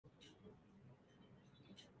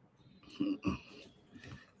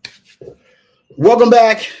Welcome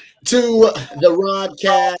back to the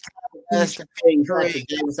Rodcast. Patrick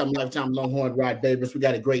Davis, I'm lifetime Longhorn Rod Davis. We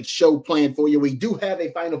got a great show planned for you. We do have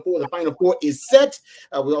a Final Four. The Final Four is set.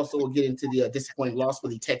 We also will get into the disappointing loss for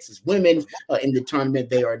the Texas women in the tournament.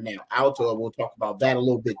 They are now out. We'll talk about that a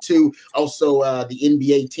little bit too. Also, the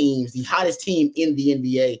NBA teams. The hottest team in the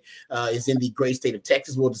NBA is in the great state of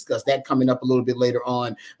Texas. We'll discuss that coming up a little bit later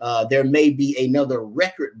on. There may be another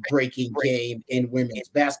record-breaking game in women's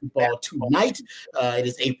basketball tonight. It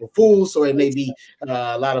is April Fool's, so it may be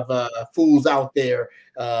a lot of fools out there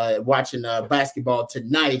watching basketball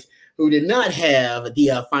tonight who did not have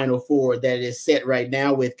the Final Four that is set right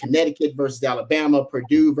now with Connecticut versus Alabama,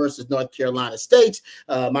 Purdue versus North Carolina State.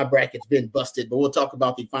 My bracket's been busted, but we'll talk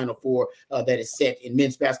about the Final Four that is set in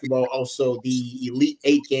men's basketball. Also, the Elite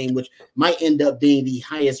Eight game, which might end up being the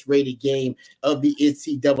highest rated game of the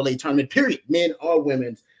NCAA tournament, period, men or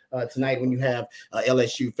women's. Tonight when you have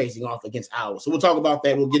LSU facing off against Iowa. So we'll talk about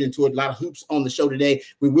that. We'll get into it. A lot of hoops on the show today.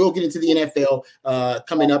 We will get into the NFL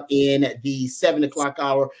coming up in the 7 o'clock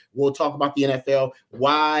hour. We'll talk about the NFL,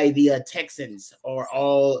 why the Texans are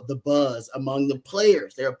all the buzz among the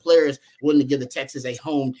players. There are players willing to give the Texans a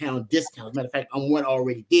hometown discount. As a matter of fact, one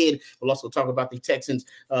already did. We'll also talk about the Texans.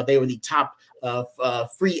 They were the top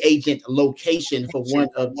free agent location for one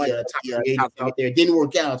of the top free agents out there. It didn't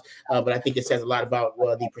work out, but I think it says a lot about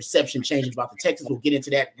the perception changing about the Texans. We'll get into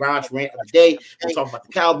that Raj rant of the day. We'll talk about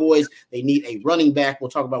the Cowboys. They need a running back. We'll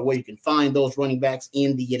talk about where you can find those running backs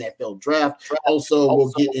in the NFL draft. Also, we'll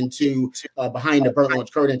get into behind the burnt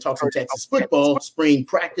lunch curtain, talk some Texas football, spring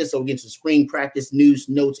practice. So we'll get to spring practice news,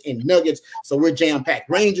 notes, and nuggets. So we're jam-packed.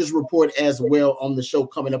 Rangers report as well on the show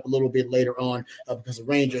coming up a little bit later on because the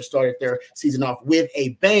Rangers started their season off with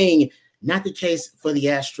a bang. Not the case for the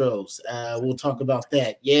Astros. We'll talk about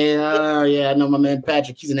that. Yeah, I know my man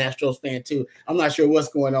Patrick. He's an Astros fan too. I'm not sure what's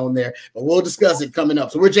going on there, but we'll discuss it coming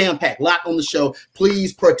up. So we're jam-packed. A lot on the show.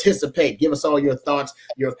 Please participate. Give us all your thoughts,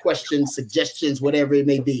 your questions, suggestions, whatever it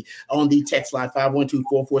may be on the text line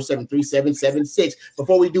 512-447-3776.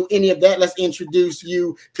 Before we do any of that, let's introduce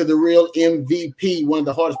you to the real MVP, one of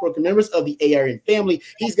the hardest working members of the ARN family.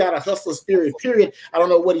 He's got a hustler spirit, period. I don't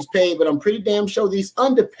know what he's paid, but I'm pretty damn sure that he's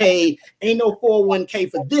underpaid. Ain't no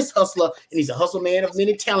 401k for this hustler, and he's a hustle man of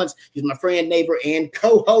many talents. He's my friend, neighbor, and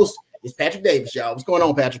co-host. It's Patrick Davis, y'all. What's going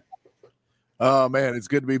on, Patrick? Oh man, it's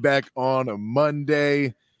good to be back on a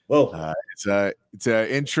Monday. Whoa, it's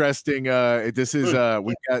interesting. This is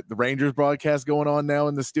we got the Rangers broadcast going on now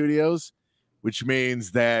in the studios, which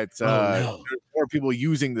means that there's more people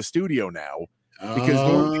using the studio now because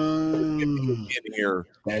normally in here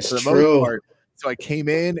that's for the true. most part. So I came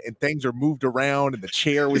in and things are moved around and the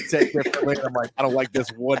chair was set differently. I'm like, I don't like this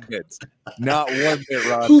one bit. Not one bit,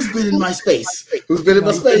 Ron. Who's been in my space? Who's been in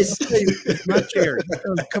my space? My chair.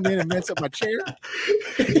 Come in and mess up my chair.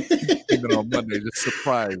 Even on Monday, just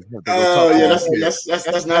surprised. Oh yeah,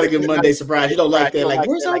 that's not a good Monday surprise. You don't like that. Like,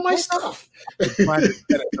 where's all my stuff? Trying to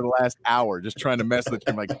set it for the last hour, just trying to mess with it.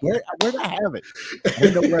 I'm like, where did I have it? I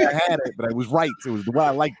didn't know where I had it, but I was right. It was the way I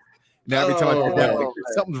liked it. Now every time I go down, like,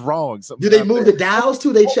 something's wrong. Did they move the dials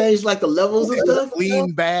too? They changed like the levels and stuff.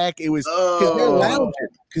 Lean back. It was because they're lounging.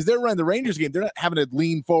 Because they're running the Rangers game. They're not having to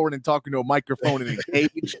lean forward and talking to a microphone in a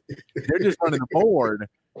cage. They're just running the board.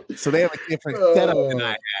 So they have a different setup than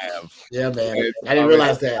I have. Yeah, man. I didn't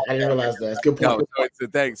realize that. It's a good point. No, so it's the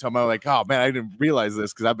thing. So I'm like, oh man, I didn't realize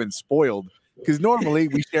this because I've been spoiled. Because normally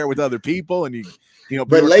we share with other people and you know,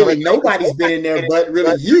 but lately nobody's been in there but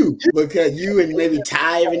really you, because you and maybe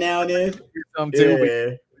Ty every now and then. Some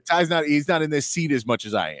too. Ty's he's not in this seat as much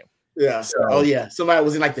as I am. Yeah. So, somebody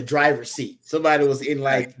was in like the driver's seat. Somebody was in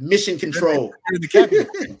like mission control. The captain.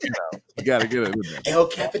 You gotta get it. El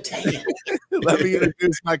Capitan. Let me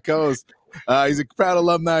introduce my co-host. He's a proud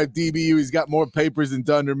alumni of DBU. He's got more papers than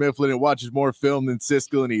Dunder Mifflin and watches more film than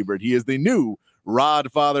Siskel and Ebert. He is the new Rod,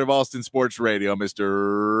 father of Austin Sports Radio,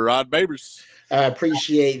 Mr. Rod Babers. I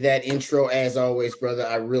appreciate that intro as always, brother.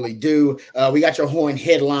 I really do. We got your horn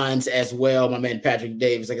headlines as well. My man Patrick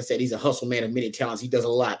Davis, like I said, he's a hustle man of many talents. He does a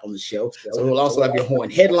lot on the show. So we'll also have your horn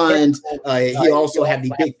headlines. He'll also have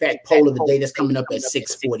the big fat poll of the day that's coming up at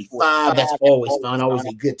 6:45. That's always fun. Always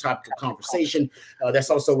a good topic of conversation. That's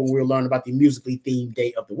also when we'll learn about the musically themed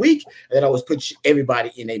day of the week. That always puts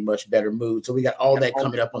everybody in a much better mood. So we got all that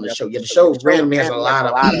coming up on the show. Yeah, the show randomly has a lot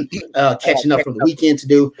of catching up from the weekend to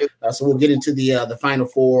do. So we'll get into the Final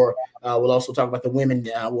Four. We'll also talk about the women.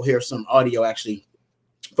 We'll hear some audio actually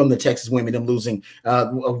from the Texas women, them losing.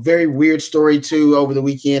 A very weird story too over the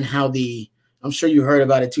weekend. I'm sure you heard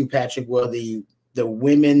about it too, Patrick. Well, the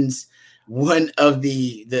women's one of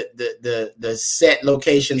the set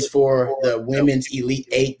locations for the women's Elite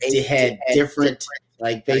Eight, they had different,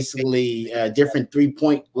 like basically different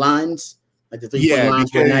 3-point lines. Like the 3-point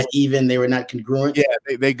lines were not even; they were not congruent. Yeah,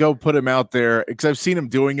 they go put them out there because I've seen them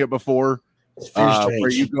doing it before. Where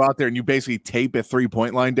you go out there and you basically tape a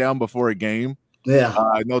 3-point line down before a game. Yeah,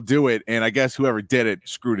 and they'll do it, and I guess whoever did it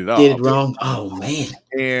screwed it up. Did it wrong. Oh man!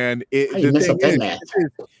 And the thing is,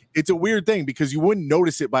 it's a weird thing because you wouldn't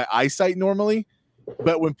notice it by eyesight normally,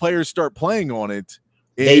 but when players start playing on it,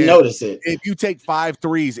 they notice it. If you take 5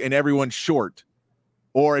 threes and everyone's short,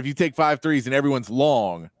 or if you take 5 threes and everyone's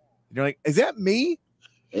long, you're like, is that me?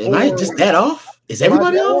 Am I just that off? Is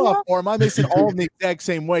everybody off? Or am I missing all in the exact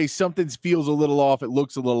same way? Something feels a little off. It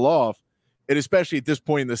looks a little off. And especially at this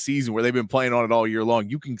point in the season where they've been playing on it all year long,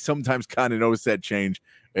 you can sometimes kind of notice that change.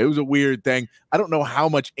 It was a weird thing. I don't know how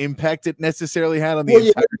much impact it necessarily had on the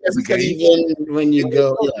entire game. Even when you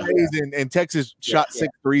go, and Texas shot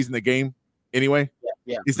 6 threes in the game anyway.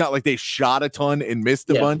 It's not like they shot a ton and missed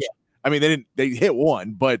a bunch. I mean, they hit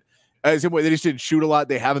one, but as in, they just didn't shoot a lot.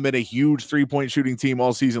 They haven't been a huge 3-point shooting team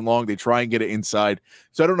all season long. They try and get it inside.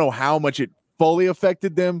 So I don't know how much it fully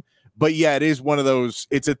affected them. But yeah, it is one of those.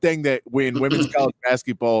 It's a thing that when women's college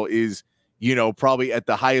basketball is, probably at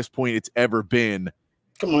the highest point it's ever been.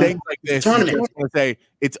 Come on, things like this. I want to say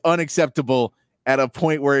it's unacceptable at a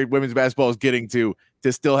point where women's basketball is getting to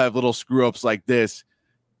still have little screw ups like this.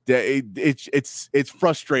 It's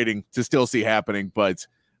frustrating to still see happening. But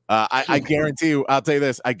I guarantee you, I'll tell you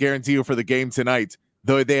this: I guarantee you for the game tonight,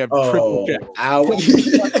 though they have triple check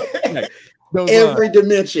every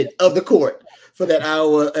dimension of the court. For that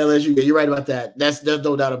Iowa LSU game. You're right about that. There's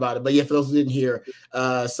no doubt about it. But yeah, for those who didn't hear,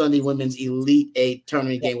 Sunday women's Elite Eight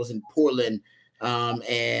tournament game was in Portland.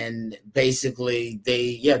 And basically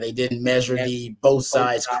they didn't measure both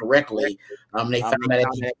sides correctly. They found out at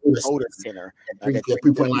the Moda Center. The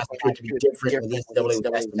 3-point lines appeared to be different. The NCAA was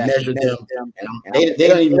asked to measure them. And they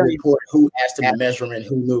don't even report who asked them to measure them and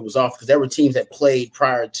who knew it was off, because there were teams that played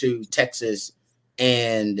prior to Texas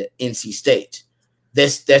and NC State.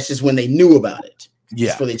 That's just when they knew about it.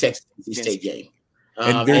 Yeah, for the Texas State game.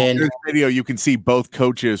 And there's video you can see both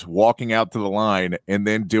coaches walking out to the line and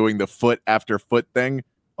then doing the foot after foot thing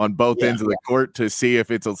on both ends of the court to see if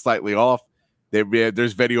it's slightly off.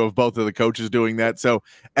 There's video of both of the coaches doing that. So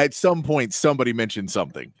at some point, somebody mentioned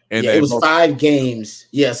something. And it was 5 games.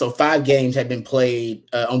 Yeah, so 5 games had been played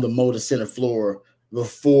on the Moda Center floor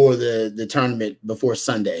before the tournament, before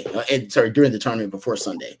Sunday. During the tournament before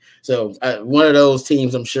Sunday. So one of those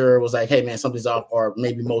teams, I'm sure, was like, hey, man, something's off, or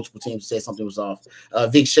maybe multiple teams said something was off.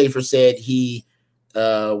 Vic Schaefer said he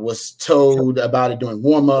was told about it during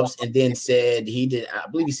warmups, and then said I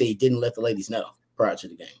believe he said he didn't let the ladies know prior to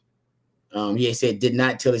the game. He said did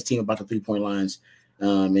not tell his team about the 3-point lines,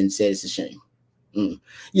 and said it's a shame.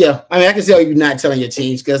 Yeah, I mean, I can tell you're not telling your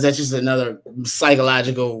teams, because that's just another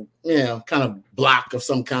psychological, kind of block of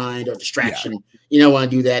some kind or distraction. You don't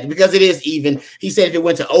want to do that, because it is even. He said if it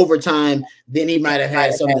went to overtime, then he might have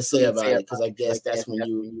had something to say about it, because I guess that's when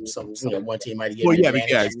one team might get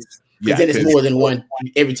then it's more than one.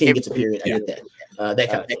 Every team gets a period. I get that. That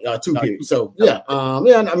kind of thing. 2 periods. So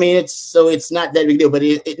I mean, it's not that big deal, but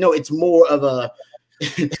it's more of an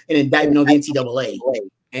indictment on the NCAA.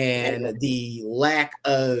 And the lack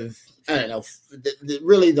of,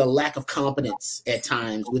 really the lack of competence at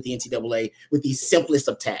times with the NCAA with the simplest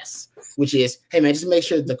of tasks, which is, hey, man, just make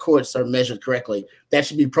sure the courts are measured correctly. That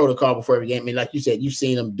should be protocol before every game. I mean, like you said, you've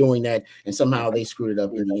seen them doing that, and somehow they screwed it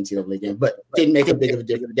up in the NCAA game, but didn't make that big of a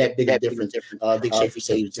difference. Big Schaefer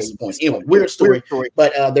said he was disappointed. Anyway, weird story,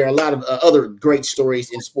 but there are a lot of other great stories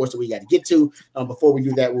in sports that we got to get to. Before we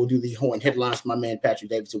do that, we'll do the Horn headlines. My man Patrick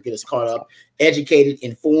Davis will get us caught up, educated,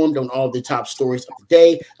 informed on all the top stories of the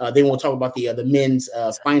day. Then we'll talk about the men's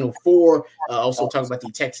Final Four. Also talk about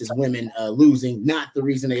the Texas women losing. Not the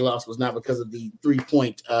reason they lost was not because of the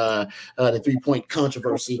 3-point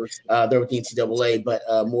controversy there with the NCAA, but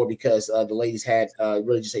more because the ladies had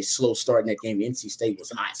really just a slow start in that game. NC State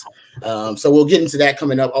was hot. So we'll get into that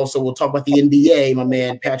coming up. Also, we'll talk about the NBA. My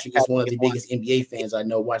man Patrick is one of the biggest NBA fans I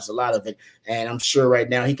know, watches a lot of it, and I'm sure right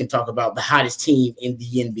now he can talk about the hottest team in the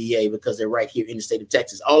NBA because they're right here in the state of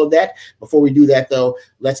Texas. All of that. Before we do that, though,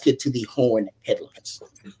 let's get to the Horn headlines.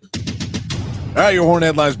 All right, your Horn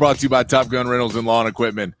headlines brought to you by Top Gun Rentals and Lawn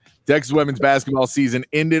Equipment. Texas women's basketball season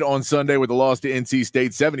ended on Sunday with a loss to NC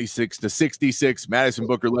State 76-66. Madison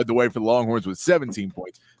Booker led the way for the Longhorns with 17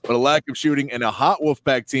 points, but a lack of shooting and a hot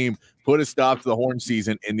Wolfpack team put a stop to the Horn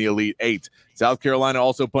season in the Elite Eight. South Carolina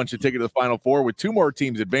also punched a ticket to the Final Four with 2 more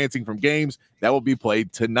teams advancing from games that will be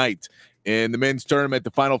played tonight. In the men's tournament,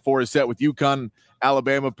 the Final Four is set with UConn,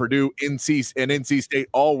 Alabama, Purdue, NC State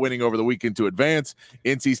all winning over the weekend to advance.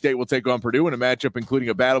 NC State will take on Purdue in a matchup including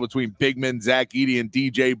a battle between big men Zach Edey and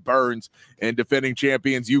DJ Burns. And defending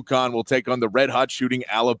champions UConn will take on the red-hot shooting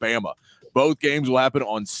Alabama. Both games will happen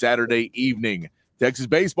on Saturday evening. Texas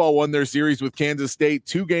baseball won their series with Kansas State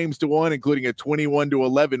 2-1, including a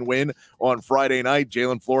 21-11 win on Friday night.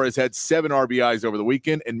 Jalen Flores had 7 RBIs over the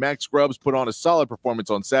weekend, and Max Scrubs put on a solid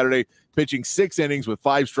performance on Saturday, pitching 6 innings with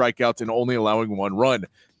 5 strikeouts and only allowing 1 run.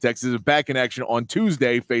 Texas is back in action on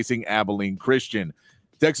Tuesday facing Abilene Christian.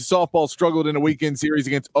 Texas softball struggled in a weekend series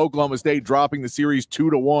against Oklahoma State, dropping the series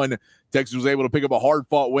 2-1. Texas was able to pick up a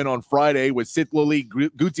hard-fought win on Friday with Citlali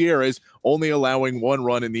Gutierrez only allowing 1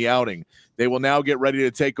 run in the outing. They will now get ready to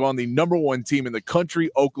take on the #1 team in the country,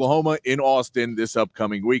 Oklahoma, in Austin this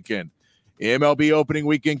upcoming weekend. MLB opening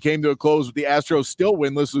weekend came to a close with the Astros still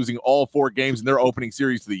winless, losing all 4 games in their opening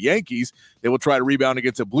series to the Yankees. They will try to rebound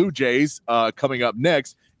against the Blue Jays coming up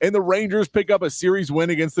next. And the Rangers pick up a series win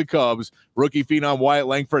against the Cubs. Rookie phenom Wyatt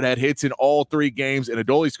Langford had hits in all 3 games, and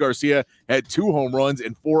Adolis Garcia had 2 home runs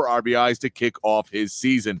and 4 RBIs to kick off his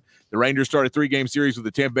season. The Rangers start a 3-game series with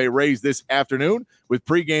the Tampa Bay Rays this afternoon, with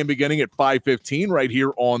pregame beginning at 5:15 right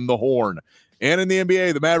here on the Horn. And in the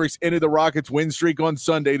NBA, the Mavericks ended the Rockets' win streak on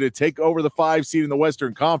Sunday to take over the 5 seed in the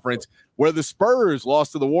Western Conference, where the Spurs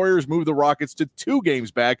lost to the Warriors, moved the Rockets to 2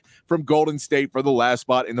 games back from Golden State for the last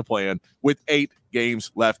spot in the play-in, with 8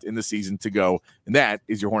 games left in the season to go. And that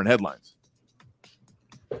is your Horn headlines.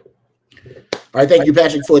 All right, thank you,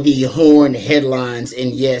 Patrick, for the Horn headlines.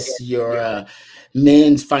 And yes, your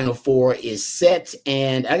men's Final Four is set.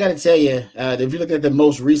 And I got to tell you, if you're looking at the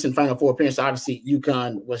most recent Final Four appearance, obviously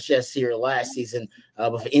UConn was just here last season.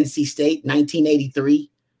 But for NC State,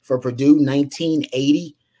 1983. For Purdue,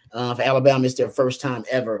 1980. For Alabama, it's their first time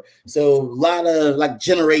ever. So a lot of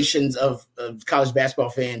generations of college basketball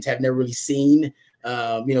fans have never really seen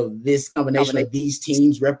this combination of these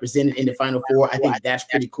teams represented in the Final Four. I think that's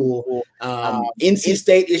pretty cool. NC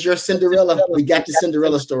State is your Cinderella. We got the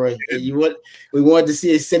Cinderella story. We wanted to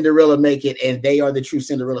see a Cinderella make it, and they are the true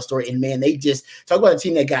Cinderella story. And man, they just talk about a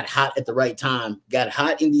team that got hot at the right time, got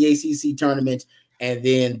hot in the ACC tournament, and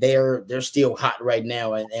then they're still hot right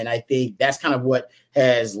now. And I think that's kind of what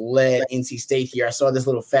has led NC State here. I saw this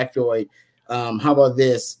little factoid. How about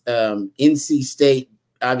this? NC State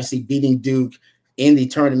obviously beating Duke in the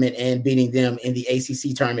tournament and beating them in the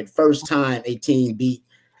ACC tournament. First time a team beat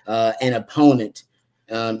an opponent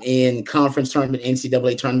in conference tournament,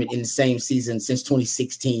 NCAA tournament in the same season since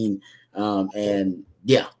 2016. And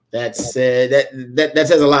yeah, that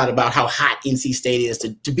says a lot about how hot NC State is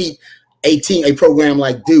to beat a program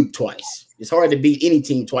like Duke twice. It's hard to beat any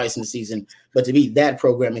team twice in the season, but to beat that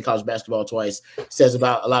program in college basketball twice says a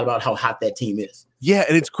lot about how hot that team is. Yeah,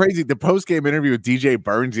 and it's crazy. The post-game interview with DJ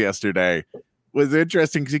Burns yesterday was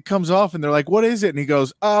interesting because he comes off and they're like, "What is it?" And he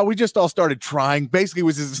goes, we just all started trying." Basically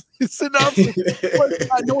was his synopsis.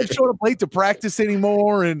 No one's showing up late to practice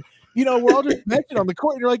anymore. And, we're all just mentioned on the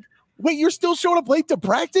court. And you're like, wait, you're still showing up late to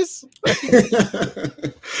practice? At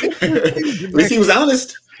least he was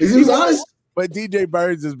honest. But DJ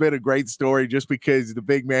Burns has been a great story just because the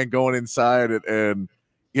big man going inside and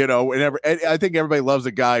I think everybody loves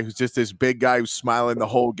a guy who's just this big guy who's smiling the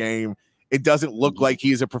whole game. It doesn't look like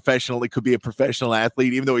he's a professional. It could be a professional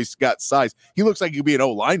athlete, even though he's got size. He looks like he could be an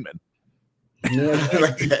O-lineman. He looks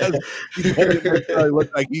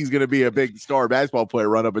like he's going to be a big star basketball player,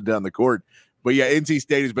 run up and down the court. But yeah, NC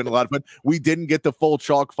State has been a lot of fun. We didn't get the full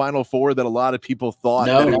chalk Final Four that a lot of people thought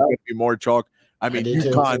that it was going to be more chalk. I mean,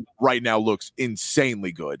 UConn right now looks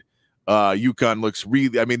insanely good. UConn looks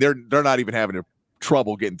really. I mean, they're not even having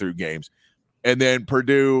trouble getting through games. And then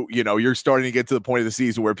Purdue, you're starting to get to the point of the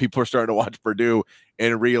season where people are starting to watch Purdue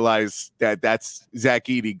and realize that's Zach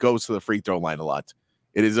Edey goes to the free throw line a lot.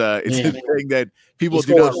 It's a thing that people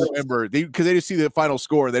do not remember because they just see the final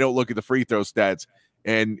score and they don't look at the free throw stats.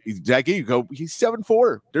 And Zach Edey, he's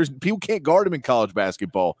 7'4". People can't guard him in college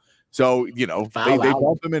basketball. So, they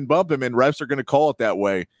bump him, and refs are going to call it that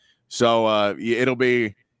way. So that'll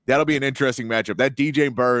be an interesting matchup. That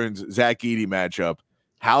DJ Burns, Zach Edey matchup,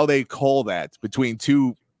 how they call that between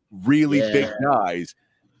two really big guys.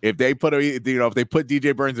 If they put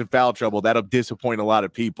DJ Burns in foul trouble, that'll disappoint a lot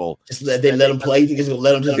of people. Just let him play.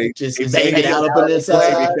 Let him just bang it out up on the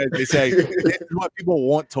side. They say this is what people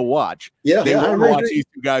want to watch. Yeah, they want to watch these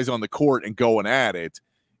two guys on the court and going at it.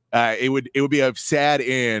 It would be a sad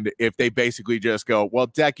end if they basically just go, well,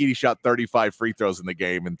 Zach Edey shot 35 free throws in the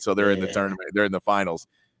game, and so they're in the tournament, they're in the finals,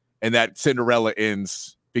 and that Cinderella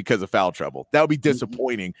ends because of foul trouble. That would be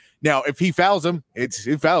disappointing. Now, if he fouls him, it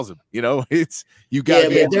fouls him. You know, you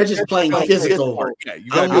got. Yeah, but they're just playing physical. Yeah,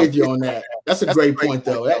 I'm with you on that. That's a great point,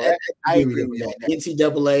 though. I agree with that.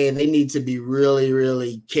 NCAA, they need to be really,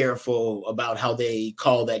 really careful about how they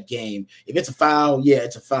call that game. If it's a foul, yeah,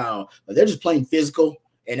 it's a foul. But they're just playing physical.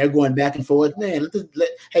 And they're going back and forth. Man,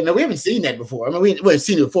 hey, man, we haven't seen that before. I mean, we've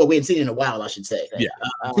seen it before. We haven't seen it in a while, I should say. Yeah.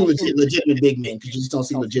 Two legitimate big men, because you just don't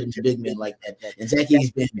see legitimate big men like that. And Zach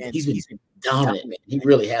Edey's been dominant, man. He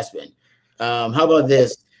really has been. How about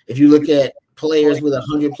this? If you look at players with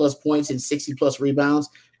 100-plus points and 60-plus rebounds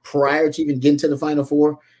prior to even getting to the Final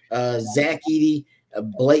Four, Zach Edey,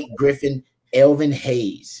 Blake Griffin, Elvin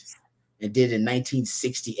Hayes, and did in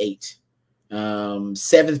 1968.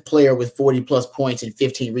 Seventh player with 40-plus points and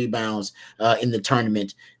 15 rebounds in the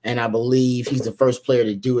tournament, and I believe he's the first player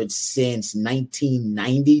to do it since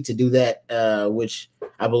 1990 to do that. Which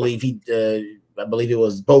I believe it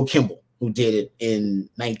was Bo Kimball who did it in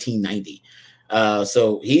 1990.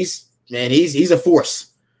 So he's a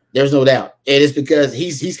force. There's no doubt. It is because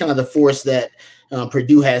he's kind of the force that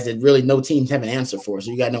Purdue has that really no teams have an answer for.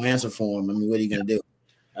 So you got no answer for him. I mean, what are you going to do?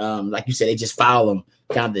 Like you said, they just foul him,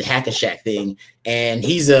 kind of the hack-a-shack thing. And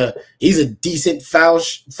he's a decent foul.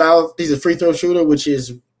 He's a free throw shooter, which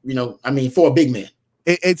is, I mean, for a big man.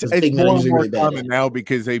 It's more and more common now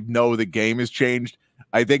because they know the game has changed.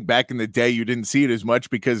 I think back in the day, you didn't see it as much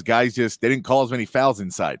because guys they didn't call as many fouls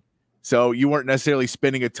inside. So you weren't necessarily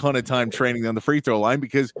spending a ton of time training on the free throw line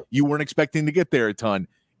because you weren't expecting to get there a ton.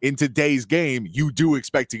 In today's game, you do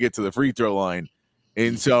expect to get to the free throw line.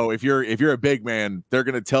 And so if you're a big man, they're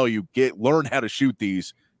going to tell you, learn how to shoot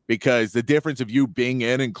these, because the difference of you being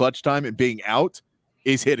in clutch time and being out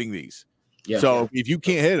is hitting these. Yeah, so if you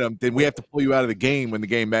can't hit them, then we have to pull you out of the game when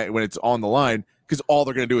it's on the line, because all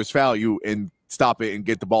they're going to do is foul you and stop it and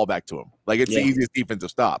get the ball back to them. Like, it's the easiest defensive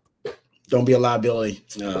stop. Don't be a liability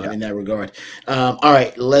in that regard. All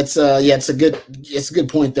right, let's. It's a good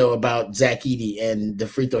point though about Zach Edey and the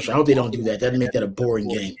free throw shot. I hope they don't do that. That'd make that a boring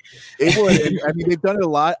game. It would. I mean, they've done it a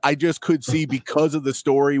lot. I just could see, because of the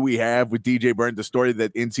story we have with DJ Burns, the story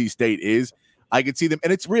that NC State is, I could see them,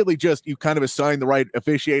 and it's really just you kind of assign the right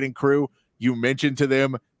officiating crew. You mention to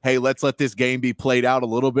them, hey, let's let this game be played out a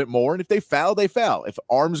little bit more, and if they foul, they foul. If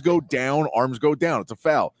arms go down, it's a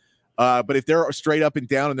foul. But if they're straight up and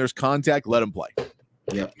down and there's contact, let them play.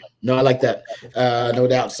 Yeah. No, I like that. No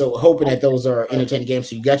doubt. So hoping that those are entertaining games.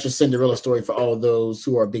 So you got your Cinderella story for all of those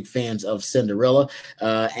who are big fans of Cinderella.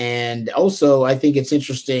 And also, I think it's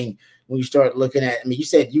interesting when you start looking at, I mean, you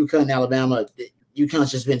said UConn and Alabama. UConn's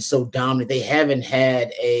just been so dominant. They haven't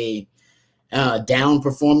had a down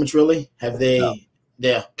performance, really. Have they? No.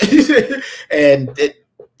 Yeah.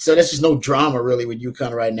 So there's just no drama really with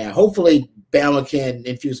UConn right now. Hopefully Bama can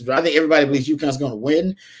infuse some drama. I think everybody believes UConn's going to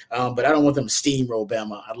win, but I don't want them to steamroll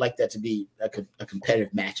Bama. I'd like that to be a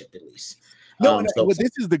competitive matchup at least. Well,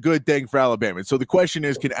 this is the good thing for Alabama. So the question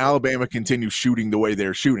is, can Alabama continue shooting the way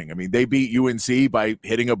they're shooting? I mean, they beat UNC by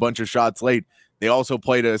hitting a bunch of shots late. They also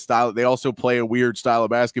played They also play a weird style of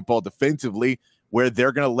basketball defensively, where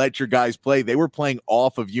they're going to let your guys play. They were playing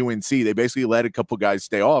off of UNC. They basically let a couple guys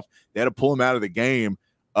stay off. They had to pull them out of the game.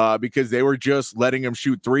 Because they were just letting them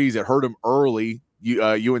shoot threes. It hurt them early.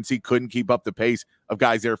 UNC couldn't keep up the pace of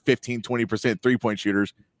guys that are 15, 20% three-point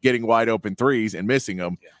shooters getting wide open threes and missing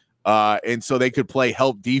them. Yeah. And so they could play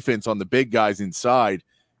help defense on the big guys inside.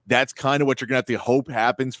 That's kind of what you're going to have to hope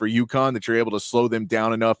happens for UConn, that you're able to slow them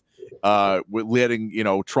down enough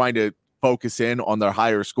with trying to focus in on their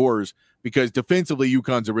higher scores, because defensively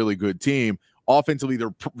UConn's a really good team. Offensively,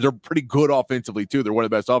 they're pretty good offensively too. They're one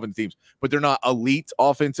of the best offensive teams, but they're not elite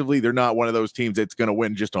offensively. They're not one of those teams that's going to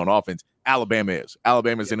win just on offense. Alabama is.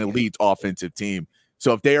 Alabama's an elite offensive team.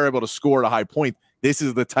 So if they are able to score at a high point, this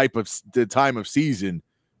is the time of season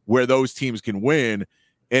where those teams can win.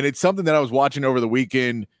 And it's something that I was watching over the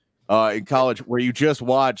weekend in college, where you just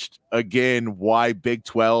watched again why Big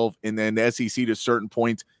 12 and then the SEC to certain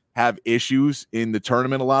points have issues in the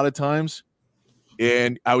tournament a lot of times.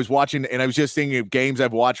 And I was watching, and I was just thinking of games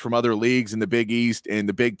I've watched from other leagues in the Big East and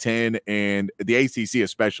the Big Ten and the ACC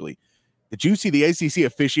especially. Did you see the ACC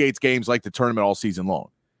officiates games like the tournament all season long?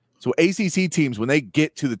 So ACC teams, when they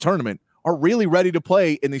get to the tournament, are really ready to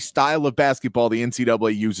play in the style of basketball the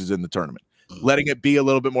NCAA uses in the tournament, letting it be a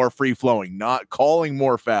little bit more free-flowing, not calling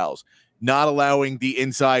more fouls, not allowing the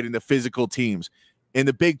inside and the physical teams. And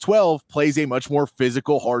the Big 12 plays a much more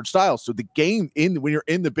physical, hard style. So the game, when you're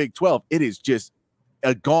in the Big 12, it is just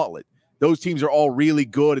a gauntlet. Those teams are all really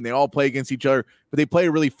good and they all play against each other, but they play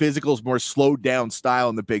a really physical, more slowed down style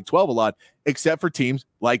in the Big 12 a lot, except for teams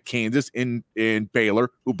like Kansas and Baylor,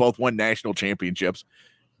 who both won national championships.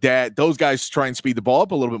 that those guys try and speed the ball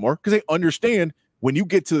up a little bit more because they understand when you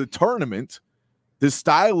get to the tournament, the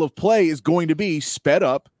style of play is going to be sped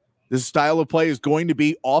up. The style of play is going to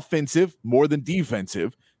be offensive more than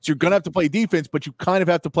defensive. So you're going to have to play defense, but you kind of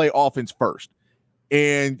have to play offense first.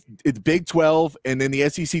 And it's Big 12 and then the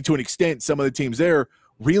SEC to an extent, some of the teams there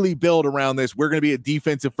really build around this. We're going to be a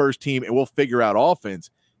defensive first team and we'll figure out offense.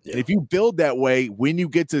 Yeah. And if you build that way, when you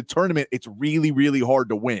get to the tournament, it's really, really hard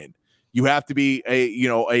to win. You have to be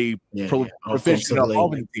a proficient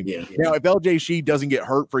offensive team. Yeah. Now, if LJ Sheed doesn't get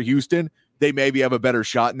hurt for Houston, they maybe have a better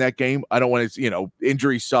shot in that game. I don't want to,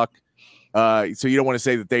 injuries suck. So you don't want to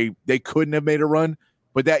say that they couldn't have made a run,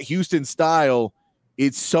 but that Houston style,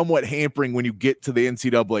 it's somewhat hampering when you get to the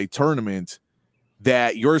NCAA tournament,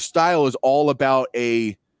 that your style is all about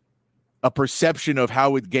a perception of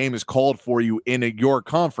how the game is called for you in your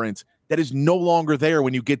conference that is no longer there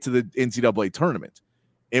when you get to the NCAA tournament.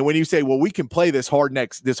 And when you say, well, we can play this hard,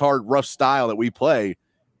 rough style that we play,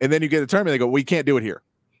 and then you get the tournament, they go, we can't do it here.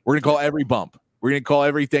 We're going to call every bump. We're going to call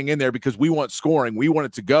everything in there because we want scoring. We want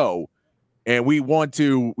it to go. And we want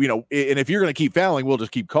to, and if you're going to keep fouling, we'll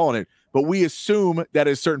just keep calling it. But we assume that at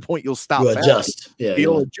a certain point, you'll stop. You'll adjust. Yeah,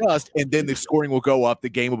 you'll adjust, and then the scoring will go up. The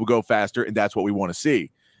game will go faster, and that's what we want to see.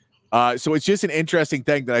 So it's just an interesting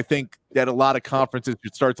thing that I think that a lot of conferences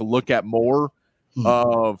should start to look at more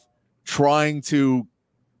of trying to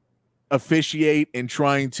officiate and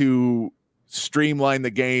trying to streamline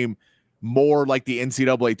the game more like the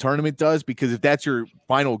NCAA tournament does, because if that's your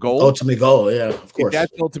final goal, ultimate goal, yeah, of course, if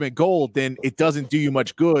that's the ultimate goal, then it doesn't do you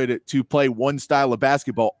much good to play one style of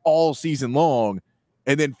basketball all season long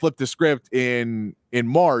and then flip the script in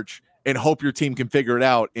March and hope your team can figure it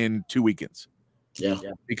out in 2 weekends. Yeah,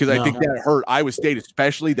 because I think that hurt Iowa State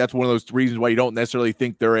especially. That's one of those reasons why you don't necessarily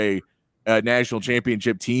think they're a national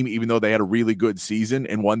championship team, even though they had a really good season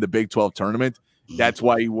and won the Big 12 tournament. That's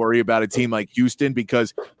why you worry about a team like Houston,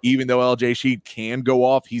 because even though LJ Sheed can go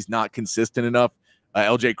off, he's not consistent enough.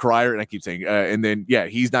 LJ Cryer, and I keep saying,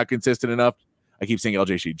 he's not consistent enough. I keep saying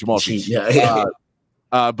LJ Sheed, Jamal Sheed.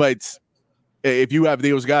 But if you have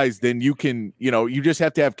those guys, then you can, you just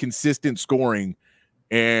have to have consistent scoring,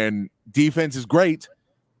 and defense is great.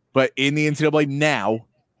 But in the NCAA now,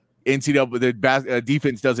 the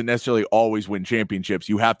defense doesn't necessarily always win championships.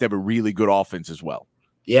 You have to have a really good offense as well.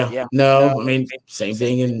 Yeah. No, I mean, same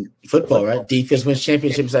thing in football, right? Defense wins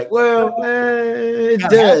championships. Like, well, it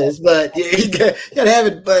does, but you gotta have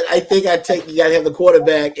it. But I think you gotta have the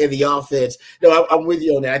quarterback and the offense. No, I'm with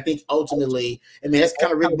you on that. I think ultimately, that's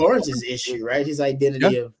kind of Rick Barnes' issue, right? His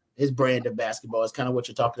identity of his brand of basketball is kind of what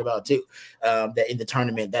you're talking about too. That in the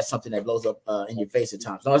tournament, that's something that blows up in your face at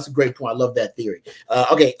times. No, that's a great point. I love that theory.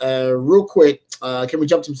 Okay, real quick, can we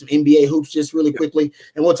jump to some NBA hoops just really quickly?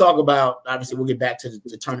 And we'll talk about, obviously, we'll get back to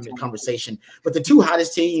the tournament conversation. But the two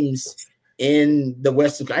hottest teams in the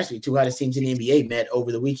Western, actually, two hottest teams in the NBA met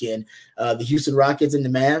over the weekend: the Houston Rockets and the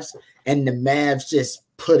Mavs. And the Mavs just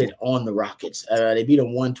put it on the Rockets. They beat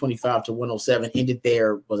them 125-107. Ended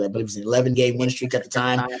their, I believe it was an 11-game win streak at the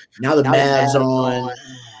time. Now the Mavs are on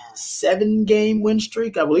 7-game win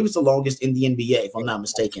streak. I believe it's the longest in the NBA, if I'm not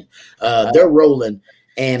mistaken. They're rolling.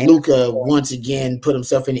 And Luka once again put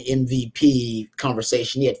himself in the MVP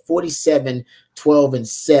conversation. He had 47, 12, and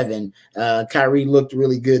 7. Kyrie looked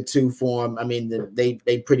really good too for him. I mean,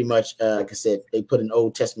 they pretty much, like I said, they put an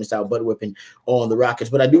Old Testament style butt whipping on the Rockets.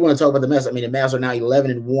 But I do want to talk about the Mavs. I mean, the Mavs are now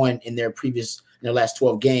 11-1 in their last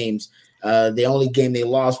 12 games. The only game they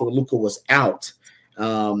lost where Luka was out.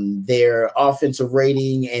 Their offensive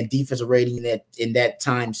rating and defensive rating in that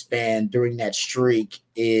time span during that streak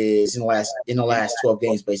is in the last 12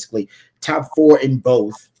 games, basically top 4 in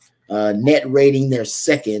both. Net rating, they're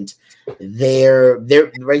second. They're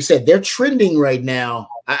like I said, they're trending right now.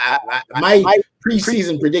 My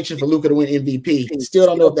preseason prediction for Luka to win MVP, still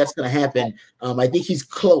don't know if that's going to happen. I think he's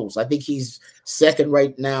close. I think he's second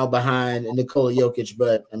right now behind Nikola Jokic.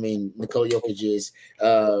 But I mean, Nikola Jokic is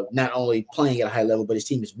not only playing at a high level, but his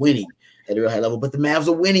team is winning at a real high level. But the Mavs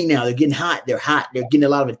are winning now. They're getting hot. They're hot. They're getting a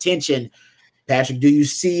lot of attention. Patrick, do you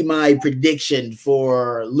see my prediction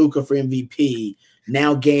for Luka for MVP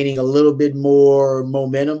now gaining a little bit more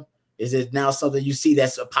momentum? Is it now something you see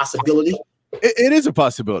that's a possibility? It is a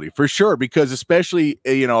possibility for sure, because especially,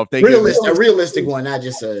 if they a realistic one, not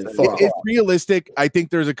just a far it's realistic. I think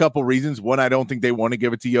there's a couple reasons. One, I don't think they want to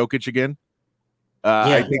give it to Jokic again.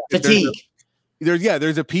 I think fatigue.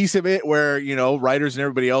 There's a piece of it where, writers and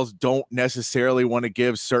everybody else don't necessarily want to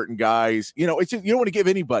give certain guys, it's just, you don't want to give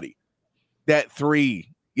anybody that 3,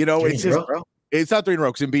 it's just, it's not 3 in a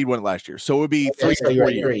row because Embiid won it last year. So it would be 3 or 4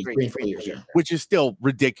 years, yeah. which is still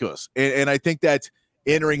ridiculous. And I think that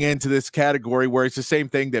entering into this category where it's the same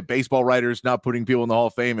thing that baseball writers not putting people in the Hall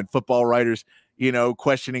of Fame and football writers,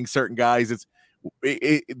 questioning certain guys.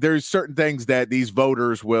 There's certain things that these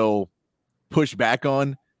voters will push back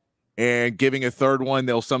on, and giving a third one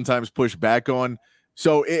they'll sometimes push back on.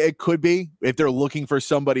 So it could be, if they're looking for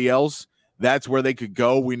somebody else, that's where they could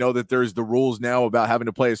go. We know that there's the rules now about having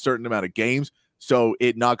to play a certain amount of games, so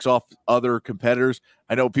it knocks off other competitors.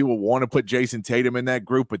 I know people want to put Jason Tatum in that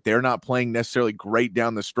group, but they're not playing necessarily great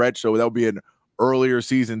down the stretch, so that'll be an earlier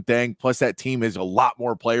season thing. Plus, that team has a lot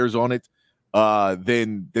more players on it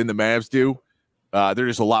than the Mavs do. They're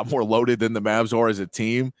just a lot more loaded than the Mavs are as a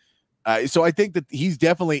team. So I think that he's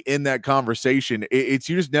definitely in that conversation. It's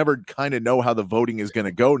you just never kind of know how the voting is going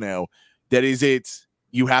to go now. That is,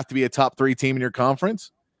 you have to be a top 3 team in your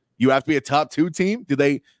conference. You have to be a top 2 team. Do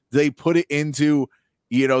they put it into,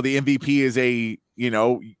 the MVP is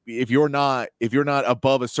if you're not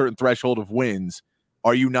above a certain threshold of wins,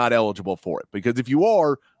 are you not eligible for it? Because if you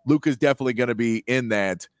are, Luka's definitely going to be in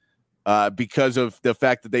that because of the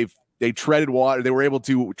fact that they treaded water. They were able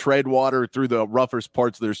to tread water through the roughest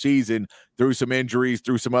parts of their season, through some injuries,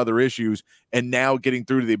 through some other issues, and now getting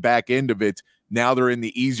through to the back end of it. Now they're in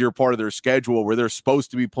the easier part of their schedule where they're supposed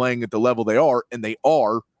to be playing at the level they are, and they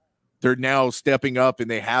are. They're now stepping up, and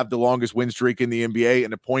they have the longest win streak in the NBA,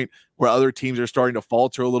 and a point where other teams are starting to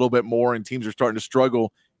falter a little bit more, and teams are starting to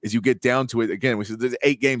struggle as you get down to it. Again, we said there's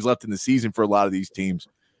 8 games left in the season for a lot of these teams.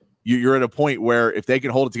 You're at a point where if they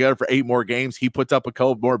can hold it together for 8 more games, he puts up a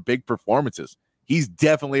couple more big performances. He's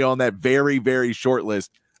definitely on that very, very short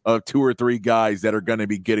list of 2 or 3 guys that are going to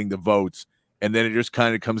be getting the votes. And then it just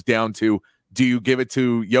kind of comes down to, do you give it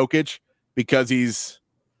to Jokic because he's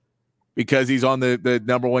on the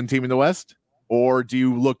number 1 team in the West? Or do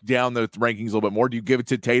you look down the rankings a little bit more? Do you give it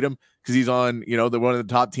to Tatum because he's on, one of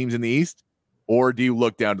the top teams in the East? Or do you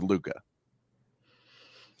look down to Luka?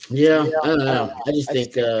 Yeah, I don't know. I just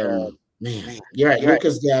think, man, you're right.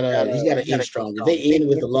 Luka's he's got to end strong. If they end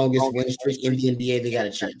with the longest win streak in the NBA, they got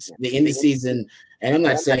a chance. They end the season, and I'm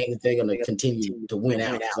not saying that they're going to continue to win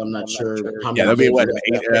out because I'm not sure how many. That'll be what,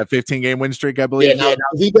 15-game win streak, I believe. Yeah,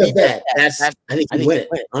 if he does that, I think he win it.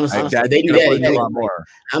 Honestly, if they do that, he more.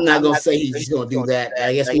 I'm not going to say he's going to do that.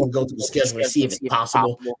 I guess we can go through the schedule and see if it's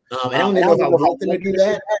possible. And I don't even know if I want them to do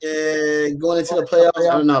that going into the playoffs.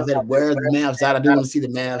 I don't know if they wear the Mavs out. I do want to see the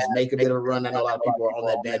Mavs make a bit of a run. I know a lot of people are on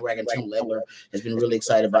that bandwagon. Tim Lebler has been really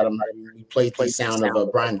excited about him. He played the sound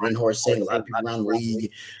of Brian Greenhorst saying a lot of people around the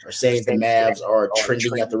league are saying the Mavs are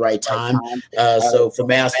trending at the right time. So for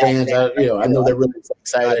Mavs fans, I know they're really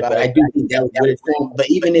excited, but I do think that would good for them. But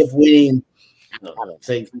even if winning,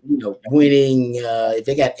 if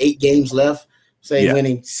they got 8 games left,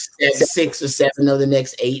 winning 6 or 7 of the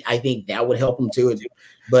next 8, I think that would help them too.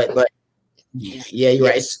 But yeah, you're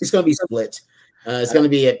right. It's going to be split. It's going to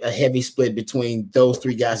be a heavy split between those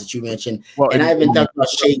 3 guys that you mentioned. Well, and I haven't talked about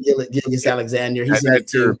Shai Gilgeous-Alexander. He's in it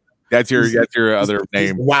too. That's your other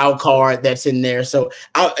name. Wild card that's in there. So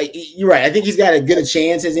you're right. I think he's got as good a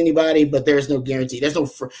chance as anybody, but there's no guarantee. There's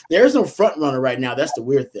no front runner right now. That's the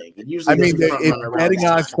weird thing. Usually, betting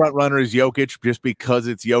odds front runner is Jokic just because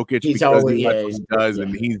it's Jokic. He does,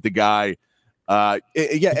 and he's the guy.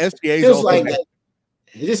 SGA feels like that.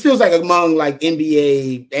 It just feels like among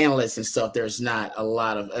NBA analysts and stuff, there's not a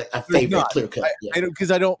lot of a favorite clear cut.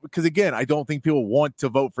 Because I don't think people want to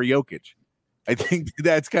vote for Jokic. I think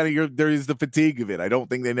that's kind of there is the fatigue of it. I don't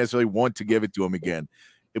think they necessarily want to give it to him again.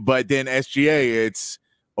 But then SGA, it's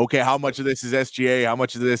okay. How much of this is SGA? How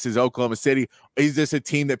much of this is Oklahoma City? Is this a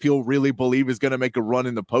team that people really believe is going to make a run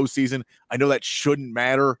in the postseason? I know that shouldn't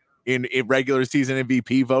matter in regular season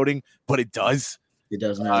MVP voting, but it does. It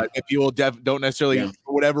does not. If people don't necessarily,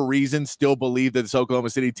 for whatever reason, still believe that this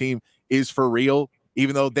Oklahoma City team is for real,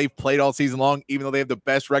 even though they've played all season long, even though they have the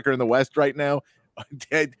best record in the West right now,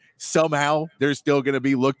 somehow they're still going to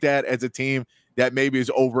be looked at as a team that maybe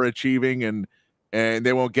is overachieving and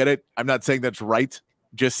they won't get it. I'm not saying that's right.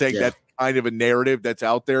 Just saying that's kind of a narrative that's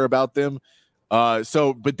out there about them. But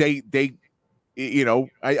they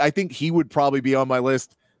I think he would probably be on my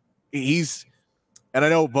list. And I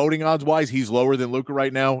know voting odds wise, he's lower than Luka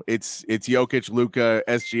right now. It's Jokic, Luka,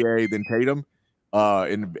 SGA, then Tatum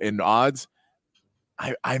in odds.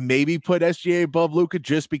 I maybe put SGA above Luka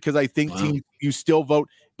just because I think teams you still vote,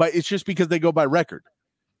 but it's just because they go by record.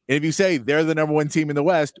 And if you say they're the number 1 team in the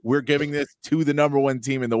West, we're giving this to the number 1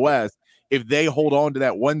 team in the West. If they hold on to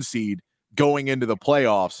that 1 seed going into the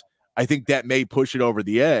playoffs, I think that may push it over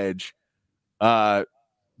the edge. But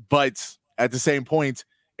at the same point,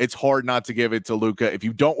 it's hard not to give it to Luka. If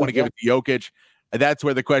you don't want to give it to Jokic, that's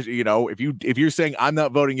where the question, if you're saying I'm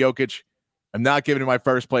not voting Jokic, I'm not giving him my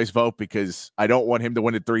first place vote because I don't want him to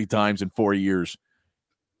win it 3 times in 4 years.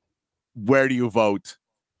 Where do you vote?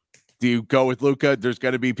 Do you go with Luka? There's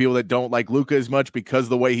going to be people that don't like Luka as much because of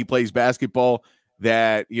the way he plays basketball,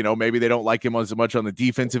 that, maybe they don't like him as much on the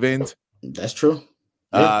defensive end. That's true.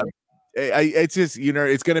 Yeah. It's just,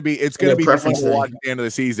 it's going to be fun to watch at the end of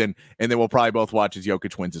the season, and then we'll probably both watch as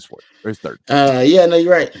Jokic wins his 4th or his 3rd. Yeah, no,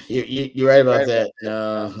 you're right. You're right about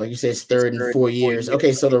that. Like you said, it's 3rd in 4 years.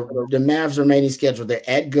 Okay, so the Mavs remaining schedule, they're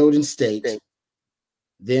at Golden State.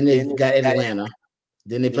 Then they've got Atlanta.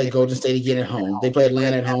 Then they play Golden State again at home. They play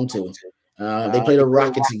Atlanta at home too. They play the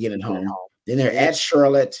Rockets again at home. Then they're at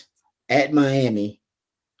Charlotte, at Miami,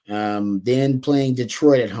 then playing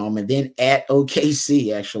Detroit at home, and then at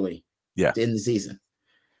OKC actually. Yeah, to end the season.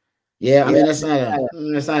 Yeah, I mean that's not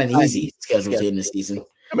an easy schedule to end the season.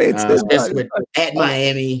 I mean, it's at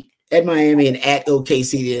Miami, and at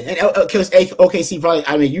OKC. And OKC probably.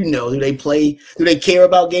 I mean, do they play? Do they care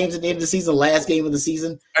about games at the end of the season? Last game of the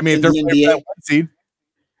season. I mean, if they're NBA, that 1 seed.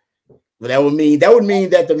 But that would mean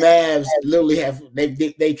that the Mavs literally have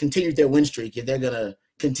they continued their win streak if they're gonna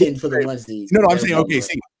contend for the 1 seed. No, I'm saying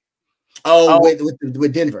OKC.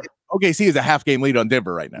 With Denver. OKC is a half game lead on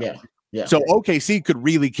Denver right now. Yeah. So OKC could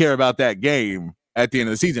really care about that game at the end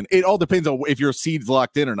of the season. It all depends on if your seed's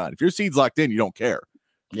locked in or not. If your seed's locked in, you don't care.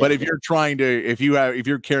 But if you're trying to, if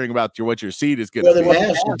you're caring about what your seed is going to be, the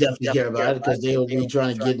Mavs should definitely care about it because they'll be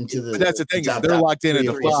trying to get into the. But that's the thing, they're locked in at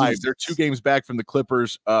the 5. They're 2 games back from the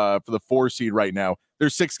Clippers for the 4 seed right now. They're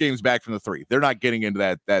 6 games back from the 3. They're not getting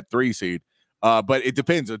into that 3 seed. But it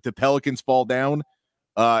depends. If the Pelicans fall down,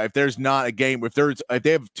 if there's not a game, if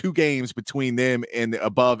they have 2 games between them and the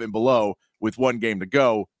above and below with 1 game to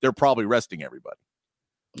go, they're probably resting everybody.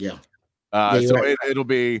 Yeah. So right.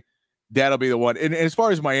 That'll be the one. And as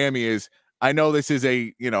far as Miami is, I know this is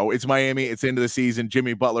it's Miami. It's into the season.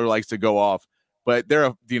 Jimmy Butler likes to go off, but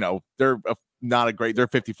they're not a great. They're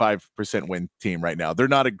 55% win team right now. They're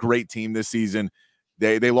not a great team this season.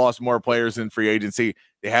 They lost more players in free agency.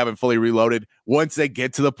 They haven't fully reloaded. Once they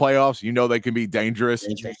get to the playoffs, they can be dangerous.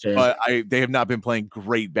 But they have not been playing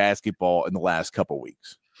great basketball in the last couple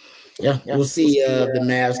weeks. Yeah, we'll see the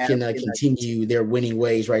Mavs can continue their winning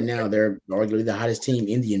ways right now. They're arguably the hottest team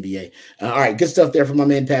in the NBA. All right, good stuff there from my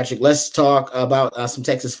man Patrick. Let's talk about some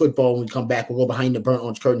Texas football. When we come back, we'll go behind the burnt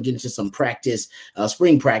orange curtain, get into some practice,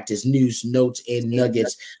 spring practice news, notes, and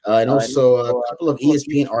nuggets, and also a couple of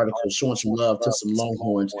ESPN articles showing some love to some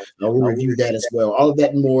Longhorns. We'll review that as well. All of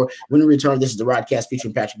that and more when we return. This is the Rodcast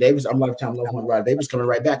featuring Patrick Davis. I'm lifetime Longhorn Rod Davis, coming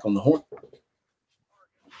right back on the horn.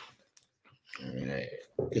 All right.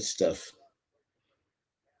 Good stuff.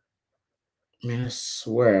 Man, I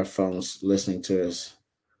swear our phone's listening to us.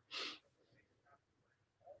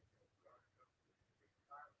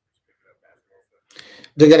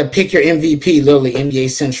 They're gonna pick your MVP, literally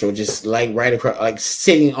NBA Central, just like right across, like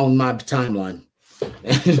sitting on my timeline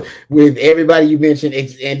with everybody you mentioned,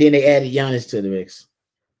 and then they added Giannis to the mix.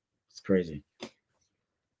 It's crazy.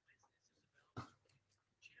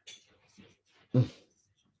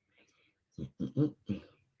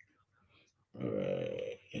 All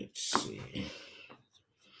right, let's see.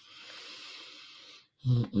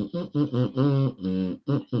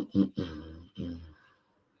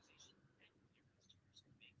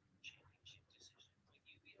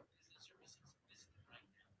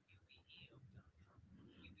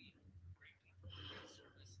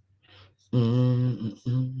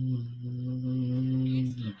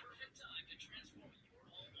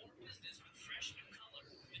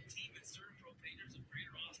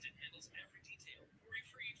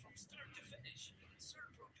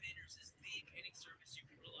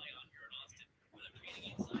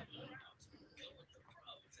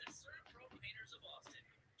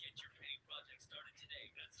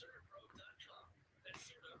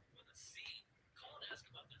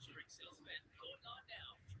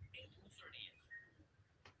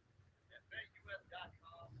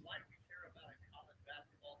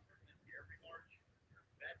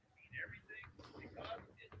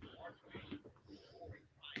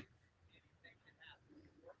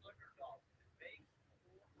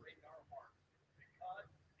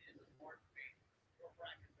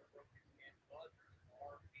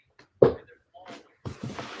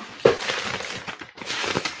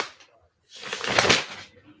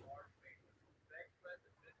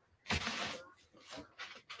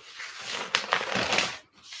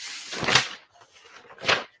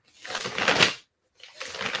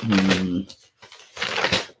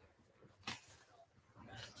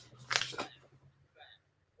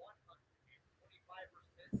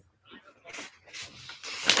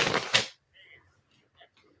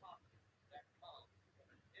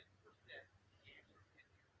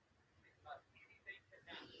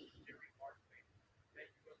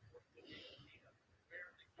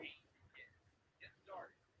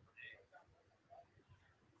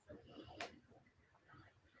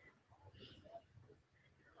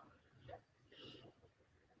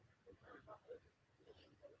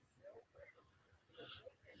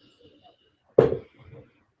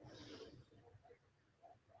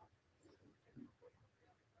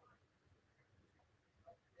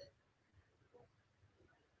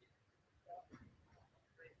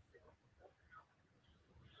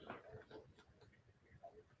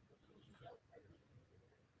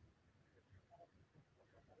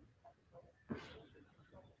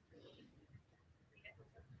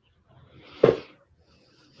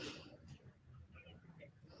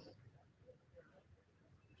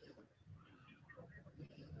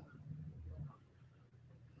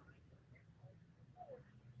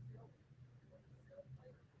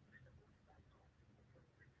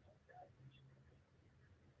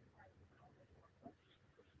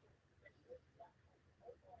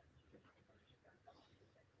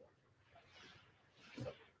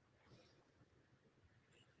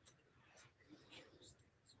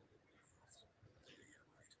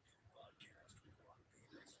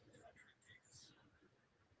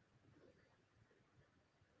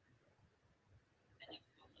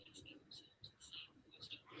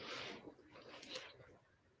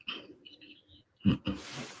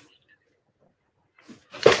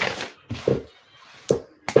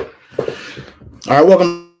 All right,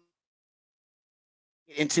 welcome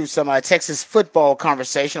into some Texas football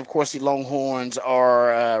conversation. Of course, the Longhorns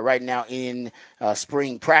are right now in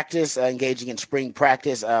spring practice, engaging in spring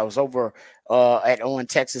practice. I was over at On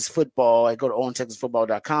Texas Football. I go to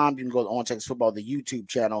ontexasfootball.com. You can go to On Texas Football, the YouTube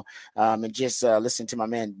channel, and just listen to my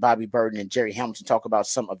man Bobby Burden and Jerry Hamilton talk about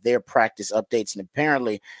some of their practice updates. And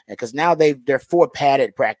apparently, because now they're 4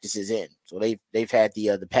 padded practices in, so they've had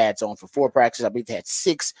the pads on for 4 practices. I believe they had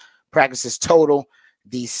 6 practices total.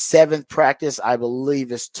 The 7th practice, I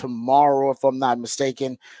believe, is tomorrow, if I'm not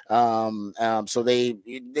mistaken. So they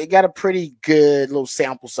got a pretty good little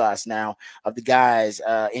sample size now of the guys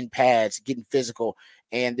in pads getting physical.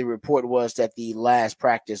 And the report was that the last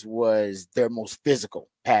practice was their most physical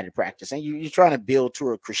padded practice. And you're trying to build to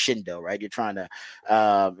a crescendo, right? You're trying to,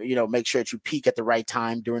 make sure that you peak at the right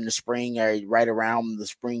time during the spring or right around the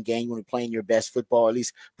spring game when you're playing your best football, at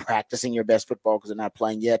least practicing your best football because they're not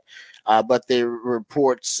playing yet. But the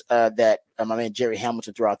reports that my man Jerry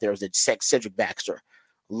Hamilton threw out there was that Cedric Baxter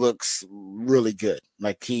looks really good.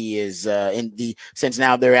 Like he is in the sense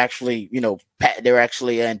now they're actually, they're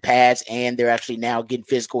actually in pads and they're actually now getting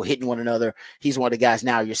physical, hitting one another. He's one of the guys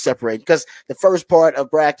now you're separating because the first part of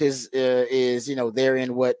practice is, they're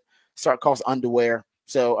in what Sark calls underwear.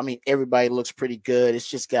 So, I mean, everybody looks pretty good. It's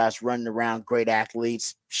just guys running around, great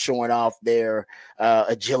athletes, showing off their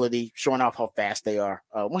agility, showing off how fast they are.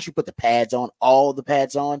 Once you put the pads on, all the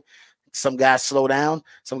pads on, some guys slow down.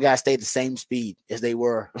 Some guys stay the same speed as they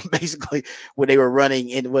were basically when they were running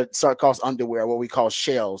in what Sark calls underwear, what we call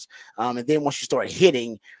shells. And then once you start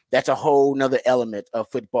hitting, that's a whole nother element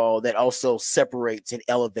of football that also separates and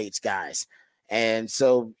elevates guys. And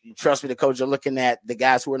so, trust me, the coaches are looking at the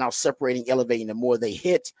guys who are now separating, elevating. The more they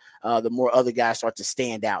hit, the more other guys start to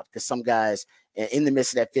stand out. Because some guys, in the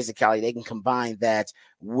midst of that physicality, they can combine that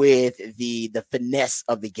with the finesse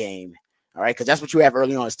of the game. All right, because that's what you have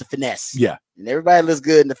early on. It's the finesse. Yeah. And everybody looks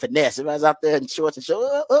good in the finesse. Everybody's out there in shorts and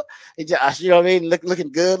shorts. You know what I mean?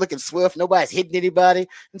 Looking good, looking swift. Nobody's hitting anybody.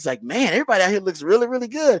 It's like, man, everybody out here looks really, really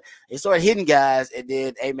good. They start hitting guys, and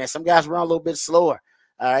then, hey, man, some guys run a little bit slower.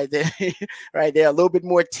 All right, they're a little bit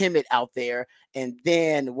more timid out there. And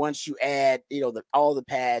then once you add, all the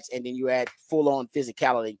pads, and then you add full-on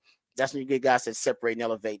physicality, that's when you get guys that separate and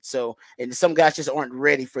elevate. So, and some guys just aren't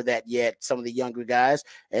ready for that yet. Some of the younger guys,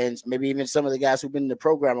 and maybe even some of the guys who've been in the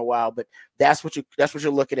program a while. But that's what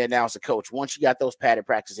you're looking at now as a coach. Once you got those padded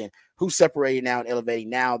practices in, who's separating now and elevating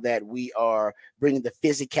now that we are bringing the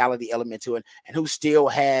physicality element to it, and who still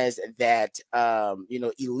has that,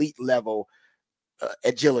 elite level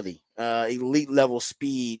agility, elite level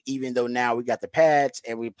speed. Even though now we got the pads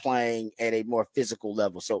and we're playing at a more physical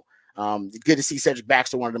level. So. Good to see Cedric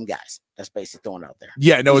Baxter, one of them guys. That's basically throwing out there.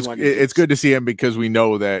 Yeah, no, it's good to see him because we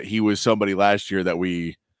know that he was somebody last year that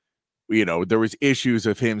we there was issues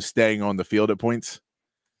of him staying on the field at points.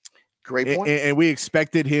 Great point. And we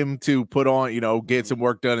expected him to put on, get some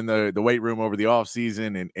work done in the weight room over the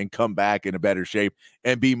offseason and come back in a better shape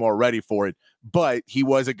and be more ready for it. But he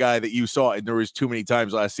was a guy that you saw, and there was too many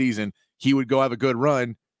times last season he would go have a good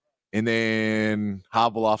run and then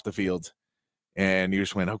hobble off the field. And you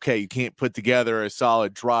just went, okay, you can't put together a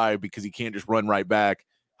solid drive because you can't just run right back,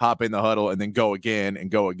 hop in the huddle, and then go again and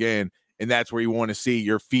go again. And that's where you want to see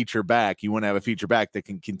your feature back. You want to have a feature back that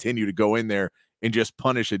can continue to go in there and just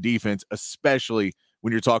punish a defense, especially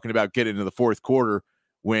when you're talking about getting into the fourth quarter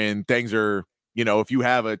when things are, if you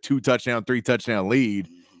have a 2-touchdown, 3-touchdown lead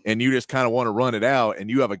and you just kind of want to run it out and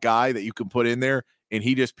you have a guy that you can put in there and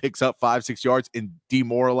he just picks up 5-6 yards and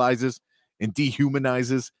demoralizes and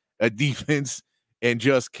dehumanizes a defense and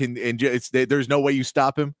there's no way you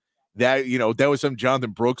stop him. That was something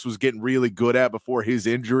Jonathan Brooks was getting really good at before his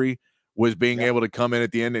injury, was being able to come in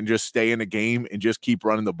at the end and just stay in the game and just keep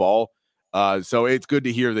running the ball. So it's good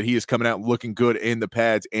to hear that he is coming out looking good in the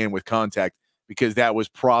pads and with contact, because that was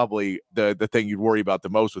probably the thing you'd worry about the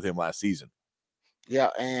most with him last season. Yeah,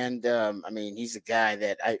 and he's a guy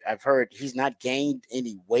that I've heard he's not gained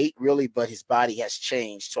any weight really, but his body has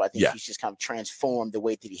changed. So I think he's just kind of transformed the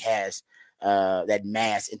weight that he has, that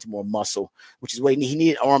mass into more muscle, which is what he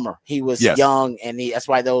needed armor. He was young, and that's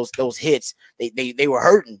why those hits they were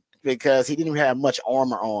hurting because he didn't have much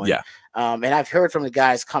armor on. Yeah. And I've heard from the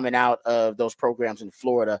guys coming out of those programs in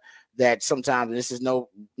Florida that sometimes, and this is no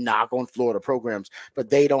knock on Florida programs, but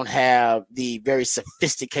they don't have the very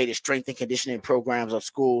sophisticated strength and conditioning programs of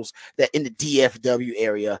schools that in the DFW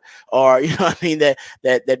area, or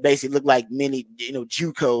that basically look like many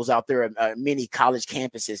JUCOs out there, many college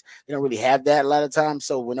campuses. They don't really have that a lot of times.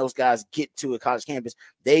 So when those guys get to a college campus,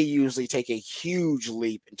 they usually take a huge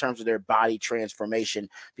leap in terms of their body transformation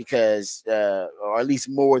because, or at least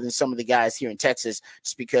more than some of the guys here in Texas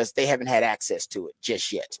just because they haven't had access to it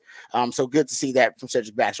just yet. So good to see that from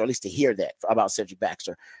Cedric Baxter, or at least to hear that about Cedric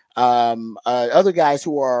Baxter. Other guys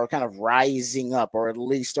who are kind of rising up, or at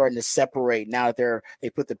least starting to separate now that they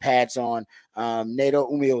put the pads on.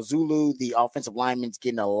 Neto Umeozulu, the offensive lineman's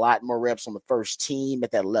getting a lot more reps on the first team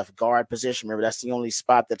at that left guard position. Remember, that's the only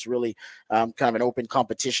spot that's really kind of an open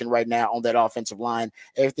competition right now on that offensive line.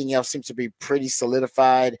 Everything else seems to be pretty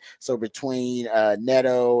solidified. So between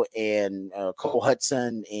Neto and Cole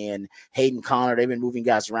Hudson and Hayden Connor, they've been moving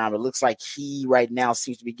guys around. It looks like he right now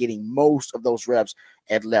seems to be getting most of those reps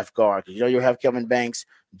at left guard. You know, you'll have Kelvin Banks,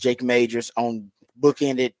 Jake Majors on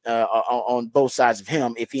bookended on both sides of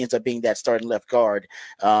him if he ends up being that starting left guard.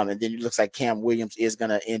 And then it looks like Cam Williams is going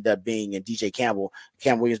to end up being, and DJ Campbell.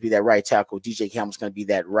 Cam Williams be that right tackle. DJ Campbell's going to be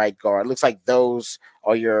that right guard. It looks like those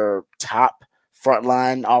are your top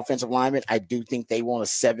frontline offensive linemen. I do think they want a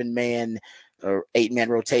 7-man or 8-man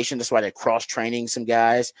rotation. That's why they're cross-training some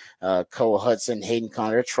guys. Cole Hudson, Hayden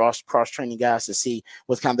Connor, cross-training guys to see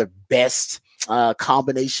what's kind of the best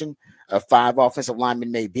combination of 5 offensive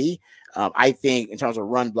linemen may be. I think in terms of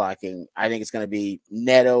run blocking, I think it's going to be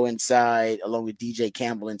Neto inside along with DJ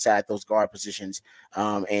Campbell inside those guard positions,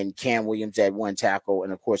 and Cam Williams at one tackle,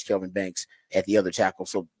 and of course Kelvin Banks at the other tackle.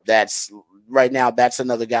 So that's right now, that's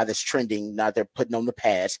another guy that's trending. Now they're putting on the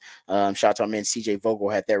pads. Shout out to our man CJ Vogel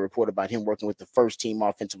had that report about him working with the first team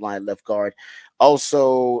offensive line left guard.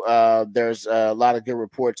 Also, there's a lot of good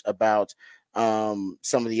reports about some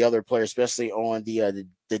of the other players, especially on the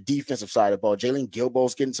defensive side of the ball. Jalen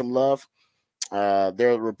Gilbo's getting some love.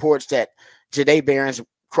 There are reports that Jahdae Barron's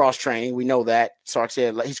cross-training. We know that. Sark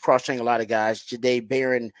said he's cross-training a lot of guys. Jahdae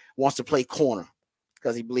Barron wants to play corner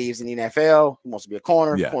because he believes in the NFL. He wants to be a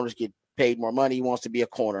corner. Yeah. Corners get paid more money. He wants to be a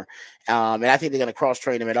corner. And I think they're going to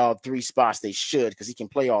cross-train him at all 3 spots. They should, because he can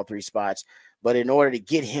play all 3 spots. But in order to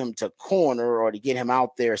get him to corner or to get him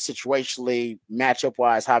out there situationally,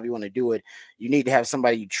 matchup-wise, however you want to do it, you need to have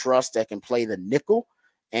somebody you trust that can play the nickel.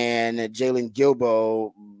 And Jalen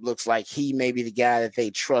Gilbo looks like he may be the guy that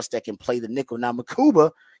they trust that can play the nickel. Now,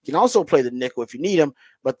 Makuba can also play the nickel if you need him,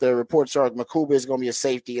 but the reports are Makuba is going to be a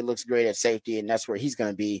safety. It looks great at safety, and that's where he's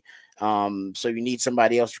going to be. So you need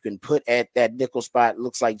somebody else you can put at that nickel spot. It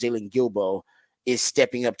looks like Jalen Gilbo is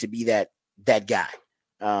stepping up to be that guy.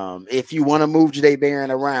 If you want to move Jahdae Barron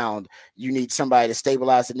around, you need somebody to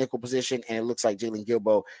stabilize the nickel position, and it looks like Jalen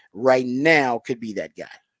Gilbo right now could be that guy.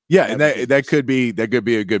 Yeah, and that could be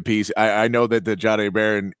a good piece. I know that the Jahdae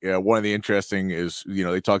Barron, one of the interesting is,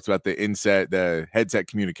 they talked about the headset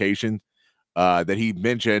communication that he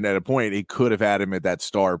mentioned at a point. He could have had him at that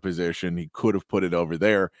star position. He could have put it over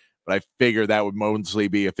there, but I figured that would mostly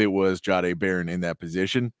be if it was Jahdae Barron in that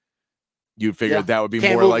position. You figured that would be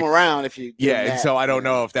more like around if you and so I don't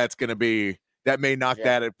know if that's going to be that may knock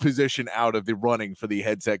that position out of the running for the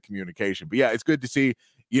headset communication. But yeah, it's good to see.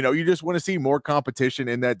 You just want to see more competition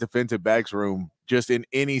in that defensive backs room, just in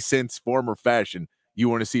any sense, form, or fashion. You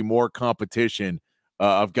want to see more competition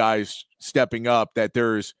of guys stepping up, that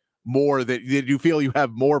there's more, that you feel you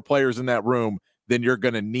have more players in that room than you're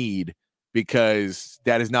going to need, because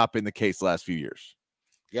that has not been the case the last few years.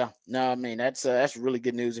 Yeah, no, I mean, that's really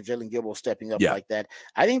good news if Jalen Gilbo stepping up like that.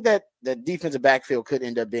 I think that the defensive backfield could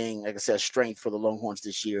end up being, like I said, strength for the Longhorns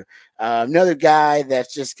this year. Another guy that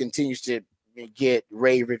just continues to get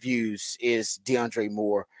rave reviews is DeAndre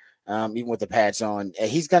Moore. Even with the pads on,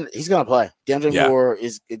 he's gonna play. DeAndre Moore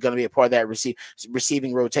is gonna be a part of that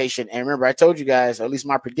receiving rotation. And remember, I told you guys, or at least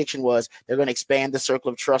my prediction was, they're gonna expand the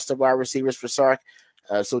circle of trust of our receivers for Sark.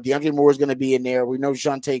 So DeAndre Moore is going to be in there. We know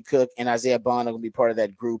Jonte Cook and Isaiah Bond are going to be part of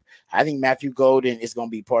that group. I think Matthew Golden is going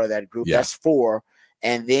to be part of that group. That's 4.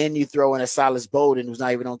 And then you throw in a Silas Bowden, who's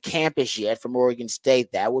not even on campus yet, from Oregon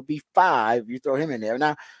State. That would be 5. You throw him in there.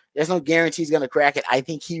 Now, there's no guarantee he's going to crack it. I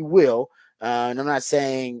think he will. And I'm not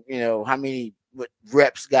saying, how many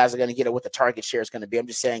reps guys are going to get or what the target share is going to be. I'm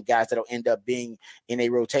just saying guys that'll end up being in a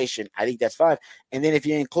rotation. I think that's 5. And then if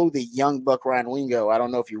you include the young buck Ryan Wingo, I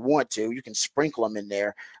don't know if you want to, you can sprinkle him in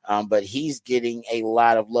there. But he's getting a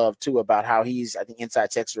lot of love too about how I think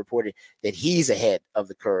Inside Texas reported that he's ahead of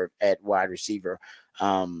the curve at wide receiver.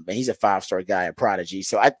 And he's a 5-star guy, a prodigy.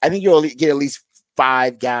 So I think you'll get at least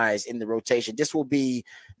 5 guys in the rotation. This will be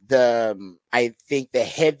the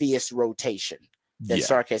heaviest rotation that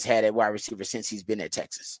Sark has had at wide receiver since he's been at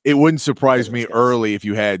Texas. It wouldn't surprise me early if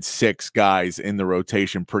you had 6 guys in the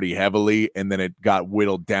rotation pretty heavily, and then it got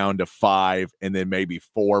whittled down to 5, and then maybe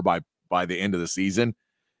 4 by the end of the season.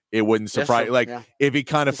 It wouldn't surprise if he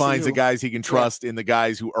kind of finds the guys he can trust in the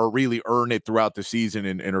guys who are really earn it throughout the season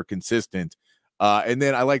and are consistent. And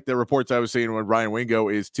then I like the reports I was seeing with Ryan Wingo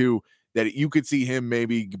is too, that you could see him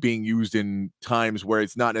maybe being used in times where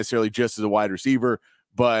it's not necessarily just as a wide receiver,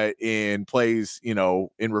 but in plays,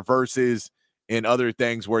 in reverses and other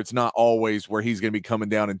things where it's not always where he's going to be coming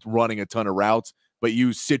down and running a ton of routes, but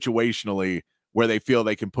used situationally where they feel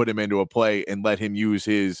they can put him into a play and let him use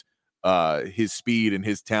his speed and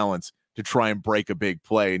his talents to try and break a big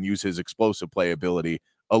play and use his explosive play ability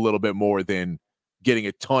a little bit more than getting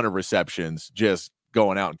a ton of receptions, just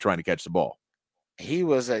going out and trying to catch the ball. He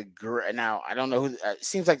was a great. Now I don't know who. It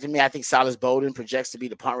seems like to me, I think Silas Bowden projects to be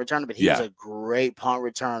the punt returner, but he was a great punt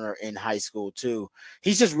returner in high school too.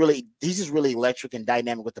 He's just really electric and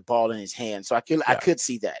dynamic with the ball in his hand. So I could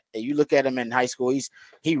see that. And you look at him in high school,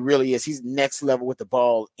 he really is. He's next level with the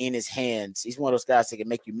ball in his hands. He's one of those guys that can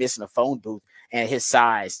make you miss in a phone booth. And his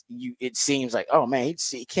size, it seems like, oh man,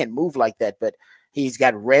 he can't move like that, but he's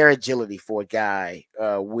got rare agility for a guy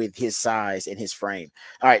with his size and his frame.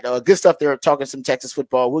 All right, good stuff there. Talking some Texas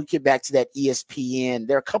football. We'll get back to that ESPN.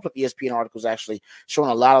 There are a couple of ESPN articles actually showing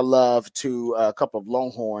a lot of love to a couple of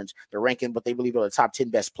Longhorns. They're ranking what they believe are the top 10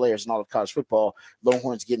 best players in all of college football.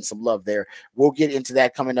 Longhorns getting some love there. We'll get into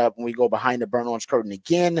that coming up when we go behind the burnt orange curtain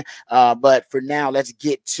again. But for now, let's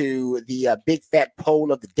get to the big fat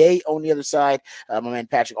poll of the day on the other side. My man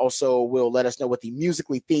Patrick also will let us know what the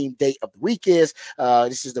musically themed day of the week is.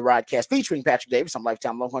 This is the Rodcast featuring Patrick Davis. I'm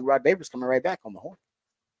lifetime Longhorn Rod Davis coming right back on the horn.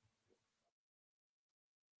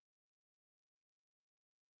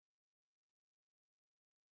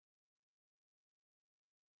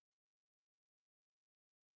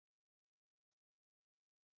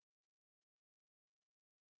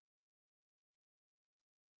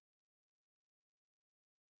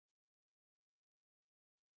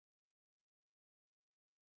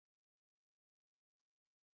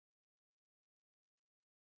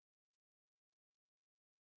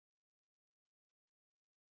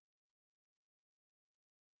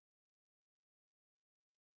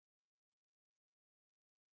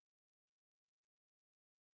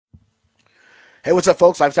 Hey, what's up,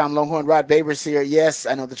 folks? Lifetime Longhorn Rod Babers here. Yes,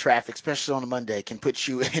 I know the traffic, especially on a Monday, can put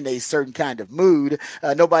you in a certain kind of mood.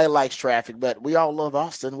 Nobody likes traffic, but we all love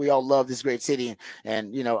Austin. We all love this great city.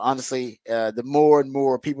 And honestly, the more and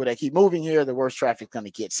more people that keep moving here, the worse traffic's going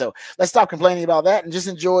to get. So let's stop complaining about that and just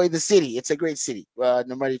enjoy the city. It's a great city. No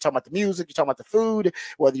matter you're talking about the music, you're talking about the food,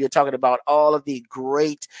 whether you're talking about all of the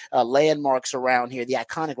great landmarks around here, the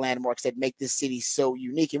iconic landmarks that make this city so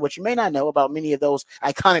unique. And what you may not know about many of those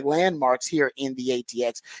iconic landmarks here in the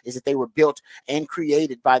ATX is that they were built and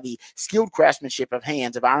created by the skilled craftsmanship of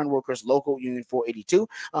hands of Ironworkers Local Union 482,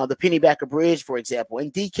 the Pennybacker Bridge, for example,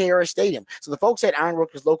 and DKR Stadium. So the folks at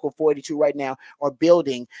Ironworkers Local 482 right now are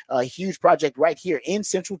building a huge project right here in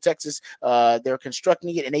Central Texas. They're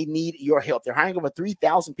constructing it and they need your help. They're hiring over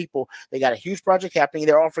 3,000 people. They got a huge project happening.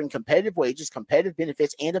 They're offering competitive wages, competitive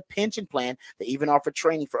benefits, and a pension plan. They even offer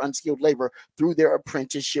training for unskilled labor through their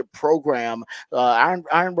apprenticeship program.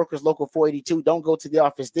 Ironworkers Local 482 don't go to the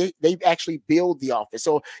office. They actually build the office.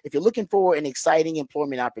 So if you're looking for an exciting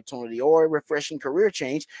employment opportunity or a refreshing career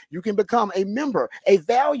change, you can become a member, a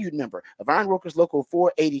valued member of Ironworkers Local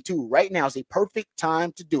 482. Right now is a perfect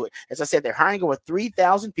time to do it. As I said, they're hiring over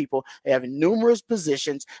 3,000 people. They have numerous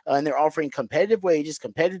positions, and they're offering competitive wages,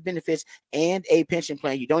 competitive benefits, and a pension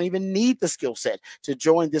plan. You don't even need the skill set to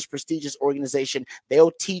join this prestigious organization.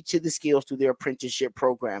 They'll teach you the skills through their apprenticeship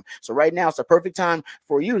program. So right now, it's a perfect time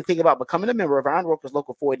for you to think about becoming a member of Ironworkers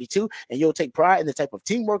Local 482, and you'll take pride in the type of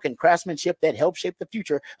teamwork and craftsmanship that helps shape the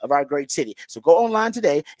future of our great city. So go online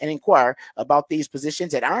today and inquire about these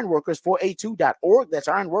positions at ironworkers482.org. That's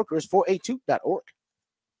ironworkers482.org.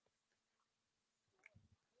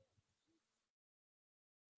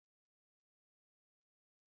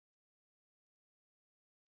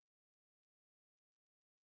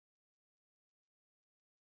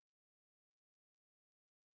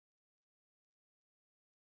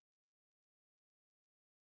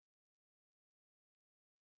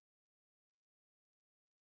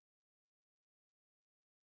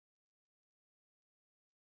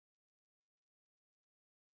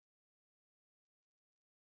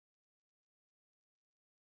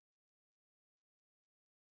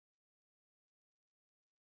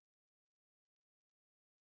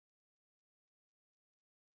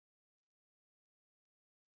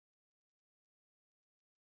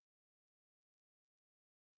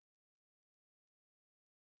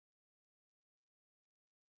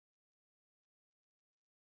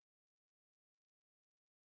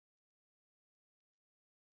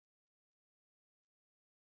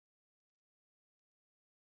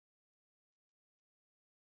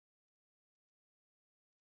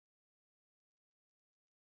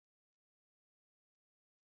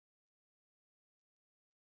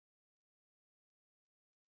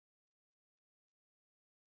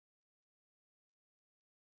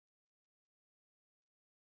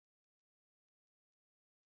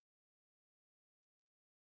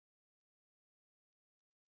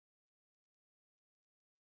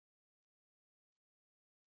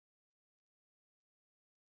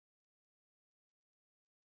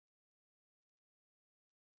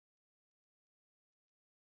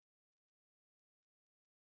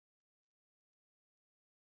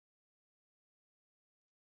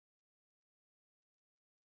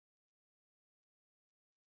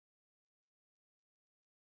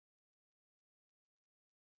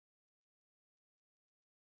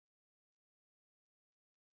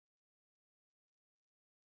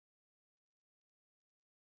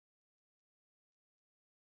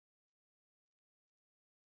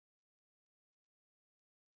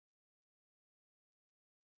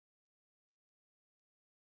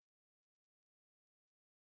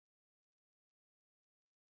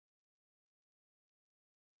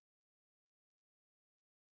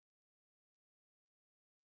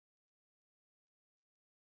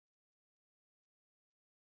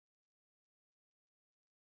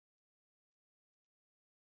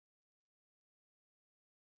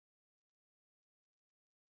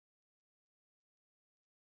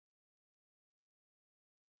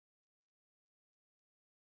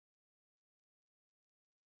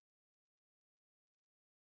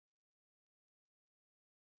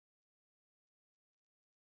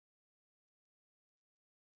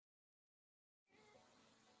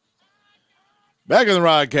 Back in the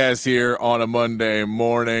Rodcast here on a Monday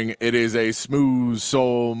morning. It is a smooth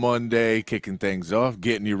soul Monday, kicking things off,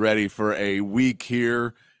 getting you ready for a week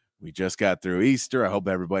here. We just got through Easter. I hope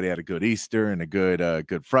everybody had a good Easter and a good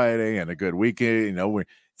Friday and a good weekend. You know, it's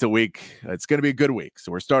a week. It's going to be a good week.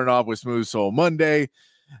 So we're starting off with Smooth Soul Monday,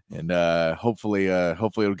 and hopefully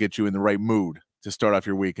it'll get you in the right mood to start off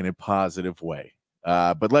your week in a positive way.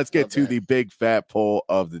 But let's get to the big fat poll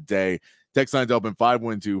of the day. Text line's open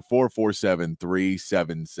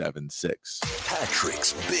 512-447-3776.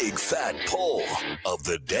 Patrick's big fat poll of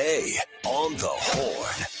the day on the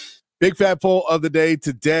Horn. Big fat poll of the day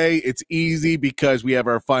today. It's easy because we have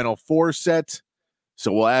our final four set.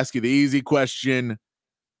 So we'll ask you the easy question.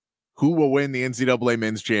 Who will win the NCAA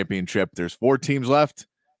men's championship? There's 4 teams left.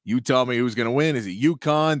 You tell me who's going to win. Is it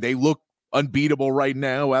UConn? They look unbeatable right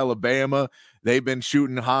now. Alabama, they've been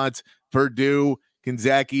shooting hot. Purdue. Can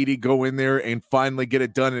Zach Edey go in there and finally get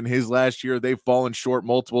it done in his last year? They've fallen short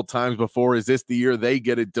multiple times before. Is this the year they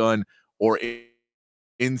get it done? Or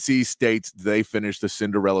NC State, they finish the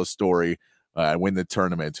Cinderella story and win the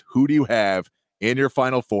tournament? Who do you have in your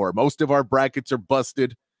Final Four? Most of our brackets are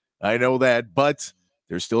busted. I know that, but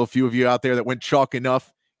there's still a few of you out there that went chalk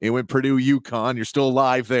enough. It went Purdue, UConn. You're still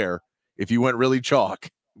alive there if you went really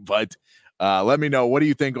chalk. But let me know. What do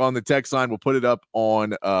you think on the text line? We'll put it up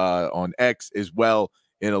on X as well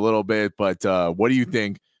in a little bit. But what do you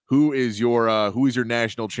think? Who is your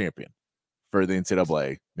national champion for the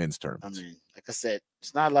NCAA men's tournament? I mean, like I said,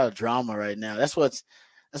 it's not a lot of drama right now. That's what's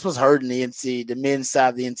hurting the men's side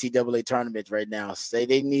of the NCAA tournament right now. So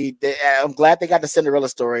I'm glad they got the Cinderella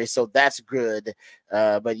story, so that's good.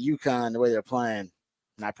 But UConn, the way they're playing,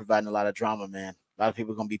 not providing a lot of drama, man. A lot of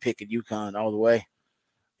people are gonna be picking UConn all the way.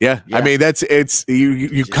 Yeah. I mean, you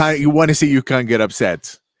want to see UConn get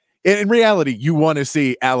upset. In reality, you want to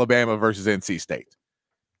see Alabama versus NC State,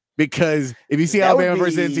 because if you see Alabama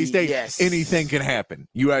versus NC State, anything can happen.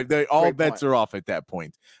 All bets are off at that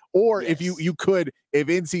point. Or if if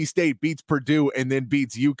NC State beats Purdue and then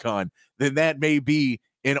beats UConn, then that may be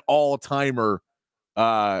an all-timer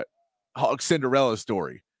Cinderella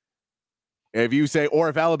story. If you say, or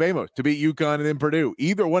if Alabama to beat UConn and then Purdue,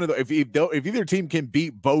 either one of those, if either team can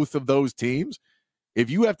beat both of those teams, if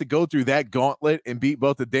you have to go through that gauntlet and beat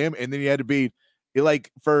both of them, and then you had to beat,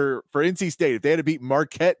 like for NC State, if they had to beat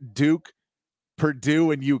Marquette, Duke,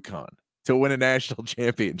 Purdue, and UConn to win a national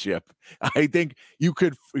championship, I think you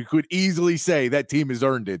could easily say that team has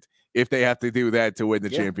earned it if they have to do that to win the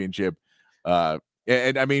championship.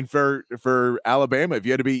 And I mean, for Alabama, if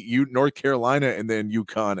you had to beat North Carolina and then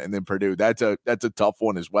UConn and then Purdue, that's a tough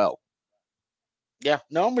one as well. Yeah,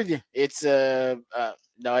 no, I'm with you. It's it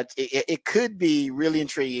could be really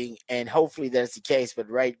intriguing, and hopefully that's the case. But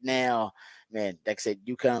right now, man, like I said,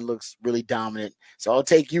 UConn looks really dominant. So I'll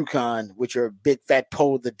take UConn with your big fat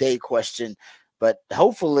poll of the day question. But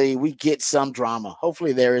hopefully we get some drama.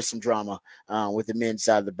 Hopefully there is some drama with the men's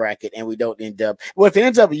side of the bracket, and we don't end up. Well, if it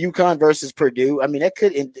ends up UConn versus Purdue, I mean,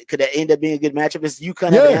 could that end up being a good matchup? Does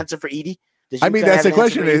UConn have an answer for Edey? I mean, that's the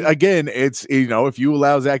question. Again, it's, if you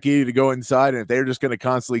allow Zach Edey to go inside, and if they're just going to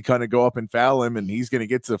constantly kind of go up and foul him, and he's going to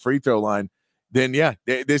get to the free throw line, then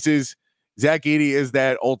this is Zach Edey is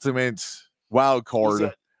that ultimate wild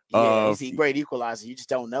card. He's a great equalizer. You just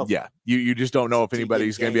don't know. Yeah, you just don't know if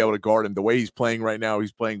anybody's going to be able to guard him. The way he's playing right now,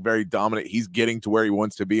 he's playing very dominant. He's getting to where he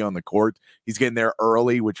wants to be on the court. He's getting there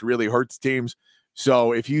early, which really hurts teams.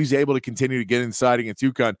 So if he's able to continue to get inside against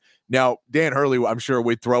UConn, now Dan Hurley, I'm sure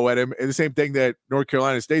would throw at him, and the same thing that North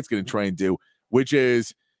Carolina State's going to try and do, which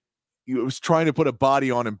is was trying to put a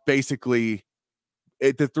body on him basically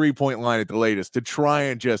at the 3-point line at the latest to try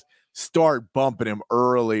and just start bumping him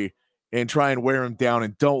early and try and wear him down,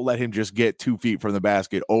 and don't let him just get 2 feet from the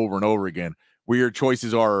basket over and over again, where your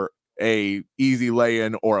choices are a easy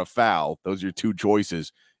lay-in or a foul. Those are your 2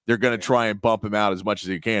 choices. They're going to try and bump him out as much as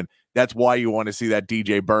they can. That's why you want to see that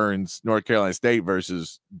DJ Burns, North Carolina State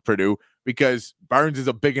versus Purdue, because Burns is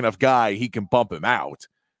a big enough guy, he can bump him out.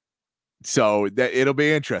 So it'll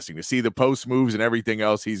be interesting to see the post moves and everything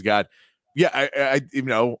else he's got. Yeah,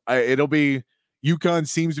 it'll be, UConn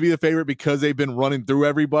seems to be the favorite because they've been running through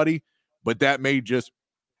everybody, but that may just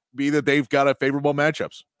be that they've got a favorable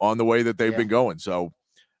matchups on the way that they've been going. So,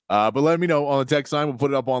 but let me know on the text line. We'll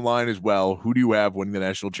put it up online as well. Who do you have winning the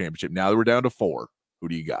national championship? Now that we're down to 4, who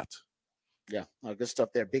do you got? Yeah, good stuff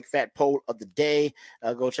there. Big fat poll of the day.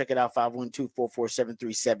 Go check it out,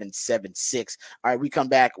 512-447-3776. All right, we come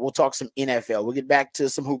back. We'll talk some NFL. We'll get back to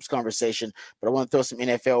some hoops conversation, but I want to throw some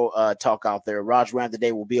NFL talk out there. Raj round the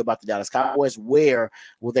day will be about the Dallas Cowboys. Where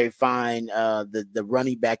will they find the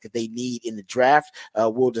running back that they need in the draft?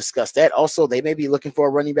 We'll discuss that. Also, they may be looking for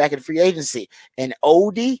a running back in free agency. An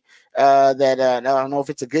oldie that I don't know if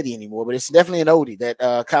it's a goodie anymore, but it's definitely an oldie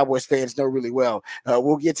that Cowboys fans know really well.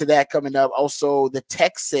 We'll get to that coming up. Also, the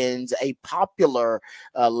Texans, a popular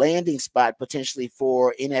landing spot potentially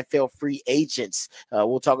for NFL free agents.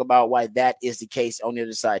 We'll talk about why that is the case on the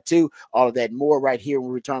other side too. All of that and more right here when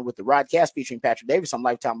we return with the Rodcast featuring Patrick Davis. I'm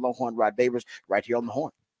lifetime Longhorn Rod Babers right here on the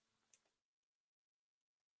Horn.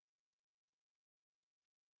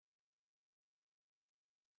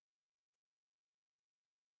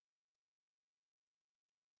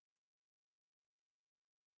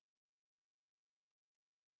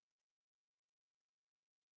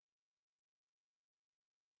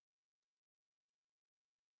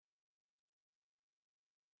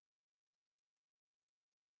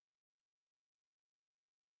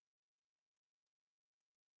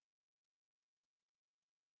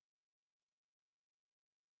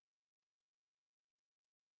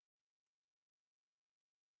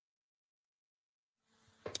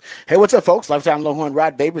 Hey, what's up, folks? Lifetime Longhorn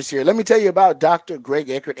Rod Babers here. Let me tell you about Dr. Greg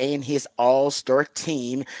Eckert and his all-star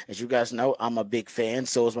team. As you guys know, I'm a big fan.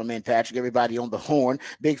 So is my man Patrick. Everybody on the Horn.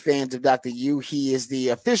 Big fans of Dr. U. He is the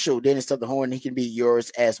official dentist of the Horn. He can be yours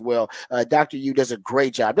as well. Dr. U does a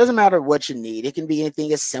great job. Doesn't matter what you need. It can be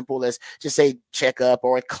anything as simple as just say checkup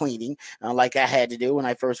or a cleaning, like I had to do when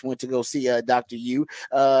I first went to go see Dr. U.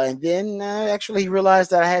 And then actually he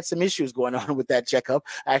realized that I had some issues going on with that checkup.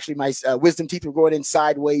 Actually, my wisdom teeth were going in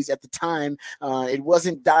sideways at the time. It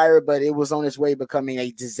wasn't dire, but it was on its way becoming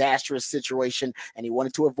a disastrous situation, and he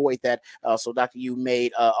wanted to avoid that. So Dr. Yu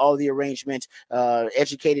made all the arrangements,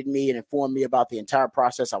 educated me and informed me about the entire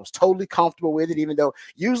process. I was totally comfortable with it, even though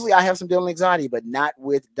usually I have some dental anxiety, but not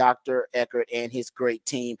with Dr. Eckert and his great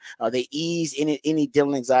team. They ease any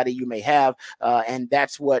dental anxiety you may have, and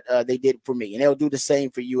that's what they did for me, and they'll do the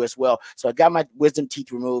same for you as well. So I got my wisdom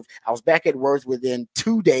teeth removed. I was back at work within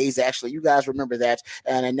 2 days. Actually, you guys remember that.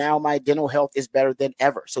 And now my dental health is better than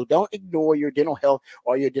ever. So don't ignore your dental health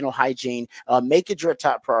or your dental hygiene. Make it your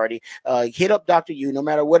top priority. Hit up Dr. U, no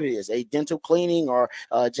matter what it is, a dental cleaning or,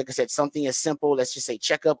 like I said, something as simple, let's just say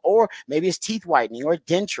checkup, or maybe it's teeth whitening or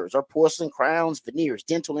dentures or porcelain crowns, veneers,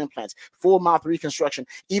 dental implants, full mouth reconstruction,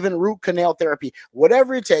 even root canal therapy,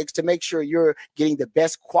 whatever it takes to make sure you're getting the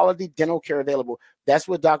best quality dental care available. That's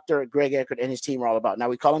what Dr. Greg Eckert and his team are all about. Now,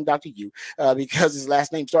 we call him Dr. U because his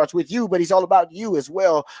last name starts with you, but he's all about you as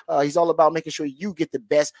well. He's all about making sure you get the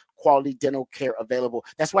best quality dental care available.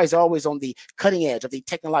 That's why he's always on the cutting edge of the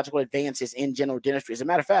technological advances in general dentistry. As a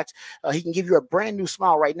matter of fact, he can give you a brand new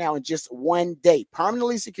smile right now in just 1 day.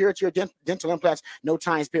 Permanently secure to your dental implants, no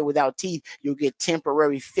time spent without teeth. You'll get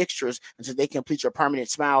temporary fixtures until they complete your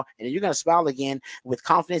permanent smile, and then you're going to smile again with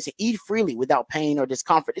confidence and eat freely without pain or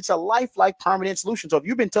discomfort. It's a lifelike permanent solution. So if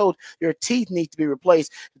you've been told your teeth need to be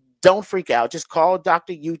replaced, don't freak out. Just call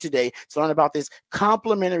Dr. U today to learn about this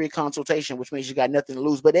complimentary consultation, which means you got nothing to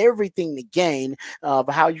lose, but everything to gain of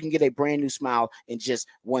how you can get a brand new smile in just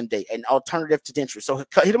 1 day, an alternative to dentistry. So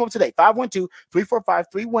hit them up today,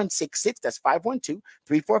 512-345-3166. That's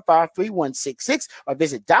 512-345-3166, or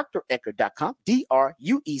visit dreckert.com,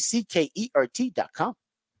 DRUECKERT.com.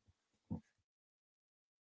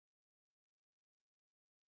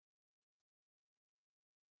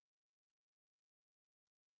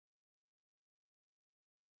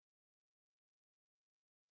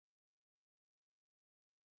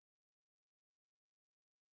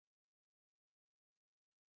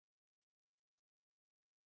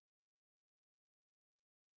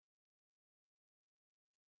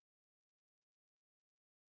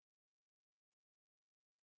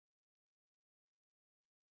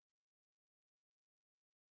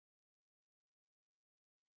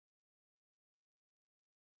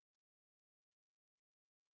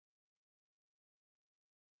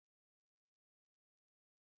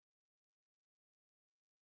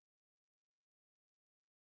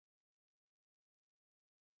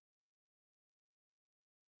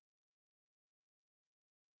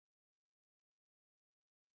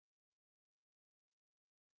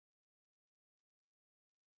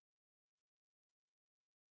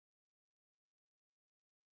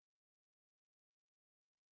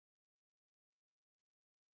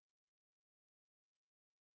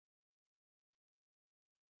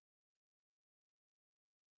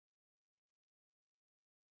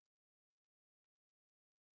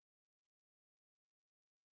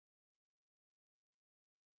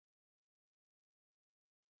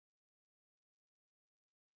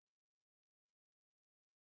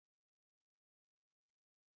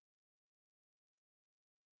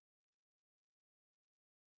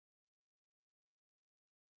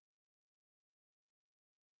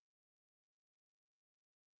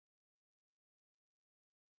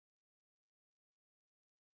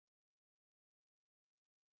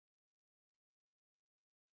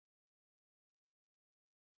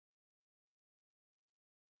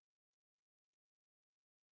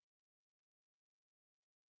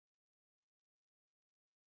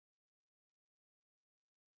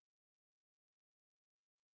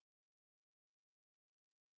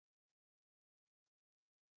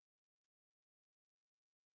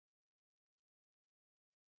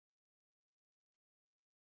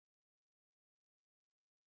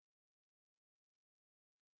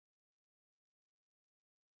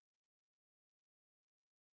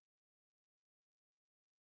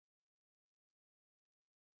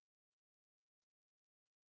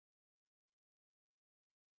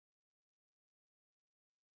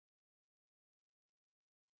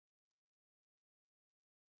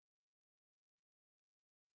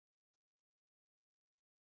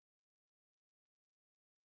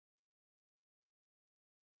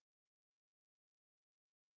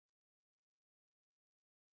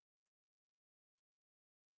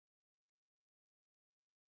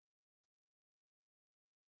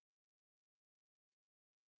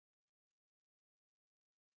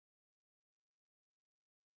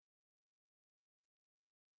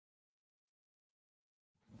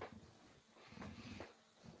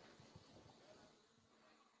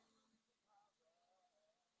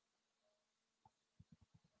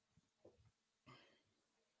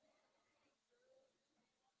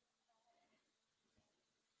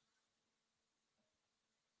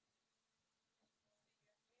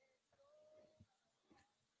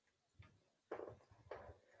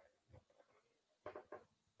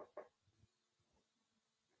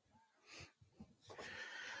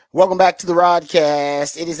 Welcome back to the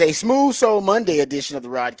Rodcast. It is a Smooth Soul Monday edition of the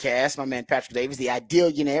Rodcast. My man Patrick Davis, the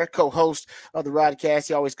Idealionaire, co-host of the Rodcast.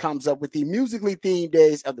 He always comes up with the musically themed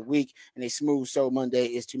days of the week, and a Smooth Soul Monday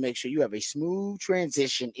is to make sure you have a smooth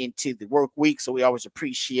transition into the work week. So we always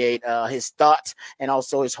appreciate his thoughts and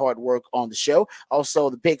also his hard work on the show. Also,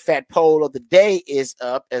 the big fat poll of the day is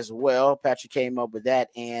up as well. Patrick came up with that,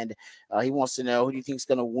 and he wants to know, who do you think is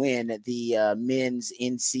going to win the men's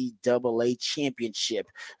NCAA championship?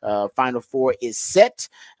 Final Four is set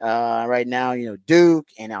right now. You know, Duke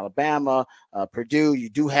and Alabama, Purdue. You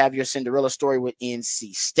do have your Cinderella story with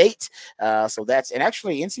NC State. So that's, and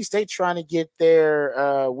actually NC State trying to get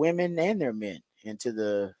their women and their men into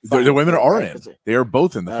the women are right? in. They are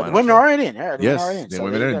both in the final. The women are in. Yes, the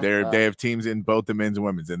women are in. They have teams in both the men's and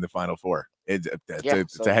women's in the Final Four. It's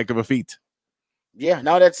a heck of a feat. Yeah,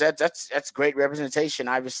 no, that's great representation.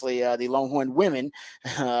 Obviously, the Longhorn women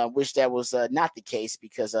wish that was not the case,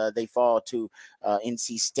 because they fall to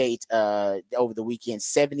NC State over the weekend,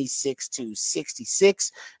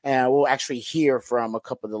 76-66. And we'll actually hear from a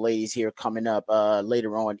couple of the ladies here coming up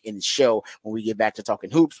later on in the show when we get back to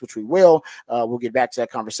talking hoops, which we will. We'll get back to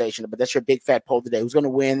that conversation. But that's your big fat poll today. Who's going to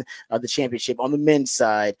win the championship on the men's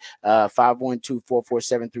side?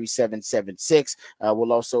 512-447-3776.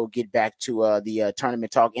 We'll also get back to the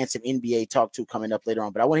tournament talk and some NBA talk too coming up later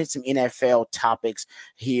on. But I want to hit some NFL topics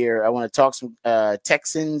here. I want to talk some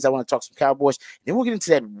Texans. I want to talk some Cowboys. Then we'll get into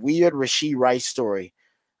that weird Rashee Rice story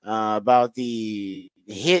about the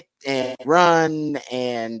hit and run,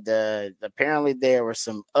 and apparently there were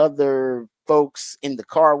some other folks in the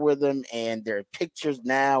car with him, and there are pictures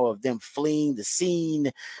now of them fleeing the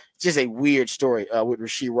scene. Just a weird story with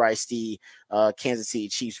Rashee Rice, the Kansas City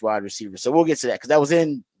Chiefs wide receiver. So we'll get to that, because that was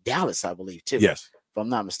in Dallas, I believe, too. Yes, if I'm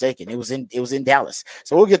not mistaken. It was in Dallas.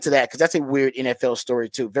 So we'll get to that, because that's a weird NFL story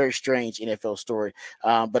too. Very strange NFL story.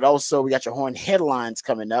 But also we got your Horn headlines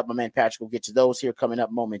coming up. My man Patrick will get to those here coming up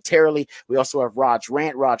momentarily. We also have Rod's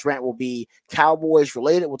Rant. Rod's Rant will be Cowboys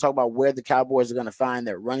related. We'll talk about where the Cowboys are going to find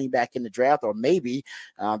their running back in the draft, or maybe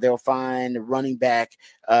they'll find running back.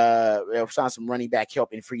 They'll find some running back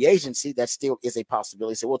help in free agency. That still is a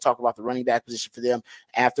possibility. So we'll talk about the running back position for them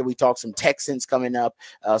after we talk some Texans coming up.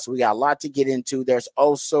 So we got a lot to get into. There's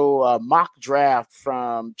also a mock draft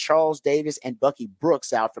from Charles Davis and Bucky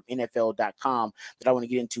Brooks out from NFL.com that I want to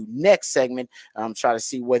get into next segment. Try to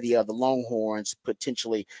see where the Longhorns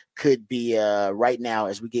potentially could be right now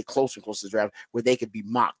as we get closer and closer to the draft, where they could be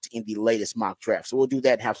mocked in the latest mock draft. So we'll do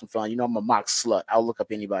that and have some fun. You know, I'm a mock slut. I'll look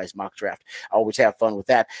up anybody's mock draft. I always have fun with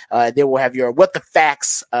that. Then we'll have your What the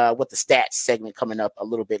Facts, What the Stats segment coming up a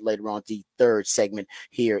little bit later on, the third segment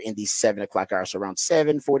here in the 7 o'clock hour. So around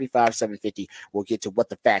 7:45, 7:50, we'll get to What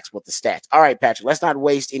the Facts, What the Stats. All right, Patrick, let's not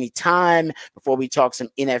waste any time before we talk some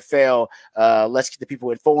NFL. Let's get the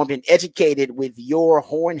people informed and educated with your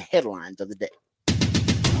Horn headlines of the day.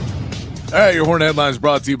 All right, your Horn headlines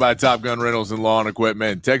brought to you by Top Gun Rentals and Lawn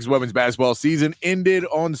Equipment. Texas women's basketball season ended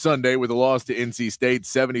on Sunday with a loss to NC State,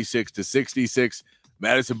 76-66.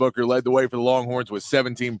 Madison Booker led the way for the Longhorns with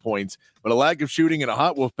 17 points, but a lack of shooting and a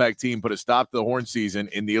hot Wolfpack team put a stop to the Horn season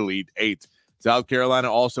in the Elite Eight. South Carolina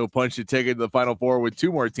also punched a ticket to the Final Four with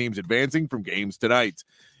two more teams advancing from games tonight.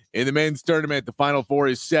 In the men's tournament, the Final Four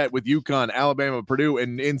is set with UConn, Alabama, Purdue,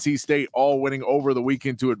 and NC State all winning over the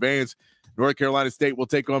weekend to advance. North Carolina State will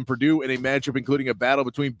take on Purdue in a matchup including a battle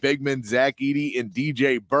between big men Zach Edey and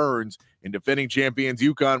DJ Burns. And defending champions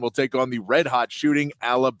UConn will take on the red-hot shooting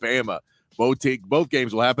Alabama. Both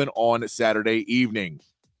games will happen on Saturday evening.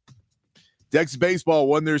 Texas baseball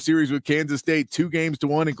won their series with Kansas State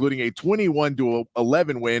 2-1, including a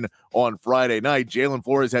 21-11 win on Friday night. Jalen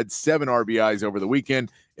Flores had 7 RBIs over the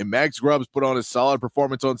weekend, and Max Grubbs put on a solid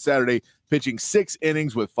performance on Saturday, pitching 6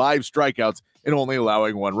 innings with 5 strikeouts and only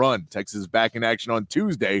allowing 1 run. Texas is back in action on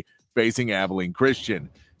Tuesday, facing Abilene Christian.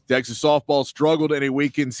 Texas softball struggled in a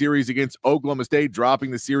weekend series against Oklahoma State,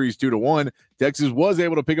 dropping the series 2-1. Texas was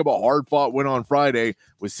able to pick up a hard-fought win on Friday,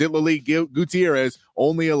 with Citlali Gutierrez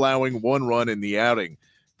only allowing 1 run in the outing.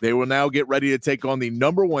 They will now get ready to take on the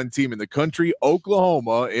 #1 team in the country,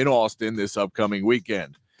 Oklahoma, in Austin this upcoming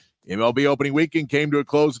weekend. MLB opening weekend came to a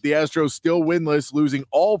close with the Astros still winless, losing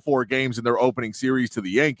all 4 games in their opening series to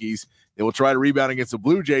the Yankees. They will try to rebound against the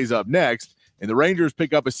Blue Jays up next. And the Rangers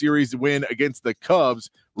pick up a series win against the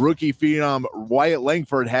Cubs. Rookie phenom Wyatt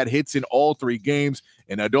Langford had hits in all 3 games,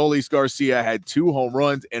 and Adolis Garcia had 2 home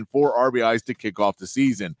runs and 4 RBIs to kick off the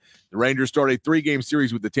season. The Rangers start a 3-game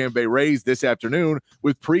series with the Tampa Bay Rays this afternoon,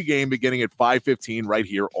 with pregame beginning at 5:15 right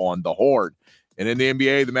here on the Horn. And in the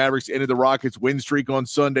NBA, the Mavericks ended the Rockets' win streak on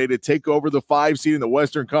Sunday to take over the 5 seed in the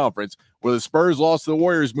Western Conference, where the Spurs lost to the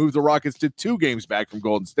Warriors, moved the Rockets to 2 games back from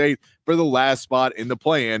Golden State for the last spot in the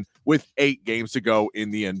play-in with 8 games to go in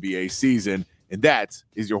the NBA season. And that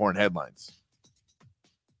is your Horn Headlines.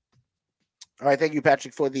 All right, thank you,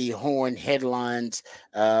 Patrick, for the Horn headlines.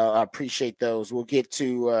 I appreciate those. We'll get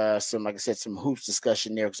to some, like I said, some hoops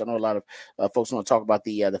discussion there, because I know a lot of folks want to talk about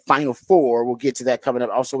the Final Four. We'll get to that coming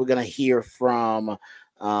up. Also, we're going to hear from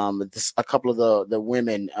a couple of the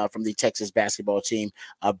women from the Texas basketball team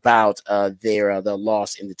about their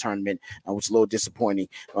loss in the tournament, which is a little disappointing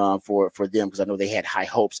for them, because I know they had high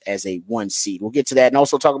hopes as a 1 seed. We'll get to that, and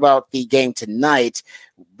also talk about the game tonight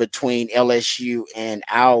between LSU and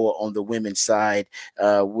Iowa on the women's side,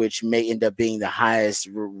 which may end up being the highest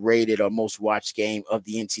rated or most watched game of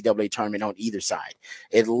the NCAA tournament on either side,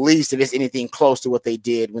 at least if it's anything close to what they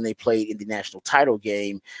did when they played in the national title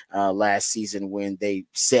game last season, when they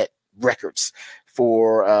set records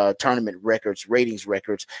for tournament records, ratings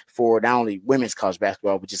records for not only women's college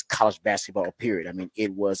basketball, but just college basketball, period. I mean,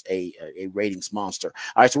 it was a ratings monster.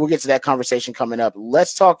 All right, so we'll get to that conversation coming up.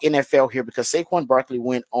 Let's talk NFL here, because Saquon Barkley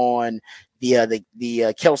went on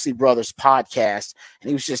the Kelsey Brothers podcast, and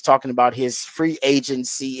he was just talking about his free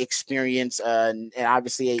agency experience, and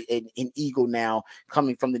obviously an Eagle now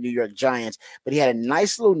coming from the New York Giants. But he had a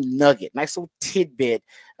nice little nugget, nice little tidbit,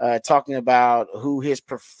 talking about who his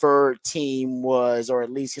preferred team was, or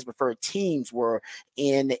at least his preferred teams were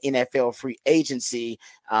in the NFL free agency.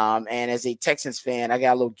 And as a Texans fan, I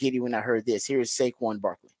got a little giddy when I heard this. Here is Saquon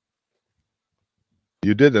Barkley.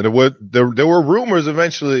 You did that. There were rumors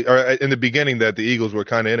eventually, or in the beginning, that the Eagles were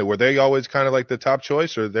kind of in it. Were they always kind of like the top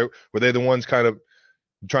choice, or were they the ones kind of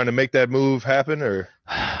trying to make that move happen? Or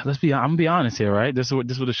I'm gonna be honest here, right? This is what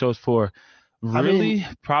the show's for. Really,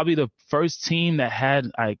 probably the first team that had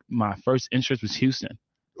like my first interest was Houston.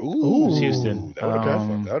 Ooh, Houston. That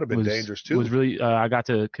would have been dangerous too. Was really I got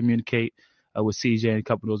to communicate with CJ and a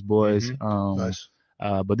couple of those boys. Nice.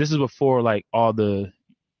 But this is before like all the,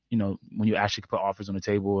 when you actually put offers on the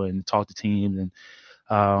table and talk to teams.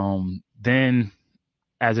 And then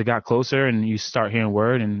as it got closer and you start hearing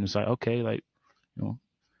word, and it's like, okay, like,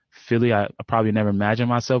 Philly, I probably never imagined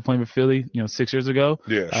myself playing for Philly, 6 years ago.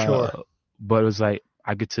 Yeah, sure. But it was like,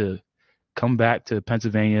 I get to come back to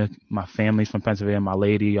Pennsylvania. My family's from Pennsylvania. My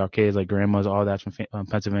lady, our kids, like grandmas, all that's from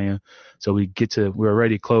Pennsylvania. So we're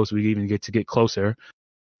already close. We even get closer.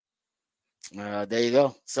 There you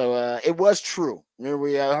go. So it was true. Remember,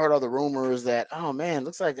 we heard all the rumors that, oh man,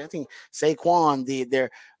 looks like I think Saquon, their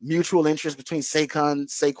mutual interest between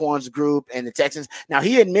Saquon's group and the Texans. Now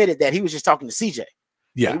he admitted that he was just talking to CJ.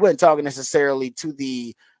 Yeah, he wasn't talking necessarily to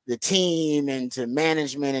the team and to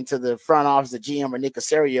management and to the front office, the GM or Nick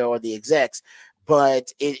Caserio or the execs.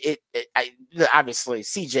 But obviously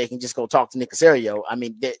CJ can just go talk to Nick Caserio. I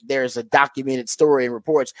mean, there's a documented story and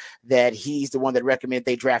reports that he's the one that recommended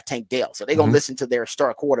they draft Tank Dell. So they're going to listen to their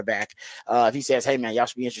star quarterback. If he says, hey man, y'all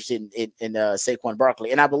should be interested in Saquon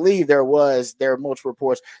Barkley. And I believe there are multiple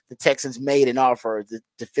reports the Texans made an offer.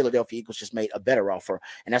 The Philadelphia Eagles just made a better offer.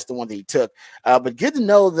 And that's the one that he took. But good to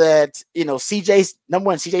know that, CJ's number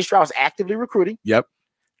one, CJ Stroud's actively recruiting. Yep.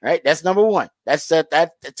 Right, that's number one. That's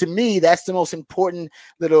that to me. That's the most important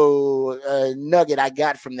little nugget I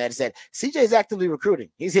got from that. Is that CJ's actively recruiting.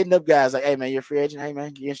 He's hitting up guys like, "Hey man, you're a free agent. Hey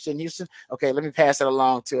man, you interested in Houston? Okay, let me pass that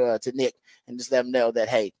along to Nick and just let him know that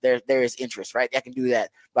hey, there is interest. Right, I can do that.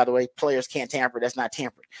 By the way, players can't tamper. That's not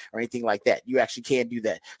tampering or anything like that. You actually can do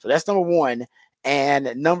that. So that's number one.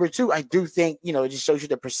 And number two, I do think, it just shows you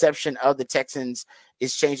the perception of the Texans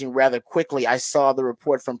is changing rather quickly. I saw the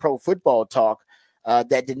report from Pro Football Talk.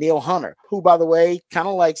 That Danielle Hunter, who, by the way, kind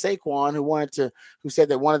of like Saquon, who said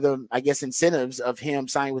that one of the, I guess, incentives of him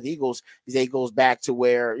signing with Eagles is that he goes back to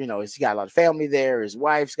where, he's got a lot of family there. His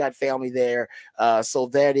wife's got family there. So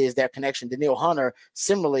that is that connection. Danielle Hunter,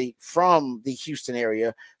 similarly from the Houston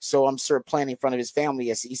area. So I'm sure planning in front of his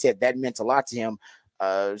family, as he said, that meant a lot to him.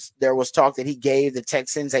 There was talk that he gave the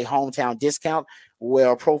Texans a hometown discount.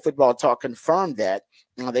 Well, Pro Football Talk confirmed that.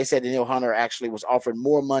 They said Danielle Hunter actually was offered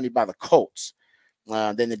more money by the Colts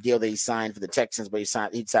than the deal that he signed for the Texans, but he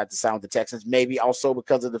decided to sign with the Texans, maybe also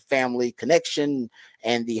because of the family connection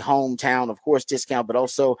and the hometown, of course, discount. But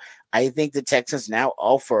also, I think the Texans now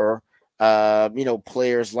offer,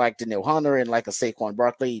 players like Danielle Hunter and like a Saquon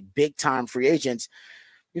Barkley, big time free agents,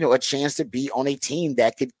 a chance to be on a team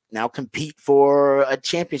that could now compete for a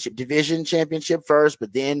division championship first,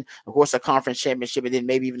 but then, of course, a conference championship, and then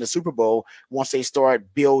maybe even a Super Bowl once they start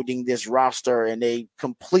building this roster and they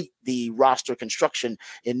complete the roster construction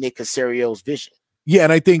in Nick Caserio's vision. Yeah,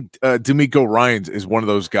 and I think D'Amico Ryans is one of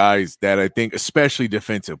those guys that I think, especially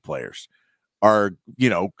defensive players, are,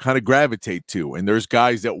 kind of gravitate to. And there's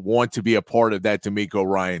guys that want to be a part of that D'Amico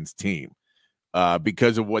Ryans team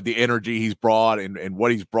because of what the energy he's brought and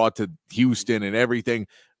what he's brought to Houston and everything,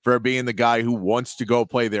 for being the guy who wants to go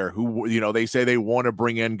play there, who, they say they want to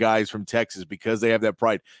bring in guys from Texas because they have that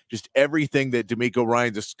pride. Just everything that D'Amico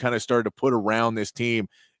Ryans just kind of started to put around this team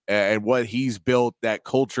and what he's built, that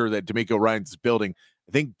culture that D'Amico Ryans is building.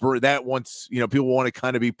 I think that once, people want to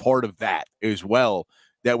kind of be part of that as well.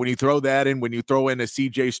 That when you throw that in, when you throw in a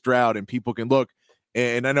CJ Stroud and people can look,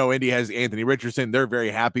 and I know Indy has Anthony Richardson, they're very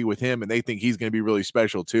happy with him and they think he's going to be really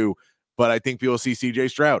special too. But I think people see CJ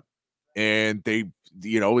Stroud and they,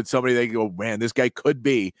 it's somebody they go, man, this guy could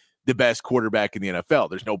be the best quarterback in the NFL.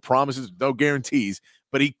 There's no promises, no guarantees,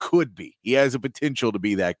 but he could be. He has a potential to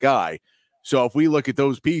be that guy. So if we look at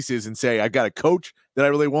those pieces and say, I got a coach that I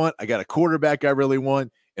really want, I got a quarterback I really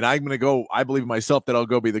want, and I'm going to go, I believe in myself that I'll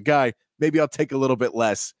go be the guy, maybe I'll take a little bit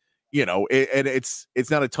less, and it's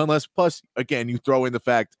not a ton less. Plus, again, you throw in the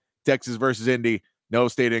fact Texas versus Indy, no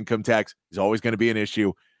state income tax is always going to be an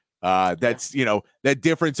issue. That's, that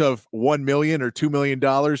difference of $1 million or $2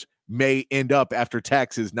 million may end up after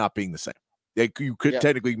taxes not being the same. You could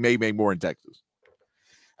technically may make more in Texas.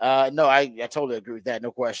 No, I totally agree with that.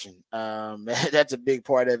 No question. That's a big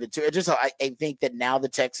part of it too. I think that now the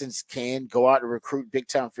Texans can go out and recruit big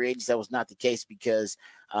time free agents. That was not the case because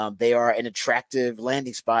they are an attractive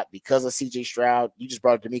landing spot because of CJ Stroud. You just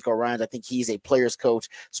brought up D'Amico Ryans. I think he's a player's coach,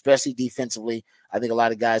 especially defensively. I think a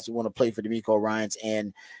lot of guys want to play for D'Amico Ryans,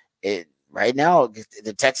 and right now,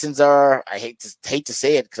 the Texans are, I hate to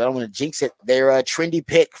say it because I don't want to jinx it, they're a trendy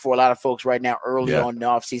pick for a lot of folks right now early on in the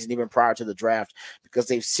offseason, even prior to the draft, because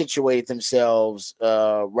they've situated themselves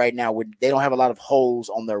right now where they don't have a lot of holes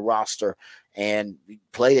on their roster. And we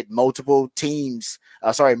played at multiple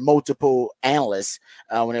analysts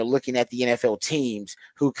when they're looking at the NFL teams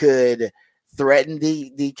who could threaten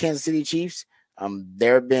the Kansas City Chiefs.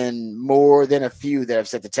 There have been more than a few that have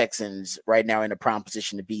set the Texans right now in a prime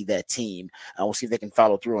position to be that team. We'll see if they can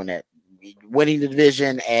follow through on that. Winning the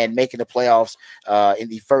division and making the playoffs in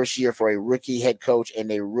the first year for a rookie head coach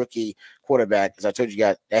and a rookie quarterback, as I told you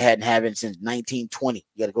guys, that hadn't happened since 1920.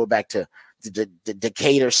 You got to go back to the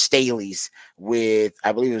Decatur Staleys with,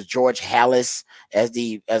 I believe it was George Hallis as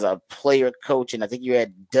a player coach, and I think you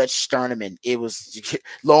had Dutch Sterneman. It was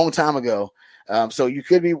a long time ago. So we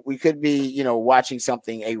could be, watching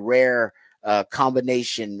something, a rare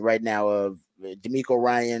combination right now of D'Amico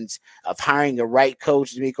Ryans, of hiring the right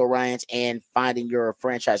coach, D'Amico Ryans, and finding your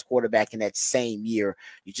franchise quarterback in that same year.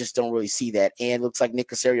 You just don't really see that. And it looks like Nick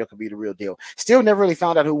Caserio could be the real deal. Still never really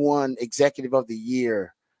found out who won Executive of the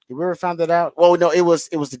Year. Did we ever find that out? Well, no, it was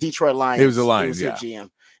the Detroit Lions. It was the Lions, their GM.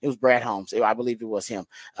 It was Brad Holmes. I believe it was him.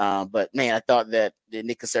 But man, I thought that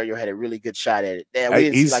Nick Caserio had a really good shot at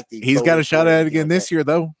it. He's got a shot at it again this year,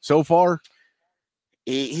 though. So far,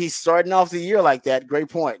 he's starting off the year like that. Great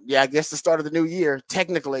point. Yeah, I guess the start of the new year.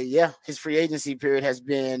 Technically, yeah, his free agency period has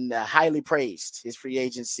been highly praised. His free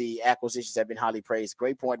agency acquisitions have been highly praised.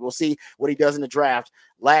 Great point. We'll see what he does in the draft.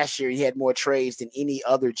 Last year, he had more trades than any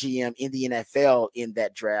other GM in the NFL in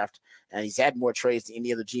that draft. And he's had more trades than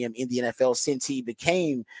any other GM in the NFL since he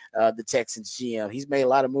became the Texans GM. He's made a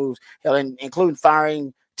lot of moves, including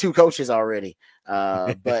firing 2 coaches already.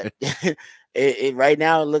 But right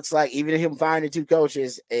now, it looks like even him firing the 2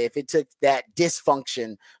 coaches, if it took that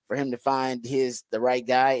dysfunction for him to find the right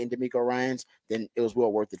guy in D'Amico Ryans, then it was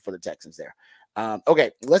well worth it for the Texans there.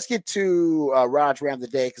 Okay, let's get to Rod's round of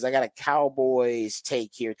the day because I got a Cowboys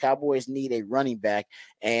take here. Cowboys need a running back,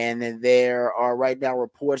 and there are right now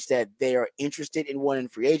reports that they are interested in one in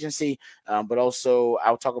free agency, but also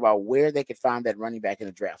I'll talk about where they could find that running back in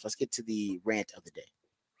the draft. Let's get to the rant of the day.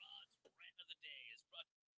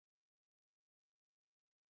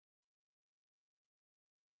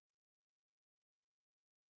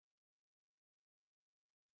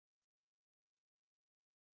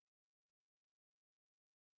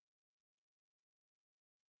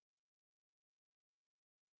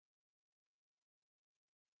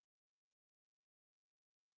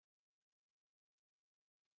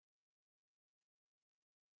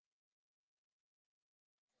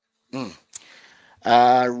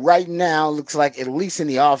 Right now, looks like at least in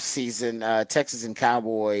the offseason, Texas and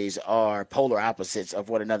Cowboys are polar opposites of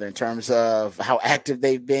one another in terms of how active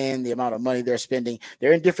they've been, the amount of money they're spending.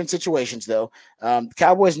 They're in different situations, though. The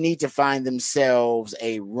Cowboys need to find themselves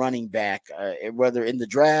a running back, whether in the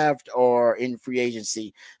draft or in free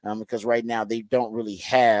agency, because right now they don't really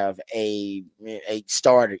have a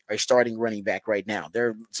starting running back right now. There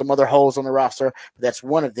are some other holes on the roster, but that's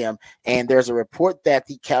one of them. And there's a report that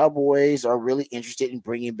the Cowboys are really interested in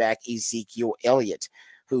bringing back Ezekiel Elliott,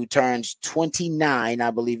 who turns 29,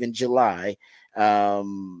 I believe, in July.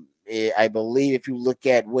 I believe if you look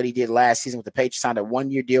at what he did last season with the Patriots, signed a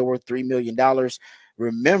 1-year deal worth $3 million.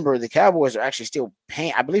 Remember, the Cowboys are actually still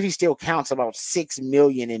paying. I believe he still counts about $6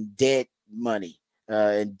 million in dead money,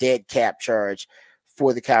 and dead cap charge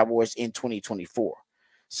for the Cowboys in 2024.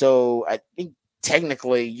 So I think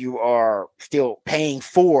technically you are still paying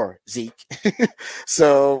for Zeke.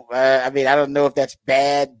 So, I mean, I don't know if that's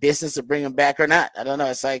bad business to bring him back or not. I don't know.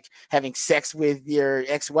 It's like having sex with your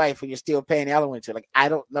ex-wife when you're still paying the alimony to. Like, I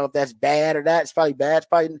don't know if that's bad or not. It's probably bad.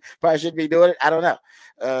 Probably shouldn't be doing it. I don't know.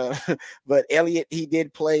 But Elliott, he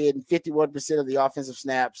did play in 51% of the offensive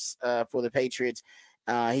snaps for the Patriots.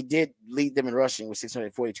 He did lead them in rushing with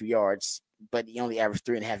 642 yards, but he only averaged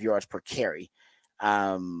 3.5 yards per carry.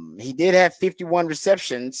 He did have 51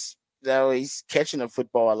 receptions, though he's catching the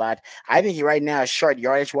football a lot. I think right now, short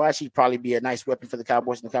yardage wise, he'd probably be a nice weapon for the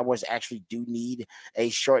Cowboys. And the Cowboys actually do need a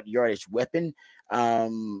short yardage weapon.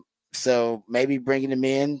 So maybe bringing him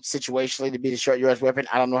in situationally to be the short yardage weapon.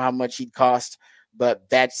 I don't know how much he'd cost, but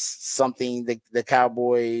that's something that the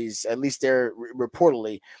Cowboys, at least they're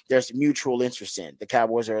reportedly, there's mutual interest in. The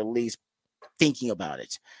Cowboys are at least thinking about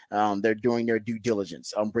it. They're doing their due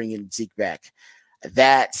diligence on bringing Zeke back.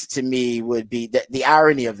 That to me would be the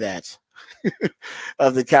irony of that,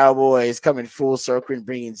 of the Cowboys coming full circle and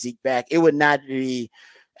bringing Zeke back. It would not be,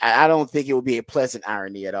 I don't think it would be a pleasant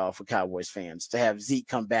irony at all for Cowboys fans to have Zeke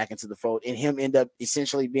come back into the fold and him end up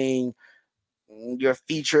essentially being your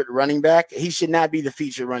featured running back. He should not be the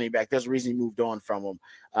featured running back. There's a reason he moved on from him.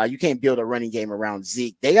 You can't build a running game around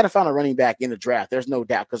Zeke. They got to find a running back in the draft. There's no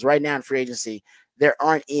doubt, because right now in free agency, there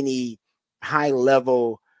aren't any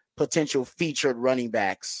high-level potential featured running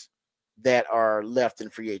backs that are left in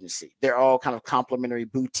free agency. They're all kind of complementary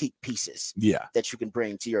boutique pieces that you can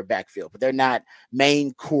bring to your backfield, but they're not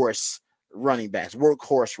main course running backs,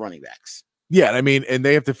 workhorse running backs. Yeah, I mean, and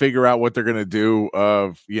they have to figure out what they're going to do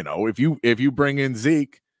of, you know, if you bring in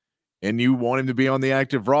Zeke and you want him to be on the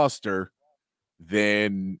active roster,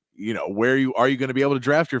 then, you know, are you going to be able to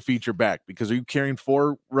draft your feature back? Because are you carrying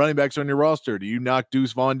 4 running backs on your roster? Do you knock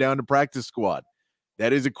Deuce Vaughn down to practice squad?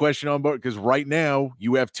 That is a question on board, because right now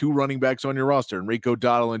you have 2 running backs on your roster, Enrico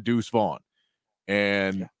Dottle and Deuce Vaughn.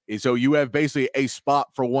 And so you have basically a spot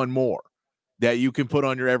for one more that you can put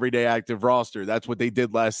on your everyday active roster. That's what they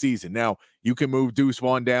did last season. Now, you can move Deuce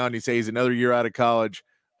Vaughn down. You say he's another year out of college.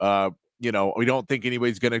 You know, we don't think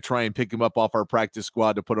anybody's going to try and pick him up off our practice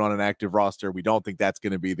squad to put on an active roster. We don't think that's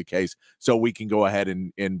going to be the case. So we can go ahead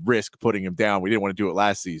and risk putting him down. We didn't want to do it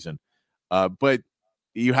last season. But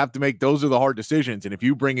you have to make, those are the hard decisions. And if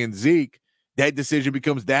you bring in Zeke, that decision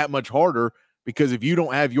becomes that much harder, because if you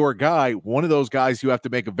don't have your guy, one of those guys you have to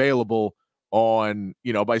make available on,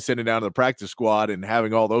 you know, by sending down to the practice squad and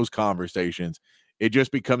having all those conversations, it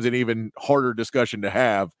just becomes an even harder discussion to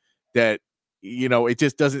have. That, you know, it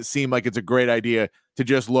just doesn't seem like it's a great idea to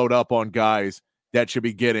just load up on guys that should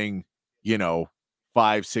be getting, you know,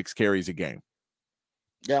 5-6 carries a game.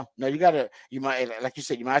 Yeah, no, you might, like you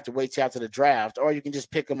said, you might have to wait till after the draft, or you can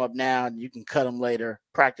just pick them up now and you can cut them later.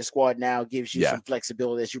 Practice squad now gives you some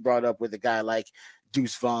flexibility, as you brought up with a guy like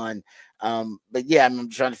Deuce Vaughn. But yeah, I'm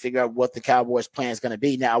trying to figure out what the Cowboys' plan is going to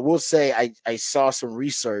be. Now, I will say I saw some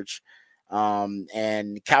research,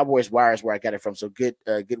 and Cowboys Wire is where I got it from. So good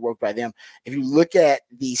work by them. If you look at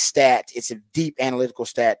the stat, it's a deep analytical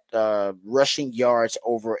stat, rushing yards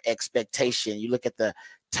over expectation. You look at the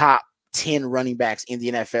top 10 running backs in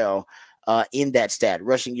the NFL, in that stat,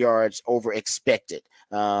 rushing yards over expected,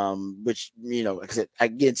 which, you know, I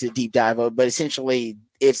get into the deep dive of, but essentially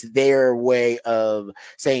it's their way of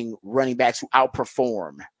saying running backs who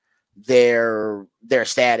outperform their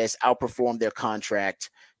status, outperform their contract,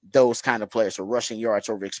 those kind of players. So rushing yards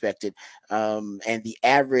over expected. And the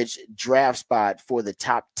average draft spot for the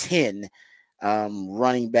top 10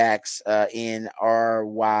 running backs in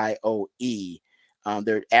RYOE,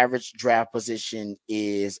 their average draft position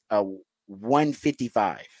is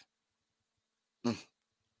 155.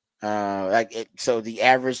 So the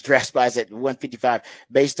average draft spot is at 155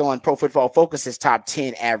 based on Pro Football Focus's top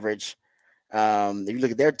 10 average. If you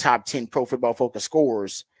look at their top 10 Pro Football Focus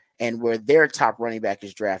scores and where their top running back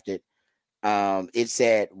is drafted, it's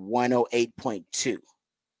at 108.2.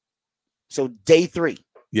 So day 3.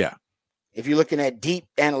 Yeah. If you're looking at deep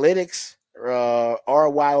analytics,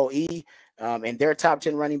 RYOE, and their top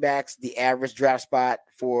 10 running backs, the average draft spot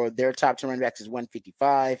for their top 10 running backs is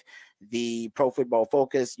 155. The Pro Football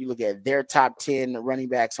Focus, you look at their top 10 running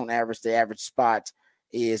backs on average, the average spot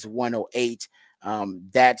is 108.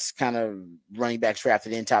 That's kind of running backs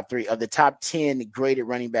drafted in top 3. Of the top 10 graded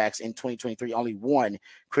running backs in 2023, only one,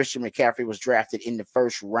 Christian McCaffrey, was drafted in the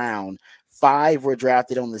first round. 5 were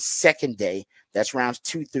drafted on the second day. That's rounds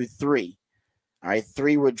 2 through 3. All right,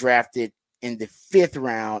 3 were drafted in the 5th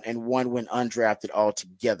round, and 1 went undrafted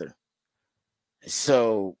altogether.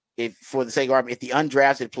 So, if for the sake of argument, if the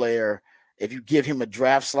undrafted player, if you give him a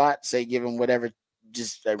draft slot, say give him whatever,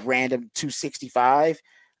 just a random 265,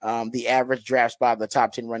 the average draft spot of the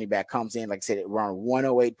top 10 running back comes in, like I said, around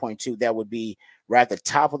 108.2. That would be right at the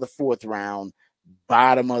top of the 4th round,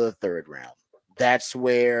 bottom of the 3rd round. That's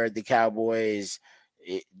where the Cowboys,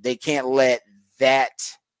 they can't let that,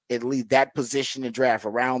 at least that position in draft,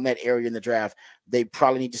 around that area in the draft, they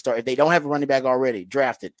probably need to start. If they don't have a running back already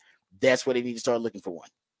drafted, that's where they need to start looking for one,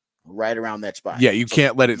 right around that spot. Yeah, you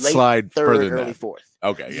can't let it slide further than early that. 4th.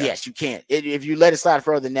 Okay, yeah. Yes, you can't. If you let it slide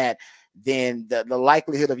further than that, then the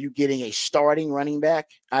likelihood of you getting a starting running back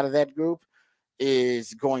out of that group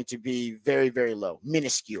is going to be very, very low,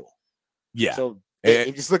 minuscule. Yeah. So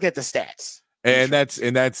and, just look at the stats. And that's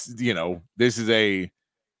this is a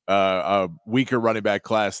weaker running back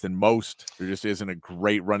class than most. There just isn't a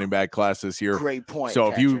great running back class this year. Great point.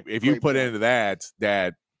 So Patrick. if you put into that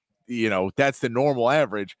that's the normal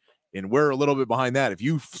average, and we're a little bit behind that. If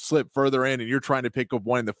you slip further in and you're trying to pick up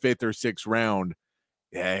one in the 5th or 6th round,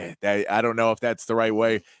 I don't know if that's the right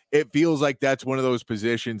way. It feels like that's one of those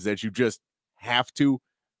positions that you just have to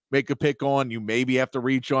make a pick on. You maybe have to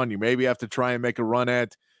reach on. You maybe have to try and make a run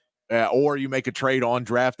at. Or you make a trade on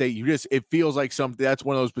draft day. It feels like that's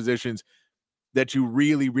one of those positions that you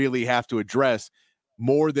really, really have to address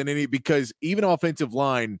more than any, because even offensive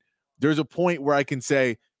line, there's a point where I can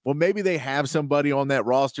say, well, maybe they have somebody on that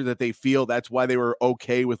roster that they feel that's why they were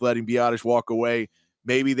okay with letting Biadasz walk away.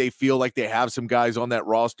 Maybe they feel like they have some guys on that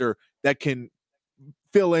roster that can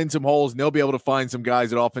fill in some holes, and they'll be able to find some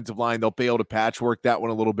guys at offensive line. They'll be able to patchwork that one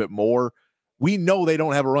a little bit more. We know they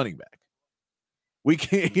don't have a running back. We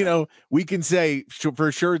can, we can say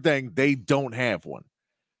for sure thing they don't have one.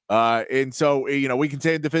 And so, we can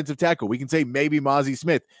say a defensive tackle. We can say maybe Mozzie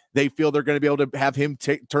Smith. They feel they're going to be able to have him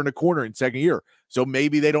turn a corner in second year. So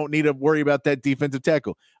maybe they don't need to worry about that defensive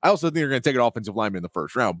tackle. I also think they're going to take an offensive lineman in the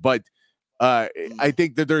first round. But I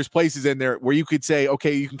think that there's places in there where you could say,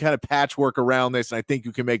 okay, you can kind of patchwork around this, and I think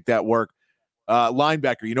you can make that work.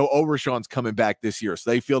 Linebacker, Overshawn's coming back this year,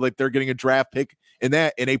 so they feel like they're getting a draft pick in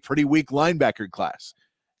a pretty weak linebacker class.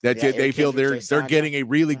 They feel they're getting a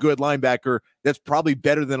really good linebacker that's probably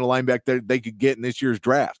better than a linebacker they could get in this year's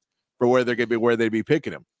draft for where they'd be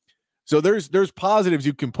picking him. So there's positives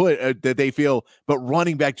you can put that they feel, but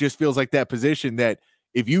running back just feels like that position that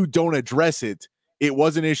if you don't address it, it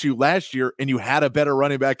was an issue last year, and you had a better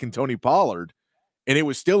running back in Tony Pollard, and it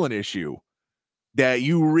was still an issue. That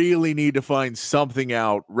you really need to find something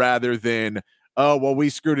out rather than, oh, well, we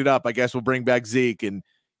screwed it up. I guess we'll bring back Zeke. And,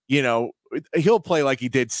 he'll play like he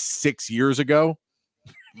did 6 years ago.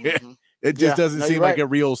 Mm-hmm. It just doesn't seem like a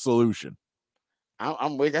real solution.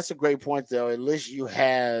 I'm with. That's a great point, though. At least you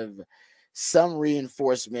have some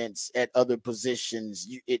reinforcements at other positions.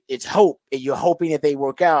 It's hope. You're hoping that they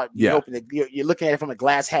work out. You're hoping that you're looking at it from a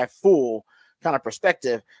glass half full kind of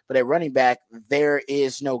perspective, but at running back, there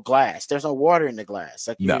is no glass. There's no water in the glass.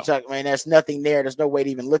 Like you're talking, man, there's nothing there. There's no way to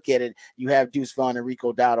even look at it. You have Deuce Vaughn and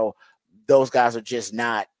Rico Dowdle. Those guys are just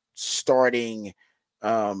not starting.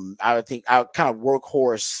 I would think kind of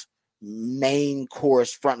workhorse, main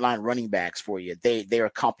course, frontline running backs for you. They are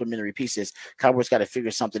complementary pieces. Cowboys got to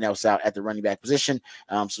figure something else out at the running back position.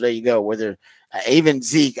 So there you go. Whether even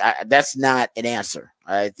Zeke, that's not an answer.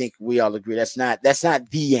 I think we all agree that's not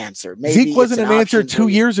the answer. Maybe Zeke wasn't an answer 2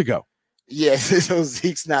 years ago. Yes, so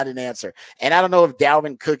Zeke's not an answer. And I don't know if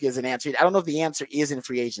Dalvin Cook is an answer. I don't know if the answer is in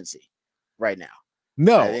free agency right now.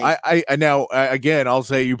 No, I now again, I'll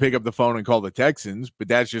say you pick up the phone and call the Texans, but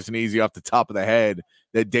that's just an easy off the top of the head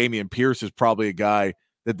that Dameon Pierce is probably a guy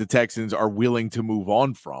that the Texans are willing to move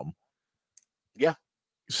on from. Yeah.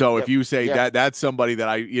 So if you say that's somebody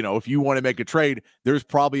that if you want to make a trade, there's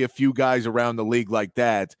probably a few guys around the league like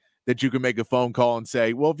that you can make a phone call and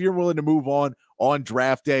say, well, if you're willing to move on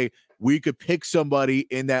draft day, we could pick somebody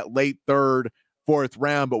in that late 3rd, 4th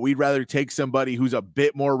round, but we'd rather take somebody who's a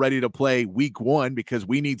bit more ready to play week 1 because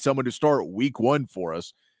we need someone to start week 1 for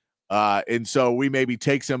us. And so we maybe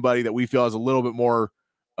take somebody that we feel has a little bit more,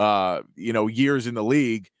 years in the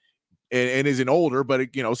league and isn't older, but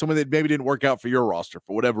someone that maybe didn't work out for your roster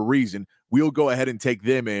for whatever reason. We'll go ahead and take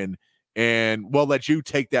them in, and we'll let you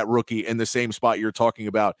take that rookie in the same spot you're talking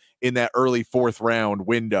about in that early 4th round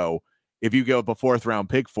window. If you go up a 4th round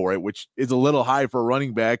pick for it, which is a little high for a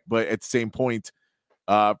running back, but at the same point,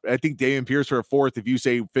 I think Dameon Pierce for a 4th, if you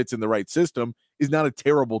say fits in the right system, is not a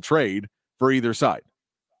terrible trade for either side.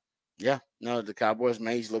 Yeah, no, the Cowboys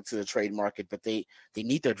may look to the trade market, but they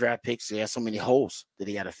need their draft picks. They have so many holes that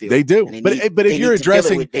they got to fill. They do, but if you're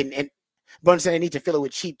addressing, but I'm saying they need to fill it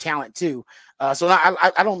with cheap talent too. So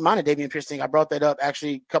I don't mind a Dameon Pierce thing. I brought that up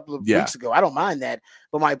actually a couple of weeks ago. I don't mind that,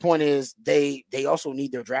 but my point is they also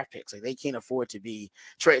need their draft picks. Like they can't afford to be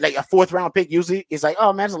trade like a 4th round pick. Usually it's like,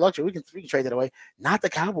 oh man, it's a luxury. We can trade that away. Not the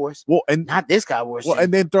Cowboys. Well, and not this Cowboys. Well,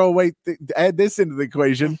 and then throw away add this into the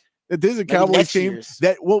equation. That there's a Cowboys team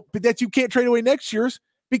that you can't trade away next year's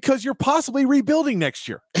because you're possibly rebuilding next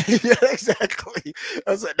year. Yeah, exactly.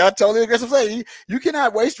 That's not totally aggressive saying. You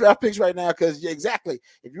cannot waste draft picks right now because exactly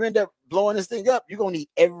if you end up blowing this thing up, you're gonna need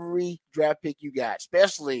every draft pick you got,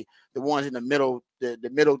 especially the ones in the middle, the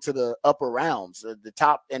middle to the upper rounds, the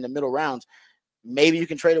top and the middle rounds. Maybe you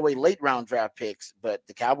can trade away late round draft picks, but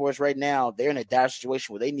the Cowboys right now, they're in a dire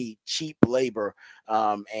situation where they need cheap labor.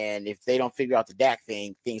 And if they don't figure out the Dak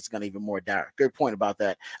thing, things are going to even more dire. Good point about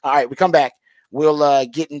that. All right, we come back. We'll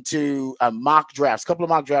get into mock drafts. A couple of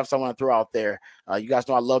mock drafts I want to throw out there. You guys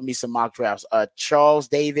know I love me some mock drafts. Charles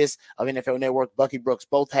Davis of NFL Network, Bucky Brooks,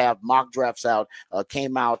 both have mock drafts out.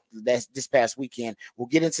 Came out this past weekend. We'll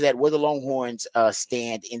get into that, where the Longhorns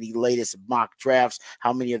stand in the latest mock drafts,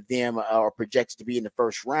 how many of them are projected to be in the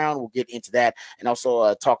 1st round. We'll get into that, and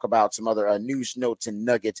also talk about some other news notes and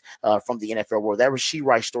nuggets from the NFL world. That Rashee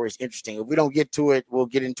Rice story is interesting. If we don't get to it, we'll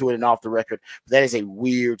get into it and off the record. But that is a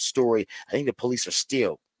weird story. I think the police are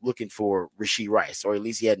still looking for Rashee Rice, or at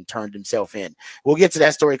least he hadn't turned himself in. We'll get to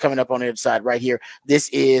that story coming up on the other side right here. This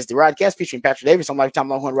is the Rodcast featuring Patrick Davis. I'm Lifetime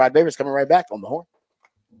Longhorn Rod Babers, coming right back on the Horn.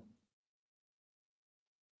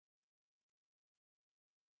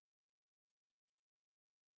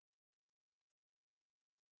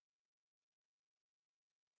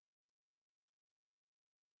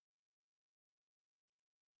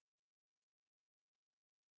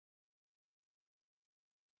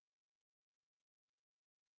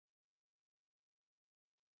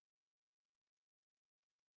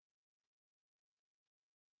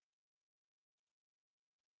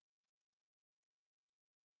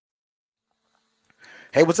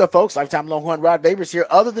 Hey, what's up, folks? Lifetime Longhorn Rod Babers here.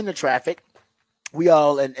 Other than the traffic, we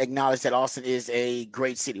all acknowledge that Austin is a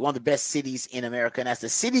great city, one of the best cities in America. And as the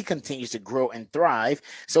city continues to grow and thrive,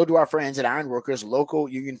 so do our friends at Ironworkers Local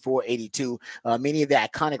Union 482. Many of the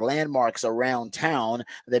iconic landmarks around town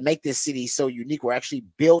that make this city so unique were actually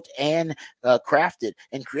built and crafted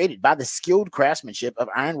and created by the skilled craftsmanship of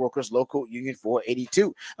Ironworkers Local Union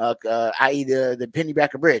 482, i.e. the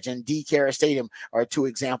Pennybacker Bridge and D. Cara Stadium are 2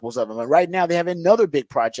 examples of them. And right now they have another big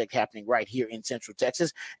project happening right here in Central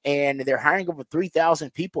Texas, and they're hiring over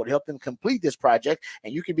 3,000 people to help them complete this project.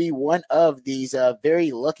 And you can be one of these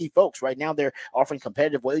very lucky folks. Right now, they're offering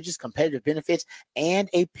competitive wages, competitive benefits, and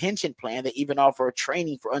a pension plan. They even offer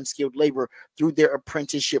training for unskilled labor through their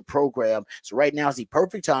apprenticeship program. So right now is the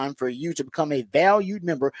perfect time for you to become a valued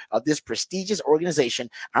member of this prestigious organization,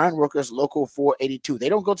 Ironworkers Local 482. They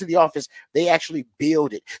don't go to the office, they actually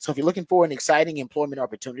build it. So if you're looking for an exciting employment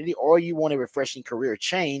opportunity, or you want a refreshing career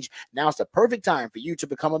change, now's the perfect time for you to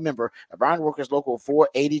become a member of Ironworkers Local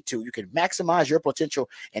 482. You can maximize your potential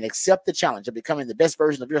and accept the challenge of becoming the best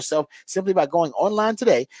version of yourself simply by going online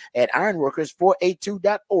today at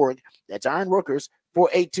ironworkers482.org. That's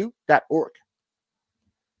ironworkers482.org.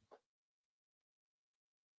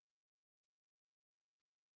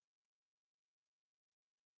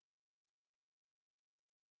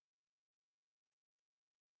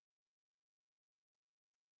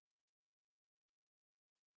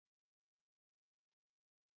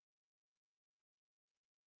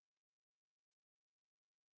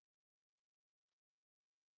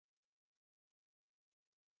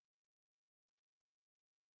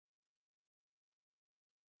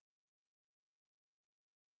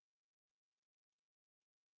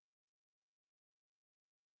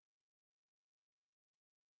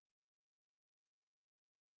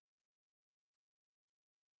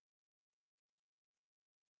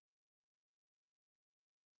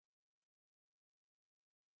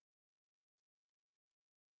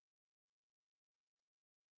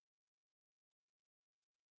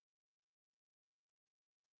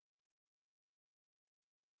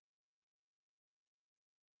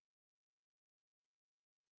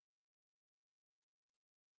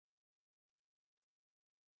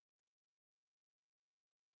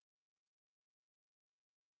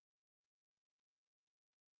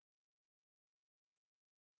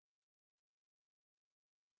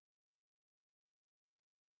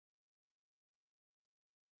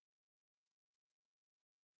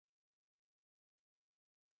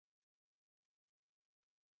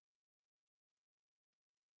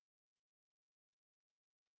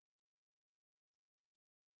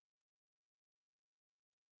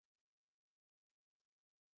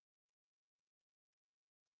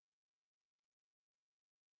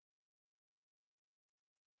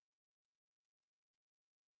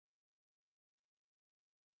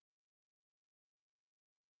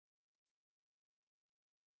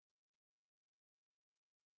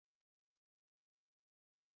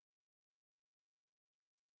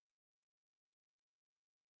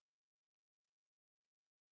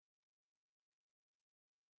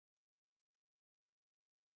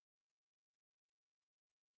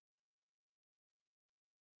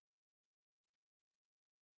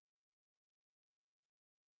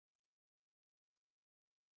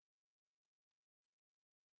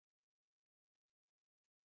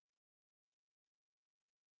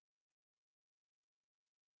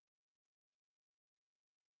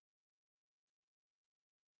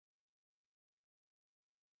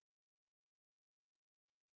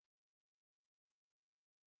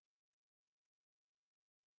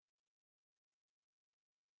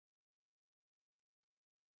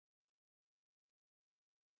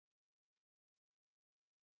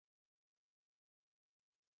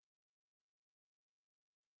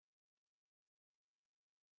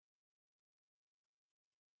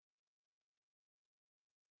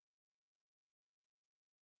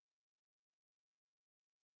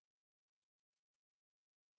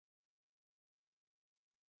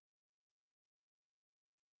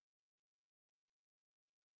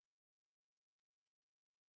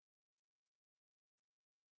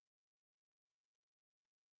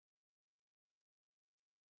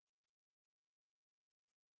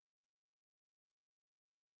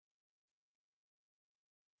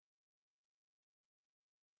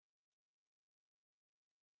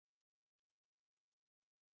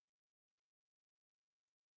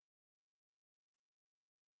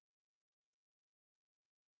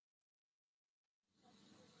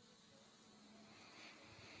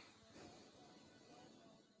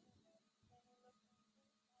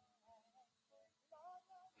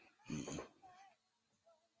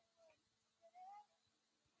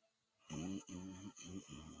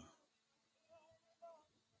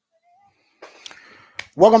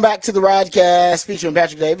 Welcome back to the Rodcast featuring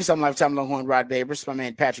Patrick Davis. I'm lifetime Longhorn Rod Babers. My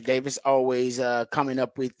man Patrick Davis always coming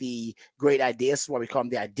up with the great ideas. That's why we call him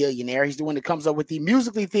the Idealionaire. He's the one that comes up with the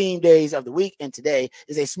musically themed days of the week. And today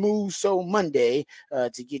is a Smooth Soul Monday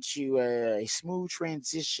to get you a smooth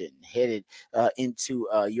transition headed into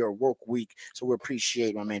your work week. So we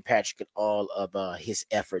appreciate my man Patrick and all of his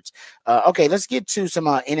efforts. Okay, let's get to some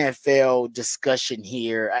NFL discussion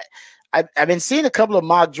here. I've been seeing a couple of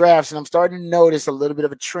mock drafts, and I'm starting to notice a little bit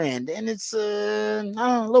of a trend, and it's a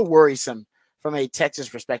little worrisome from a Texas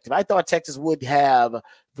perspective. I thought Texas would have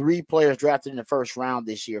 3 players drafted in the first round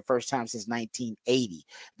this year, first time since 1980.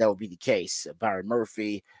 That would be the case. Byron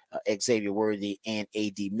Murphy, Xavier Worthy, and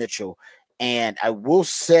A.D. Mitchell. And I will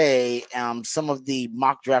say some of the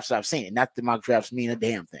mock drafts I've seen, and not the mock drafts mean a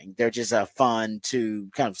damn thing. They're just fun to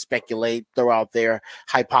kind of speculate, throw out there,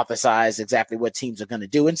 hypothesize exactly what teams are going to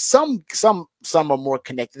do. And some are more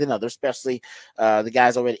connected than others, especially the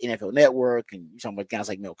guys over at NFL Network, and you're talking about guys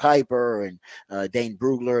like Mel Kiper and Dane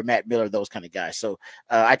Brugler, Matt Miller, those kind of guys. So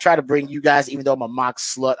I try to bring you guys, even though I'm a mock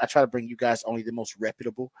slut, I try to bring you guys only the most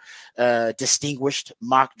reputable, distinguished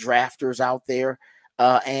mock drafters out there.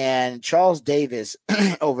 And Charles Davis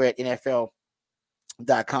over at NFL.com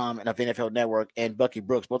and of NFL Network and Bucky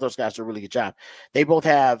Brooks, both those guys do a really good job. They both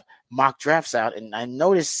have mock drafts out, and I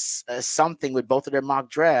noticed something with both of their mock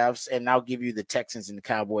drafts, and I'll give you the Texans and the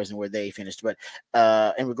Cowboys and where they finished. But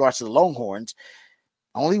in regards to the Longhorns,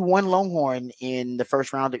 only one Longhorn in the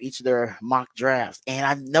first round of each of their mock drafts. And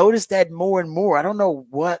I've noticed that more and more. I don't know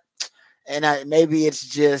what, and maybe it's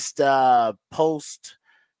just post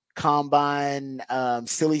combine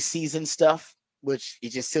silly season stuff, which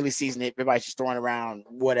is just silly season. Everybody's just throwing around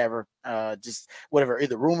whatever,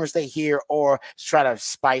 either rumors they hear or to try to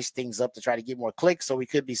spice things up to try to get more clicks. So we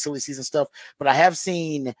could be silly season stuff, but I have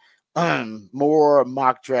seen more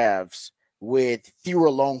mock drafts with fewer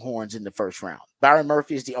Longhorns in the first round. Byron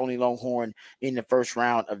Murphy is the only Longhorn in the first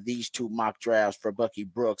round of these 2 mock drafts for Bucky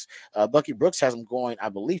Brooks. Bucky Brooks has him going, I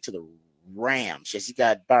believe, to the Rams. Yes, he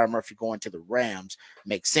got Byron Murphy going to the Rams.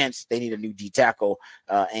 Makes sense. They need a new D tackle,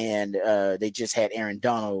 and they just had Aaron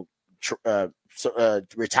Donald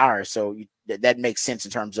retire, so that makes sense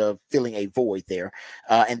in terms of filling a void there.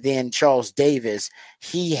 And then Charles Davis,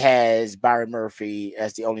 he has Byron Murphy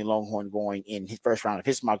as the only Longhorn going in his first round of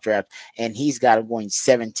his mock draft, and he's got him going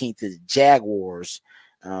 17th to the Jaguars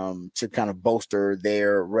to kind of bolster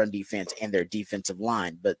their run defense and their defensive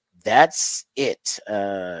line. But that's it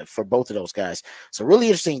for both of those guys. So really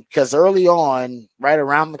interesting because early on, right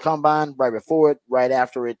around the combine, right before it, right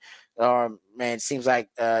after it, man, it seems like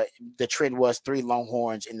the trend was 3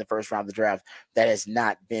 Longhorns in the first round of the draft. That has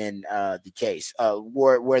not been the case.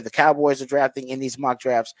 Where the Cowboys are drafting in these mock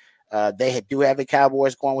drafts, they do have the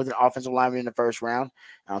Cowboys going with an offensive lineman in the first round.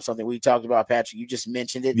 Something we talked about, Patrick. You just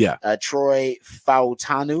mentioned it. Yeah. Troy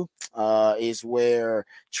Fautanu is where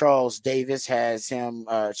Charles Davis has him.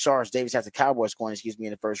 Charles Davis has the Cowboys going, in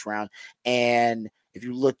the first round. And if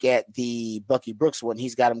you look at the Bucky Brooks one,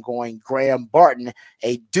 he's got him going Graham Barton,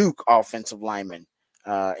 a Duke offensive lineman,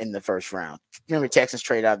 in the first round. Remember, Texans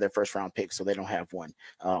trade out their first round pick, so they don't have one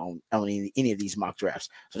on any of these mock drafts.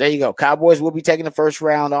 So there you go. Cowboys will be taking the first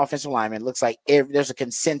round offensive lineman. Looks like there's a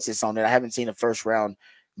consensus on it. I haven't seen a first round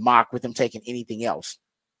mock with them taking anything else.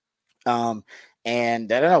 And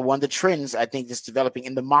I don't know, one of the trends I think that's developing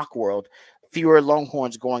in the mock world, fewer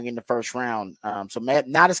Longhorns going in the first round. So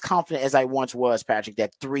not as confident as I once was, Patrick,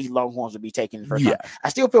 that 3 Longhorns will be taken in the first round. I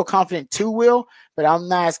still feel confident 2 will, but I'm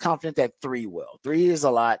not as confident that 3 will. 3 is a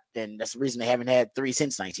lot, and that's the reason they haven't had 3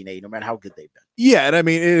 since 1980, no matter how good they've been. Yeah, and I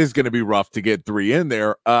mean, it is going to be rough to get 3 in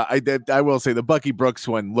there. I will say the Bucky Brooks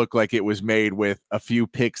one looked like it was made with a few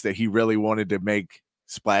picks that he really wanted to make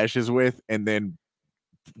splashes with, and then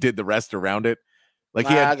did the rest around it. Like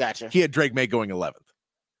he had Drake May going 11th.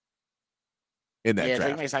 In that draft.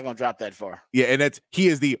 Drake May's not going to drop that far. Yeah, and he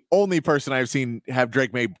is the only person I've seen have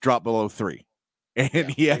Drake May drop below 3, and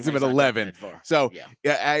he has him at 11. So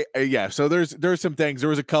so there's some things. There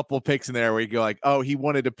was a couple picks in there where you go like, oh, he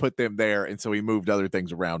wanted to put them there, and so he moved other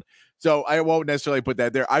things around. So I won't necessarily put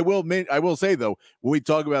that there. I will say though, when we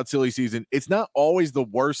talk about silly season, it's not always the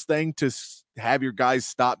worst thing to have your guys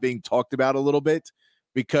stop being talked about a little bit,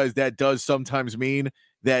 because that does sometimes mean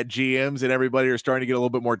that GMs and everybody are starting to get a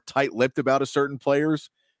little bit more tight-lipped about a certain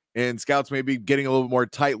players, and scouts may be getting a little bit more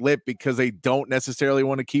tight-lipped because they don't necessarily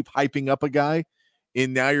want to keep hyping up a guy.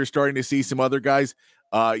 And now you're starting to see some other guys,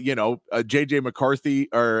 JJ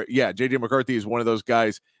McCarthy is one of those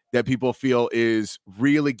guys that people feel is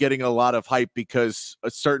really getting a lot of hype because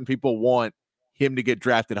certain people want him to get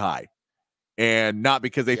drafted high. and not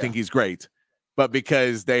because they think he's great, but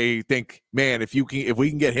because they think, man, if we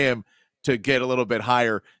can get him to get a little bit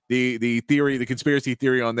higher, the conspiracy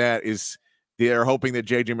theory on that is they're hoping that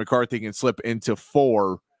JJ McCarthy can slip into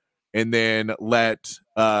 4 and then let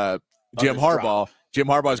Jim Harbaugh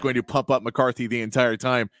is going to pump up McCarthy the entire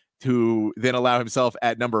time to then allow himself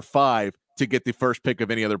at number 5 to get the first pick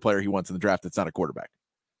of any other player he wants in the draft that's not a quarterback,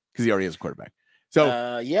 because he already has a quarterback. So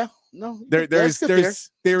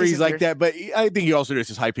there's theories like that, but I think he also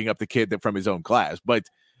just hyping up the kid from his own class. But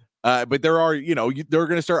there are, they're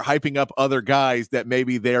going to start hyping up other guys that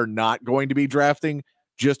maybe they're not going to be drafting,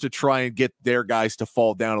 just to try and get their guys to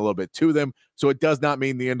fall down a little bit to them. So it does not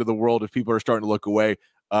mean the end of the world if people are starting to look away.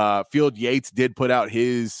 Field Yates did put out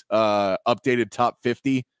his updated top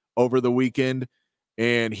 50 over the weekend,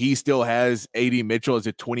 and he still has A.D. Mitchell as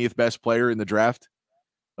the 20th best player in the draft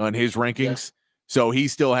on his rankings. So he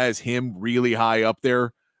still has him really high up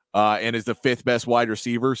there and is the 5th best wide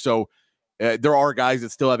receiver. So there are guys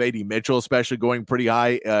that still have A.D. Mitchell, especially going pretty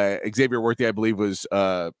high. Xavier Worthy, I believe, was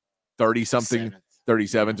 30-something.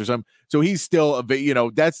 37th or something. So he's still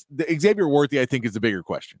that's the Xavier Worthy, I think, is the bigger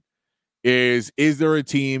question. Is there a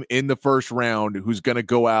team in the first round who's going to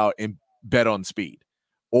go out and bet on speed?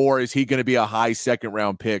 Or is he going to be a high second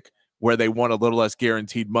round pick where they want a little less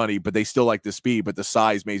guaranteed money, but they still like the speed, but the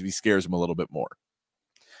size maybe scares them a little bit more?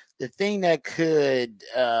 The thing that could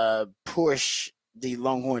push the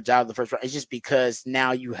Longhorns out of the first round is just because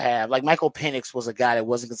now you have, like, Michael Penix was a guy that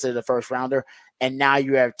wasn't considered a first rounder, and now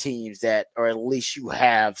you have teams that, or at least you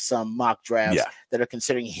have some mock drafts that are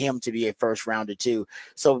considering him to be a first rounder too.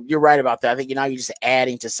 So you're right about that. I think you're just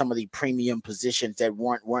adding to some of the premium positions that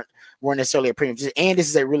weren't necessarily a premium position. And this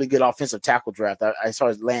is a really good offensive tackle draft. I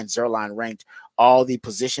saw Lance Zierlein ranked all the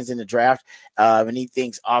positions in the draft, and he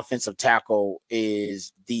thinks offensive tackle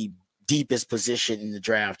is the deepest position in the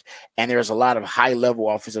draft, and there's a lot of high-level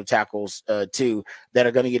offensive tackles too that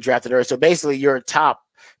are going to get drafted early. So basically, your top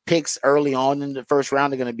picks early on in the first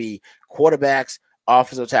round are going to be quarterbacks,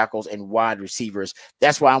 offensive tackles, and wide receivers.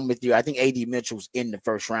 That's why I'm with you. I think A.D. Mitchell's in the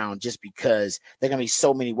first round just because there are going to be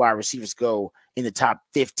so many wide receivers go in the top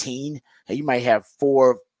 15, and you might have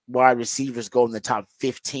 4 wide receivers go in the top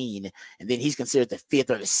 15, and then he's considered the 5th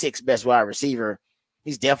or the 6th best wide receiver.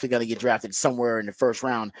 He's definitely going to get drafted somewhere in the first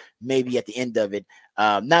round, maybe at the end of it.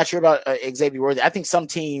 Not sure about Xavier Worthy. I think some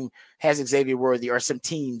team has Xavier Worthy, or some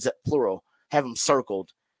teams, plural, have him circled.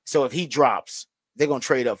 So if he drops, they're going to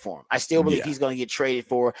trade up for him. I still believe he's going to get traded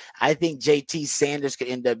for. I think JT Sanders could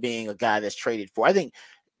end up being a guy that's traded for. I think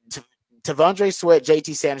T'Vondre Sweat,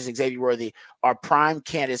 JT Sanders, and Xavier Worthy are prime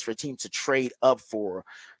candidates for teams to trade up for,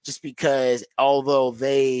 just because although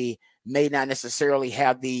they may not necessarily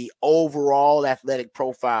have the overall athletic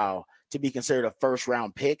profile to be considered a first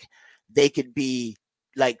round pick, they could be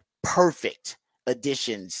like perfect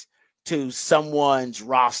additions to someone's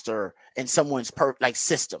roster and someone's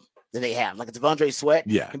system that they have. Like T'Vondre Sweat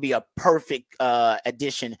can be a perfect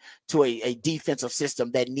addition to a defensive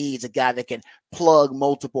system that needs a guy that can plug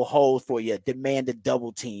multiple holes for you, demand a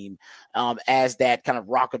double team as that kind of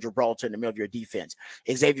rock of Gibraltar in the middle of your defense.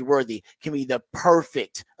 Xavier Worthy can be the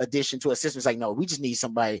perfect addition to a system. It's like, no, we just need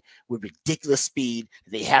somebody with ridiculous speed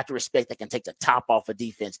that they have to respect, that can take the top off of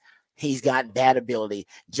defense. He's got that ability.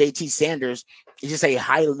 JT Sanders is just a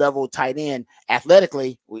high-level tight end.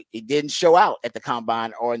 Athletically, it didn't show out at the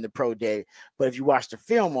combine or in the pro day. But if you watch the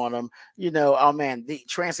film on him, oh, man, the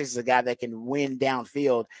translates is a guy that can win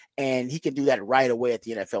downfield, and he can do that right away at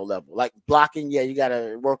the NFL level. Like blocking, you got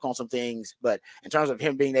to work on some things. But in terms of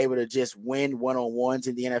him being able to just win one-on-ones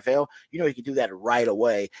in the NFL, he can do that right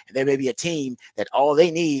away. And there may be a team that all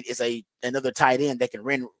they need is another tight end that can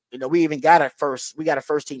run. We even got a first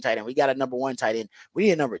team tight end. We got a number 1 tight end. We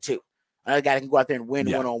need a number 2. Another guy that can go out there and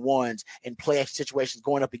win one-on-ones and play situations,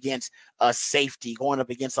 going up against a safety, going up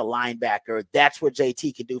against a linebacker. That's what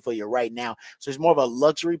JT can do for you right now. So it's more of a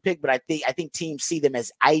luxury pick, but I think teams see them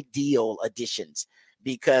as ideal additions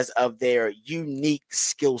because of their unique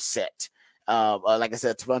skill set. Like I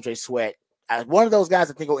said, T'Vondre Sweat, one of those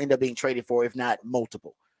guys I think will end up being traded for, if not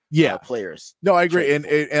multiple. Players. No, I agree.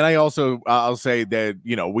 And I also, I'll say that,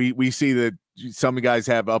 we see that some guys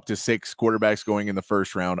have up to 6 quarterbacks going in the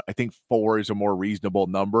first round. I think 4 is a more reasonable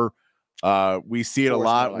number. We see it a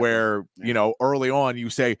lot where, early on you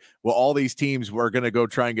say, well, all these teams were going to go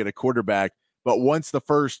try and get a quarterback. But once the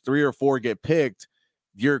first 3 or 4 get picked,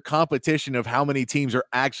 your competition of how many teams are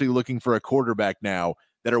actually looking for a quarterback now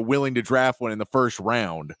that are willing to draft one in the first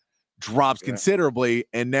round drops considerably,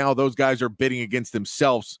 and now those guys are bidding against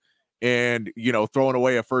themselves and throwing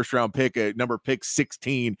away a first round pick, a number pick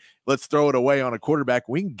 16. Let's throw it away on a quarterback.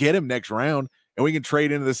 We can get him next round, and we can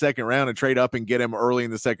trade into the second round and trade up and get him early in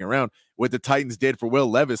the second round. What the Titans did for Will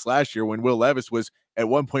Levis last year, when Will Levis was at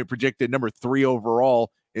one point projected number 3 overall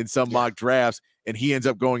in some mock drafts, and he ends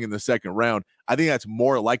up going in the second round. I think that's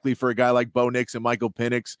more likely for a guy like Bo Nix and Michael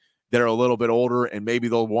Penix that are a little bit older, and maybe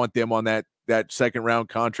they'll want them on that second round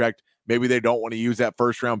contract. Maybe they don't want to use that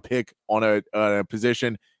first round pick on a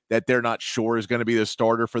position that they're not sure is going to be the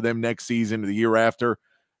starter for them next season or the year after.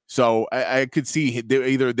 So I could see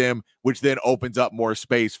either of them, which then opens up more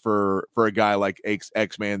space for a guy like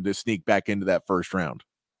X-Man to sneak back into that first round.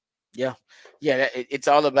 Yeah. It's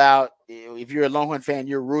all about, if you're a Longhorn fan,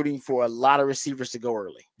 you're rooting for a lot of receivers to go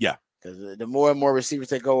early. Yeah. Because the more and more receivers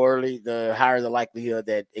that go early, the higher the likelihood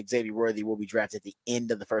that Xavier Worthy will be drafted at the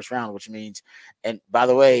end of the first round, which means, and by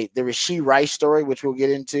the way, the Rashee Rice story, which we'll get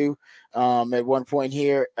into at one point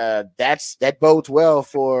here, that bodes well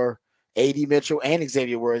for A.D. Mitchell and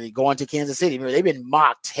Xavier Worthy going to Kansas City. Remember, they've been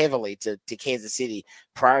mocked heavily to Kansas City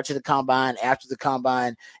prior to the combine, after the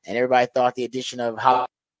combine, and everybody thought the addition of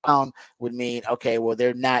would mean, okay, well,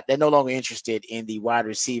 they're no longer interested in the wide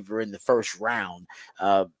receiver in the first round.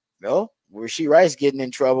 No, Rashee Rice getting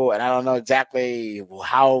in trouble, and I don't know exactly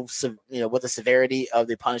how, what the severity of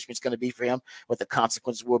the punishment is going to be for him, what the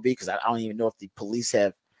consequences will be, because I don't even know if the police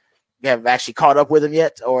have actually caught up with him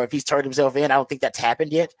yet, or if he's turned himself in. I don't think that's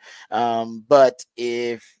happened yet. But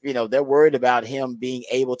if they're worried about him being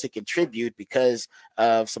able to contribute because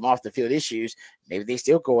of some off the field issues, maybe they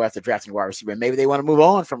still go after drafting a wide receiver. Maybe they want to move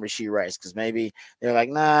on from Rashee Rice, because maybe they're like,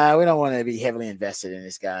 nah, we don't want to be heavily invested in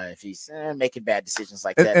this guy if he's making bad decisions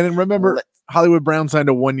like that. And remember, Hollywood Brown signed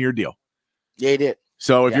a 1-year deal. Yeah, he did.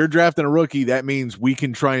 So if you're drafting a rookie, that means we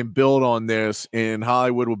can try and build on this, and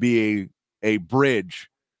Hollywood will be a bridge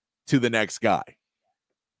to the next guy.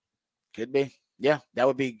 Could be. Yeah, that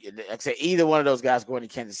would be, like I say, either one of those guys going to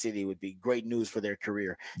Kansas City would be great news for their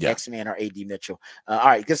career. X-Man or A.D. Mitchell. All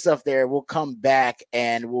right, good stuff there. We'll come back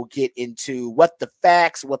and we'll get into what the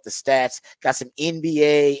facts, what the stats. Got some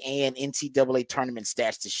NBA and NCAA tournament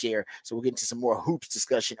stats to share. So we'll get into some more hoops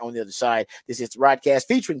discussion on the other side. This is Rodcast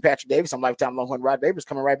featuring Patrick Davis. I'm Lifetime Longhorn Rod Babers,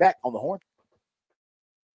 coming right back on the Horn.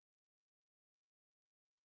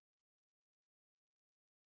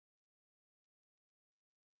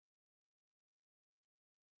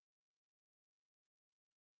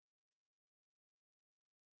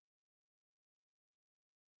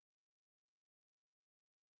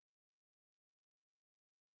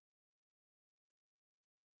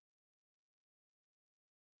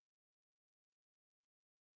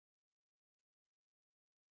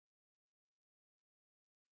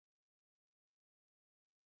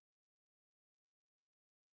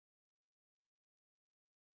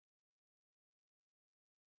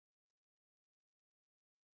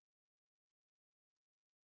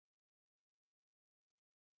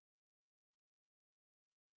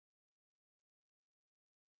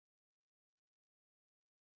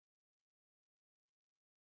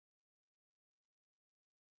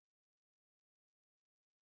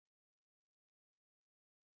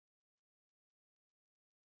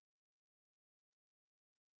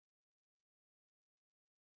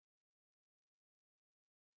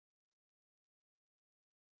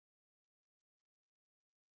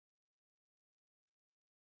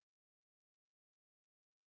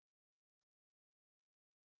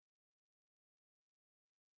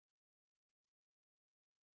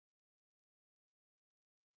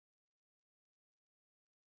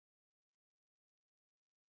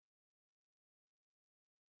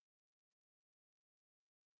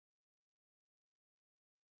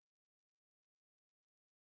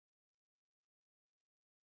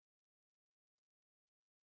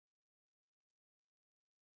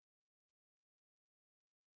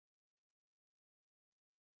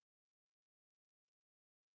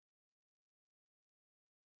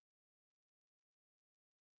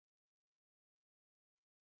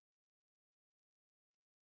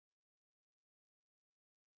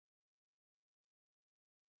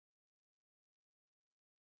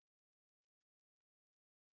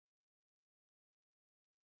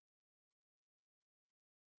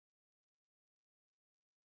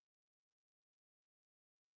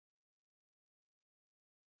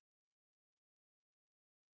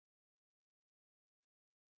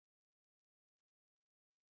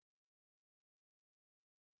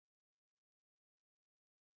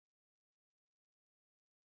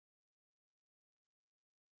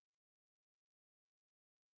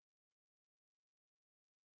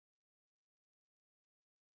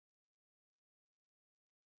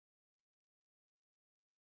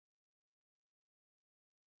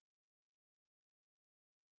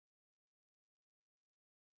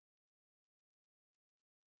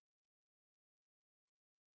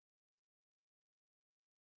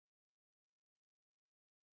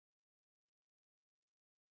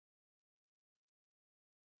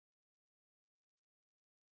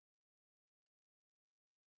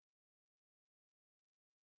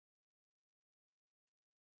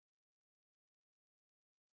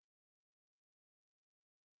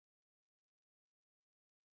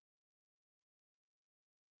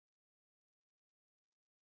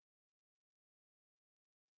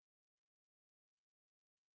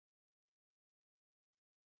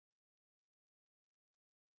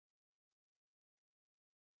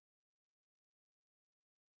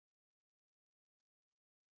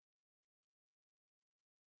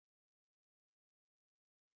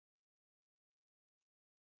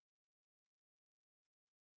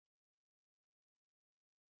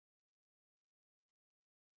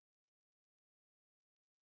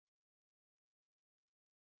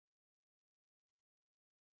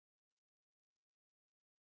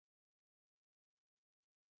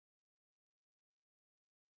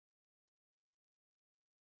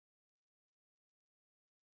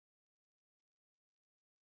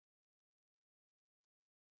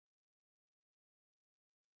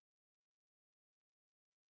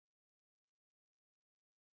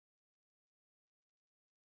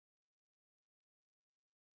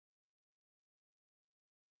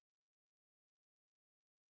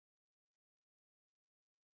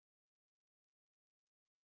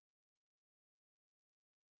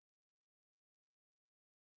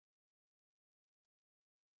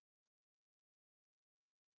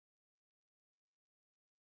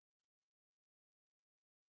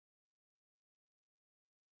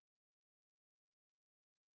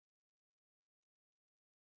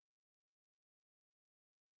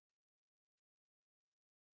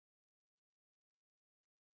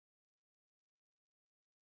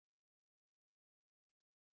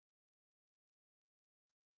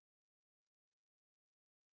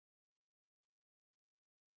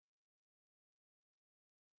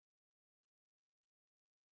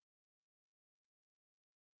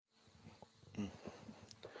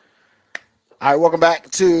 All right, welcome back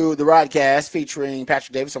to the Rodcast featuring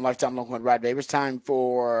Patrick Davis on Lifetime Longhorn Rod Babers. Time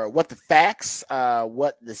for What the Facts,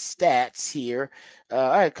 What the Stats here. All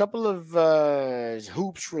right, a couple of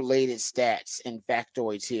hoops-related stats and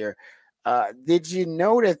factoids here. Did you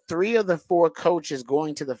know that 3 of the 4 coaches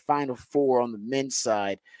going to the Final Four on the men's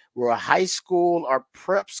side were high school or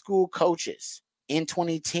prep school coaches in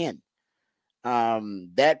 2010?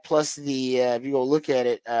 That plus the if you go look at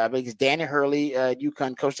it, because Danny Hurley,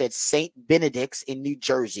 UConn, coached at St. Benedict's in New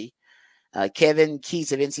Jersey. Kevin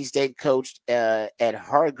Keats of NC State coached at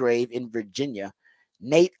Hargrave in Virginia.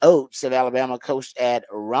 Nate Oates of Alabama coached at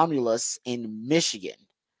Romulus in Michigan.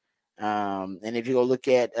 And if you go look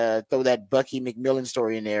at throw that Bucky McMillan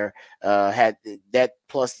story in there, had that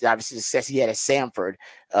plus obviously the success he had at Samford.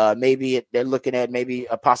 They're looking at maybe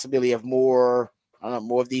a possibility of more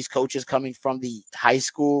of these coaches coming from the high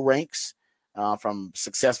school ranks, from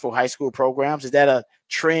successful high school programs. Is that a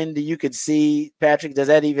trend that you could see, Patrick? Does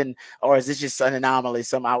that even, or is this just an anomaly,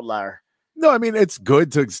 some outlier? No, I mean, it's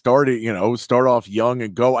good to start off young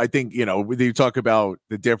and go. I think, when you talk about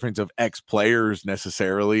the difference of ex-players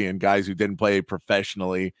necessarily and guys who didn't play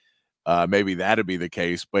professionally, maybe that'd be the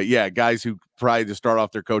case. But yeah, guys who tried to start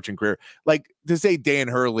off their coaching career, like to say Dan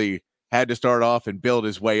Hurley had to start off and build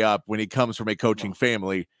his way up when he comes from a coaching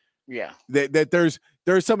family. Yeah. That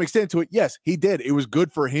there's some extent to it. Yes, he did. It was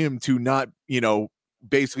good for him to not,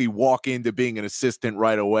 basically walk into being an assistant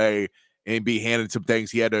right away and be handed some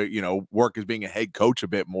things. He had to, work as being a head coach a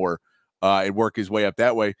bit more and work his way up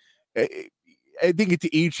that way. I think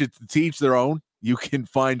to each their own. You can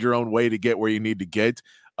find your own way to get where you need to get.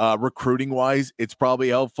 Recruiting wise, it's probably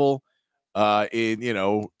helpful.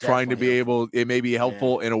 Trying to be able, it may be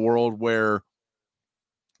helpful in a world where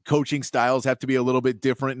coaching styles have to be a little bit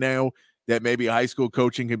different now, that maybe high school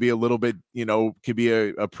coaching can be a little bit, could be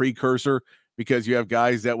a precursor, because you have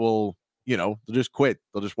guys that will, they'll just quit.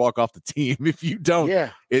 They'll just walk off the team if you don't.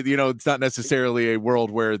 Yeah. It's not necessarily a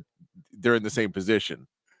world where they're in the same position.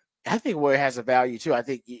 I think where it has a value too, I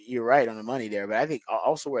think you're right on the money there, but I think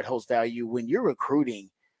also where it holds value when you're recruiting,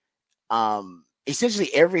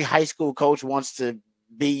 essentially every high school coach wants to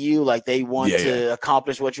be you, like they want to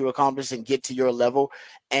accomplish what you accomplished and get to your level,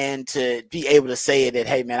 and to be able to say that,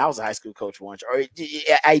 hey man, I was a high school coach once. Or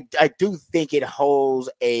I do think it holds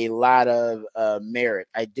a lot of merit.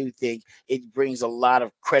 I do think it brings a lot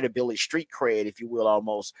of credibility, street cred, if you will,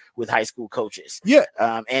 almost, with high school coaches. Yeah.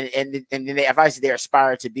 And if I say they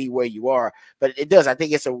aspire to be where you are, but it does. I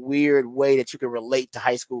think it's a weird way that you can relate to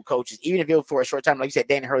high school coaches, even if it was for a short time. Like you said,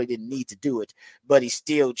 Danny Hurley didn't need to do it, but he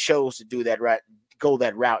still chose to do that, right? Go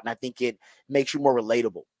that route, and I think it makes you more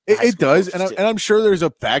relatable. It does, and I'm sure there's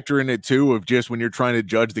a factor in it too of just when you're trying to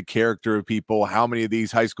judge the character of people, how many of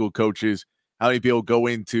these high school coaches, how many people go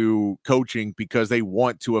into coaching because they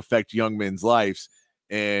want to affect young men's lives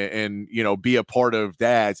and be a part of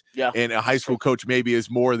that. Yeah. And a high school coach maybe is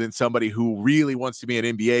more than somebody who really wants to be an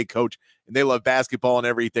NBA coach, and they love basketball and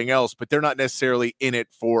everything else, but they're not necessarily in it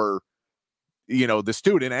for the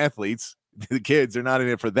student athletes. The kids are not in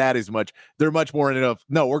it for that as much. They're much more in it of,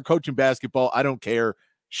 no, we're coaching basketball. I don't care.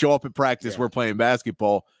 Show up at practice. We're playing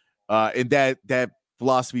basketball. And that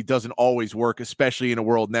philosophy doesn't always work, especially in a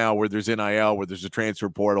world now where there's NIL, where there's a transfer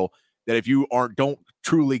portal, that if you don't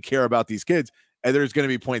truly care about these kids, and there's going to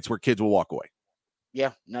be points where kids will walk away.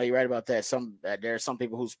 Yeah, no, you're right about that. There are some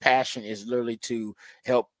people whose passion is literally to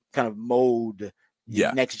help kind of mold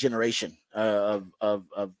the next generation of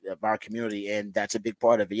our community, and that's a big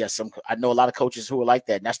part of it. Yes, I know a lot of coaches who are like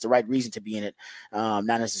that, and that's the right reason to be in it, not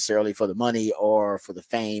necessarily for the money or for the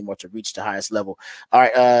fame or to reach the highest level. All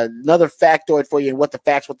right, another factoid for you, and what the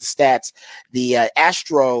stats. The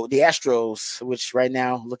Astros, which right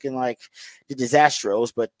now looking like the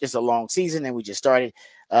Disastros, but it's a long season and we just started.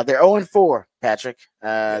 They're 0-4, Patrick.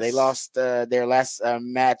 They lost their last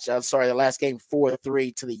match. The last game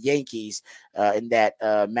 4-3 to the Yankees in that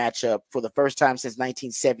matchup. For the first time since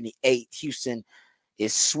 1978, Houston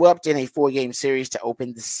is swept in a 4-game series to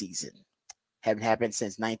open the season. Haven't happened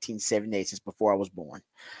since 1978, since before I was born.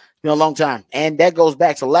 It's been a long time. And that goes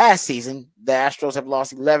back to last season. The Astros have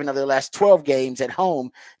lost 11 of their last 12 games at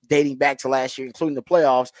home, dating back to last year, including the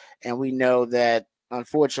playoffs. And we know that,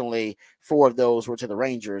 unfortunately, 4 of those were to the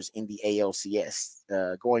Rangers in the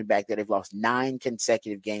ALCS. Going back there, they've lost 9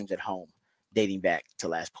 consecutive games at home, dating back to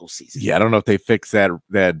last postseason. Yeah, I don't know if they fixed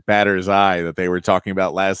that batter's eye that they were talking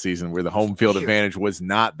about last season, where the home field advantage was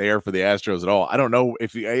not there for the Astros at all. I don't know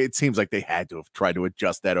if it seems like they had to have tried to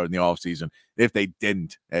adjust that in the offseason. If they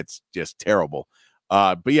didn't, that's just terrible.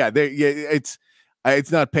 But yeah,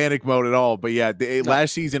 It's not panic mode at all, but yeah,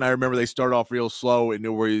 last season I remember they started off real slow, and it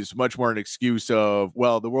was much more an excuse of,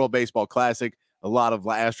 well, the World Baseball Classic, a lot of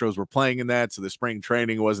Astros were playing in that, so the spring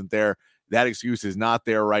training wasn't there. That excuse is not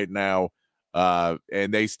there right now,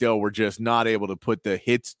 and they still were just not able to put the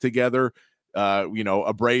hits together.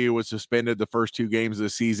 Abreu was suspended the first 2 games of the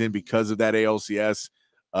season because of that ALCS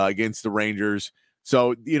against the Rangers.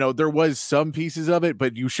 So, there was some pieces of it,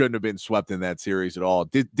 but you shouldn't have been swept in that series at all.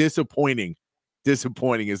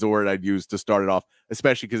 Disappointing is the word I'd use to start it off,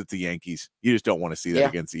 especially because it's the Yankees. You just don't want to see that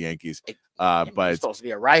against the Yankees. But it's supposed to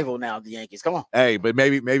be a rival now, the Yankees. Come on. Hey, but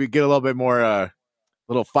maybe get a little bit more,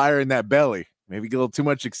 little fire in that belly. Maybe get a little too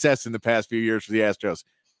much success in the past few years for the Astros.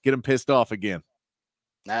 Get them pissed off again.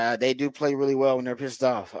 They do play really well when they're pissed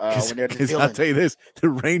off. When they're the villain. I'll tell you this: the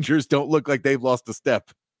Rangers don't look like they've lost a step.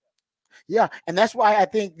 Yeah, and that's why I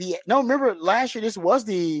think remember last year this was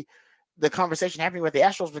the conversation happening with the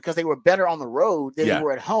Astros because they were better on the road than they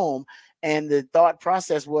were at home. And the thought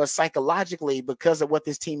process was psychologically because of what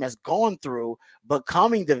this team has gone through,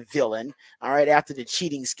 becoming the villain, all right, after the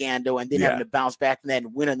cheating scandal and then having to bounce back and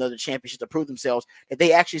then win another championship to prove themselves, that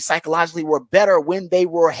they actually psychologically were better when they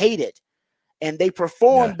were hated. And they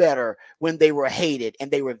performed better when they were hated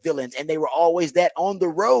and they were villains. And they were always that on the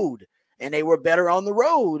road. And they were better on the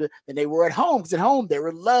road than they were at home. Because at home, they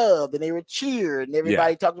were loved and they were cheered. And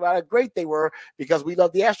everybody talked about how great they were because we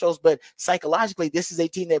love the Astros. But psychologically, this is a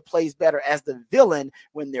team that plays better as the villain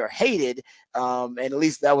when they're hated. And at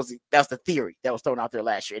least that's the theory that was thrown out there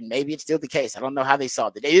last year. And maybe it's still the case. I don't know how they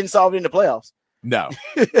solved it. They didn't solve it in the playoffs. No.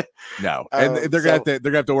 And they're going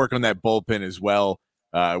to have to work on that bullpen as well.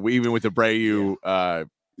 Even with Abreu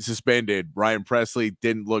suspended, Ryan Presley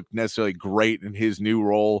didn't look necessarily great in his new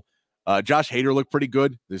role. Josh Hader looked pretty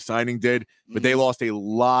good. The signing did, but they lost a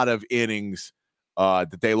lot of innings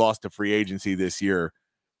that they lost to free agency this year.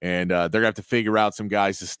 And they're going to have to figure out some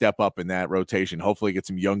guys to step up in that rotation. Hopefully get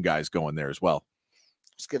some young guys going there as well.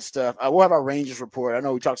 It's good stuff. We'll have our Rangers report. I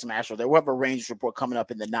know we talked some Astros there. We'll have a Rangers report coming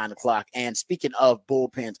up in the 9 o'clock. And speaking of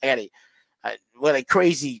bullpens, I got what a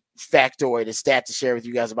crazy factoid, a stat to share with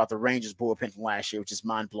you guys about the Rangers bullpen from last year, which is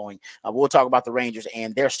mind-blowing. We'll talk about the Rangers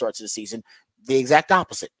and their start to the season. The exact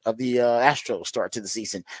opposite of the Astros start to the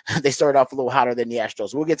season. They started off a little hotter than the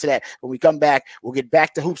Astros. We'll get to that when we come back. We'll get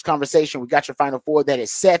back to hoops conversation. We got your Final Four that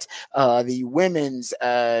is set.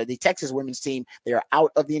 The Texas women's team, they are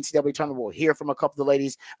out of the NCAA tournament. We'll hear from a couple of the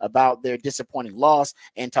ladies about their disappointing loss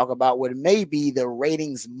and talk about what may be the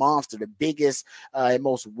ratings monster, the biggest and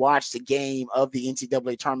most watched game of the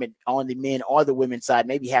NCAA tournament on the men or the women's side,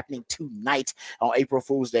 maybe happening tonight on April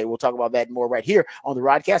Fool's Day. We'll talk about that more right here on the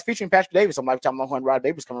Rodcast featuring Patrick Davis. I'm Lifetime Longhorn Rod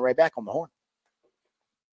Babers coming right back on the Horn.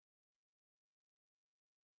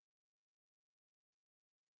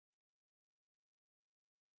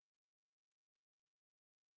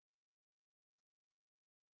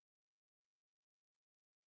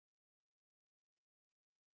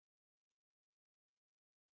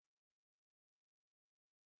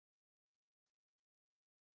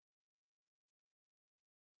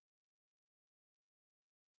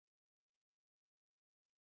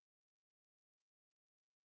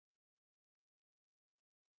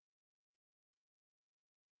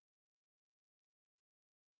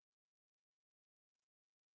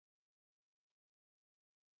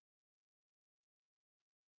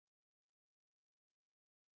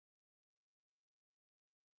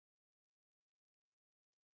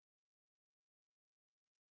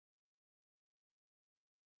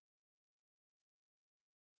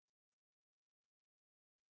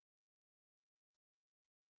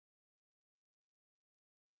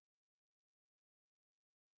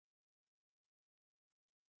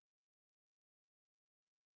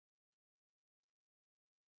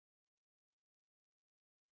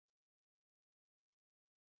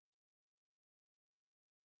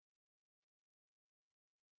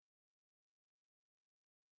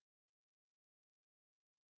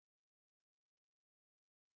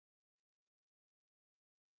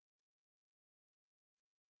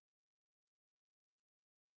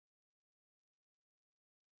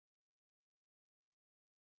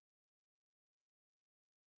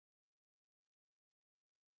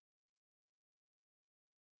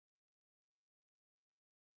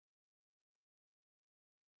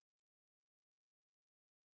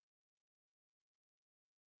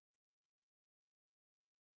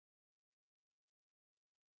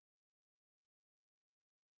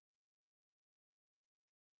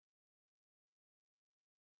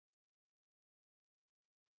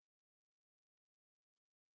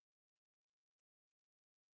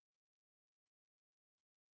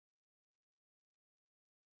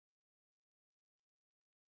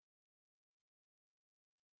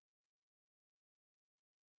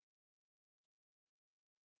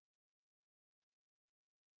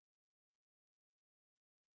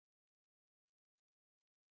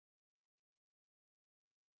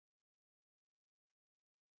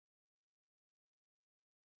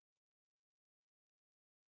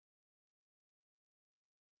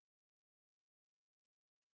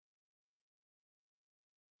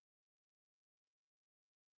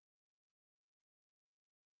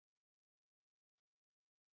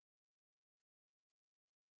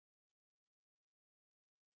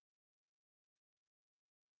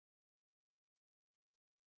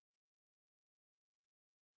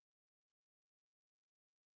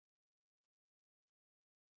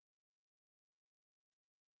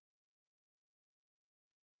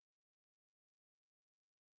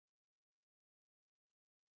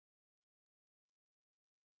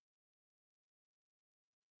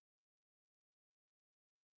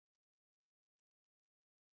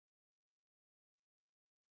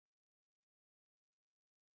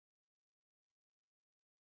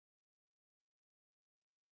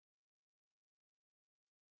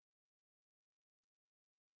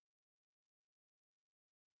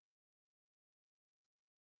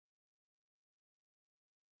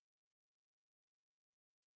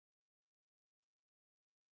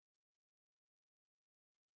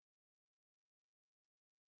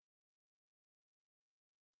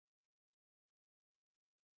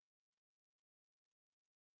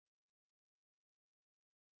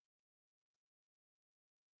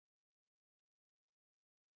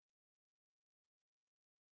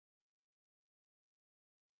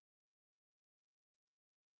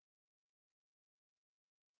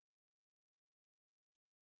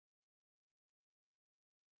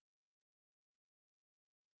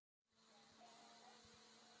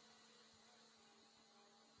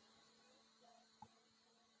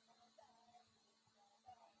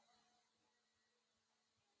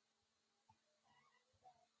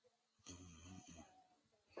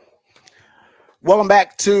 Welcome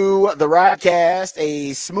back to the Rodcast,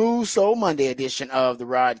 a Smooth Soul Monday edition of the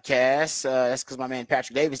Rodcast. That's because my man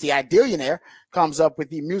Patrick Davis, the Idealionaire, comes up with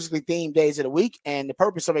the musically themed days of the week. And the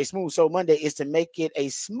purpose of a Smooth Soul Monday is to make it a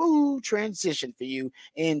smooth transition for you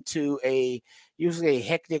into usually a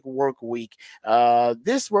hectic work week.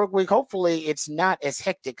 This work week, hopefully it's not as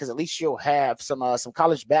hectic because at least you'll have some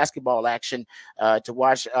college basketball action to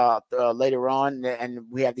watch later on. And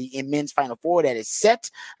we have the men's Final Four that is set.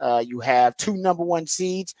 You have two number one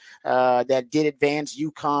seeds that did advance,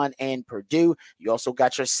 UConn and Purdue. You also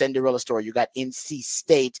got your Cinderella story. You got NC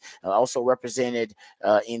State also represented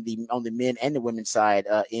on the men and the women's side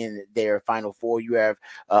in their Final Four. You have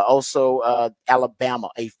also Alabama,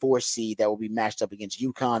 a 4 seed that will be matched up against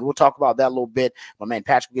UConn. We'll talk about that a little bit. My man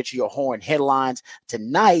Patrick will get you your horn headlines.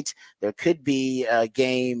 Tonight, there could be a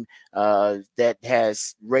game that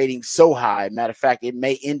has ratings so high. Matter of fact, it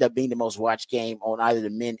may end up being the most watched game on either the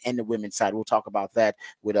men and the women's side. We'll talk about that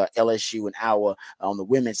with LSU and Iowa on the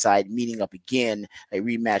women's side meeting up again, a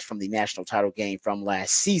rematch from the national title game from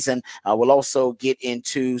last season. We'll also get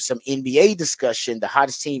into some NBA discussion. The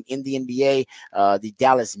hottest team in the NBA, the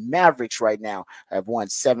Dallas Mavericks right now have won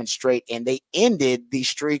 7 straight, and they ended the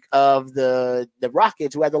streak of the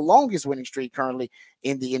Rockets, who had the longest winning streak currently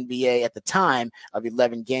in the NBA at the time of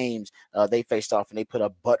 11 games. They faced off and they put a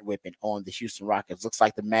butt whipping on the Houston Rockets. Looks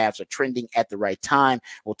like the Mavs are trending at the right time.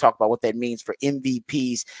 We'll talk about what that means for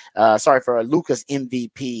MVPs. For Luka's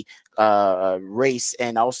MVP race,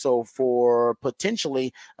 and also for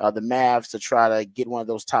potentially the Mavs to try to get one of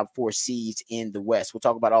those top 4 seeds in the West. We'll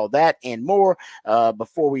talk about all that and more.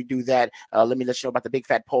 Before we do that, let me let you know about the big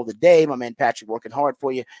fat poll of the day. My man Patrick working hard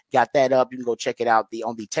for you. Got that up. You can go check it out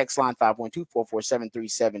on the text line 512-447-3776.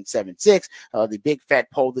 The big fat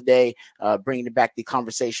poll of the day, bringing back the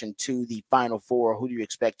conversation to the Final Four. Who do you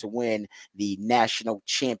expect to win the national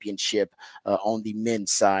championship on the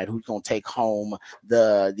men's side? Who's going to take home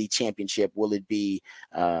the championship? Will it be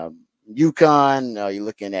UConn? You're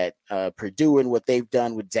looking at Purdue and what they've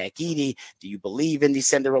done with Zach Edey. Do you believe in the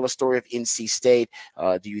Cinderella story of NC State?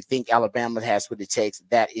 Do you think Alabama has what it takes?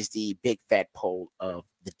 That is the big fat poll of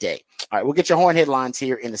the day. All right, we'll get your horn headlines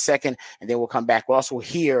here in a second, and then we'll come back. We'll also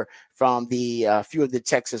hear from the few of the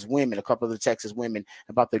Texas women, a couple of the Texas women,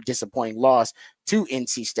 about their disappointing loss to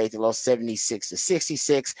NC State. They lost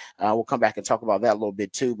 76-66. We'll come back and talk about that a little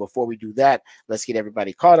bit too. Before we do that, let's get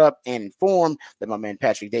everybody caught up and informed. Let my man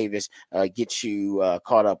Patrick Davis get you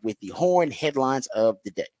caught up with the horn headlines of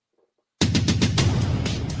the day.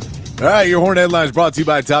 All right, your horn headlines brought to you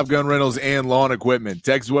by Top Gun Rentals and Lawn Equipment.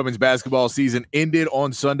 Texas women's basketball season ended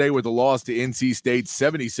on Sunday with a loss to NC State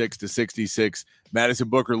 76-66. Madison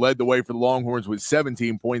Booker led the way for the Longhorns with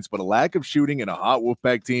 17 points, but a lack of shooting and a hot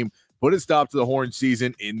Wolfpack team put a stop to the Horn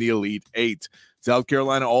season in the Elite Eight. South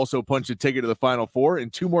Carolina also punched a ticket to the Final Four,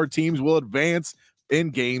 and 2 more teams will advance in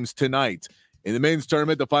games tonight. In the men's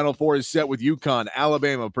tournament, the Final Four is set with UConn,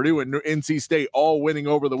 Alabama, Purdue, and NC State all winning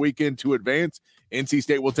over the weekend to advance. NC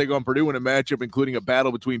State will take on Purdue in a matchup including a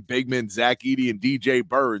battle between big men Zach Edey and DJ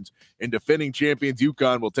Burns. And defending champions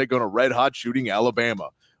UConn will take on a red-hot shooting Alabama.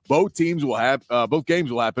 Both games will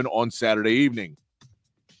happen on Saturday evening.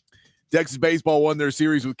 Texas baseball won their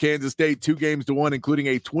series with Kansas State 2-1, including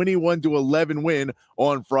a 21-11 win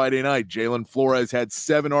on Friday night. Jalen Flores had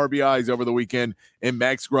 7 RBIs over the weekend, and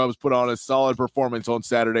Max Grubbs put on a solid performance on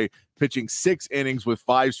Saturday, pitching 6 innings with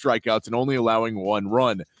 5 strikeouts and only allowing 1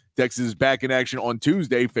 run. Texas is back in action on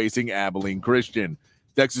Tuesday facing Abilene Christian.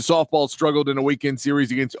 Texas softball struggled in a weekend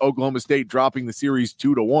series against Oklahoma State, dropping the series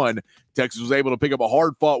 2-1. Texas was able to pick up a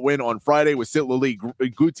hard-fought win on Friday with Citlali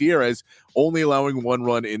Gutierrez only allowing 1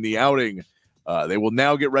 run in the outing. They will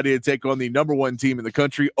now get ready to take on the number 1 team in the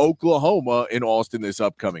country, Oklahoma, in Austin this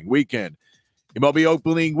upcoming weekend. MLB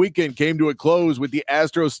opening weekend came to a close with the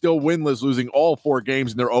Astros still winless, losing all 4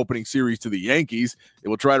 games in their opening series to the Yankees. They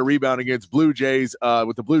will try to rebound against Blue Jays,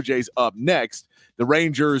 with the Blue Jays up next. The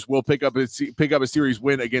Rangers will pick up a series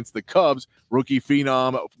win against the Cubs. Rookie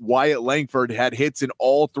phenom Wyatt Langford had hits in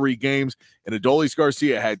all 3 games, and Adolis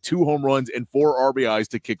Garcia had 2 home runs and 4 RBIs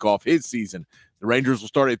to kick off his season. The Rangers will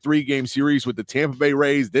start a 3-game series with the Tampa Bay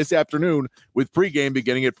Rays this afternoon, with pregame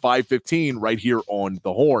beginning at 5:15 right here on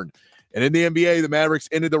the Horn. And in the NBA, the Mavericks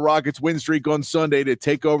ended the Rockets' win streak on Sunday to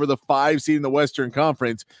take over the 5 seed in the Western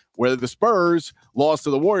Conference, where the Spurs lost to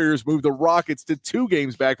the Warriors, moved the Rockets to 2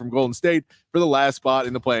 games back from Golden State for the last spot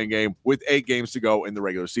in the playing game with 8 games to go in the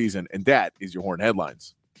regular season. And that is your Horn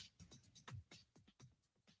headlines.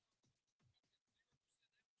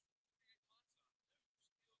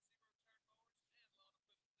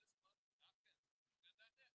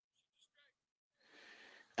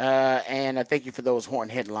 And I thank you for those horn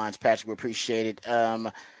headlines, Patrick. We appreciate it.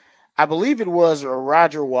 I believe it was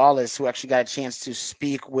Roger Wallace who actually got a chance to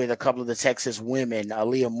speak with a couple of the Texas women,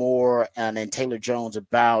 Leah Moore and Taylor Jones,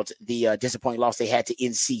 about the disappointing loss they had to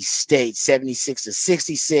NC State,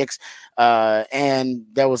 76-66. And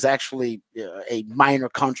there was actually a minor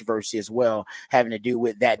controversy as well having to do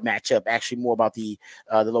with that matchup, actually more about the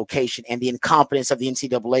location and the incompetence of the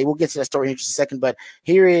NCAA. We'll get to that story in just a second, but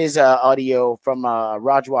here is audio from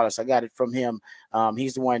Roger Wallace. I got it from him.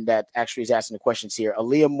 He's the one that actually is asking the questions here.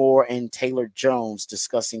 Aaliyah Moore and Taylor Jones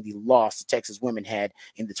discussing the loss the Texas women had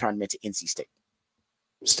in the tournament to NC State.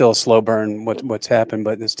 Still a slow burn what's happened,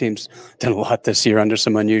 but this team's done a lot this year under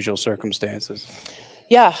some unusual circumstances.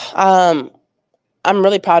 Yeah, I'm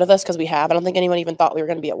really proud of us because we have. I don't think anyone even thought we were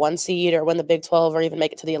going to be at 1 seed or win the Big 12 or even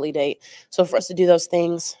make it to the Elite 8. So for us to do those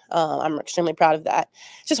things, I'm extremely proud of that.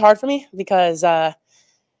 It's just hard for me because I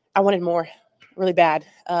wanted more really bad.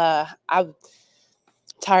 I'm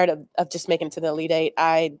tired of just making it to the Elite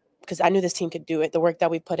 8. Because I knew this team could do it, the work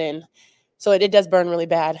that we put in. So it does burn really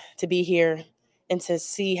bad to be here and to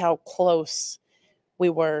see how close we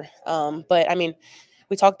were. But, I mean,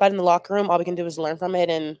 we talked about it in the locker room. All we can do is learn from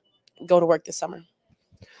it and go to work this summer.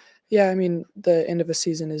 Yeah, I mean, the end of a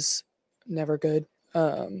season is never good.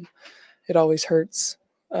 It always hurts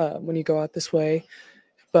when you go out this way.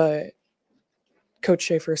 But Coach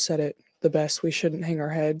Schaefer said it the best. We shouldn't hang our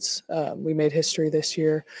heads. We made history this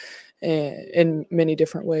year in many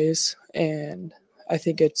different ways. And I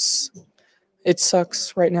think it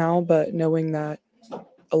sucks right now, but knowing that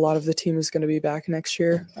a lot of the team is going to be back next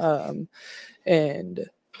year and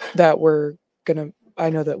that I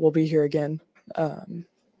know that we'll be here again.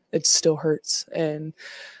 It still hurts. And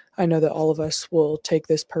I know that all of us will take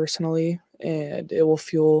this personally and it will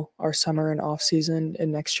fuel our summer and off season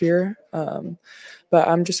and next year. But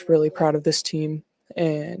I'm just really proud of this team,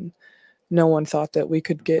 and no one thought that we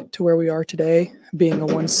could get to where we are today, being a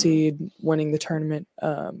 1 seed, winning the tournament,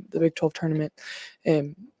 the Big 12 tournament,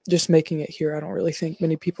 and just making it here. I don't really think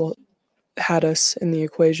many people had us in the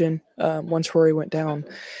equation once Rory went down.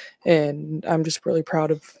 And I'm just really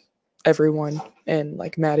proud of everyone, and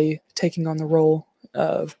like Maddie taking on the role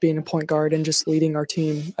of being a point guard and just leading our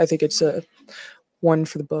team. I think it's a one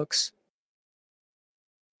for the books.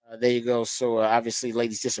 There you go. So obviously,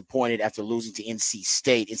 ladies disappointed after losing to NC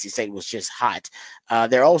State. NC State was just hot.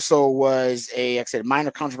 There also was like I said,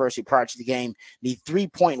 minor controversy prior to the game. The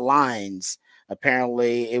 3-point lines.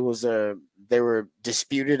 Apparently, they were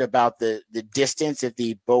disputed about the distance, if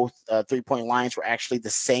the both 3-point lines were actually the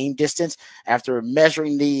same distance. After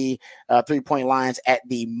measuring the 3-point lines at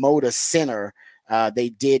the Moda Center, they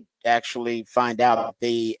did actually find out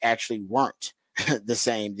they actually weren't the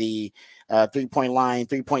same. The 3-point line,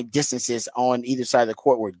 3-point distances on either side of the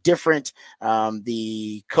court were different.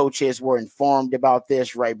 The coaches were informed about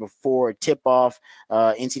this right before tip-off.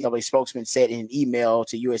 NCAA spokesman said in an email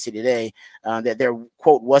to USA Today that their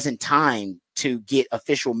quote wasn't timed to get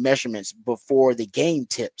official measurements before the game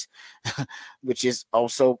tipped, which is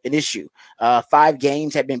also an issue. 5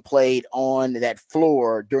 games had been played on that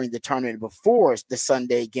floor during the tournament before the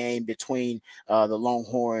Sunday game between the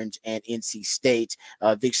Longhorns and NC State.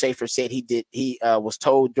 Vic Schaefer said he was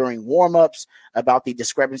told during warmups about the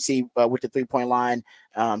discrepancy with the 3-point line.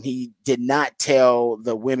 He did not tell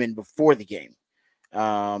the women before the game.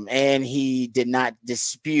 And he did not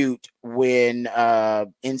dispute when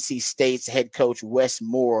NC State's head coach Wes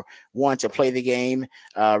Moore wanted to play the game,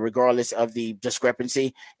 regardless of the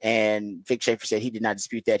discrepancy. And Vic Schaefer said he did not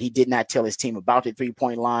dispute that. He did not tell his team about the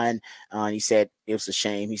 3-point line. He said it was a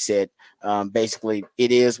shame. He said basically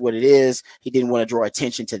it is what it is. He didn't want to draw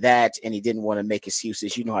attention to that, and he didn't want to make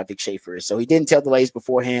excuses. You know how Vic Schaefer is. So he didn't tell the ladies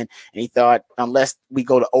beforehand, and he thought unless we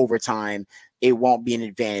go to overtime, it won't be an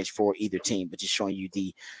advantage for either team, but just showing you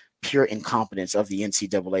the pure incompetence of the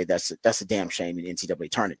NCAA. That's a damn shame in the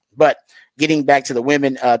NCAA tournament. But getting back to the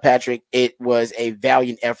women, Patrick, it was a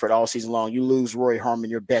valiant effort all season long. You lose Rory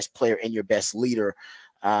Harmon, your best player and your best leader,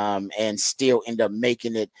 and still end up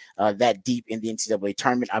making it that deep in the NCAA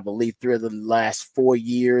tournament. I believe 3 of the last 4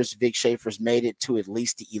 years, Vic Schaefer's made it to at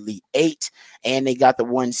least the Elite 8, and they got the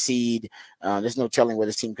 1 seed. There's no telling where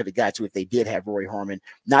this team could have got to if they did have Rory Harmon.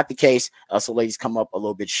 Not the case. So ladies come up a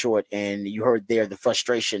little bit short, and you heard there the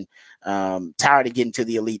frustration. Tired of getting to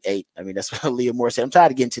the Elite 8. I mean, that's what Leah Moore said. I'm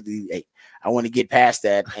tired of getting to the Elite 8. I want to get past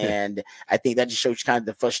that, and I think that just shows you kind of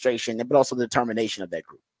the frustration, but also the determination of that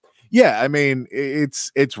group. Yeah, I mean,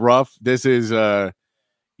 it's rough. This is, I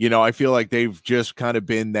feel like they've just kind of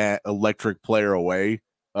been that electric player away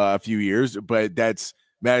a few years, but that's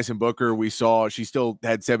Madison Booker. We saw she still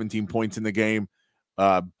had 17 points in the game.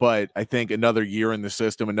 But I think another year in the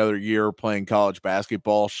system, another year playing college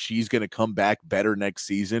basketball, she's going to come back better next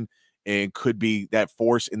season and could be that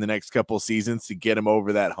force in the next couple of seasons to get him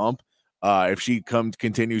over that hump. If she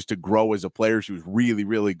continues to grow as a player, she was really,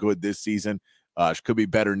 really good this season. She could be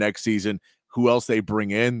better next season. Who else they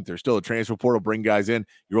bring in? There's still a transfer portal. Bring guys in.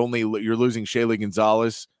 You're losing Shaylee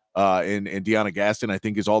Gonzalez and Deanna Gaston. I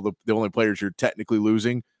think is all the only players you're technically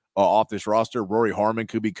losing off this roster. Rory Harmon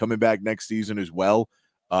could be coming back next season as well.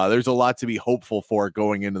 There's a lot to be hopeful for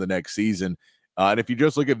going into the next season. And if you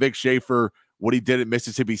just look at Vic Schaefer, what he did at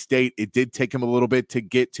Mississippi State, it did take him a little bit to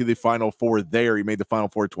get to the Final Four there. He made the Final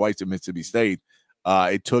Four twice at Mississippi State.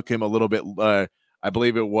 It took him a little bit. I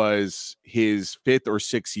believe it was his 5th or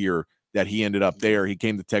 6th year that he ended up there. He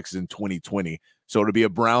came to Texas in 2020. So to be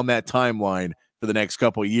around that timeline for the next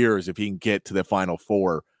couple of years if he can get to the Final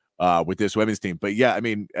Four with this women's team. But yeah, I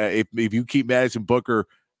mean, if you keep Madison Booker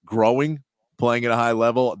growing, playing at a high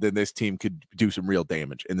level, then this team could do some real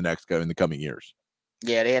damage in the coming years.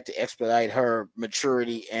 Yeah, they had to expedite her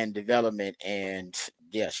maturity and development, and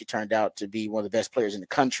yeah, she turned out to be one of the best players in the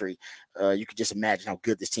country. You could just imagine how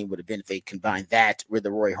good this team would have been if they combined that with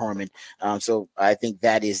the Roy Harmon. So I think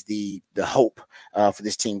that is the hope for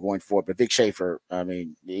this team going forward. But Vic Schaefer, I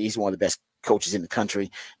mean, he's one of the best coaches in the country.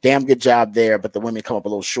 Damn good job there, but the women come up a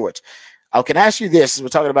little short. I can ask you this, as we're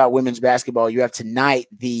talking about women's basketball. You have tonight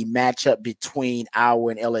the matchup between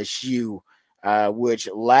Iowa and LSU, which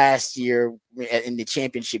last year in the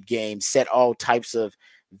championship game set all types of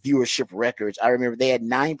viewership records. I remember they had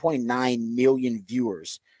 9.9 million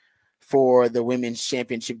viewers for the women's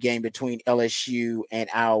championship game between LSU and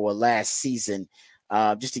Iowa last season.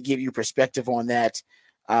 Just to give you perspective on that,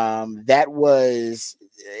 that was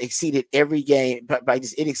exceeded every game, but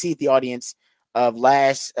it exceeded the audience of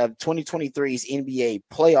 2023's NBA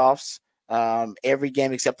playoffs, every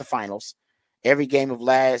game except the finals, every game of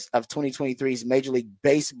 2023's Major League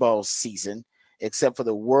Baseball season except for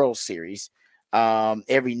the World Series,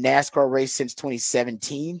 every NASCAR race since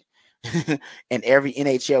 2017, and every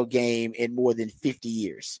NHL game in more than 50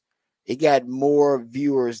 years. It got more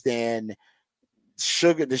viewers than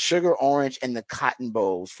the Sugar Orange and the Cotton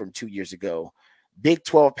Bowls from 2 years ago, Big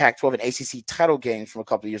 12, Pac-12, and ACC title games from a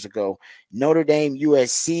couple of years ago, Notre Dame,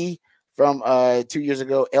 USC from 2 years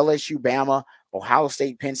ago, LSU, Bama, Ohio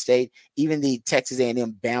State, Penn State, even the Texas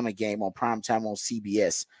A&M Bama game on primetime on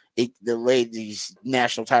CBS. The ladies'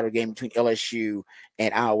 national title game between LSU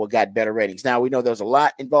and Iowa got better ratings. Now, we know there was a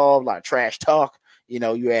lot involved, a lot of trash talk. You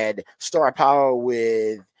know, you had star power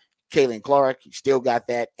with Kaylin Clark, you still got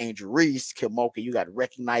that. Angel Reese, Kilmoka, you got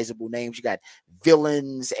recognizable names. You got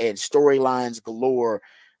villains and storylines galore.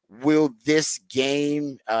 Will this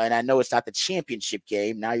game, and I know it's not the championship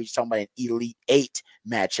game, now you're talking about an Elite 8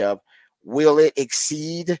 matchup, will it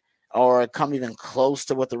exceed or come even close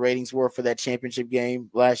to what the ratings were for that championship game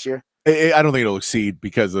last year? I don't think it'll exceed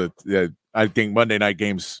because I think Monday night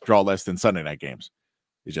games draw less than Sunday night games.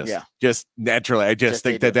 It's just naturally. I just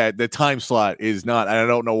think that the time slot is not. I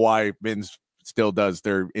don't know why men's still does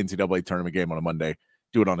their NCAA tournament game on a Monday.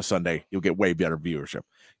 Do it on a Sunday. You'll get way better viewership.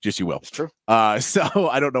 Just you will. It's true. So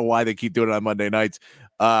I don't know why they keep doing it on Monday nights.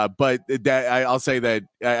 But I'll say that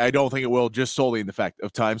I don't think it will, just solely in the fact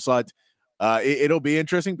of time slot. It'll be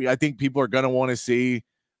interesting. But I think people are going to want to see,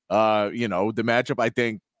 the matchup. I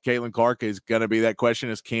think Caitlin Clark is going to be that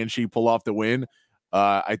question: is can she pull off the win?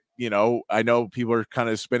 I know people are kind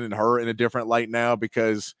of spinning her in a different light now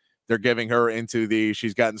because they're giving her into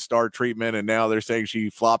she's gotten star treatment, and now they're saying she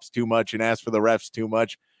flops too much and asks for the refs too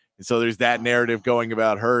much. And so there's that narrative going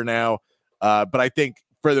about her now. But I think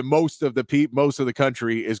for the most of the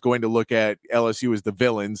country is going to look at LSU as the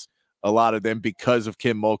villains, a lot of them, because of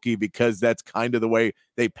Kim Mulkey, because that's kind of the way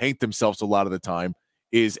they paint themselves a lot of the time,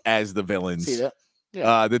 is as the villains. See that?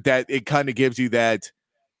 Yeah. That it kind of gives you that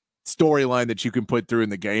storyline that you can put through in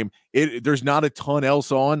the game. There's not a ton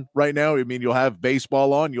else on right now. I mean, you'll have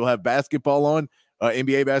baseball on, you'll have basketball on,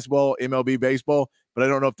 NBA basketball, MLB baseball, but I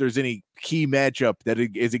don't know if there's any key matchup that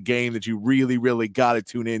is a game that you really, really got to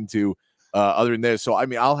tune into other than this. So, I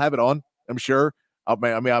mean, I'll have it on, I'm sure. I'll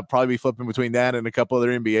probably be flipping between that and a couple other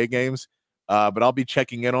NBA games, but I'll be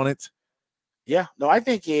checking in on it. Yeah, no, I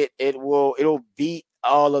think it'll beat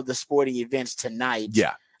all of the sporting events tonight.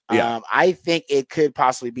 Yeah. I think it could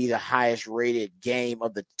possibly be the highest rated game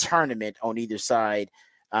of the tournament on either side.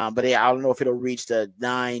 But I don't know if it'll reach the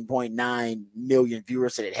 9.9 million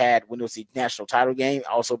viewers that it had when it was the national title game.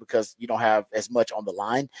 Also, because you don't have as much on the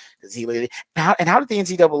line. How did the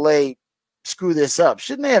NCAA screw this up?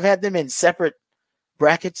 Shouldn't they have had them in separate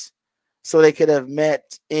brackets so they could have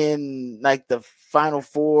met in like the Final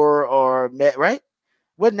Four or met, right?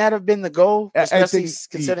 Wouldn't that have been the goal, especially think,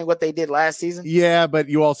 considering what they did last season? Yeah, but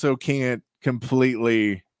you also can't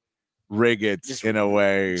completely rig it in a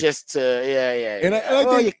way. Just to And I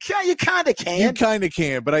think you kind of can. You kind of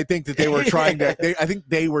can, but I think that they were trying to. I think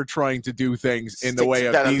they were trying to do things in the way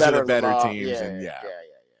of these are the better teams, and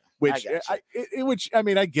which I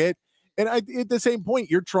mean I get, and at the same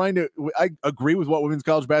point you're trying to. I agree with what women's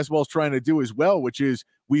college basketball is trying to do as well, which is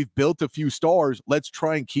we've built a few stars. Let's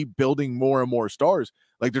try and keep building more and more stars.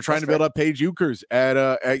 Like they're trying to build up Paige Euchers at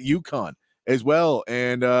UConn as well,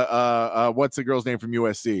 and what's the girl's name from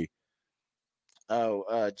USC?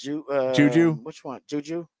 Juju. Which one?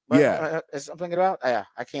 Juju. Yeah, I'm thinking about. Yeah,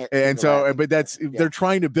 I can't. And so, but they're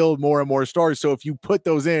trying to build more and more stars. So if you put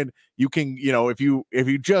those in, you can, if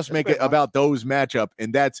you just make it about those matchup,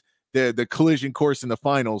 and that's the collision course in the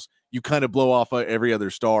finals, you kind of blow off every other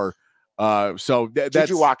star. So that's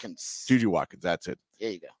Juju Watkins. That's it.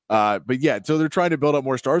 There you go. But yeah, so they're trying to build up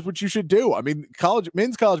more stars, which you should do. I mean,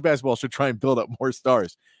 men's college basketball should try and build up more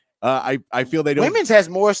stars. I feel they don't. Women's has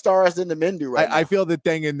more stars than the men do right now. I feel the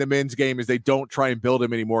thing in the men's game is they don't try and build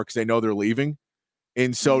them anymore because they know they're leaving,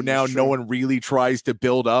 and so now no one really tries to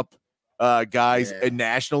build up guys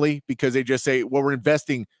nationally because they just say, well, we're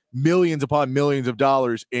investing millions upon millions of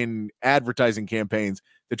dollars in advertising campaigns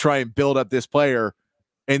to try and build up this player,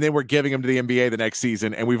 and then we're giving them to the NBA the next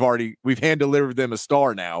season, and we've hand delivered them a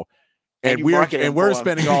star now. And we're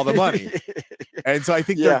spending all the money. And so I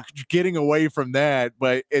think they're getting away from that,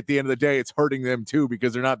 but at the end of the day, it's hurting them too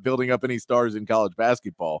because they're not building up any stars in college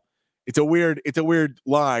basketball. It's a weird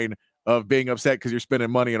line of being upset because you're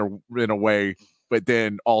spending money in a way, but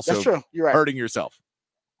then also hurting yourself.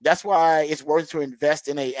 That's why it's worth to invest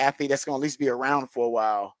in an athlete that's going to at least be around for a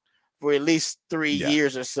while, for at least 3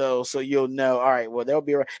 years or so you'll know, all right, well, they'll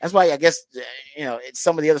be around. That's why I guess, it's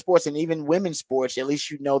some of the other sports and even women's sports, at least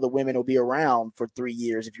the women will be around for 3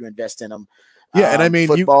 years if you invest in them. Yeah, and I mean,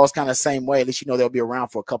 football is kind of the same way. At least they'll be around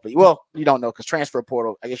for a couple of years. Well, you don't know because transfer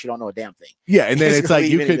portal, I guess you don't know a damn thing. Yeah, and then it's like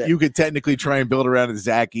you could technically try and build around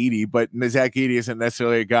Zach Edey, but Zach Edey isn't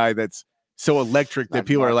necessarily a guy that's so electric that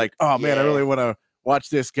people are like, oh, man, I really want to watch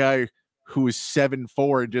this guy who is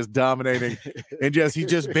 7'4" and just dominating. And he's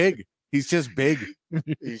just big. He's just big.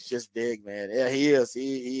 He's just big, man. Yeah, he is.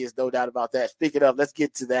 He is, no doubt about that. Speaking of, let's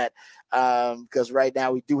get to that because right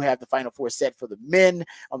now we do have the Final Four set for the men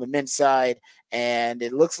on the men's side, and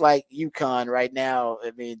it looks like UConn right now.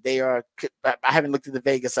 I mean, they are. I haven't looked at the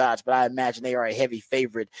Vegas odds, but I imagine they are a heavy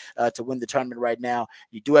favorite to win the tournament right now.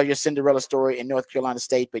 You do have your Cinderella story in North Carolina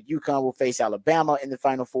State, but UConn will face Alabama in the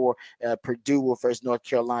Final Four. Purdue will face North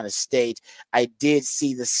Carolina State. I did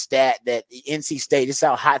see the stat that NC State. This is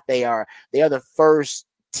how hot they are. They are the first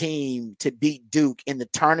team to beat Duke in the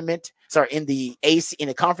tournament. In the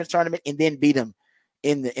conference tournament, and then beat them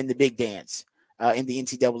in the big dance in the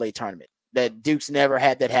NCAA tournament. That Duke's never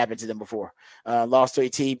had that happen to them before. Lost to a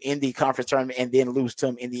team in the conference tournament and then lose to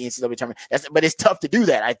them in the NCAA tournament. But it's tough to do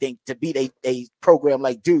that, I think, to beat a program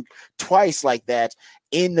like Duke twice like that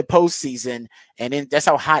in the postseason. And then that's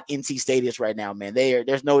how hot NC State is right now, man.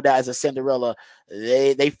 There's no doubt as a Cinderella.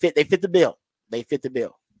 They fit the bill. They fit the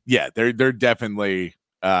bill. Yeah, they're definitely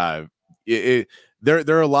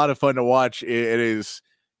they're a lot of fun to watch. It is.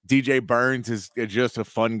 DJ Burns is just a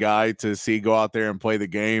fun guy to see go out there and play the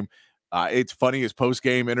game. It's funny, his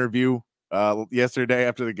post-game interview yesterday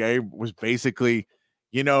after the game was basically,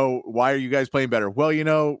 why are you guys playing better? Well,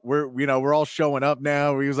 we're all showing up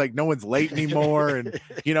now. He was like, no one's late anymore, and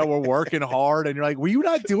we're working hard. And you're like, were you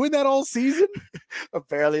not doing that all season?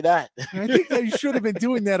 Apparently not. I think that you should have been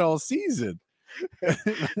doing that all season.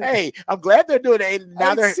 Hey, I'm glad they're doing it.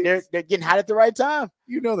 Now they're getting hot at the right time.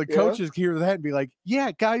 The coaches hear that and be like,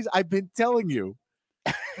 yeah, guys, I've been telling you.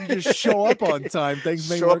 You just show up on time. Things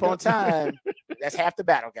may show up on time. That's half the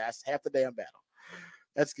battle, guys. Half the damn battle.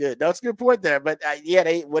 That's good. That's a good point there. But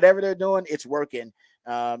whatever they're doing, it's working.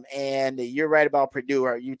 And you're right about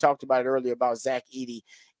Purdue. You talked about it earlier about Zach Edey.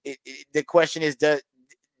 The question is,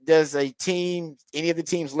 does a team, any of the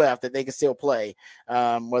teams left that they can still play,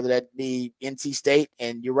 whether that be NC State,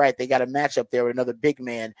 and you're right, they got a matchup there with another big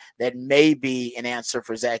man that may be an answer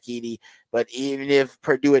for Zach Edey. But even if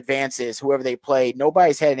Purdue advances, whoever they play,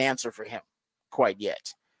 nobody's had an answer for him quite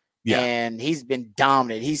yet. Yeah. And he's been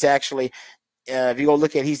dominant. He's actually, if you go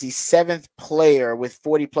look at, he's the 7th player with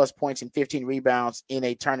 40+ points and 15 rebounds in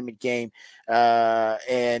a tournament game.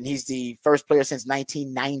 And he's the first player since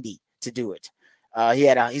 1990 to do it.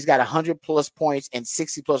 He's got 100+ points and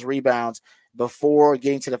 60+ rebounds before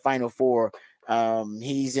getting to the Final Four.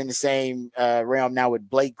 He's in the same realm now with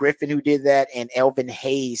Blake Griffin, who did that, and Elvin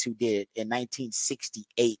Hayes, who did it in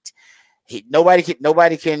 1968.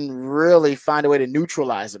 nobody can really find a way to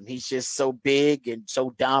neutralize him. He's just so big and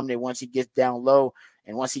so dominant once he gets down low,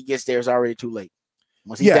 and once he gets there, it's already too late.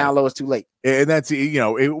 Once he's down low, it's too late. And that's,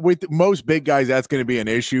 with most big guys, that's going to be an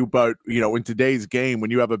issue. But, in today's game, when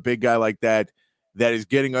you have a big guy like that is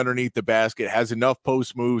getting underneath the basket, has enough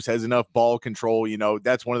post moves, has enough ball control,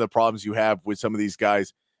 that's one of the problems you have with some of these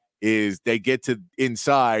guys is they get to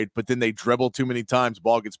inside, but then they dribble too many times,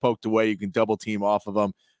 ball gets poked away, you can double team off of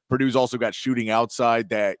them. Purdue's also got shooting outside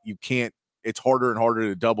that you can't, it's harder and harder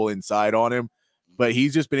to double inside on him. But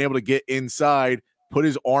he's just been able to get inside, put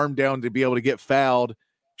his arm down to be able to get fouled,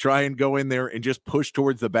 try and go in there and just push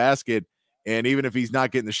towards the basket. And even if he's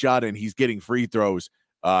not getting the shot in, he's getting free throws.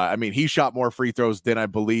 He shot more free throws than I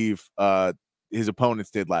believe his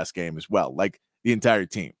opponents did last game as well, like the entire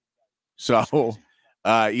team. So,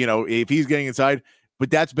 if he's getting inside, but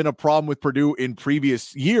that's been a problem with Purdue in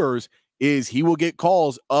previous years is he will get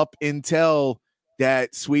calls up until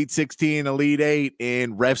that Sweet 16, Elite 8,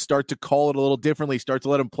 and refs start to call it a little differently, start to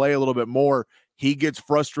let him play a little bit more. He gets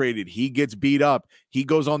frustrated. He gets beat up. He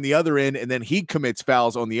goes on the other end, and then he commits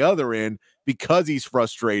fouls on the other end because he's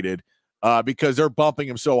frustrated, because they're bumping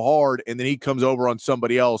him so hard, and then he comes over on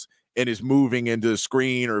somebody else and is moving into the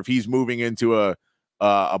screen, or if he's moving into a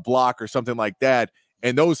block or something like that,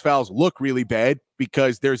 and those fouls look really bad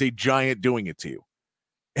because there's a giant doing it to you.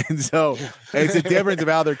 And so it's a difference of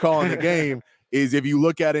how they're calling the game is if you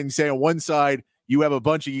look at it and say on one side, you have a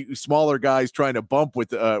bunch of smaller guys trying to bump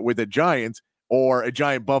with a giant, or a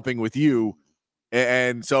giant bumping with you.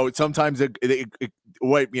 And so sometimes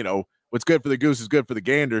what's good for the goose is good for the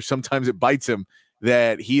gander. Sometimes it bites him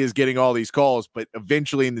that he is getting all these calls, but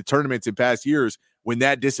eventually in the tournaments in past years, when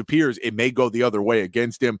that disappears, it may go the other way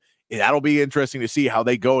against him. And that'll be interesting to see how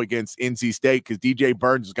they go against NC State, because DJ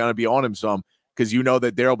Burns is going to be on him some, because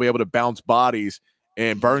that they'll be able to bounce bodies.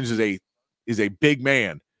 And Burns is a big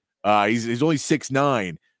man. He's only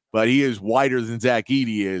 6'9", but he is wider than Zach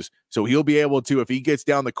Edey is. So he'll be able to, if he gets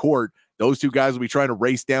down the court, those two guys will be trying to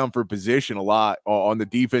race down for position a lot on the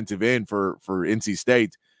defensive end for NC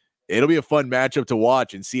State. It'll be a fun matchup to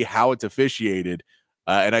watch and see how it's officiated.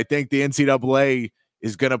 And I think the NCAA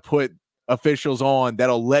is going to put officials on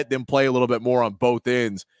that'll let them play a little bit more on both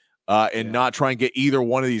ends and not try and get either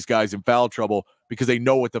one of these guys in foul trouble, because they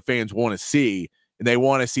know what the fans want to see, and they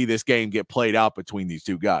want to see this game get played out between these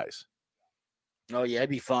two guys. Oh, yeah, it'd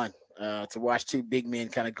be fun to watch two big men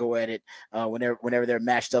kind of go at it whenever they're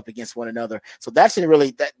matched up against one another. So that's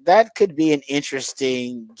really that could be an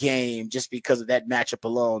interesting game just because of that matchup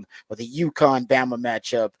alone. With the UConn-Bama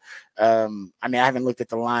matchup, I haven't looked at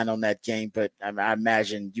the line on that game, but I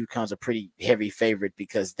imagine UConn's a pretty heavy favorite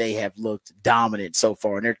because they have looked dominant so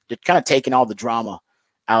far, and they're kind of taking all the drama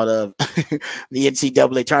out of the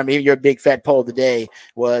NCAA tournament. Even your big fat poll today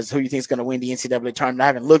was who you think is going to win the NCAA tournament. I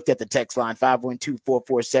haven't looked at the text line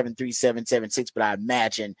 512-447-3776, but I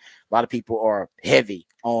imagine a lot of people are heavy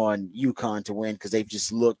on UConn to win because they've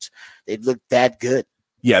looked that good.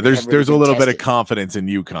 Yeah, there's a little bit of confidence in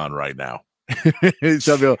UConn right now.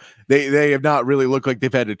 Some people, they have not really looked like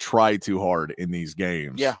they've had to try too hard in these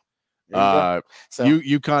games. Yeah.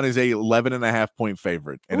 UConn is a 11.5-point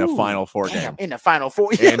favorite in a Final Four game. In the Final Four,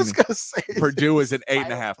 yeah, I was gonna say. Purdue is an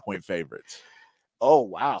 8.5-point favorite. Oh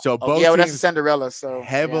wow! So both teams that's a Cinderella. So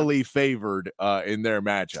heavily favored in their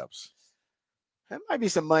matchups. There might be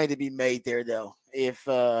some money to be made there, though. If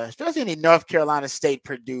especially in the North Carolina State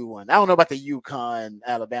Purdue one, I don't know about the UConn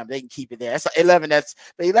Alabama. They can keep it there. That's 11. But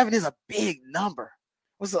 11 is a big number.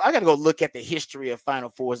 So I got to go look at the history of Final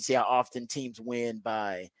Fours and see how often teams win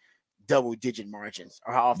by double-digit margins,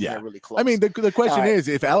 or how often they're really close. The question is,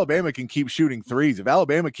 if Alabama can keep shooting threes, if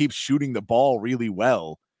Alabama keeps shooting the ball really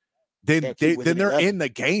well, then they're in the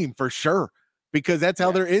game for sure, because that's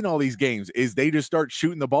how they're in all these games, is they just start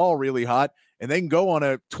shooting the ball really hot, and they can go on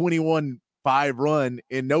a 21-5 run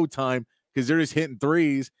in no time because they're just hitting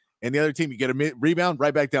threes, and the other team, you get a rebound,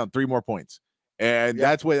 right back down, 3 more points. And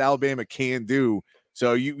that's what Alabama can do.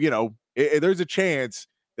 So, there's a chance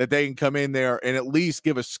that they can come in there and at least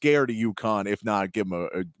give a scare to UConn, if not give them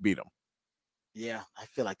beat them. Yeah, I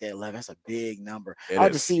feel like that 11. That's a big number. I'll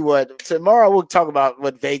just see what tomorrow we'll talk about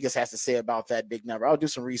what Vegas has to say about that big number. I'll do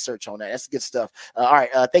some research on that. That's good stuff. All right.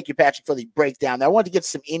 Thank you, Patrick, for the breakdown. Now, I want to get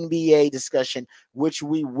some NBA discussion, which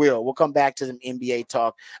we will. We'll come back to some NBA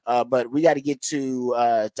talk, but we got to get to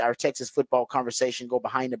our Texas football conversation, go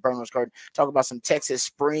behind the Burners curtain, talk about some Texas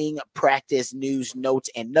spring practice news, notes,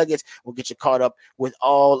 and nuggets. We'll get you caught up with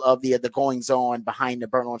all of the goings on behind the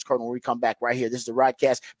Burners curtain when we come back right here. This is the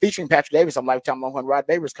Rodcast featuring Patrick Davis. I'm Lifetime Longhorn Rod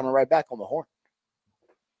Babers, coming right back on the Horn.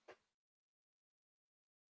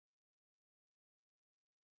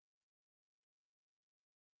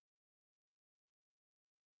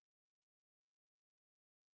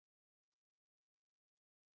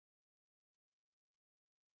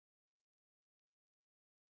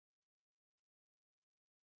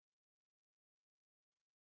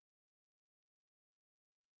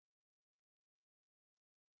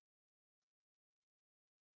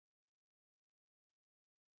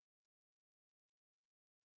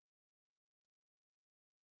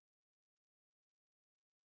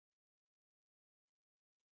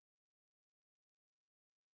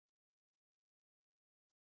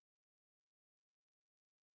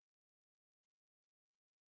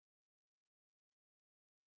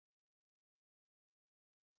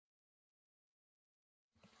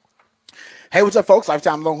 Hey, what's up, folks?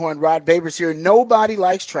 Lifetime Longhorn Rod Babers here. Nobody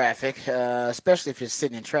likes traffic, especially if you're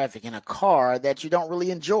sitting in traffic in a car that you don't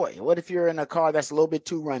really enjoy. What if you're in a car that's a little bit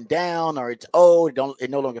too run down, or it's old, it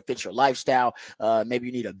no longer fits your lifestyle? Maybe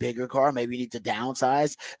you need a bigger car. Maybe you need to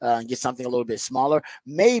downsize and get something a little bit smaller.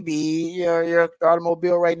 Maybe your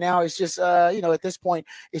automobile right now is just, at this point,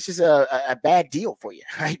 it's just a bad deal for you,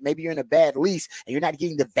 right? Maybe you're in a bad lease and you're not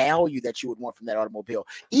getting the value that you would want from that automobile.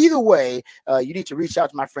 Either way, you need to reach out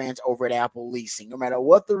to my friends over at Apple Leasing. No matter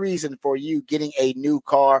what the reason for you getting a new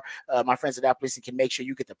car, my friends at Apple Leasing can make sure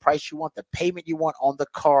you get the price you want, the payment you want on the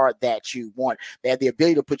car that you want. They have the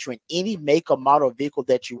ability to put you in any make or model vehicle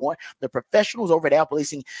that you want. The professionals over at Apple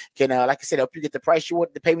Leasing can, like I said, help you get the price you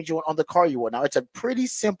want, the payment you want on the car you want. Now, it's a pretty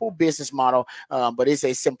simple business model, but it's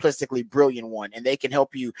a simplistically brilliant one, and they can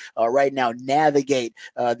help you right now navigate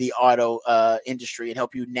the auto industry and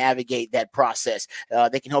help you navigate that process.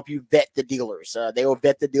 They can help you vet the dealers. They will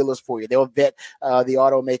vet the dealers for you. They'll vet the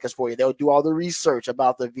automakers for you. They'll do all the research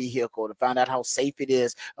about the vehicle to find out how safe it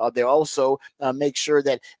is. They'll also make sure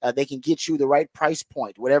that they can get you the right price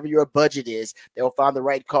point. Whatever your budget is, they'll find the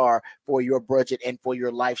right car for your budget and for your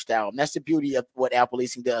lifestyle. And that's the beauty of what Apple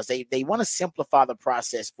Leasing does. They want to simplify the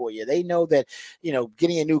process for you. They know that,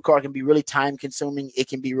 getting a new car can be really time consuming. It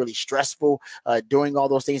can be really stressful doing all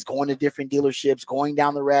those things, going to different dealerships, going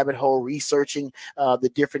down the rabbit hole, researching the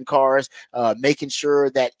different cars, making sure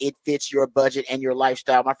that it fits your budget and your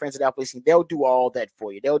lifestyle. My friends at Apple Leasing, they'll do all that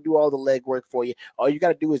for you. They'll do all the legwork for you. All you got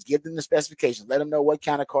to do is give them the specifications. Let them know what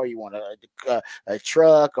kind of car you want, a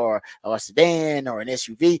truck or a sedan or an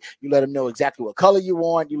SUV. You let them know exactly what color you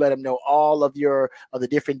want. You let them know all of the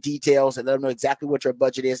different details, and let them know exactly what your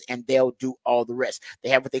budget is, and they'll do all the rest. They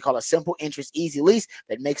have what they call a simple interest easy lease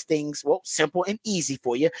that makes things, simple and easy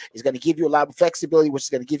for you. It's going to give you a lot of flexibility, which is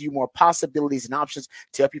going to give you more possibilities and options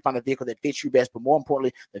to help you find the vehicle that fits you best, but more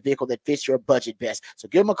importantly, the vehicle that fits your budget best. So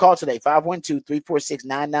give them a call today,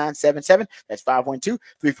 512-346-9977. That's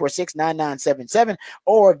 512-346-9977,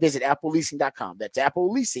 or visit appleleasing.com. That's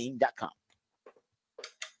appleleasing.com.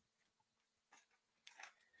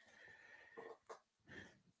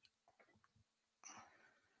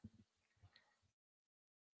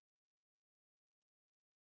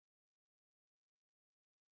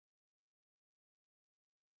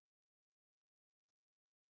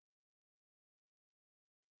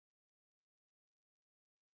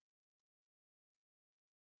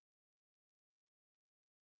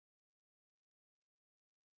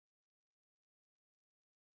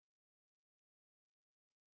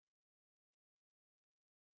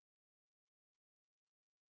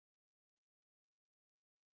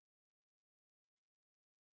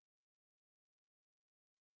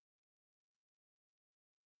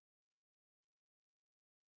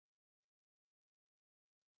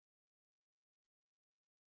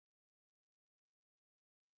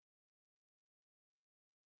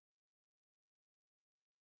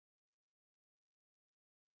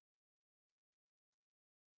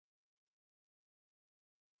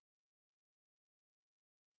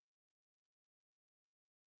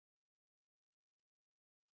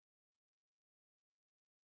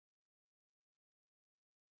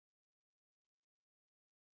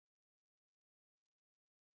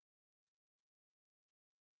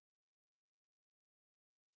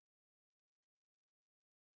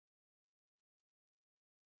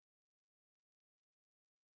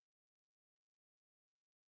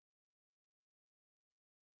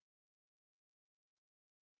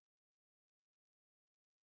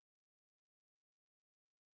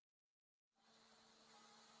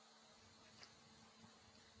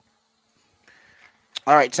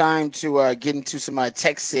 All right, time to get into some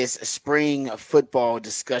Texas spring football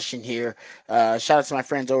discussion here. Shout out to my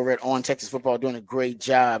friends over at On Texas Football, doing a great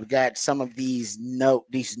job. Got some of these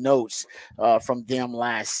notes from them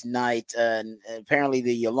last night. And apparently,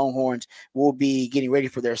 the Longhorns will be getting ready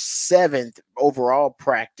for their 7th overall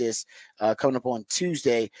practice coming up on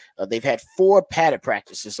Tuesday. They've had 4 padded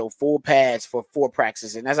practices, so full pads for 4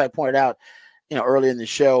 practices. And as I pointed out, earlier in the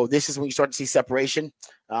show, this is when you start to see separation.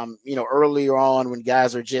 Earlier on when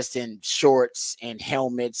guys are just in shorts and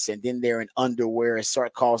helmets, and then they're in underwear, as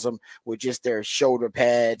Sark calls them, with just their shoulder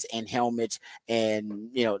pads and helmets, and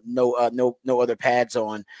no other pads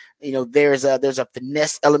on. There's a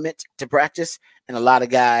finesse element to practice, and a lot of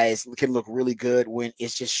guys can look really good when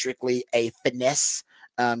it's just strictly a finesse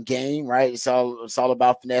game, right? It's all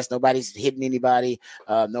about finesse. Nobody's hitting anybody.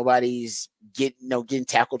 Nobody's getting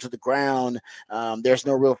tackled to the ground. There's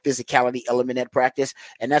no real physicality element at practice,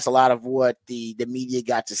 and that's a lot of what the media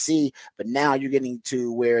got to see. But now you're getting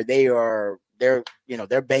to where they're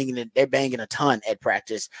they're banging a ton at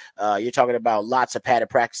practice. You're talking about lots of padded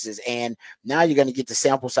practices, and now you're going to get the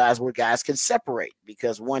sample size where guys can separate,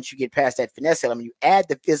 because once you get past that finesse element, you add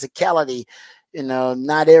the physicality.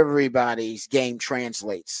 Not everybody's game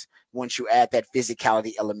translates once you add that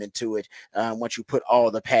physicality element to it, once you put all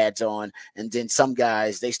the pads on. And then some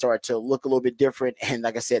guys, they start to look a little bit different. And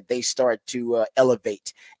like I said, they start to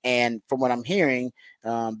elevate. And from what I'm hearing,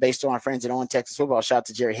 based on our friends at On Texas Football, shout out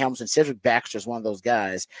to Jerry Helms, and Cedric Baxter is one of those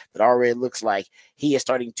guys that already looks like he is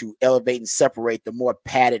starting to elevate and separate the more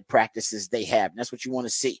padded practices they have. And that's what you want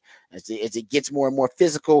to see. As it gets more and more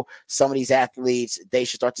physical, some of these athletes, they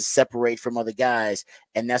should start to separate from other guys.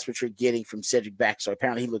 And that's what you're getting from Cedric Baxter.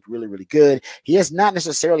 Apparently, he looked really, really good. He has not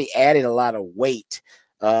necessarily added a lot of weight.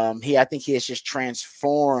 I think he has just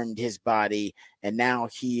transformed his body, and now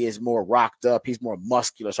he is more rocked up. He's more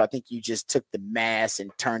muscular. So I think you just took the mass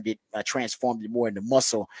and turned it, transformed it more into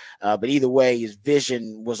muscle. But either way, his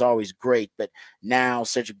vision was always great. But now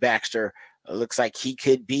Cedric Baxter looks like he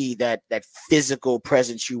could be that physical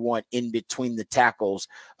presence you want in between the tackles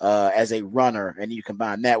as a runner. And you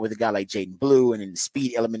combine that with a guy like Jaden Blue and then the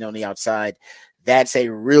speed element on the outside. That's a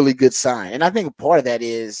really good sign. And I think part of that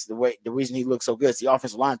is the reason he looks so good is the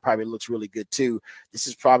offensive line probably looks really good too. This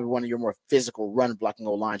is probably one of your more physical run blocking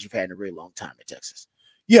O-lines you've had in a really long time in Texas.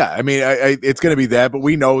 Yeah, I mean, it's going to be that, but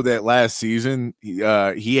we know that last season he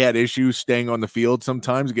had issues staying on the field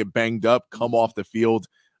sometimes, get banged up, come off the field.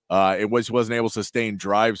 It wasn't able to sustain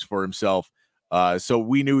drives for himself. So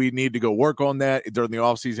we knew he needed to go work on that during the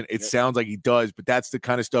offseason. It sounds like he does, but that's the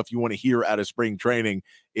kind of stuff you want to hear out of spring training.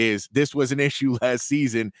 Is this was an issue last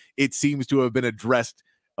season. It seems to have been addressed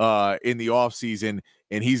in the offseason,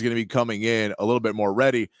 and he's going to be coming in a little bit more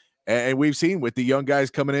ready. And we've seen with the young guys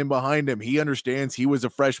coming in behind him, he understands. He was a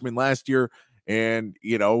freshman last year, and,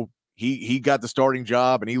 he got the starting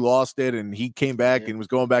job and he lost it, and he came back and was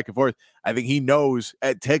going back and forth. I think he knows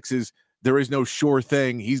at Texas there is no sure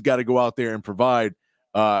thing. He's got to go out there and provide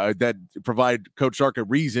Coach Sark a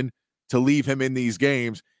reason to leave him in these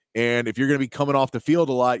games. And if you're going to be coming off the field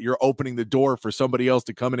a lot, you're opening the door for somebody else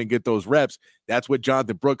to come in and get those reps. That's what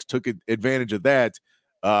Jonathan Brooks took advantage of that.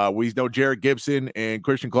 We know Jared Gibson and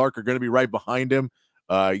Christian Clark are going to be right behind him.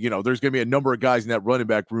 There's going to be a number of guys in that running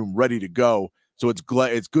back room ready to go. So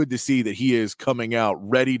it's good to see that he is coming out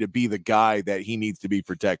ready to be the guy that he needs to be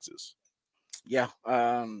for Texas. Yeah,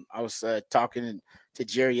 I was talking to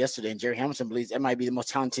Jerry yesterday, and Jerry Hamilton believes that might be the most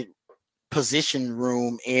talented position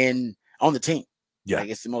room on the team. Yeah, like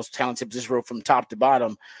it's the most talented position room from top to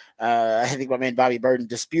bottom. I think my man Bobby Burton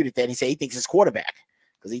disputed that. He said he thinks it's quarterback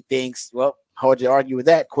because he thinks, well, hard to argue with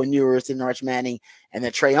that. Quinn Ewers and Arch Manning, and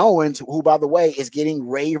then Trey Owens, who by the way is getting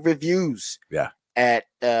rave reviews. Yeah. At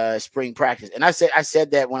spring practice, and I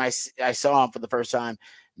said that when I saw him for the first time.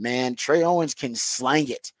 Man, Trey Owens can slang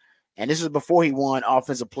it. And this was before he won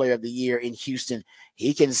Offensive Player of the Year in Houston.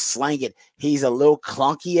 He can slang it. He's a little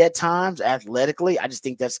clunky at times athletically. I just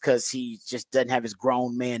think that's because he just doesn't have his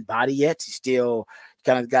grown man body yet. He's still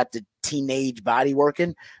kind of got the teenage body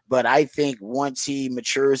working. But I think once he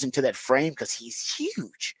matures into that frame, because he's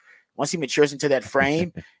huge, once he matures into that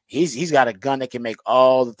frame, he's got a gun that can make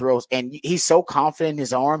all the throws. And he's so confident in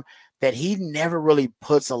his arm that he never really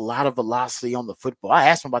puts a lot of velocity on the football. I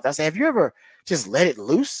asked him about that. I said, have you ever just let it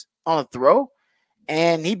loose on a throw?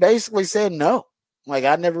 And he basically said no. Like,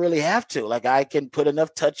 I never really have to. Like, I can put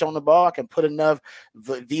enough touch on the ball. I can put enough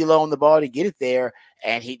velo on the ball to get it there.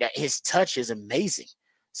 And his touch is amazing.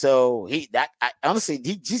 So honestly,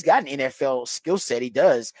 he's got an NFL skill set. He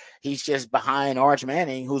does. He's just behind Arch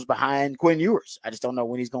Manning, who's behind Quinn Ewers. I just don't know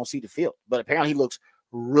when he's going to see the field. But apparently he looks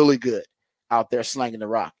really good out there slinging the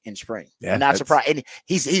rock in spring. Yeah, I'm not surprised. And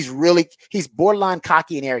he's borderline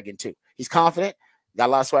cocky and arrogant too. He's confident, got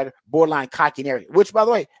a lot of swagger, borderline cocky and arrogant, which, by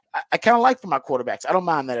the way, I kind of like for my quarterbacks. I don't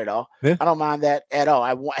mind that at all. Yeah. I don't mind that at all.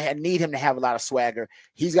 I need him to have a lot of swagger.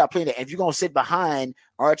 He's got plenty of, if you're going to sit behind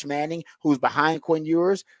Arch Manning, who's behind Quinn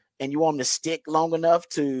Ewers, and you want him to stick long enough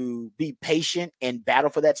to be patient and battle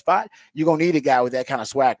for that spot, you're going to need a guy with that kind of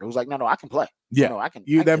swagger who's like, no, I can play. Yeah, no, I can.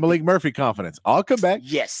 That Malik Murphy confidence. I'll come back.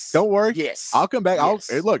 Yes. Don't worry. Yes. I'll come back.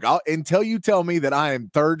 Yes. I'll until you tell me that I am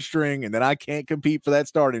third string and that I can't compete for that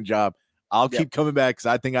starting job, I'll keep coming back because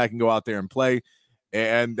I think I can go out there and play.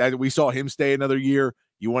 And that we saw him stay another year.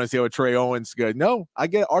 You want to see how Trey Owens goes? No, I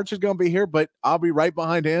get Arch is going to be here, but I'll be right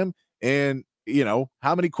behind him. And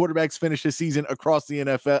how many quarterbacks finish this season across the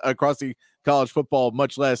NFL, across the college football,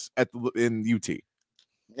 much less in UT?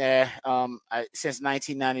 Yeah. Since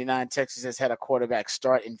 1999, Texas has had a quarterback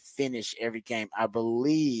start and finish every game. I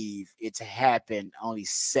believe it's happened only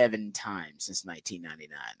 7 times since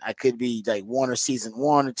 1999. I could be like 1 or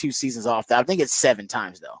 2 seasons off that. I think it's 7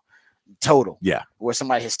 times though, total. Yeah. Where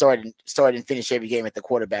somebody has started and finished every game at the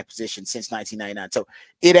quarterback position since 1999. So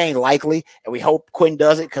it ain't likely, and we hope Quinn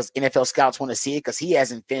does it because NFL scouts want to see it because he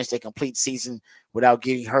hasn't finished a complete season without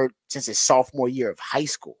getting hurt since his sophomore year of high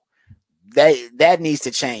school. That needs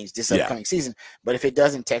to change this upcoming season. But if it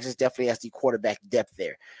doesn't, Texas definitely has the quarterback depth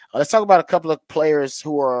there. Let's talk about a couple of players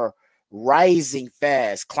who are rising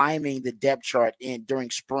fast, climbing the depth chart during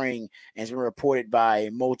spring, and it's been reported by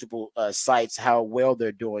multiple sites how well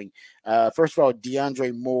they're doing. First of all,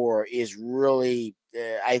 DeAndre Moore is really,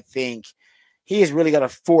 I think, he is really going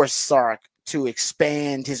to force Sark to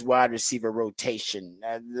expand his wide receiver rotation.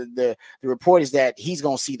 The report is that he's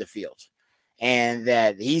going to see the field. And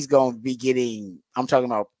that he's going to be getting, I'm talking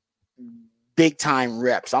about big time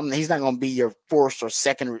reps. He's not going to be your first or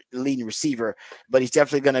second leading receiver, but he's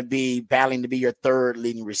definitely going to be battling to be your third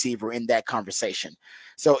leading receiver in that conversation.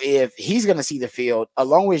 So if he's going to see the field,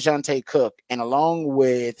 along with Jonte Cook and along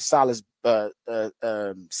with Silas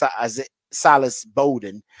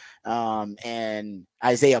Bowden and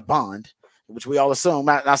Isaiah Bond, which we all assume.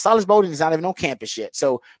 Now, Silas Bowden is not even on campus yet,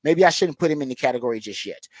 so maybe I shouldn't put him in the category just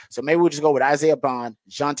yet. So maybe we'll just go with Isaiah Bond,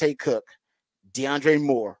 Jonte Cook, DeAndre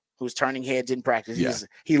Moore, who's turning heads in practice. Yeah.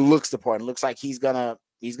 He looks the part. It looks like he's gonna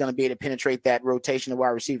be able to penetrate that rotation of wide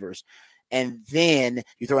receivers. And then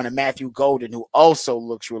you throw in a Matthew Golden, who also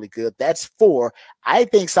looks really good. That's 4. I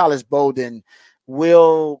think Silas Bowden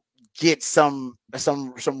will get some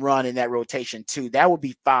run in that rotation too. That would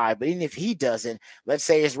be 5. But even if he doesn't, let's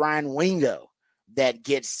say it's Ryan Wingo that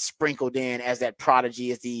gets sprinkled in as that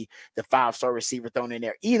prodigy, as the 5-star receiver thrown in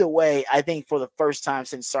there. Either way, I think for the first time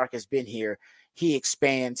since Sark has been here, he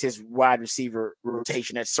expands his wide receiver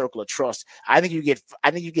rotation, that circle of trust. I think you get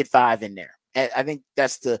 5 in there. I think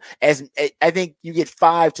I think you get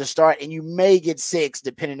 5 to start, and you may get 6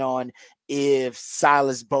 depending on if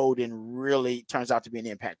Silas Bowden really turns out to be an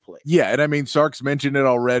impact play. Yeah, and I mean, Sark's mentioned it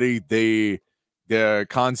already. The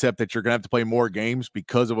concept that you're going to have to play more games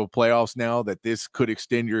because of a playoffs now, that this could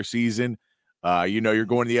extend your season. You're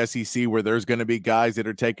going to the SEC where there's going to be guys that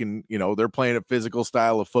are taking, they're playing a physical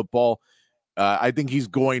style of football. I think he's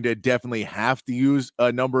going to definitely have to use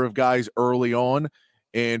a number of guys early on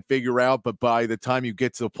and figure out, but by the time you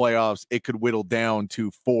get to the playoffs, it could whittle down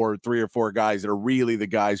to 3 or 4 guys that are really the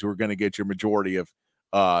guys who are going to get your majority of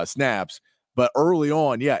snaps. But early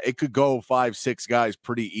on, yeah, it could go 5, 6 guys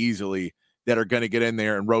pretty easily that are going to get in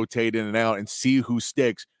there and rotate in and out and see who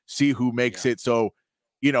sticks, see who makes it. So,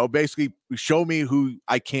 basically show me who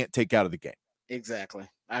I can't take out of the game. Exactly.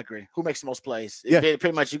 I agree. Who makes the most plays? Yeah.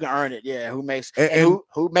 Pretty much you can earn it. Yeah. Who makes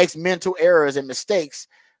who makes mental errors and mistakes,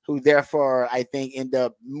 who therefore I think end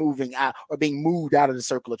up moving out or being moved out of the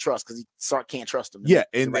circle of trust because Sark can't trust him. Yeah.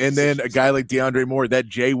 And then a guy like DeAndre Moore, that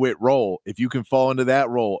Jay Witt role, if you can fall into that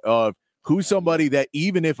role of who's somebody that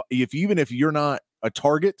even if you're not a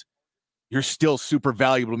target, you're still super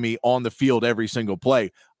valuable to me on the field every single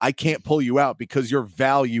play. I can't pull you out because your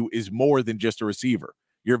value is more than just a receiver.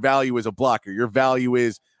 Your value is a blocker. Your value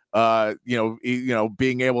is,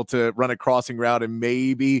 being able to run a crossing route and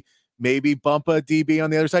maybe bump a DB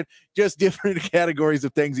on the other side. Just different categories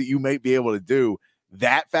of things that you might be able to do.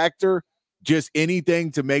 That factor, just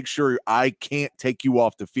anything to make sure I can't take you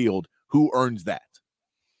off the field. Who earns that?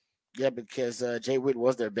 Yeah, because Jay Witt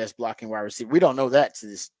was their best blocking wide receiver. We don't know that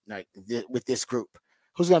with this group.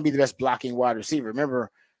 Who's going to be the best blocking wide receiver?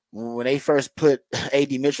 Remember when they first put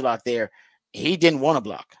A.D. Mitchell out there, he didn't want to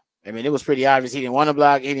block. I mean, it was pretty obvious he didn't want to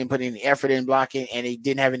block. He didn't put any effort in blocking, and he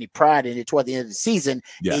didn't have any pride in it. Toward the end of the season,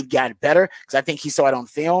 It got better because I think he saw it on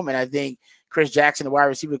film, and I think Chris Jackson, the wide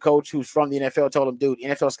receiver coach who's from the NFL, told him, dude,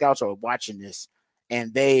 NFL scouts are watching this,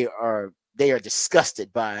 and they are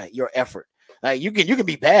disgusted by your effort. Like you can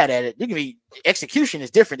be bad at it. Execution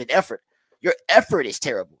is different than effort. Your effort is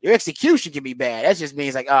terrible. Your execution can be bad. That just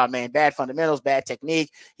means like, oh man, bad fundamentals, bad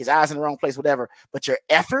technique, his eyes in the wrong place, whatever. But your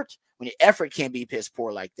effort, when your effort can be piss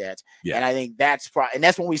poor like that. Yeah. And I think that's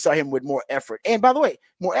when we saw him with more effort. And by the way,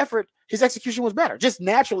 more effort, his execution was better. Just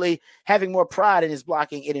naturally having more pride in his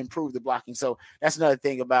blocking, it improved the blocking. So that's another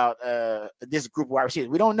thing about this group of wide receivers.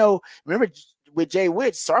 We don't know. Remember, with Jay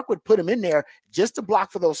Witt, Sark would put him in there just to block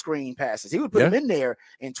for those screen passes. He would put him in there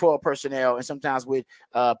in 12 personnel and sometimes with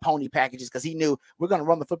pony packages because he knew we're going to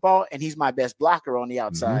run the football and he's my best blocker on the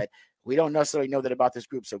outside. Mm-hmm. We don't necessarily know that about this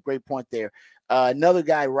group, so great point there. Another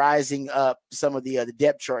guy rising up some of the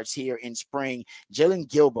depth charts here in spring, Jalen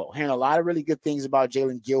Gilbo. Hearing a lot of really good things about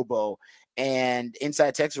Jalen Gilbo. And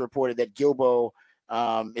Inside Texas reported that Gilbo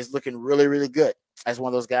is looking really, really good as one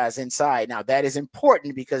of those guys inside. Now, that is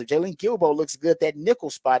important because if Jalen Gilbo looks good at that nickel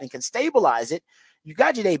spot and can stabilize it, you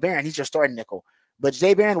got Jadae Barron. He's your starting nickel. But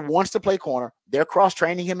Jadae Barron wants to play corner. They're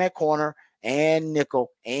cross-training him at corner and nickel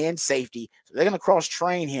and safety. So they're going to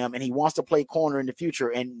cross-train him, and he wants to play corner in the future.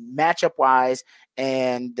 And matchup-wise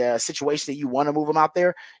and situation that you want to move him out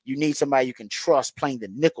there, you need somebody you can trust playing the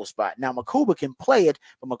nickel spot. Now, Makuba can play it,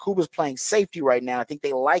 but Makuba's playing safety right now. I think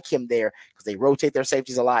they like him there because they rotate their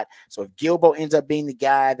safeties a lot. So if Gilbo ends up being the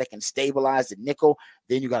guy that can stabilize the nickel,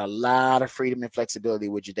 then you got a lot of freedom and flexibility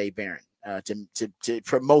with Jadae Barron to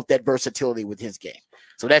promote that versatility with his game.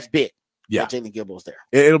 So that's big. Yeah, Jalen Gilbo's there.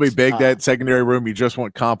 It'll be big, that secondary room. You just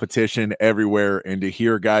want competition everywhere, and to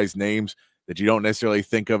hear guys' names that you don't necessarily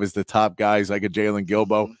think of as the top guys, like a Jalen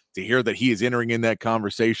Gilbo, to hear that he is entering in that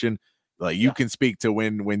conversation. Like you can speak to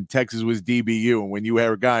when Texas was DBU and when you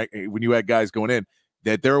had guys going in,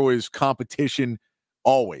 that there was competition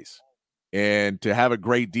always. And to have a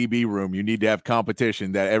great DB room, you need to have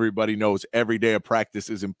competition that everybody knows every day of practice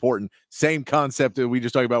is important. Same concept that we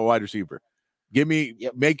just talked about wide receiver.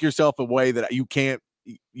 Make yourself a way that you can't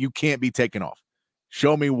be taken off.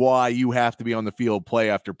 Show me why you have to be on the field play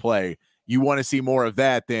after play. You want to see more of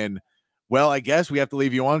that, then, well, I guess we have to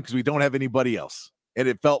leave you on because we don't have anybody else. And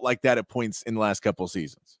it felt like that at points in the last couple of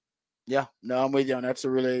seasons. Yeah, no, I'm with you on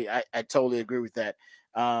that. I totally agree with that.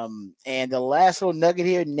 And the last little nugget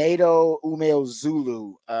here, Nato Umeo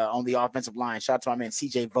Zulu on the offensive line. Shout out to my man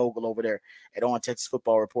CJ Vogel over there at On Texas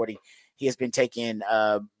Football Reporting. He has been taking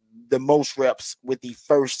the most reps with the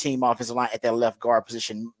first team offensive line at that left guard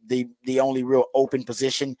position, the only real open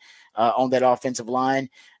position on that offensive line.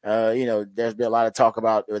 There's been a lot of talk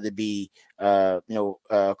about whether it be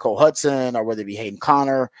Cole Hudson or whether it be Hayden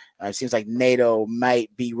Connor. It seems like Nato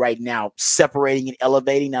might be right now separating and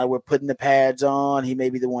elevating. Now that we're putting the pads on, he may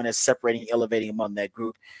be the one that's separating and elevating among that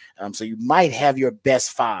group. So you might have your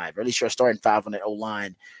best five, or at least your starting five on that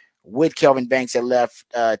O-line, with Kelvin Banks at left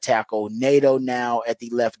tackle, Nato now at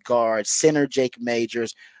the left guard, center Jake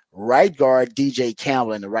Majors, right guard DJ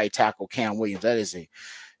Campbell, and the right tackle Cam Williams. That is a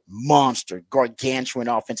monster, gargantuan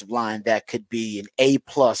offensive line that could be an A+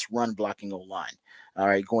 run blocking O-line. All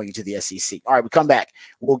right, going into the SEC. All right, we come back.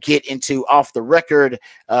 We'll get into off the record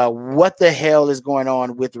what the hell is going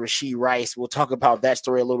on with Rashee Rice. We'll talk about that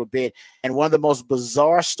story a little bit. And one of the most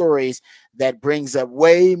bizarre stories that brings up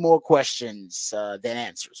way more questions than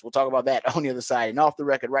answers. We'll talk about that on the other side and off the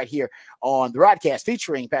record right here on the Rodcast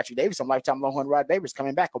featuring Patrick Davis. I'm Lifetime Longhorn Rod Babers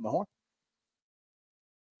coming back on the horn.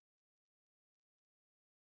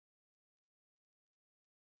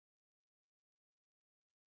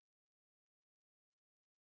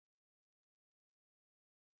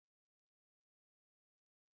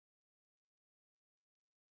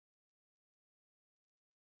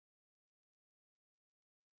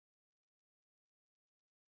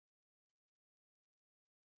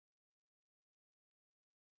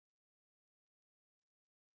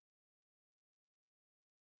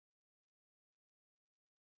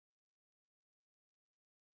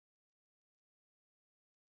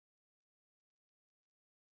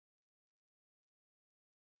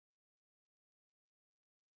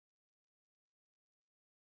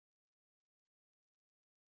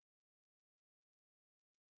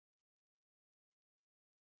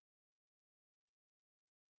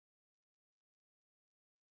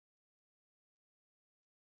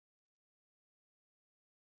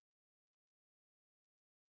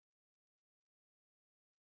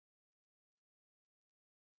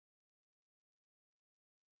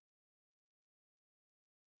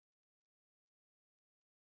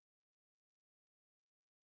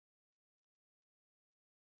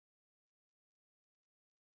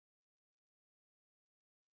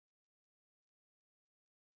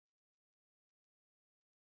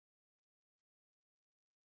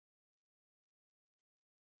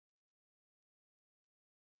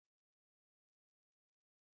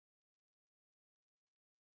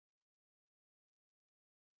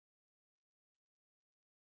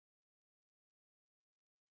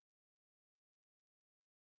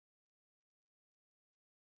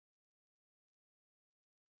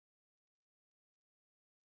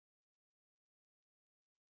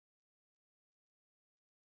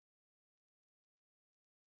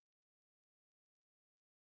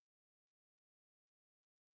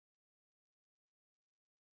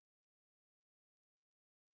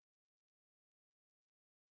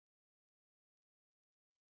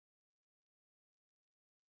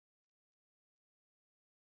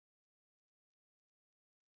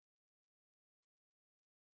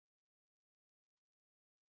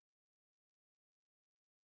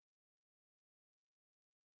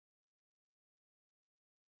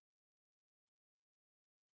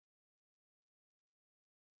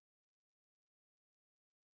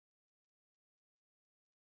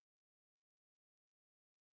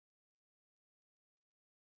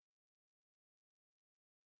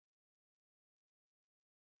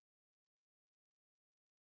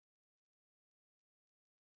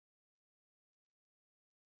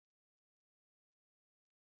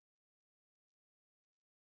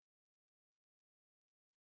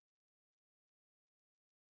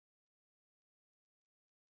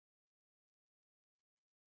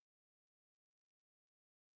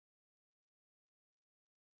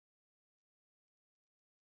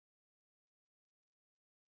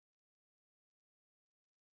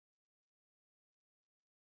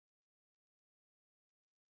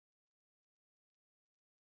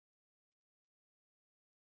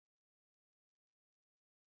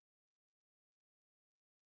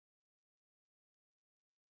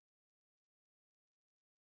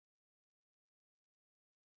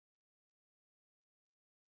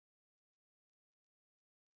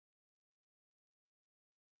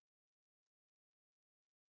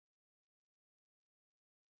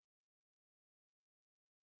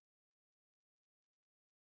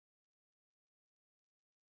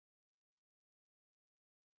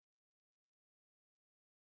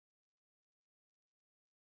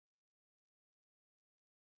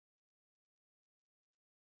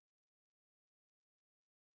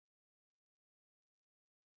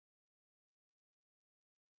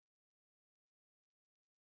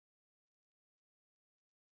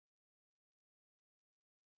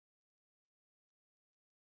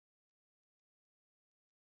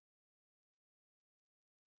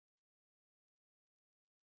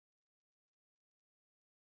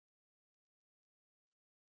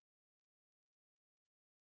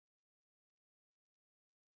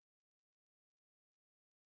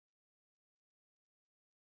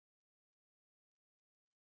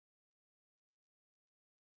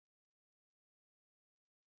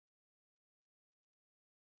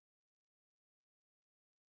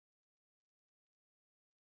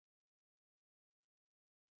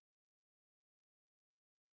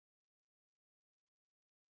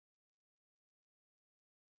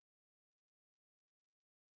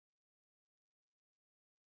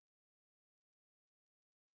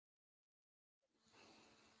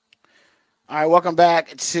 All right, welcome back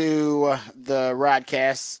to the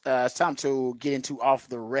Rodcast. It's time to get into off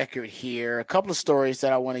the record here. A couple of stories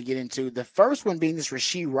that I want to get into. The first one being this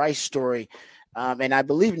Rashee Rice story. And I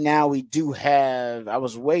believe now we do have, I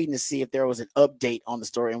was waiting to see if there was an update on the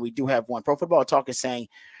story, and we do have one. Pro Football Talk is saying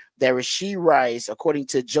that Rashee Rice, according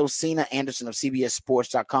to Josina Anderson of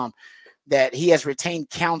CBSSports.com, that he has retained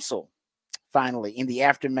counsel finally in the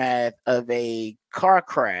aftermath of a car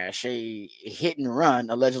crash, a hit and run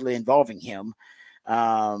allegedly involving him.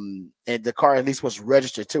 And the car at least was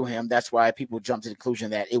registered to him. That's why people jumped to the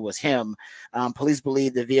conclusion that it was him. Police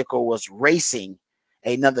believe the vehicle was racing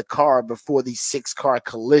another car before the 6-car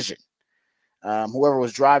collision. Whoever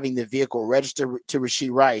was driving the vehicle registered to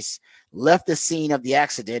Rashee Rice left the scene of the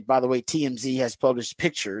accident. By the way, TMZ has published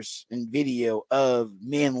pictures and video of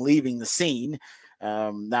men leaving the scene.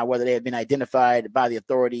 Now, whether they have been identified by the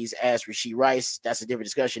authorities as Rashee Rice, that's a different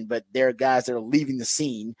discussion, but there are guys that are leaving the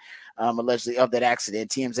scene, allegedly, of that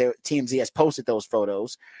accident. TMZ has posted those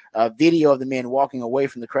photos. Video of the men walking away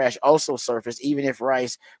from the crash also surfaced. Even if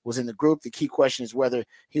Rice was in the group, the key question is whether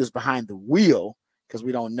he was behind the wheel, because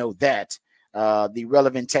we don't know that. The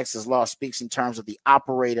relevant Texas law speaks in terms of the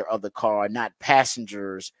operator of the car, not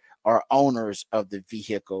passengers or owners of the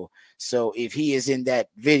vehicle. So if he is in that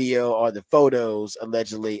video or the photos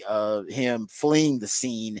allegedly of him fleeing the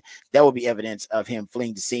scene, that will be evidence of him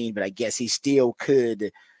fleeing the scene. But I guess he still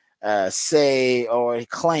could say or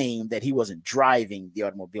claim that he wasn't driving the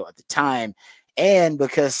automobile at the time. And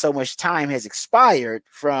because so much time has expired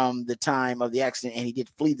from the time of the accident and he did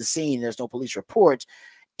flee the scene, there's no police report.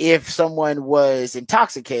 If someone was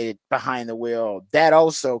intoxicated behind the wheel, that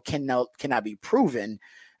also cannot be proven.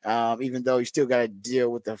 Even though you still got to deal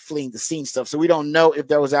with the fleeing the scene stuff. So we don't know if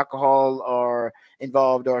there was alcohol or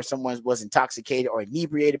involved or someone was intoxicated or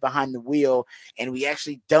inebriated behind the wheel. And we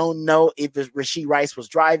actually don't know if Rashee Rice was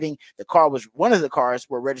driving. One of the cars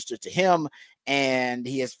were registered to him, and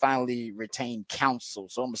he has finally retained counsel.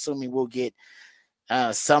 So I'm assuming we'll get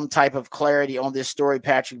some type of clarity on this story,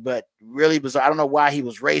 Patrick, but really bizarre. I don't know why he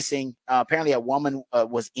was racing. Apparently a woman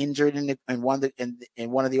was injured in one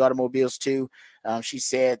of the automobiles too. She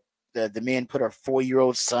said the men put her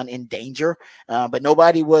 4-year-old son in danger, but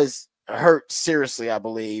nobody was hurt seriously, I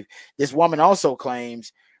believe. This woman also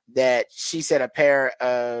claims that she said a pair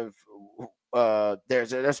of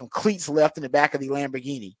there's some cleats left in the back of the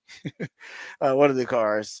Lamborghini, one of the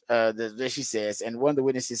cars, that she says. And one of the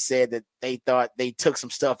witnesses said that they thought they took some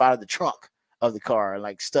stuff out of the trunk of the car,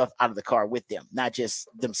 like stuff out of the car with them, not just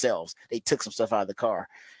themselves. They took some stuff out of the car.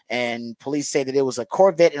 And police say that it was a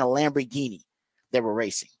Corvette and a Lamborghini that were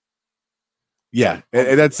racing. Yeah,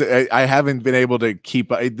 and that's, I haven't been able to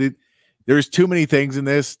keep. There's too many things in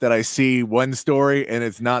this that I see one story and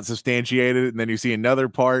it's not substantiated, and then you see another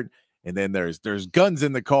part. And then there's guns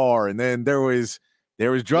in the car, and then there was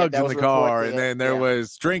drugs in the car, and then there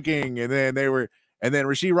was drinking, and then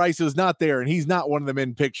Rashee Rice was not there, and he's not one of the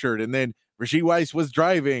men pictured, and then Rashee Rice was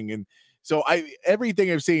driving, and so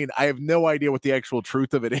everything I've seen, I have no idea what the actual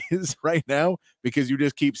truth of it is right now, because you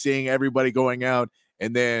just keep seeing everybody going out,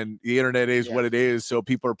 and then the internet is what it is, so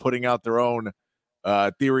people are putting out their own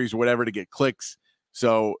theories or whatever to get clicks.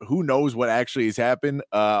 So who knows what actually has happened?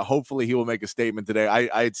 Hopefully he will make a statement today.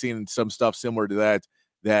 I had seen some stuff similar to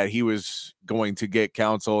that he was going to get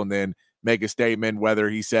counsel and then make a statement, whether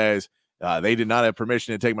he says they did not have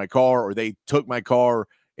permission to take my car or they took my car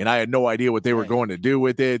and I had no idea what they were going to do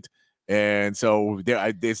with it. And so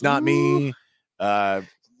it's not me. You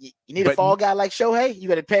need a fall guy like Shohei. You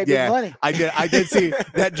got to pay big money. I did see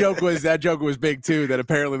that joke was big too. That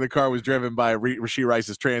apparently the car was driven by Rashee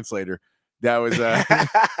Rice's translator. That was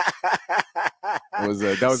that was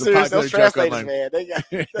a popular joke online. Man.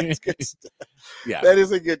 That's good stuff. Yeah, that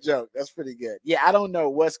is a good joke. That's pretty good. Yeah, I don't know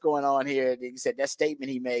what's going on here. He said that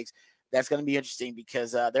statement he makes, that's going to be interesting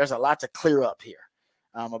because there's a lot to clear up here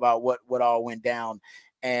about what all went down.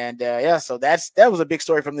 And so that was a big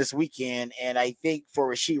story from this weekend. And I think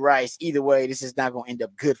for Rashee Rice, either way, this is not going to end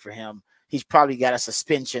up good for him. He's probably got a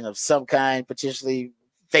suspension of some kind, potentially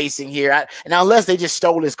facing here. And unless they just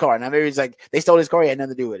stole his car. Now maybe it's like they stole his car, he had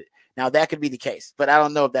nothing to do with it. Now that could be the case, but I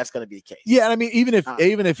don't know if that's going to be the case. Yeah, I mean, even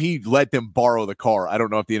if he let them borrow the car, I don't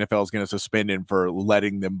know if the NFL is going to suspend him for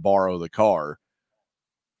letting them borrow the car.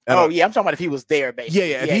 I'm talking about if he was there,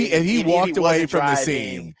 basically. Yeah, if he walked away from the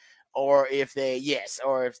scene, or if they,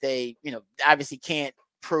 obviously can't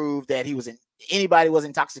prove that anybody was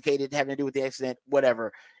intoxicated having to do with the accident,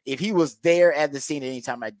 whatever. If he was there at the scene at any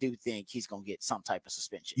time, I do think he's going to get some type of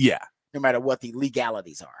suspension. Yeah. No matter what the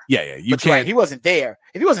legalities are. Yeah. You can't. Right, if he wasn't there,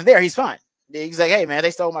 he's fine. He's like, hey man,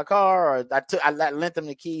 they stole my car, or I lent them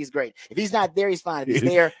the keys. Great. If he's not there, he's fine. If he's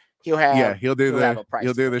there, he'll have he'll do a price.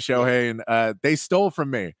 the Shohei, and they stole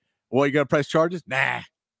from me. Well, you gonna press charges? Nah,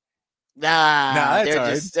 that's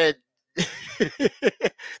they're just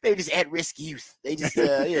they just at-risk youth. They just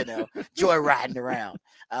joy riding around.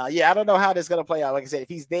 I don't know how this is gonna play out. Like I said, if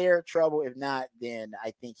he's there, trouble. If not, then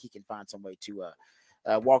I think he can find some way to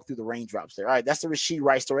walk through the raindrops there. All right, that's the Rashid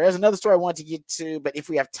Rice story. There's another story I want to get to, but if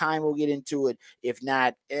we have time, we'll get into it. If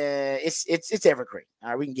not, it's evergreen. All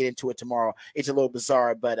right, we can get into it tomorrow. It's a little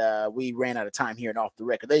bizarre, but we ran out of time here and off the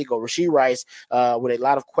record. There you go, Rashid Rice, with a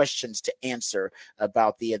lot of questions to answer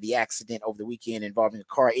about the accident over the weekend involving a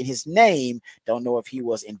car in his name. Don't know if he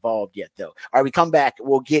was involved yet, though. All right, we come back.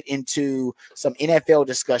 We'll get into some NFL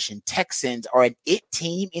discussion. Texans are an it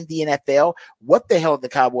team in the NFL. What the hell are the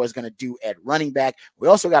Cowboys going to do at running back? We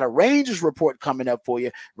also got a Rangers report coming up for you.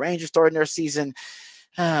 Rangers starting their season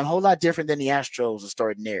a whole lot different than the Astros are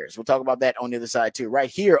starting theirs. We'll talk about that on the other side, too, right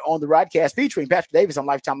here on the Rodcast featuring Patrick Davis on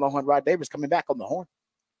Lifetime Longhorn. Rod Babers coming back on the horn.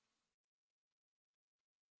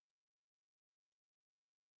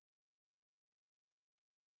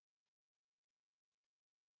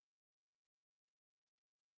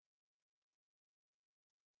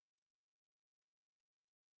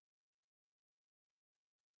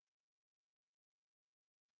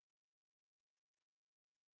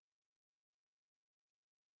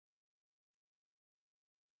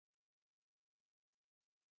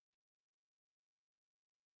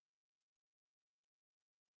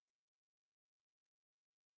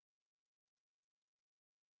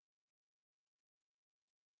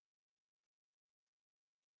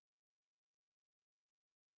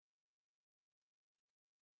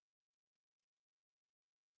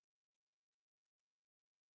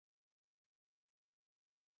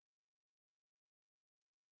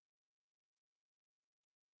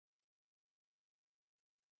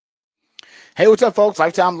 Hey, what's up, folks?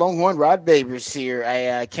 Lifetime Longhorn Rod Babers here.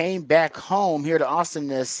 I came back home here to Austin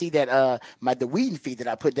to see that the weeding feed that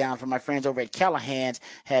I put down for my friends over at Callahan's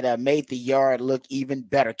had made the yard look even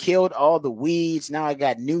better. Killed all the weeds. Now I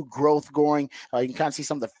got new growth growing. You can kind of see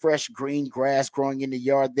some of the fresh green grass growing in the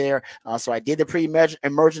yard there. So I did the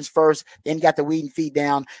pre-emergence first, then got the weeding feed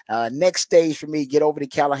down. Next stage for me, get over to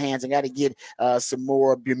Callahan's. I got to get some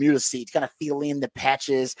more Bermuda seeds, kind of fill in the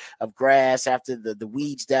patches of grass after the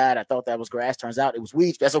weeds died. I thought that was grass. Turns out it was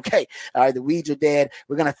weeds. That's okay. All right, the weeds are dead.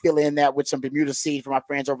 We're gonna fill in that with some Bermuda seed for my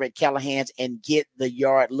friends over at Callahan's and get the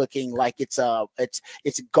yard looking like it's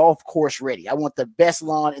golf course ready. I want the best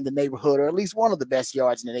lawn in the neighborhood, or at least one of the best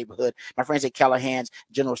yards in the neighborhood. My friends at Callahan's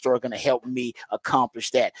General Store are gonna help me accomplish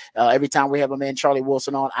that. Every time we have a man Charlie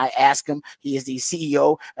Wilson on, I ask him. He is the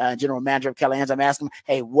CEO, general manager of Callahan's. I'm asking him,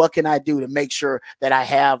 hey, what can I do to make sure that I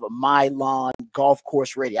have my lawn golf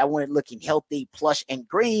course ready? I want it looking healthy, plush, and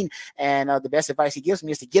green. And the best advice he gives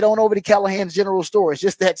me is to get on over to Callahan's General Store. It's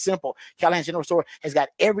just that simple. Callahan's General Store has got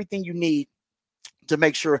everything you need to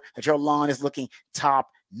make sure that your lawn is looking top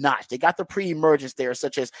notch. They got the pre-emergence there,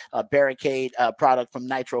 such as a barricade product from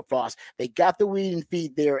Nitro Floss. They got the weed and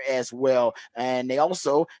feed there as well. And they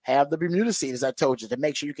also have the Bermuda seed, as I told you, to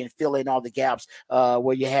make sure you can fill in all the gaps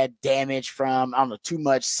where you had damage from, I don't know, too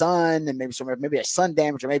much sun, and maybe a sun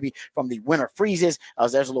damage, or maybe from the winter freezes.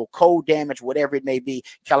 There's a little cold damage, whatever it may be.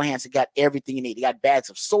 Callahan's got everything you need. They got bags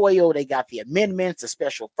of soil. They got the amendments, the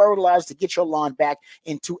special fertilizers to get your lawn back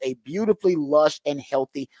into a beautifully lush and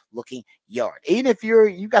healthy looking yard. Even if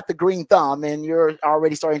you got the green thumb and you're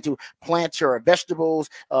already starting to plant your vegetables,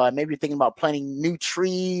 maybe you're thinking about planting new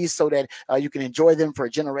trees so that you can enjoy them for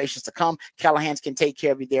generations to come, Callahan's can take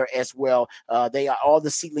care of you there as well. They are all the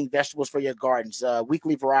seedling vegetables for your gardens,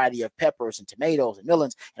 weekly variety of peppers and tomatoes and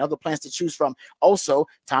melons and other plants to choose from. Also,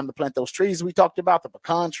 time to plant those trees we talked about, the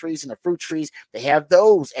pecan trees and the fruit trees. They have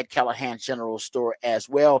those at Callahan's General Store as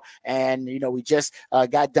well. And, we just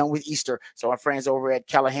got done with Easter. So our friends over at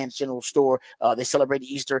Callahan's General Store, they celebrated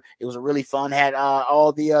Easter. It was a really fun. Had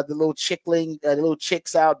all the little the little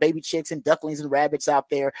chicks out, baby chicks and ducklings and rabbits out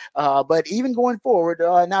there. But even going forward,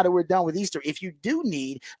 now that we're done with Easter, if you do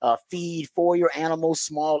need feed for your animals,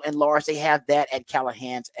 small and large, they have that at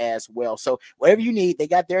Callahan's as well. So whatever you need, they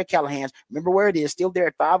got there at Callahan's. Remember where it is, still there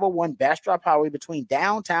at 501 Bastrop Highway between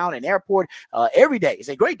downtown and airport. Every day is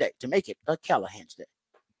a great day to make it a Callahan's day.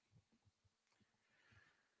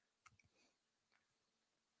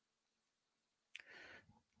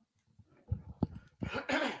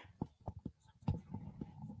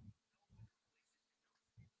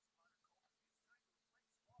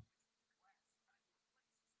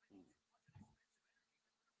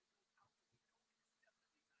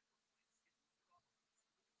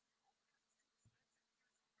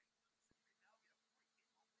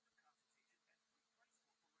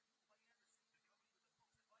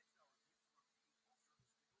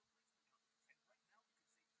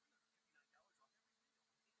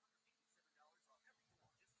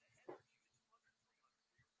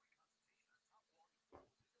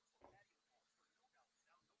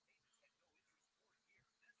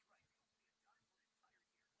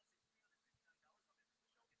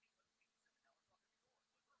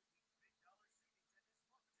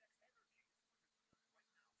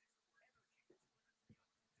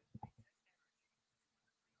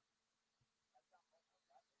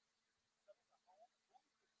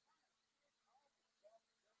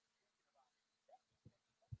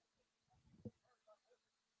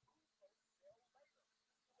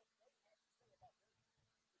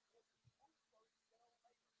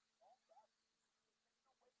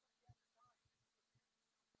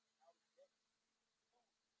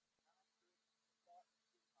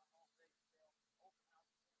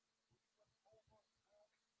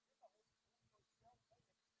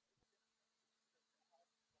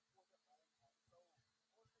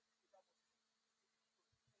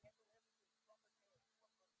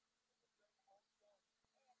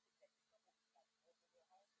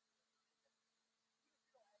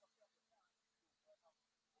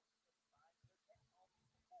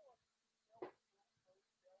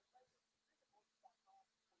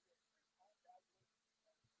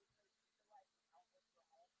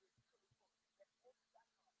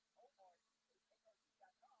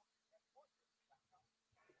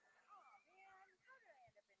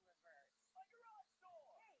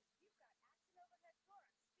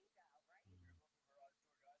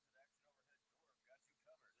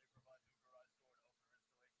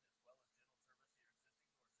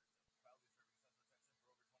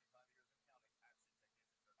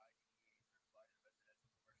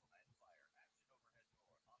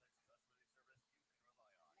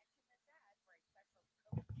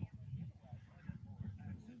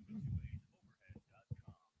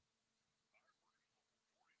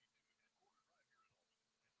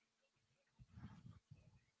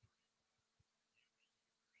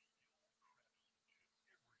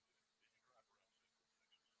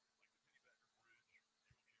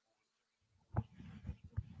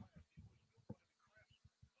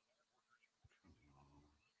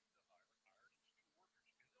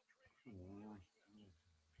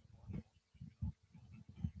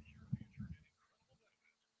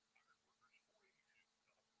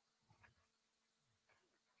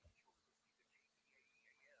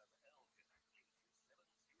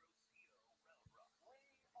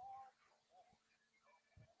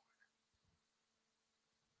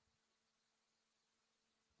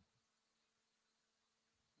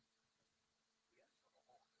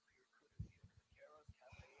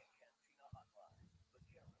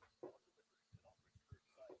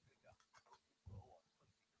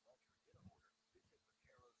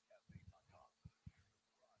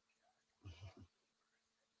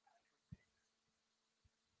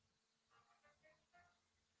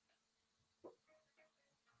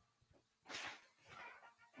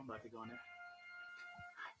 about to go in there.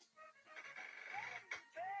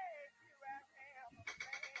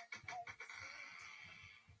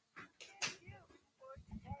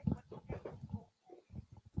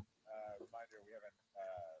 Reminder, we haven't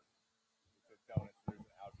telling us there's an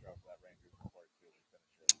outro for that Rangers report too.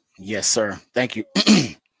 Yes, sir. Thank you.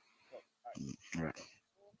 All right.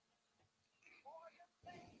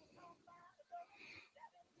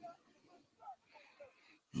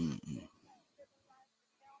 Mm-mm.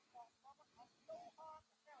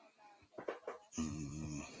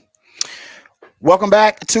 Mm. Welcome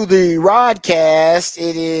back to the Rodcast.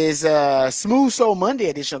 It is Smooth Soul Monday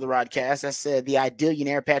edition of the Rodcast. That's the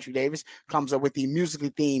Idealionaire Patrick Davis comes up with the musically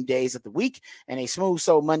themed days of the week, and a Smooth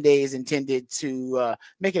Soul Monday is intended to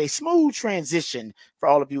make it a smooth transition for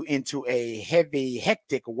all of you into a heavy,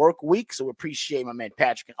 hectic work week. So we appreciate my man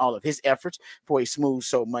Patrick and all of his efforts for a Smooth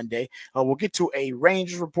Soul Monday. We'll get to a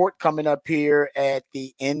Rangers report coming up here at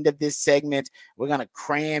the end of this segment. We're going to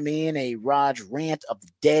cram in a Raj rant of the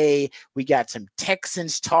day. We got some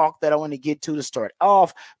Texans talk that I want to get to start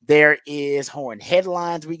off. There is Horn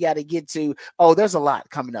headlines we got to get to. Oh, there's a lot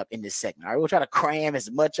coming up in this segment. All right, we'll try to cram as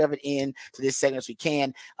much of it in to this segment as we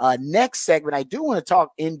can. Next segment, I do want to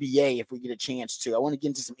talk NBA if we get a chance to. I want to get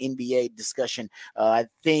into some NBA discussion. I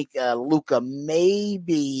think Luka may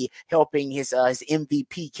be helping his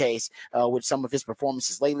MVP case with some of his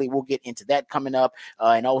performances lately. We'll get into that coming up.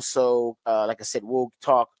 And also, like I said, we'll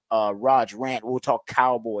talk Raj rant. We'll talk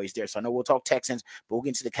Cowboys there. So I know we'll talk Texans, but we'll get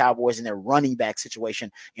into the Cowboys and their running back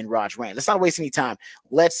situation in Raj rant. Let's not waste any time.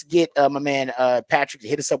 Let's get my man Patrick to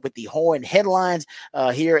hit us up with the Horn headlines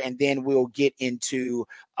here, and then we'll get into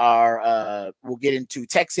we'll get into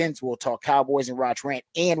Texans. We'll talk Cowboys and Raj rant,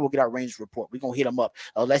 and we'll get our Rangers report. We're gonna hit them up.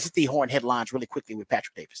 Let's hit the Horn headlines really quickly with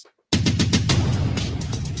Patrick Davis.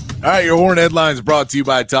 All right, your Horn headlines brought to you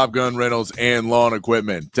by Top Gun Rentals and Lawn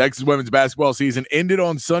Equipment. Texas women's basketball season ended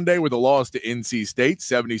on Sunday with a loss to NC State,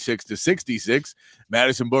 76-66.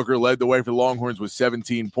 Madison Booker led the way for the Longhorns with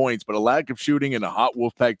 17 points, but a lack of shooting and a hot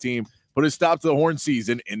Wolfpack team put a stop to the Horn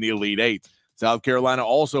season in the Elite Eight. South Carolina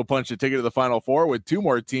also punched a ticket to the Final Four with two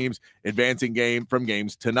more teams advancing from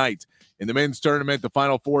games tonight. In the men's tournament, the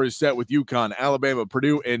Final Four is set with UConn, Alabama,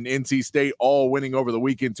 Purdue, and NC State all winning over the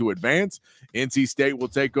weekend to advance. NC State will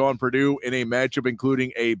take on Purdue in a matchup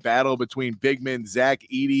including a battle between big men Zach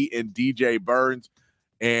Edey and DJ Burns.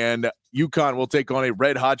 And UConn will take on a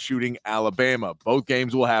red-hot shooting Alabama. Both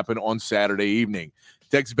games will happen on Saturday evening.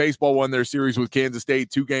 Texas baseball won their series with Kansas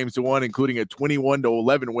State 2-1, including a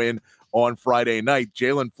 21-11 win on Friday night.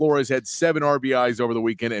 Jalen Flores had 7 RBIs over the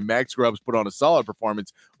weekend, and Max Grubbs put on a solid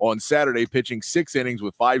performance on Saturday, pitching 6 innings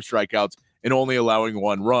with 5 strikeouts and only allowing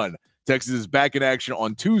 1 run. Texas is back in action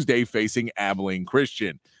on Tuesday facing Abilene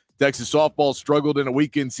Christian. Texas softball struggled in a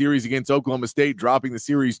weekend series against Oklahoma State, dropping the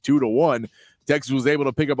series 2-1. Texas was able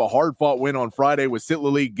to pick up a hard-fought win on Friday with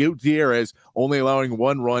Citlali Gutierrez only allowing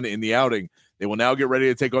 1 run in the outing. They will now get ready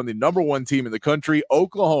to take on the number 1 team in the country,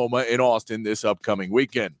 Oklahoma, in Austin this upcoming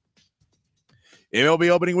weekend. MLB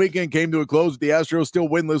opening weekend came to a close with the Astros still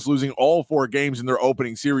winless, losing all 4 games in their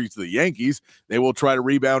opening series to the Yankees. They will try to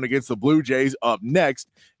rebound against the Blue Jays up next.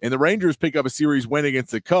 And the Rangers pick up a series win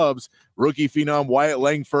against the Cubs. Rookie phenom Wyatt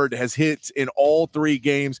Langford has hits in all 3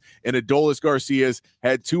 games, and Adolis Garcia's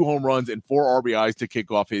had 2 home runs and 4 RBIs to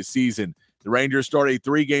kick off his season. The Rangers start a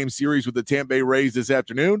 3-game series with the Tampa Bay Rays this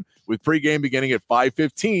afternoon, with pregame beginning at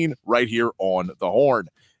 5:15 right here on the Horn.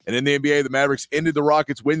 And in the NBA, the Mavericks ended the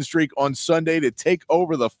Rockets' win streak on Sunday to take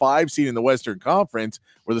over the 5 seed in the Western Conference,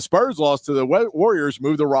 where the Spurs lost to the Warriors,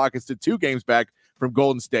 moved the Rockets to 2 games back from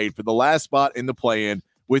Golden State for the last spot in the play-in,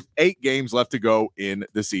 with 8 games left to go in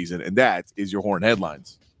the season. And that is your Horn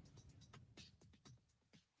headlines.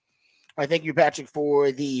 All right, thank you, Patrick,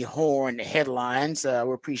 for the Horn headlines.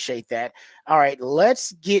 We appreciate that. All right,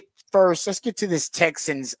 let's get to this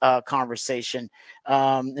Texans conversation.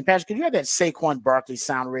 And Patrick, could you have that Saquon Barkley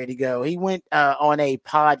sound ready to go? He went on a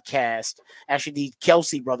podcast, actually the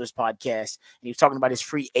Kelsey Brothers podcast, and he was talking about his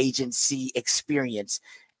free agency experience.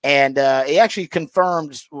 And he actually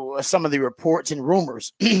confirmed some of the reports and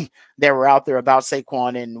rumors that were out there about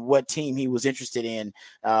Saquon and what team he was interested in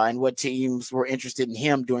and what teams were interested in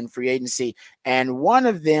him doing free agency. And one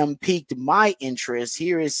of them piqued my interest.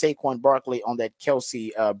 Here is Saquon Barkley on that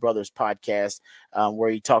Kelsey Brothers podcast where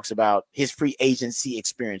he talks about his free agency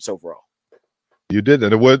experience overall. You did that.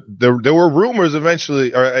 There were rumors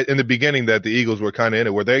eventually, or in the beginning, that the Eagles were kind of in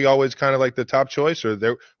it. Were they always kind of like the top choice, or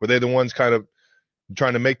were they the ones kind of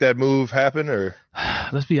trying to make that move happen? Or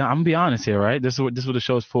I'm gonna be honest here, right? This is what the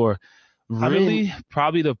show's for. Really,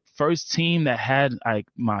 probably the first team that had like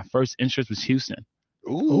my first interest was Houston.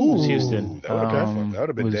 Ooh, with Houston. that would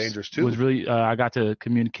have been dangerous too. Was really I got to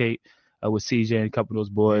communicate with CJ and a couple of those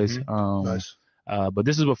boys. Nice. But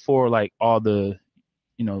this is before like all the,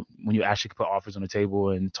 when you actually put offers on the table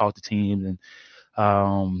and talk to teams,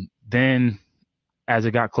 and then as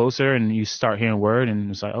it got closer and you start hearing word,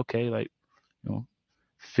 and it's like, okay, like,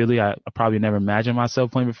 Philly, I probably never imagined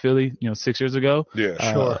myself playing for Philly, 6 years ago.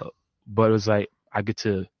 Yeah, sure. But it was like I get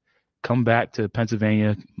to come back to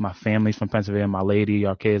Pennsylvania. My family's from Pennsylvania. My lady,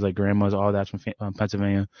 our kids, like grandmas, all that's from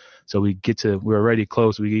Pennsylvania. So we're already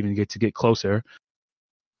close. We even get to get closer.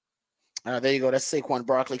 There you go. That's Saquon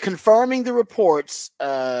Barkley confirming the reports,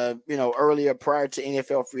 earlier prior to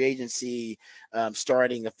NFL free agency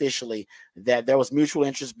starting officially, that there was mutual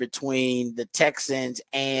interest between the Texans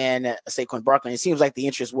and Saquon Barkley. It seems like the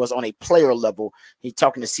interest was on a player level. He's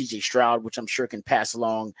talking to CJ Stroud, which I'm sure can pass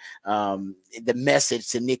along the message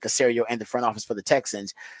to Nick Caserio and the front office for the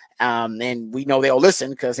Texans. And we know they'll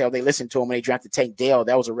listen because they listened to him when they drafted Tank Dell.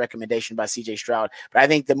 That was a recommendation by CJ Stroud. But I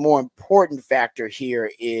think the more important factor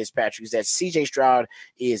here is, Patrick, is that CJ Stroud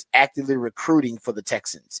is actively recruiting for the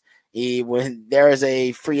Texans. When there is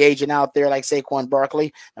a free agent out there like Saquon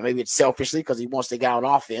Barkley, and maybe it's selfishly because he wants to get on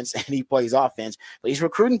offense and he plays offense, but he's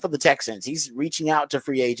recruiting for the Texans. He's reaching out to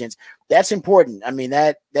free agents. That's important. I mean,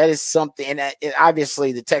 that is something. And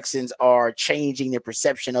obviously the Texans are changing their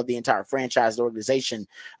perception of the entire franchise organization.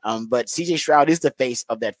 But CJ Stroud is the face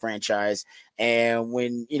of that franchise. And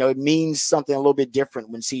when, it means something a little bit different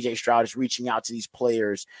when CJ Stroud is reaching out to these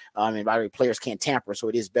players. And by the way, players can't tamper, so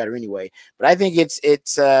it is better anyway. But I think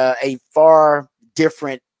it's a far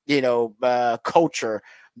different, culture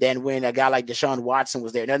than when a guy like Deshaun Watson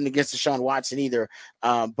was there. Nothing against Deshaun Watson either.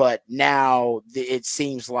 But now it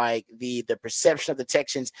seems like the perception of the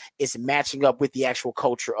Texans is matching up with the actual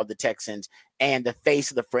culture of the Texans, and the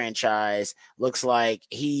face of the franchise looks like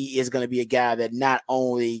he is going to be a guy that not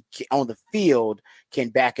only on the field can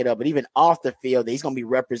back it up, but even off the field, he's going to be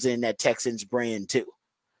representing that Texans brand too.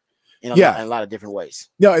 In a lot of different ways.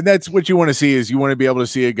 No, and that's what you want to see, is you want to be able to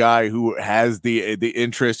see a guy who has the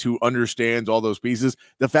interest, who understands all those pieces.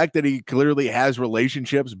 The fact that he clearly has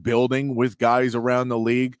relationships building with guys around the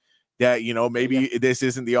league, that, maybe this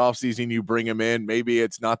isn't the offseason you bring him in. Maybe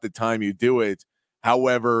it's not the time you do it.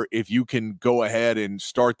 However, if you can go ahead and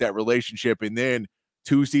start that relationship, and then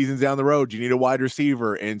 2 seasons down the road, you need a wide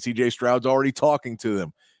receiver and CJ Stroud's already talking to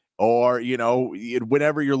them. Or,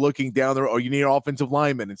 whenever you're looking down there, or you need an offensive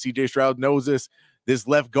lineman and CJ Stroud knows this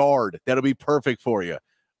left guard, that'll be perfect for you.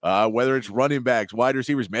 Whether it's running backs, wide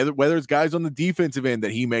receivers, whether it's guys on the defensive end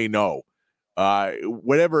that he may know,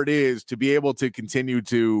 whatever it is, to be able to continue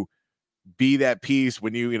to be that piece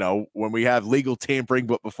when when we have legal tampering,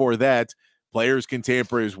 but before that, players can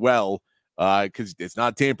tamper as well, because it's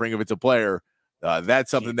not tampering if it's a player. That's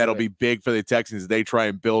something that'll be big for the Texans as they try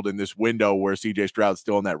and build in this window where CJ Stroud's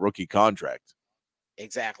still in that rookie contract.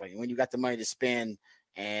 Exactly. When you got the money to spend,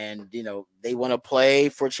 and they want to play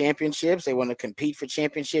for championships, they want to compete for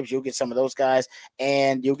championships, you'll get some of those guys,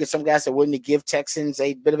 and you'll get some guys that willing to give Texans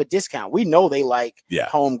a bit of a discount. We know they like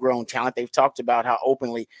homegrown talent. They've talked about how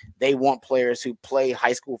openly they want players who play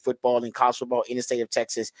high school football and college football in the state of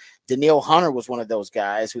Texas. Danielle Hunter was one of those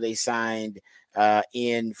guys who they signed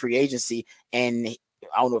in free agency, and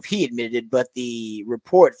I don't know if he admitted it, but the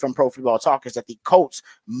report from Pro Football Talk is that the Colts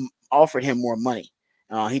offered him more money.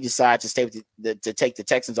 He decided to stay with to take the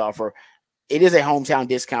Texans offer. It is a hometown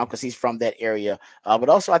discount because he's from that area. But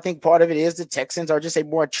also, I think part of it is the Texans are just a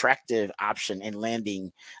more attractive option and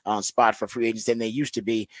landing spot for free agents than they used to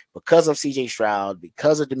be because of CJ Stroud,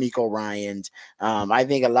 because of DeMeco Ryans. I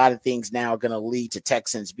think a lot of things now are going to lead to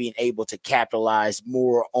Texans being able to capitalize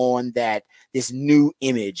more on this new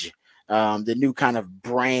image, the new kind of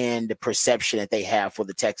brand perception that they have for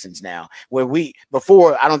the Texans now, where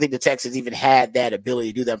before, I don't think the Texans even had that ability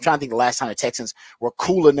to do that. I'm trying to think the last time the Texans were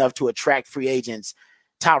cool enough to attract free agents,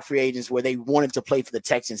 top free agents, where they wanted to play for the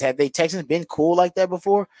Texans. Have they Texans been cool like that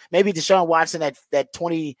before? Maybe Deshaun Watson at that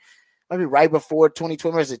 20, maybe right before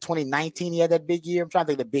 2020, or is it 2019? He had that big year. I'm trying to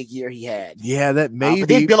think the big year he had. Yeah, that maybe. But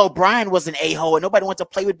then Bill O'Brien was an a-hole, and nobody wanted to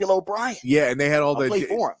play with Bill O'Brien. Yeah, and they had all play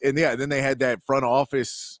for him. And then they had that front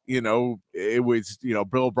office. It was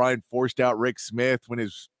Bill O'Brien forced out Rick Smith when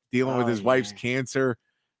he's dealing with his wife's cancer,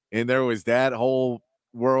 and there was that whole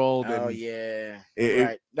world. Oh and yeah,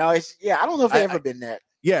 right. No, I don't know if they've ever been that.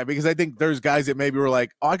 Yeah, because I think there's guys that maybe were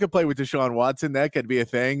like, oh, I could play with Deshaun Watson. That could be a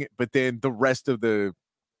thing. But then the rest of the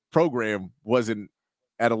program wasn't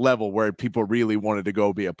at a level where people really wanted to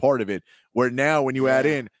go be a part of it. Where now when you add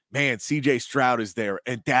in, man, CJ Stroud is there,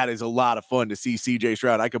 and that is a lot of fun to see CJ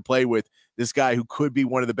Stroud. I could play with this guy who could be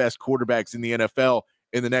one of the best quarterbacks in the NFL,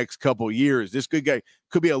 in the next couple of years. This good guy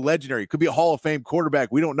could be a legendary, could be a Hall of Fame quarterback.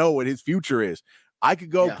 We don't know what his future is. I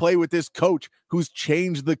could go play with this coach who's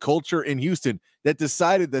changed the culture in Houston, that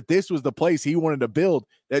decided that this was the place he wanted to build,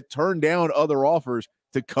 that turned down other offers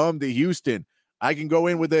to come to Houston. I can go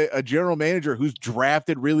in with a general manager who's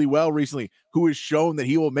drafted really well recently, who has shown that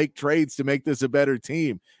he will make trades to make this a better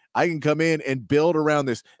team. I can come in and build around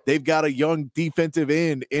this. They've got a young defensive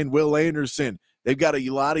end in Will Anderson. They've got a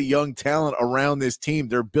lot of young talent around this team.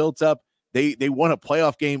 They're built up. They won a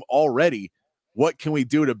playoff game already. What can we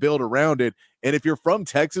do to build around it? And if you're from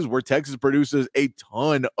Texas, where Texas produces a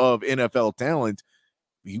ton of NFL talent,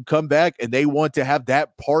 you come back and they want to have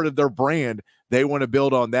that part of their brand. They want to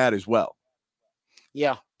build on that as well.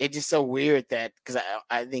 Yeah, it's just so weird that, because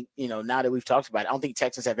I think, now that we've talked about it, I don't think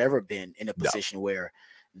Texans have ever been in a position where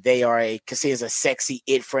they are considered a sexy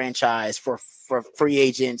it franchise for free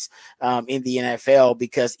agents in the NFL,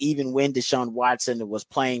 because even when Deshaun Watson was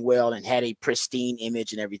playing well and had a pristine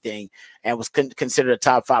image and everything and was considered a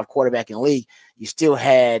top 5 quarterback in the league, you still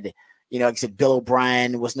had, like I said, Bill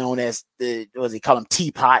O'Brien was known as they call him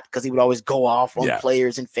Teapot, because he would always go off on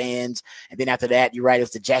players and fans. And then after that, you're right, it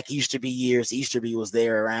was the Jack Easterby years. Easterby was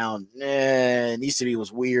there around, and Easterby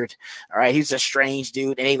was weird. All right, he was a strange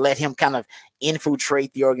dude, and they let him kind of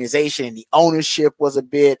infiltrate the organization, and the ownership was a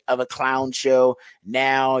bit of a clown show.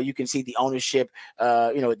 Now you can see the ownership,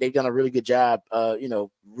 they've done a really good job,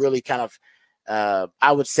 really kind of,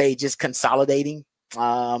 I would say, just consolidating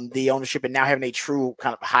the ownership, and now having a true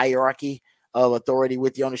kind of hierarchy of authority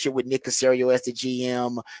with the ownership, with Nick Caserio as the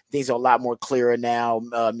GM. Things are a lot more clearer now.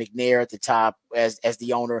 McNair at the top as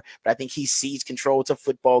the owner, but I think he sees control to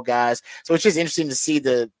football guys. So it's just interesting to see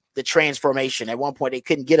the transformation. At one point, they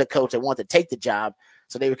couldn't get a coach that wanted to take the job,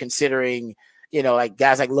 so they were considering, like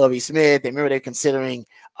guys like Lovie Smith. They remember they're considering,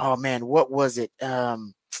 oh man, what was it?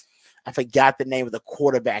 I forgot the name of the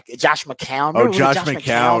quarterback. Josh McCown. Remember Josh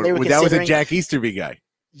McCown. That was a Jack Easterby guy.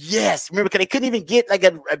 Yes. Remember, because they couldn't even get like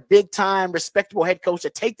a big time respectable head coach to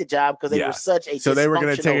take the job, because they were such a So they were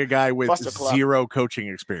going to take a guy with zero coaching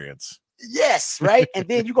experience. Yes, right. And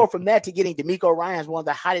then you go from that to getting DeMeco Ryans, one of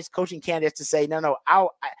the hottest coaching candidates, to say, no,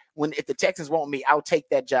 if the Texans want me, I'll take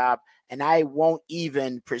that job. And I won't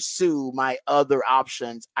even pursue my other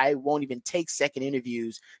options. I won't even take second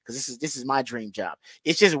interviews, because this is my dream job.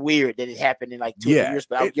 It's just weird that it happened in like 2 years.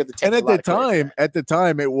 But I'll give the Texans at the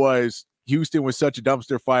time, it was Houston was such a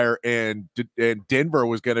dumpster fire, and Denver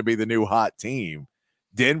was going to be the new hot team.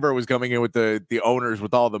 Denver was coming in with the owners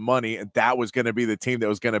with all the money, and that was going to be the team that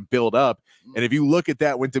was going to build up. And if you look at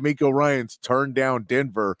that, when DeMeco Ryans turned down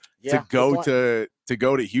Denver to go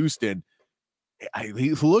to Houston,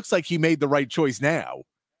 he looks like he made the right choice now.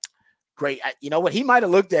 Great. You know what? He might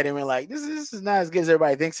have looked at him and like, this is not as good as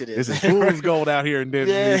everybody thinks it is. This is fool's gold out here in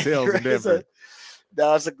Denver. In Denver.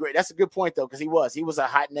 That's a good point though, because he was a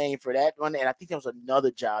hot name for that one, and I think there was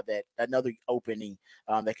another opening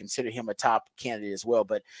that considered him a top candidate as well.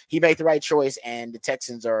 But he made the right choice, and the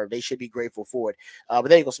Texans they should be grateful for it. But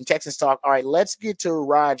there you go, some Texans talk. All right, let's get to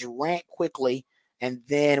Raj rant quickly, and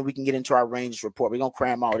then we can get into our Rangers report. We're gonna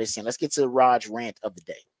cram all this in. Let's get to the Raj rant of the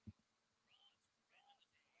day.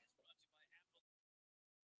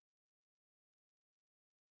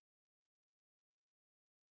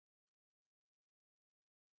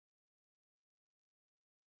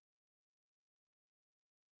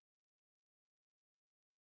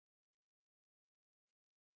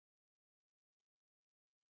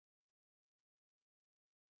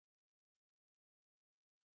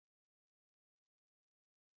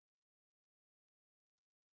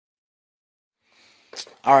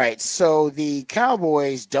 All right, so the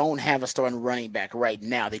Cowboys don't have a starting running back right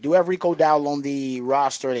now. They do have Rico Dowdle on the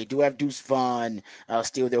roster. They do have Deuce Vaughn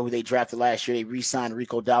still there, who they drafted last year. They re-signed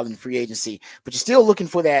Rico Dowdle in free agency. But you're still looking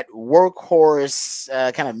for that workhorse,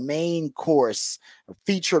 kind of main course,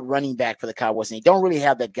 featured running back for the Cowboys. And they don't really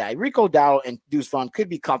have that guy. Rico Dowdle and Deuce Vaughn could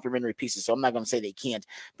be complementary pieces, so I'm not going to say they can't.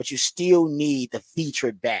 But you still need the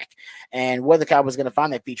featured back. And whether the Cowboys are going to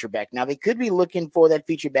find that featured back. Now, they could be looking for that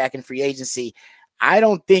featured back in free agency. I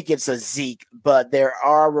don't think it's a Zeke, but there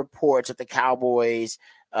are reports that the Cowboys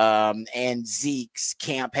and Zeke's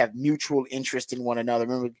camp have mutual interest in one another.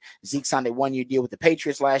 Remember, Zeke signed a 1-year deal with the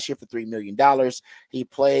Patriots last year for $3 million. He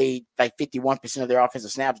played like 51% of their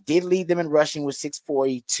offensive snaps, did lead them in rushing with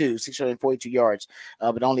 642 yards,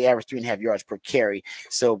 but only averaged 3.5 yards per carry.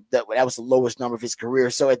 So that was the lowest number of his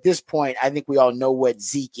career. So at this point, I think we all know what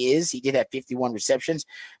Zeke is. He did have 51 receptions,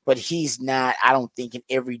 but he's not, I don't think, an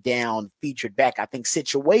every down featured back. I think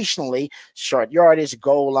situationally, short yardage,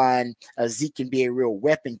 goal line, Zeke can be a real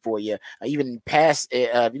weapon. stepping for you. Even in pass,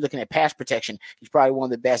 if you're looking at pass protection, he's probably one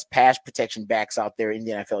of the best pass protection backs out there in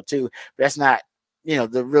the NFL too. But that's not,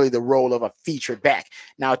 the role of a featured back.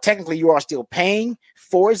 Now, technically, you are still paying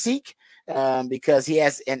for Zeke. Because he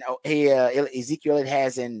has Ezekiel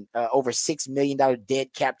has an over $6 million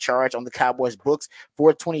dead cap charge on the Cowboys books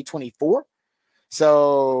for 2024.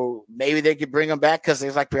 So maybe they could bring him back because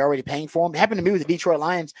it's like we're already paying for him. It happened to me with the Detroit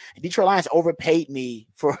Lions. The Detroit Lions overpaid me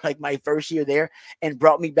for like my first year there and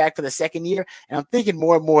brought me back for the second year. And I'm thinking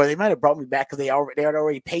more and more they might have brought me back because they had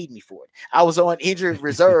already paid me for it. I was on injured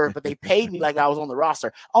reserve, but they paid me like I was on the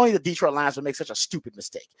roster. Only the Detroit Lions would make such a stupid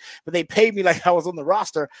mistake. But they paid me like I was on the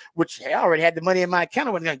roster, which I already had the money in my account.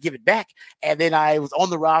 I wasn't going to give it back. And then I was on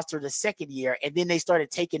the roster the second year, and then they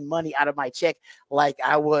started taking money out of my check like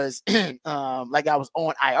I was like I was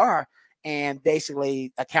on IR, and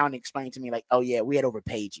basically accounting explained to me like, oh yeah, we had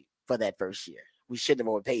overpaid you for that first year. We shouldn't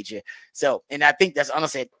have overpaid you. So, and I think that's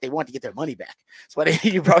honestly, they want to get their money back. So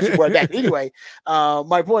you brought your boy back. Anyway,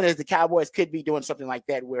 my point is the Cowboys could be doing something like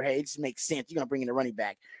that where, hey, it just makes sense. You're going to bring in a running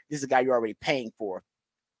back. This is a guy you're already paying for.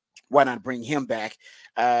 Why not bring him back?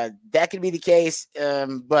 That could be the case.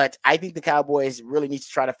 But I think the Cowboys really need to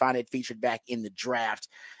try to find it featured back in the draft.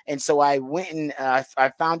 And so I went and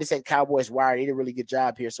I found this at Cowboys Wire. They did a really good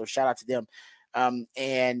job here. So shout out to them.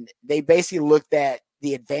 And they basically looked at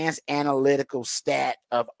the advanced analytical stat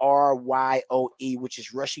of RYOE, which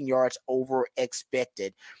is rushing yards over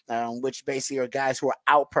expected, which basically are guys who are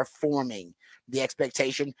outperforming the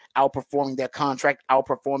expectation, outperforming their contract,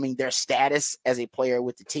 outperforming their status as a player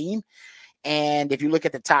with the team. And if you look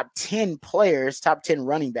at the top 10 players, top 10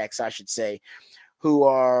 running backs, I should say, who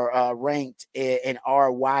are ranked in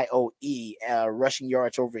RYOE, rushing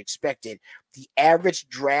yards over expected, the average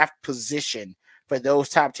draft position for those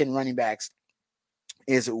top 10 running backs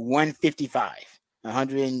is 155 and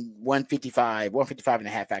a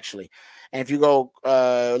half, actually. And if you go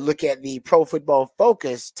look at the Pro Football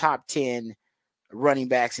Focus top 10 running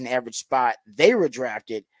backs in average spot they were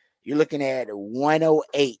drafted, you're looking at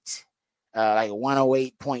 108, like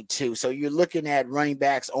 108.2. So you're looking at running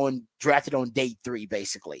backs drafted on day 3,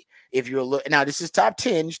 basically. If you're now, this is top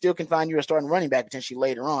 10, you still can find you a starting running back potentially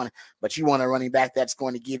later on, but you want a running back that's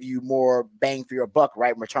going to give you more bang for your buck,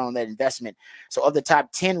 right? Return on that investment. So of the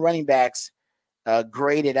top 10 running backs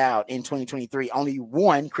graded out in 2023, only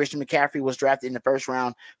one, Christian McCaffrey, was drafted in the first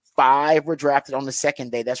round. 5 were drafted on the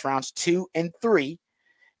second day. That's rounds 2 and 3.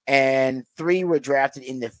 And 3 were drafted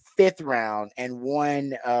in the 5th round, and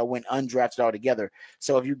 1 went undrafted altogether.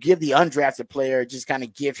 So if you give the undrafted player, just kind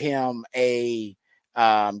of give him a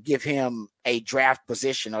draft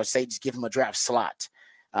position, or say just give him a draft slot,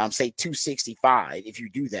 say 265. If you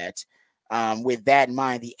do that, with that in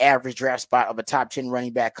mind, the average draft spot of a top 10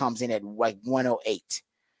 running back comes in at like 108.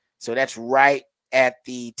 So that's right at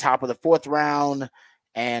the top of the 4th round.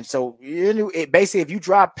 And so basically, if you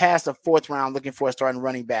drop past the 4th round looking for a starting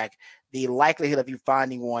running back, the likelihood of you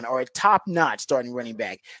finding one, or a top-notch starting running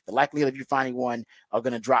back, the likelihood of you finding one are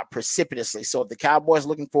going to drop precipitously. So if the Cowboys are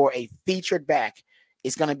looking for a featured back,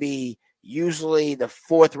 it's going to be usually the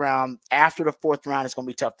 4th round. After the 4th round, it's going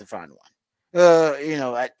to be tough to find one.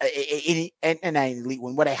 An elite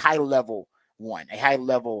one, but a high-level one, a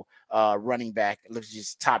high-level running back. It looks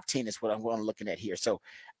just top 10 is what I'm looking at here. So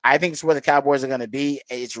I think it's where the Cowboys are going to be.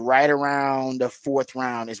 It's right around the 4th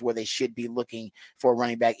round is where they should be looking for a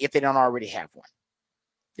running back if they don't already have one.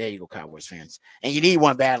 There you go, Cowboys fans. And you need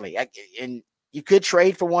one badly. And you could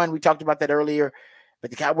trade for one. We talked about that earlier. But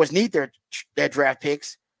the Cowboys need their draft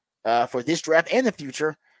picks for this draft and the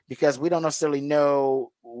future, because we don't necessarily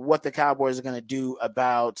know what the Cowboys are going to do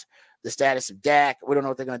about the status of Dak. We don't know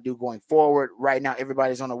what they're going to do going forward. Right now,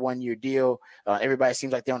 everybody's on a 1-year deal. Everybody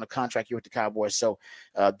seems like they're on a contract here with the Cowboys. So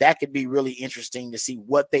that could be really interesting to see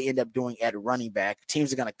what they end up doing at running back.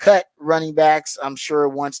 Teams are going to cut running backs, I'm sure,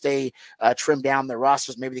 once they trim down their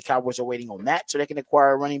rosters. Maybe the Cowboys are waiting on that so they can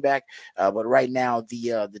acquire a running back. But right now,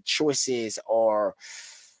 the choices are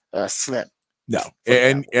slim. No.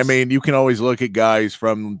 And I mean, you can always look at guys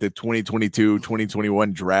from the 2022,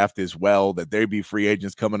 2021 draft as well, that they'd be free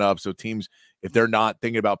agents coming up. So teams, if they're not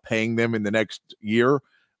thinking about paying them in the next year,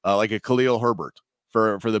 like a Khalil Herbert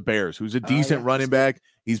for the Bears, who's a decent running back.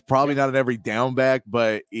 He's probably not an every down back,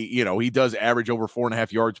 but he does average over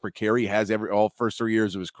 4.5 yards per carry. He has all first 3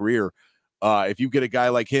 years of his career. If you get a guy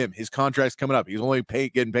like him, his contract's coming up. He's only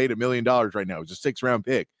getting paid $1 million right now. It's a 6th-round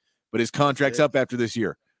pick, but his contract's up after this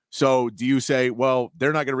year. So do you say, well,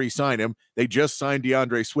 they're not going to re-sign him? They just signed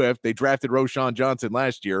DeAndre Swift. They drafted Roshan Johnson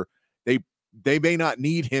last year. They may not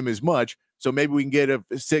need him as much, so maybe we can get a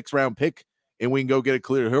 6th-round pick, and we can go get a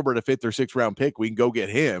Khalil Herbert, a 5th or 6th round pick. We can go get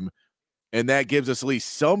him And that gives us at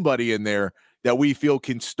least somebody in there that we feel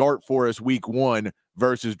can start for us week 1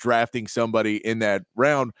 versus drafting somebody in that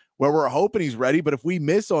round where we're hoping he's ready. But if we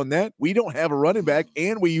miss on that, we don't have a running back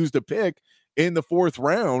and we used a pick in the 4th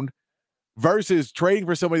round versus trading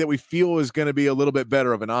for somebody that we feel is going to be a little bit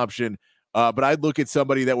better of an option. But I'd look at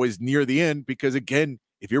somebody that was near the end because, again,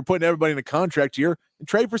 if you're putting everybody in a contract year,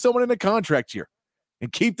 trade for someone in a contract year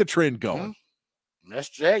and keep the trend going. That's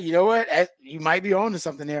true. You know what? You might be on to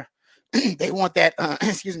something there. They want that,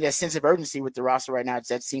 excuse me, that sense of urgency with the roster right now.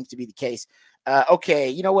 That seems to be the case. Okay,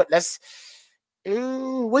 you know what?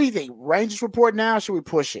 What do you think? Rangers report now? Or should we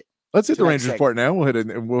push it? Let's hit the Rangers report now.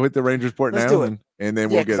 We'll hit the Rangers report now, and then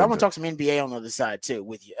we'll get. I want to talk some NBA on the other side too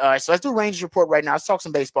with you. All right, so let's do Rangers report right now. Let's talk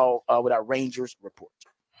some baseball with our Rangers report.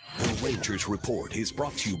 The Rangers report is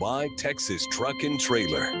brought to you by Texas Truck and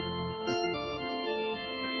Trailer.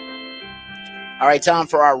 All right, time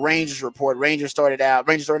for our Rangers report. Rangers are now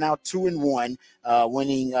 2-1,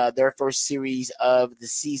 winning their first series of the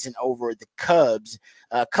season over the Cubs.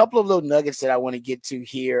 A couple of little nuggets that I want to get to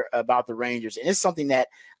here about the Rangers, and it's something that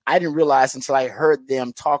I didn't realize until I heard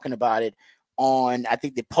them talking about it on, I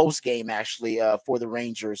think, the post game actually for the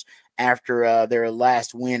Rangers after their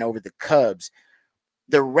last win over the Cubs.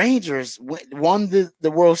 The Rangers won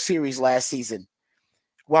the World Series last season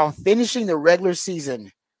while finishing the regular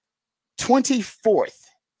season 24th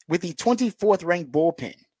with the 24th ranked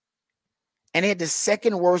bullpen, and they had the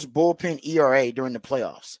second worst bullpen ERA during the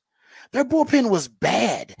playoffs. Their bullpen was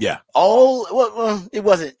bad. Yeah. It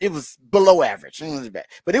wasn't. It was below average. It wasn't bad,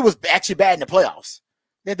 but it was actually bad in the playoffs.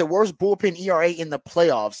 They had the worst bullpen ERA in the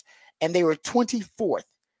playoffs, and they were 24th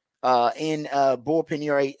in bullpen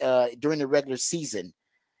ERA during the regular season.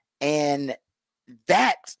 And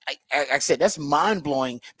that, I said, that's mind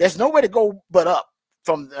blowing. There's nowhere to go but up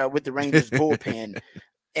from with the Rangers bullpen.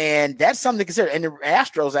 And that's something to consider. And the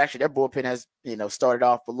Astros, actually, their bullpen has, started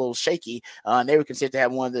off a little shaky. And they were considered to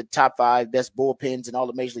have one of the top 5 best bullpens in all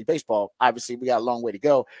of Major League Baseball. Obviously, we got a long way to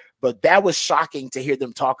go. But that was shocking to hear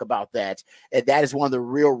them talk about that. And that is one of the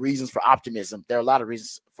real reasons for optimism. There are a lot of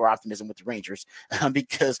reasons for optimism with the Rangers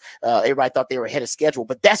because everybody thought they were ahead of schedule.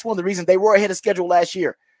 But that's one of the reasons they were ahead of schedule last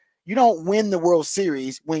year. You don't win the World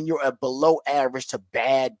Series when you're a below average to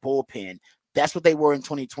bad bullpen. That's what they were in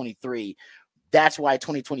 2023. That's why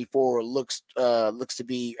 2024 looks to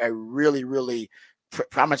be a really, really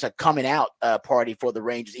pretty much a coming out party for the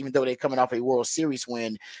Rangers. Even though they're coming off a World Series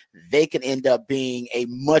win, they can end up being a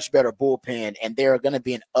much better bullpen, and they're going to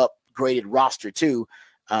be an upgraded roster too.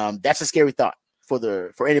 That's a scary thought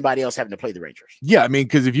for anybody else having to play the Rangers. Yeah, I mean,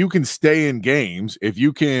 because if you can stay in games, if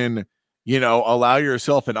you can, allow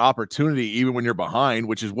yourself an opportunity even when you're behind,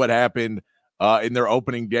 which is what happened in their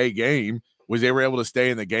opening day game. Was they were able to stay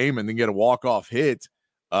in the game and then get a walk-off hit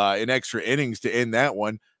in extra innings to end that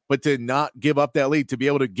one, but to not give up that lead, to be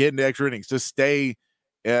able to get into extra innings, to stay,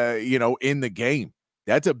 in the game.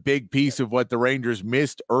 That's a big piece of what the Rangers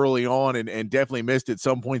missed early on and definitely missed at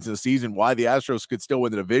some points in the season. Why the Astros could still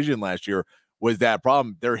win the division last year was that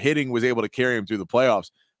problem. Their hitting was able to carry them through the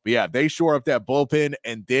playoffs. But, yeah, they shore up that bullpen,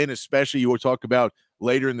 and then especially you were talking about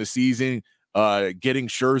later in the season, getting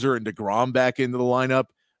Scherzer and DeGrom back into the lineup,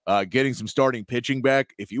 getting some starting pitching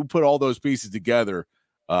back. If you put all those pieces together,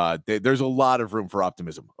 there's a lot of room for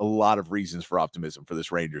optimism, a lot of reasons for optimism for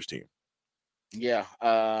this Rangers team. Yeah,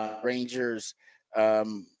 Rangers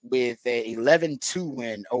with a 11-2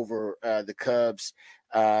 win over the Cubs,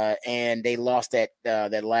 and they lost that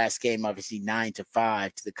last game, obviously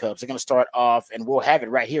 9-5 to the Cubs. They're going to start off, and we'll have it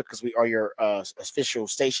right here because we are your official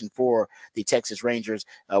station for the Texas Rangers.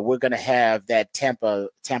 We're going to have that Tampa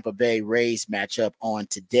Bay Rays matchup on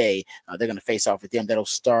today. They're going to face off with them. That'll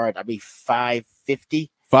start, I believe, 5:50.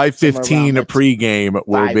 5:15 a pregame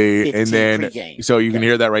will be, and then pregame. So you can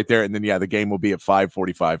hear that right there, and then the game will be at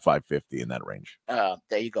 5:45, 5:50 in that range.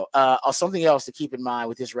 There you go. Something else to keep in mind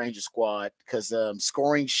with this Ranger squad, because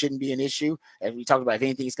scoring shouldn't be an issue. As we talked about, if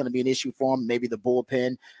anything is going to be an issue for them, maybe the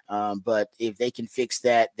bullpen. But if they can fix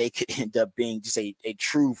that, they could end up being just a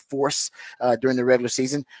true force during the regular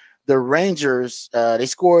season. The Rangers, they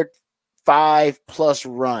scored 5+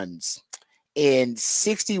 runs in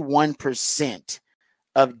 61%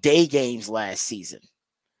 of day games last season.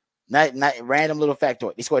 Not random little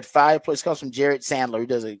factoid. They scored 5+. It comes from Jared Sandler, who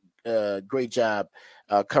does a great job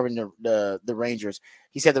covering the Rangers.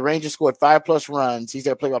 He said the Rangers scored 5+ runs. He's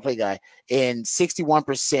their play-by-play guy in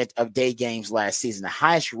 61% of day games last season, the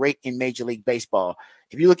highest rate in Major League Baseball.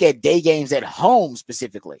 If you look at day games at home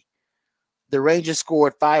specifically, the Rangers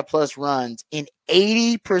scored 5+ runs in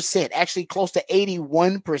 80%, actually close to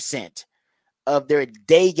 81% of their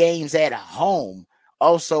day games at home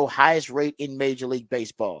Also highest rate in Major League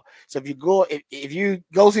Baseball. So if you go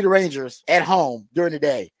see the Rangers at home during the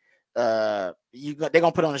day, they're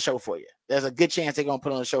gonna put on a show for you. There's a good chance they're gonna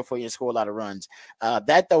put on a show for you and score a lot of runs.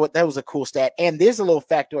 That was a cool stat. And there's a little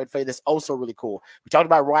factoid for you that's also really cool. We talked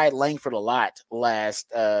about Wyatt Langford a lot last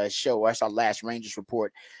show. That's our last Rangers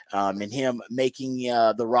report, and him making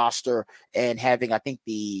the roster and having, I think,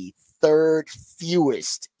 the third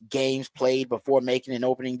fewest games played before making an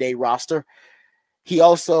opening day roster. He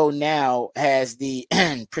also now has the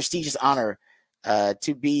prestigious honor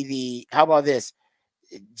to be the, how about this?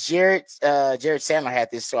 Jared Sandler had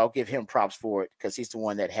this, so I'll give him props for it because he's the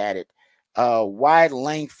one that had it. Wyatt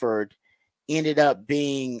Langford ended up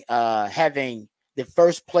being having the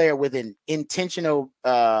first player with an intentional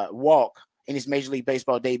walk in his Major League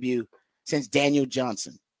Baseball debut since Daniel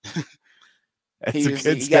Johnson. That's a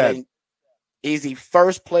good stat. He's the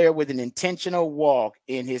first player with an intentional walk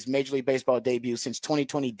in his Major League Baseball debut since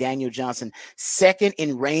 2020, Daniel Johnson. Second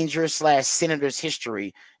in Rangers/Senators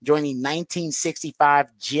history, joining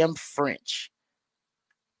 1965 Jim French.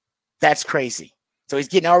 That's crazy. So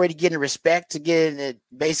he's already getting respect to getting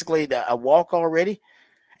basically a walk already.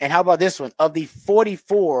 And how about this one? Of the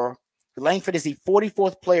 44, Langford is the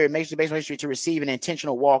 44th player in Major League Baseball history to receive an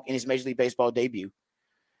intentional walk in his Major League Baseball debut.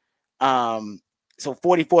 So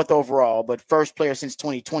 44th overall, but first player since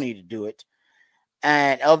 2020 to do it.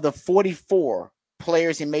 And of the 44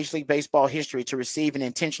 players in Major League Baseball history to receive an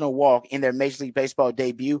intentional walk in their Major League Baseball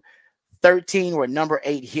debut, 13 were number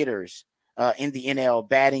 8 hitters in the NL,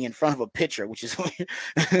 batting in front of a pitcher, which is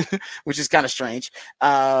which is kind of strange.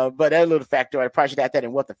 But that little factor, I probably should add that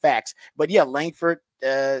in what the facts. But yeah, Langford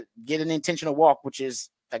get an intentional walk, which is,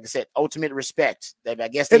 like I said, ultimate respect. I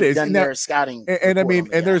guess they've done their scouting. And I mean,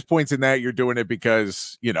 and there's points in that you're doing it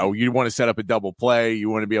because, you want to set up a double play. You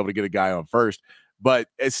want to be able to get a guy on first. But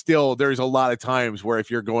it's still, there's a lot of times where if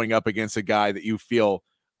you're going up against a guy that you feel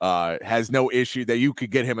has no issue, that you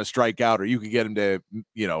could get him a strikeout or you could get him to,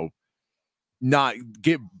 not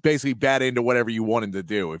get basically bat into whatever you want him to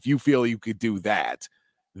do. If you feel you could do that,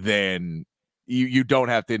 then you don't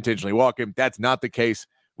have to intentionally walk him. That's not the case.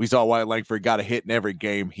 We saw Wyatt Langford got a hit in every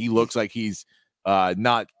game. He looks like he's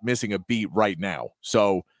not missing a beat right now.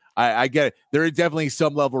 So I get it. There is definitely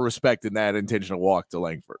some level of respect in that intentional walk to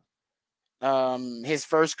Langford. His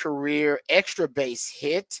first career extra base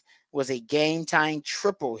hit was a game-tying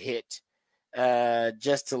triple hit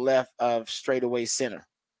just to left of straightaway center.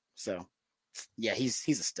 So, yeah, he's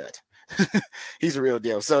a stud. He's a real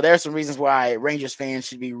deal. So there's some reasons why Rangers fans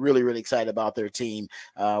should be really, really excited about their team.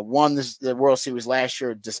 Won the World Series last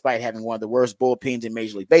year despite having one of the worst bullpens in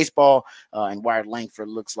Major League Baseball. And Wyatt Langford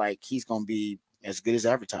looks like he's going to be as good as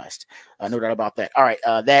advertised. No doubt about that. All right,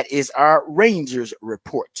 that is our Rangers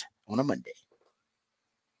report on a Monday.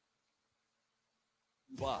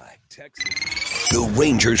 By Texas. The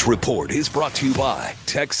Rangers Report is brought to you by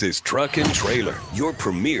Texas Truck and Trailer, your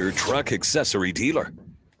premier truck accessory dealer.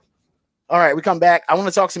 All right, we come back. I want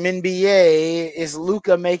to talk some NBA. Is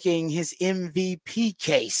Luka making his MVP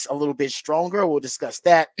case a little bit stronger? We'll discuss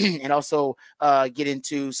that and also get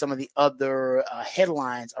into some of the other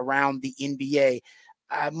headlines around the NBA.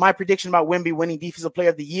 My prediction about Wemby winning Defensive Player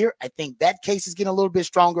of the Year, I think that case is getting a little bit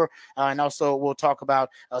stronger. And also we'll talk about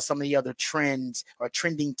some of the other trends or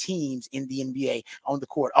trending teams in the NBA on the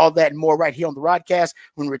court. All that and more right here on the Rodcast.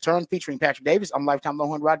 When we return, featuring Patrick Davis. I'm lifetime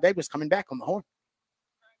Longhorn Rod Davis coming back on the Horn.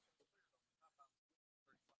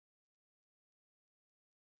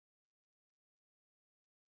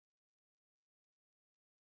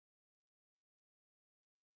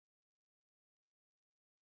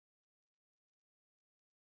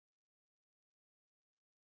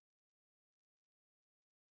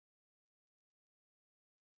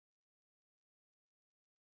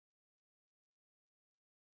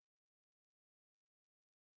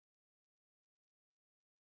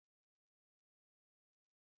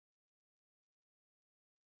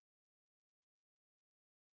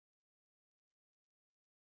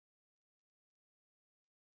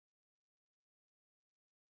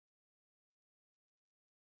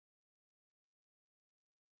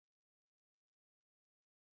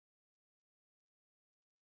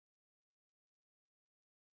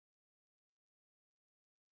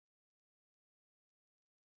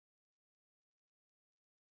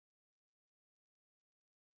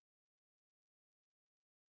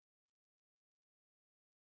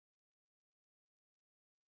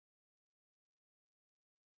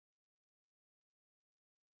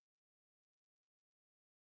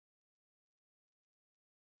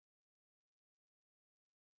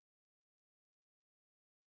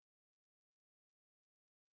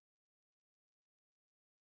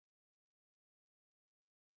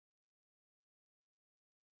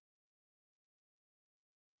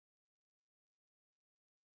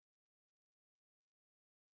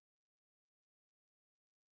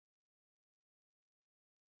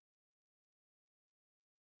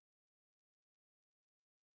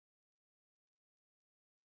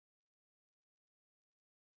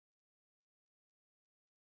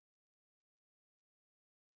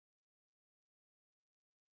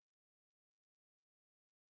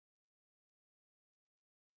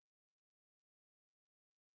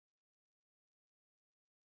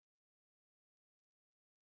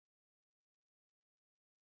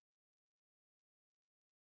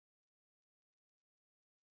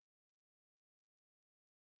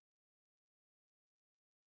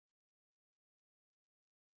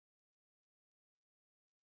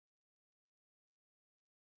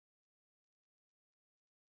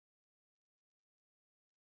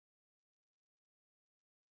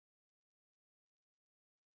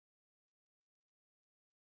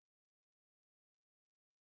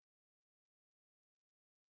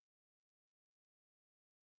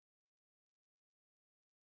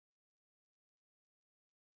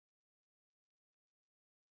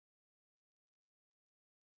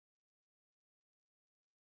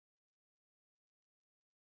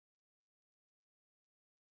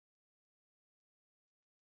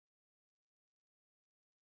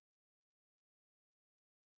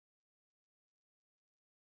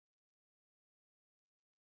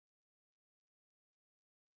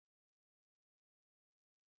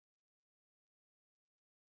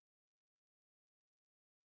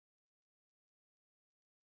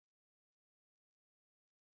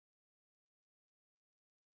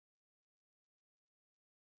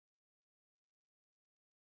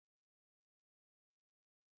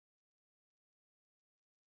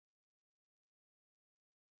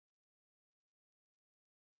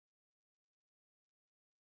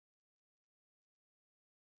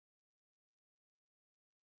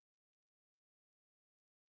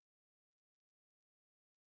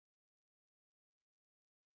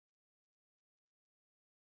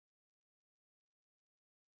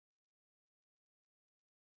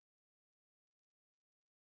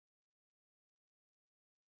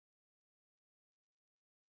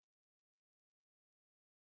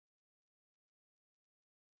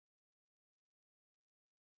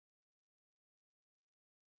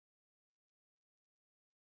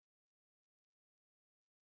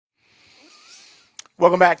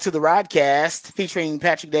 Welcome back to the Rodcast featuring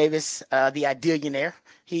Patrick Davis, the Idealionaire.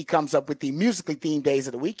 He comes up with the musically themed days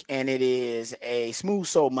of the week, and it is a Smooth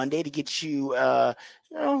Soul Monday to get you,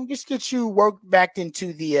 just get you work back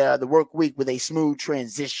into the work week with a smooth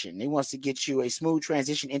transition. He wants to get you a smooth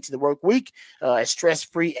transition into the work week, as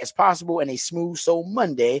stress-free as possible, and a Smooth Soul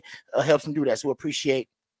Monday helps him do that. So we appreciate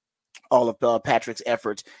all of Patrick's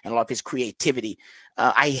efforts and all of his creativity.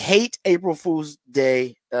 I hate April Fool's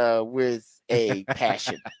Day with a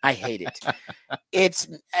passion. I hate it.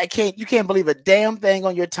 You can't believe a damn thing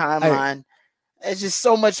on your timeline. It's just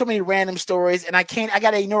so many random stories, and I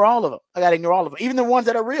gotta ignore all of them. Even the ones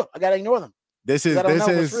that are real, I gotta ignore them. This is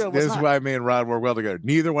why me and Rod work well together.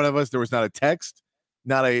 Neither one of us, there was not a text,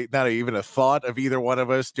 not even a thought of either one of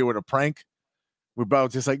us doing a prank. We're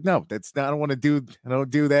both just like, no, that's not, I don't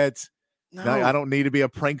do that. No. I don't need to be a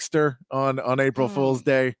prankster on April Fool's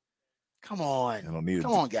Day. Come on. I don't need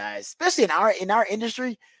Come on, guys. Especially in our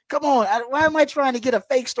industry. Come on. Why am I trying to get a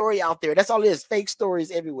fake story out there? That's all it is. Fake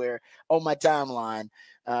stories everywhere on my timeline.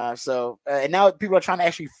 And now people are trying to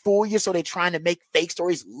actually fool you. So they're trying to make fake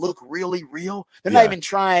stories look really real. They're not even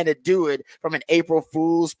trying to do it from an April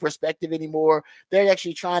Fool's perspective anymore. They're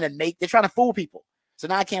actually trying to fool people. So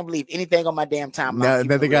now I can't believe anything on my damn timeline.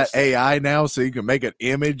 Now they got AI now, so you can make an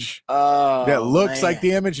image that looks like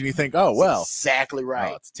the image, and you think, oh, well. That's exactly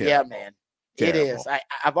right. Oh, it's terrible. Yeah, man. Terrible. It is.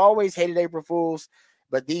 I've always hated April Fools,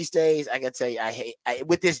 but these days, I gotta tell you,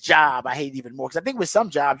 with this job, I hate it even more. Because I think with some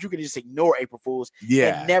jobs, you can just ignore April Fools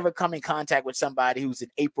and never come in contact with somebody who's an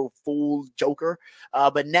April Fool joker.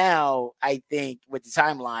 But now, I think with the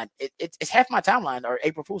timeline, it's half my timeline are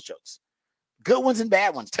April Fool's jokes. Good ones and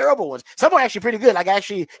bad ones, terrible ones. Some are actually pretty good. Like I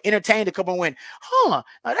actually entertained a couple and went, now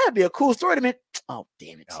that'd be a cool story to me. Oh,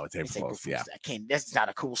 damn it. Oh, it's April Fool's. Yeah. I can't, that's not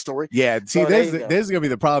a cool story. Yeah. See, this is going to be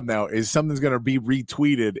the problem now is something's going to be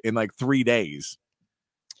retweeted in like 3 days.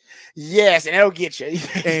 Yes, and it'll get you.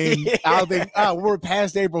 And I'll think, we're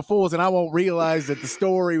past April Fool's, and I won't realize that the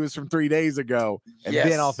story was from 3 days ago. And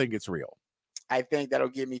then I'll think it's real. I think that'll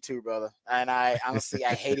get me too, brother. And I honestly,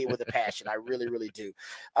 I hate it with a passion. I really, really do.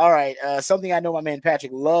 All right. Something I know my man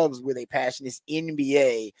Patrick loves with a passion is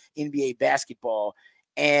NBA basketball.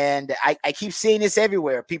 And I keep seeing this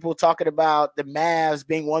everywhere. People talking about the Mavs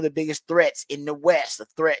being one of the biggest threats in the West, a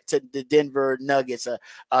threat to the Denver Nuggets,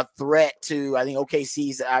 a threat to, I think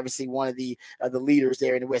OKC's obviously one of the leaders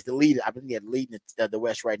there in the West. The leader, I believe they're leading the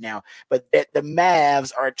West right now. But the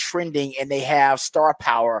Mavs are trending, and they have star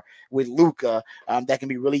power with Luka that can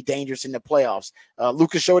be really dangerous in the playoffs.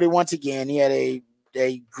 Luka showed it once again. He had a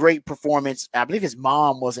great performance. I believe his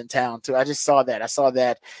mom was in town too. I just saw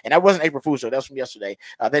that. And that wasn't April Fool's show. That was from yesterday.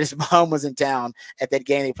 That his mom was in town at that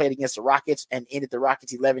game. They played against the Rockets and ended the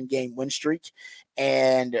Rockets' 11-game win streak.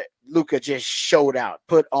 And Luka just showed out,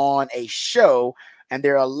 put on a show. And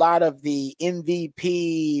there are a lot of the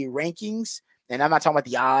MVP rankings. And I'm not talking about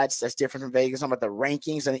the odds. That's different from Vegas. I'm talking about the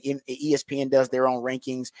rankings. And ESPN does their own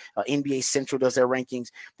rankings. NBA Central does their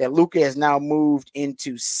rankings. That Luka has now moved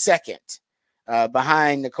into second.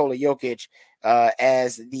 Behind Nikola Jokic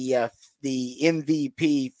as the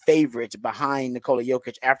MVP favorite behind Nikola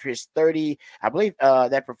Jokic after his 30, I believe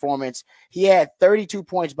that performance. He had 32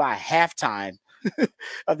 points by halftime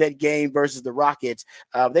of that game versus the Rockets.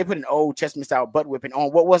 They put an Old Testament style butt whipping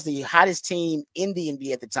on what was the hottest team in the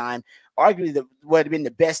NBA at the time, arguably would have been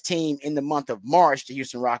the best team in the month of March, the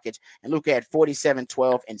Houston Rockets, and Luka had 47,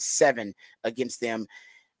 12, and 7 against them.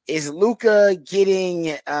 Is Luka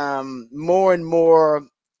getting more and more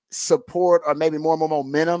support, or maybe more and more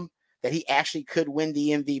momentum that he actually could win the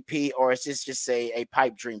MVP, or is this just a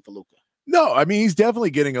pipe dream for Luka? No, I mean, he's definitely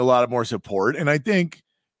getting a lot of more support, and I think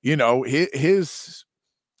his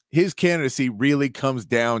candidacy really comes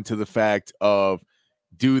down to the fact of,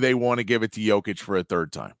 do they want to give it to Jokic for a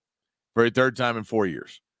third time in 4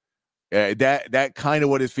 years? That kind of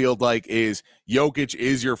what it feels like is Jokic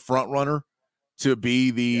is your front runner to be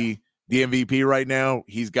the MVP right now.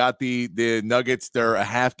 He's got the Nuggets. They're a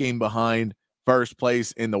half game behind first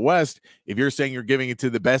place in the West. If you're saying you're giving it to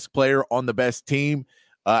the best player on the best team,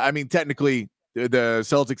 I mean, technically the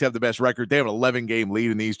Celtics have the best record. They have an 11-game lead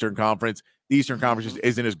in the Eastern Conference. The Eastern Conference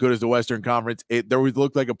isn't as good as the Western Conference. There always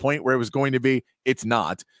looked like a point where it was going to be. It's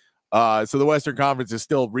not. So the Western Conference is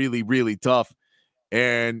still really, really tough.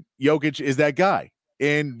 And Jokic is that guy.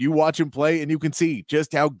 And you watch him play, and you can see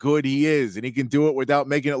just how good he is, and he can do it without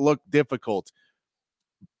making it look difficult.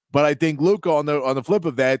 But I think Luka, on the flip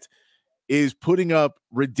of that, is putting up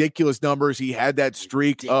ridiculous numbers. He had that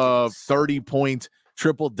streak of 30-point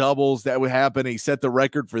triple-doubles that would happen. He set the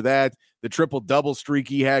record for that. The triple-double streak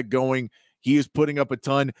he had going, he is putting up a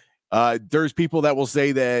ton. There's people that will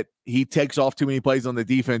say that he takes off too many plays on the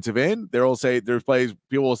defensive end. People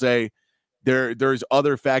will say there's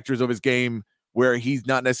other factors of his game where he's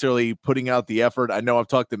not necessarily putting out the effort. I know I've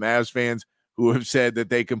talked to Mavs fans who have said that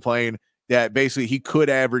they complain that basically he could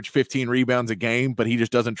average 15 rebounds a game, but he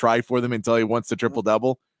just doesn't try for them until he wants the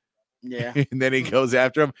triple-double. Yeah. And then he goes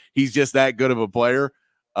after him. He's just that good of a player.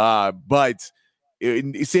 But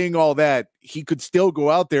seeing all that, he could still go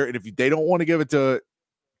out there, and if they don't want to give it to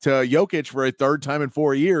Jokic for a third time in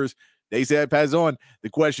 4 years, they say pass on. The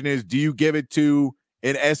question is, do you give it to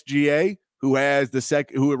an SGA who has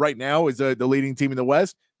who right now is the leading team in the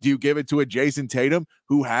West? Do you give it to a Jason Tatum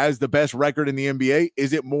who has the best record in the NBA?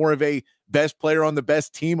 Is it more of a best player on the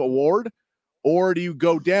best team award? Or do you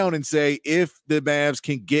go down and say, if the Mavs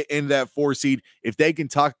can get into that 4 seed, if they can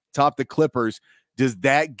top the Clippers, does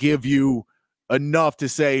that give you enough to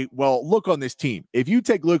say, well, look on this team. If you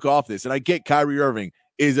take Luke off this, and I get Kyrie Irving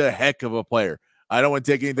is a heck of a player. I don't want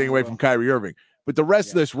to take anything away from Kyrie Irving. But the rest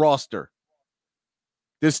of this roster,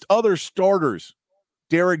 this other starters,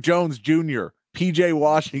 Derrick Jones Jr., PJ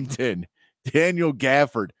Washington, Daniel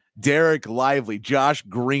Gafford, Derek Lively, Josh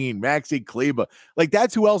Green, Maxi Kleba. Like,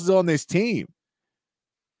 that's who else is on this team.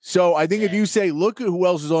 So I think if you say, look at who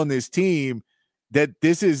else is on this team, that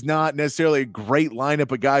this is not necessarily a great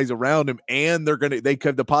lineup of guys around him, and they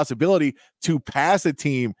have the possibility to pass a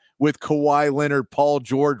team with Kawhi Leonard, Paul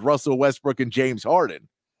George, Russell Westbrook, and James Harden,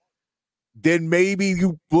 then maybe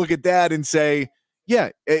you look at that and say, yeah,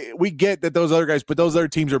 we get that those other guys, but those other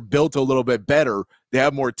teams are built a little bit better. They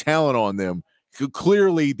have more talent on them.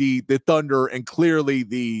 Clearly the Thunder and clearly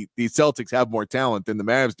the Celtics have more talent than the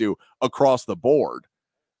Mavs do across the board.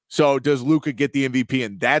 So does Luka get the MVP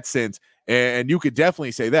in that sense? And you could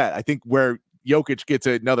definitely say that. I think where Jokic gets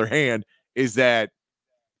another hand is that,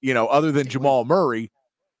 other than Jamal Murray,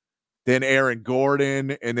 then Aaron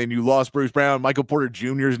Gordon, and then you lost Bruce Brown. Michael Porter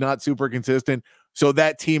Jr. is not super consistent. So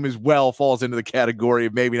that team as well falls into the category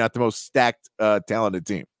of maybe not the most stacked, talented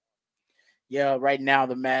team. Yeah, right now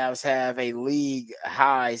the Mavs have a league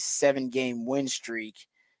high 7-game win streak.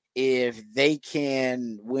 If they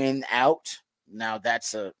can win out, now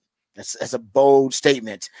that's a bold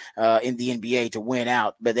statement in the NBA to win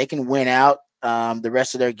out, but they can win out the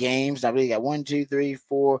rest of their games. Now they got 1, 2, 3,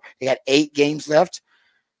 4. They got 8 games left.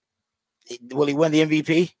 Will he win the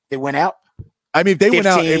MVP? They win out. I mean, if they went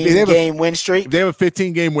out, if they have game win streak, if they have a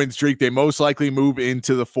 15-game win streak, they most likely move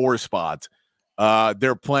into the 4 spot.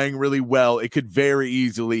 They're playing really well. It could very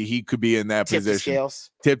easily, he could be in that position.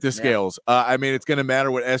 Tip the scales. I mean, it's going to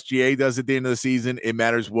matter what SGA does at the end of the season. It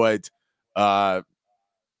matters what Tatum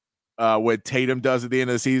does at the end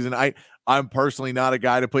of the season. I'm personally not a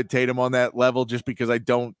guy to put Tatum on that level just because I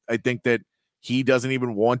think that he doesn't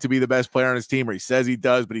even want to be the best player on his team, or he says he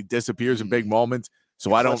does, but he disappears in big moments.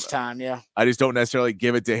 So I just don't necessarily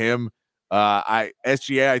give it to him.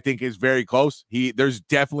 SGA, I think, is very close. There's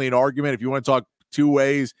definitely an argument. If you want to talk 2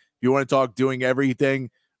 ways, if you want to talk doing everything,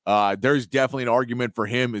 there's definitely an argument for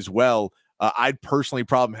him as well. I'd personally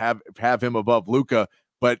probably have him above Luka,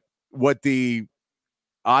 but what the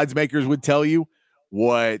odds makers would tell you,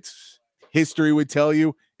 what history would tell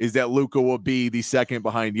you, is that Luka will be the second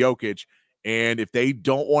behind Jokic. And if they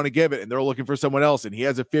don't want to give it and they're looking for someone else, and he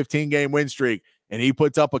has a 15-game win streak and he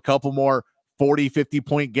puts up a couple more 40,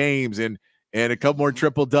 50-point games and a couple more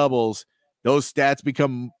triple doubles, those stats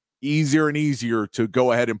become easier and easier to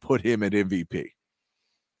go ahead and put him at MVP.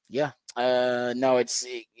 Yeah. No, it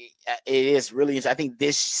is really. I think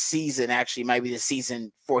this season actually might be the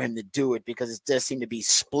season for him to do it, because it does seem to be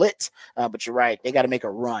split. But you're right; they got to make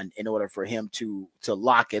a run in order for him to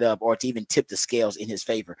lock it up, or to even tip the scales in his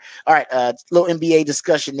favor. All right, little NBA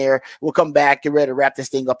discussion there. We'll come back, get ready to wrap this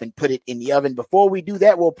thing up, and put it in the oven. Before we do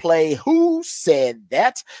that, we'll play "Who Said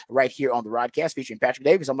That" right here on the Rodcast, featuring Patrick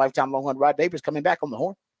Davis. I'm lifetime Longhorn Rod Davis, coming back on the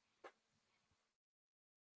horn.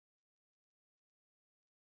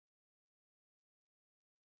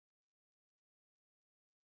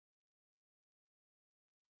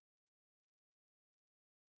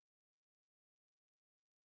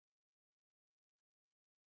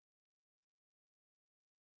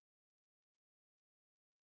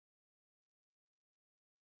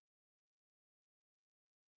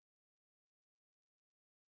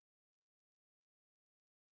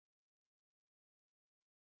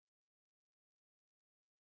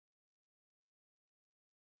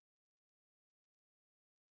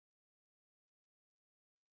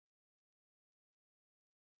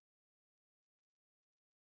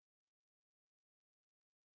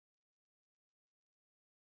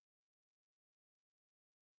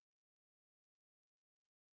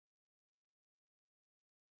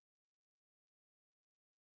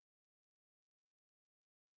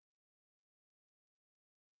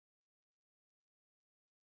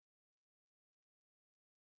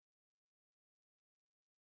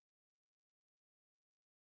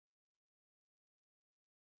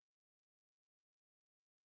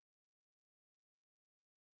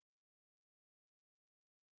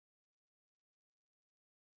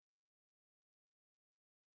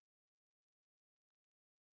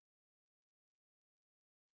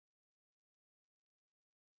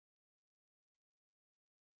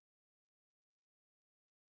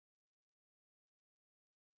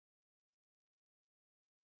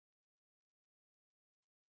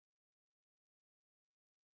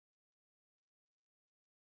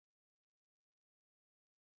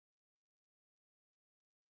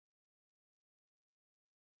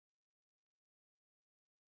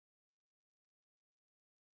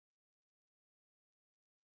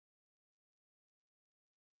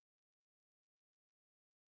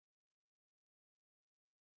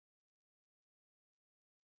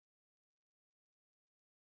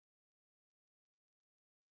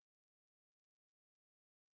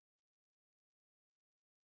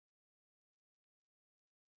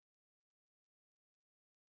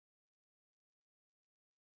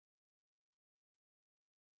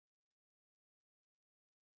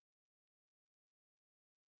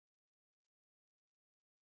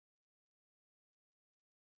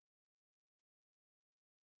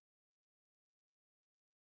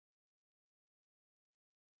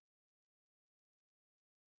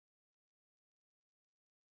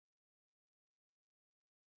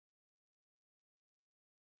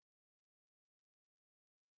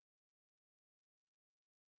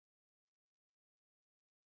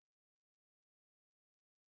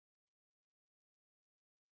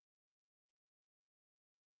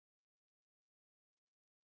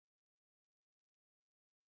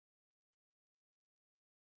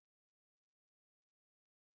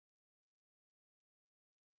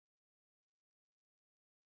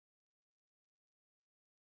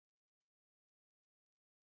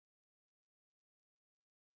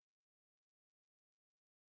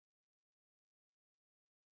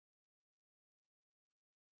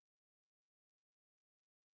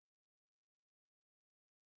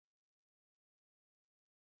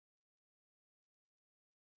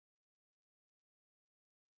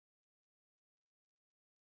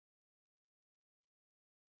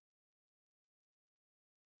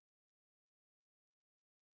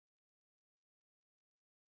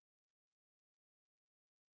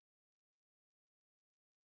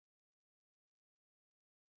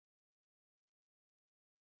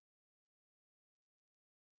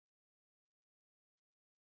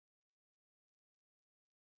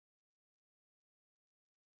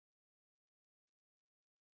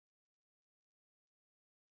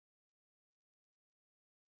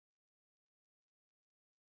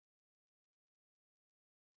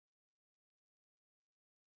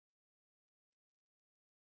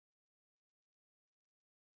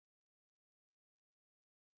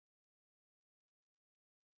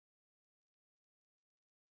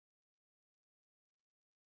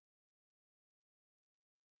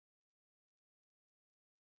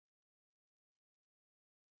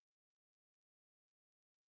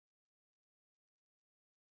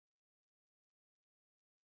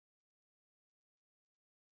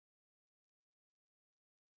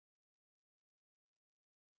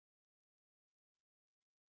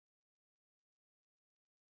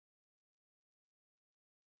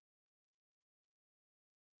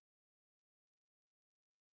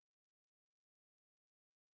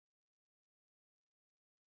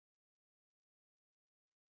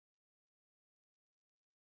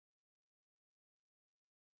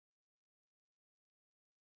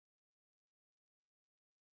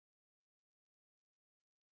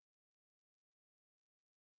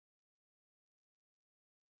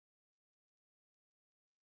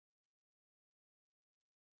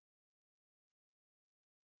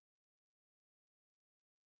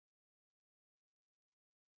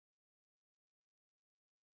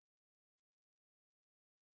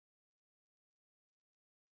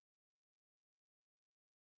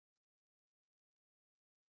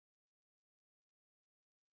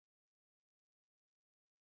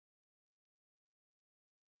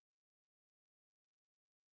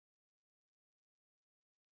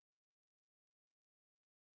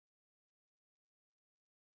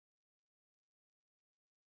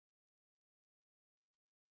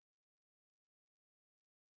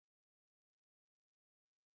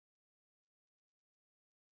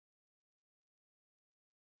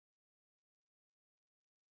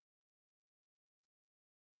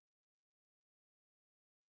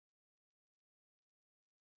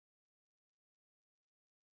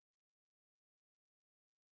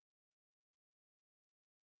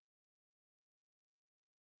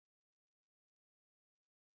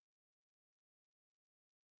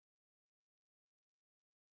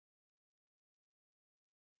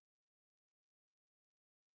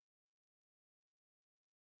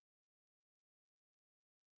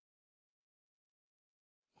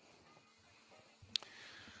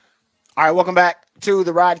 All right, welcome back to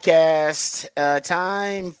the Rodcast.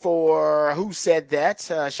 Time for Who Said That?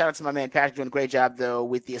 Shout out to my man Patrick doing a great job, though,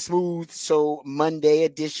 with the Smooth So Monday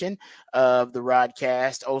edition of the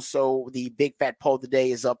Rodcast. Also, the Big Fat Poll of the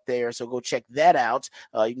Day is up there, so go check that out.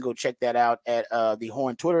 You can go check that out at the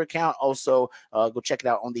Horn Twitter account. Also, go check it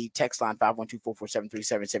out on the text line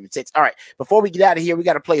 512-447-3776. All right, before we get out of here, we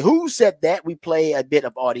got to play Who Said That? We play a bit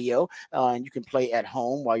of audio, and you can play at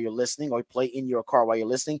home while you're listening, or play in your car while you're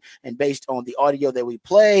listening. And based on the audio that we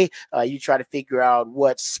play, you try to figure out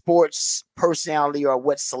what sports personality or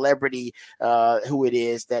what celebrity who it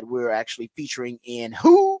is that we're actually featuring in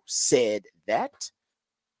Who Said That?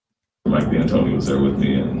 Mike D'Antoni was there with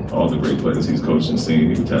me, and all the great players he's coached and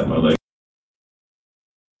seen. He would tap my leg.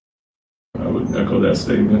 I would echo that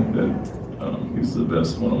statement that he's the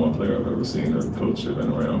best one-on-one player I've ever seen or coach or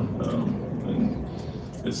been around. And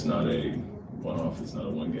it's not a one-off. It's not a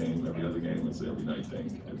one game. Every other game, it's an every night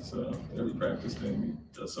thing. It's every practice thing.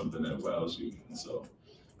 He does something that wows you. And so,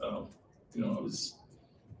 I was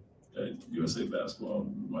at USA Basketball.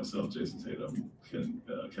 Myself, Jason Tatum,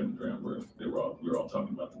 Kevin Durant, we were all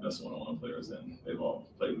talking about the best one-on-one players, and they've all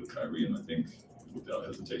played with Kyrie. And I think, without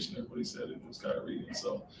hesitation, everybody said it was Kyrie. And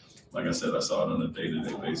so, like I said, I saw it on a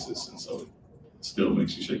day-to-day basis, and so it still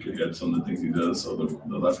makes you shake your head some of the things he does. So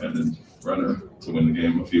the left-handed runner to win the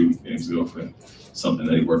game a few games ago, for something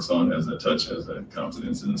that he works on, has that touch, has that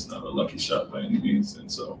confidence, and it's not a lucky shot by any means. And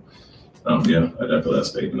so, I'd echo that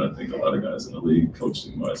statement. I think a lot of guys in the league,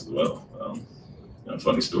 coaching-wise as well.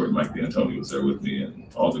 Funny story, Mike D'Antoni was there with me, and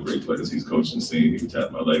all the great players he's coached and seen, he would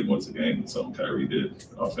tap my leg once a game, and something Kyrie did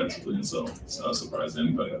offensively. And so it's not a surprise to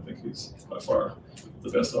anybody. I think he's by far the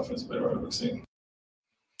best offensive player I've ever seen.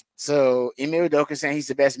 So Emil Udoka saying he's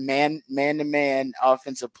the best man-to-man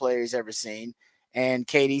offensive player he's ever seen. And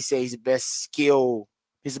KD says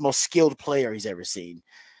he's the most skilled player he's ever seen.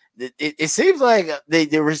 It seems like they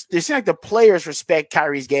seem like the players respect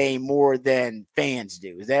Kyrie's game more than fans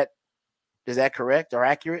do. Is that correct or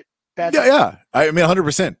accurate, Patrick? Yeah. I mean,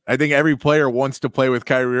 100%. I think every player wants to play with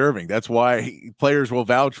Kyrie Irving. That's why players will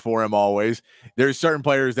vouch for him always. There's certain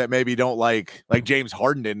players that maybe don't like James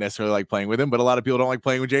Harden didn't necessarily like playing with him, but a lot of people don't like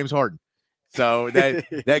playing with James Harden. So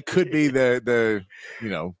that could be the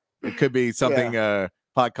it could be something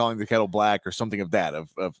pot calling the kettle black or something of that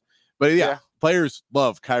but yeah, players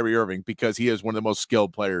love Kyrie Irving because he is one of the most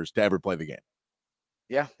skilled players to ever play the game.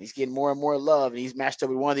 Yeah, he's getting more and more love, and he's matched up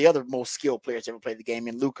with one of the other most skilled players to ever played the game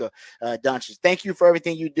in Luka Doncic. Thank you for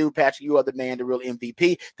everything you do, Patrick. You are the man, the real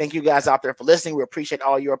MVP. Thank you guys out there for listening. We appreciate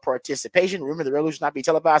all your participation. Remember, the revolution not be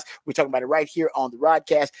televised. We're talking about it right here on the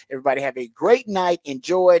Rodcast. Everybody have a great night.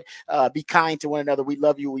 Enjoy it. Be kind to one another. We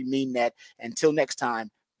love you. We mean that. Until next time,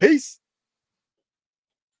 peace.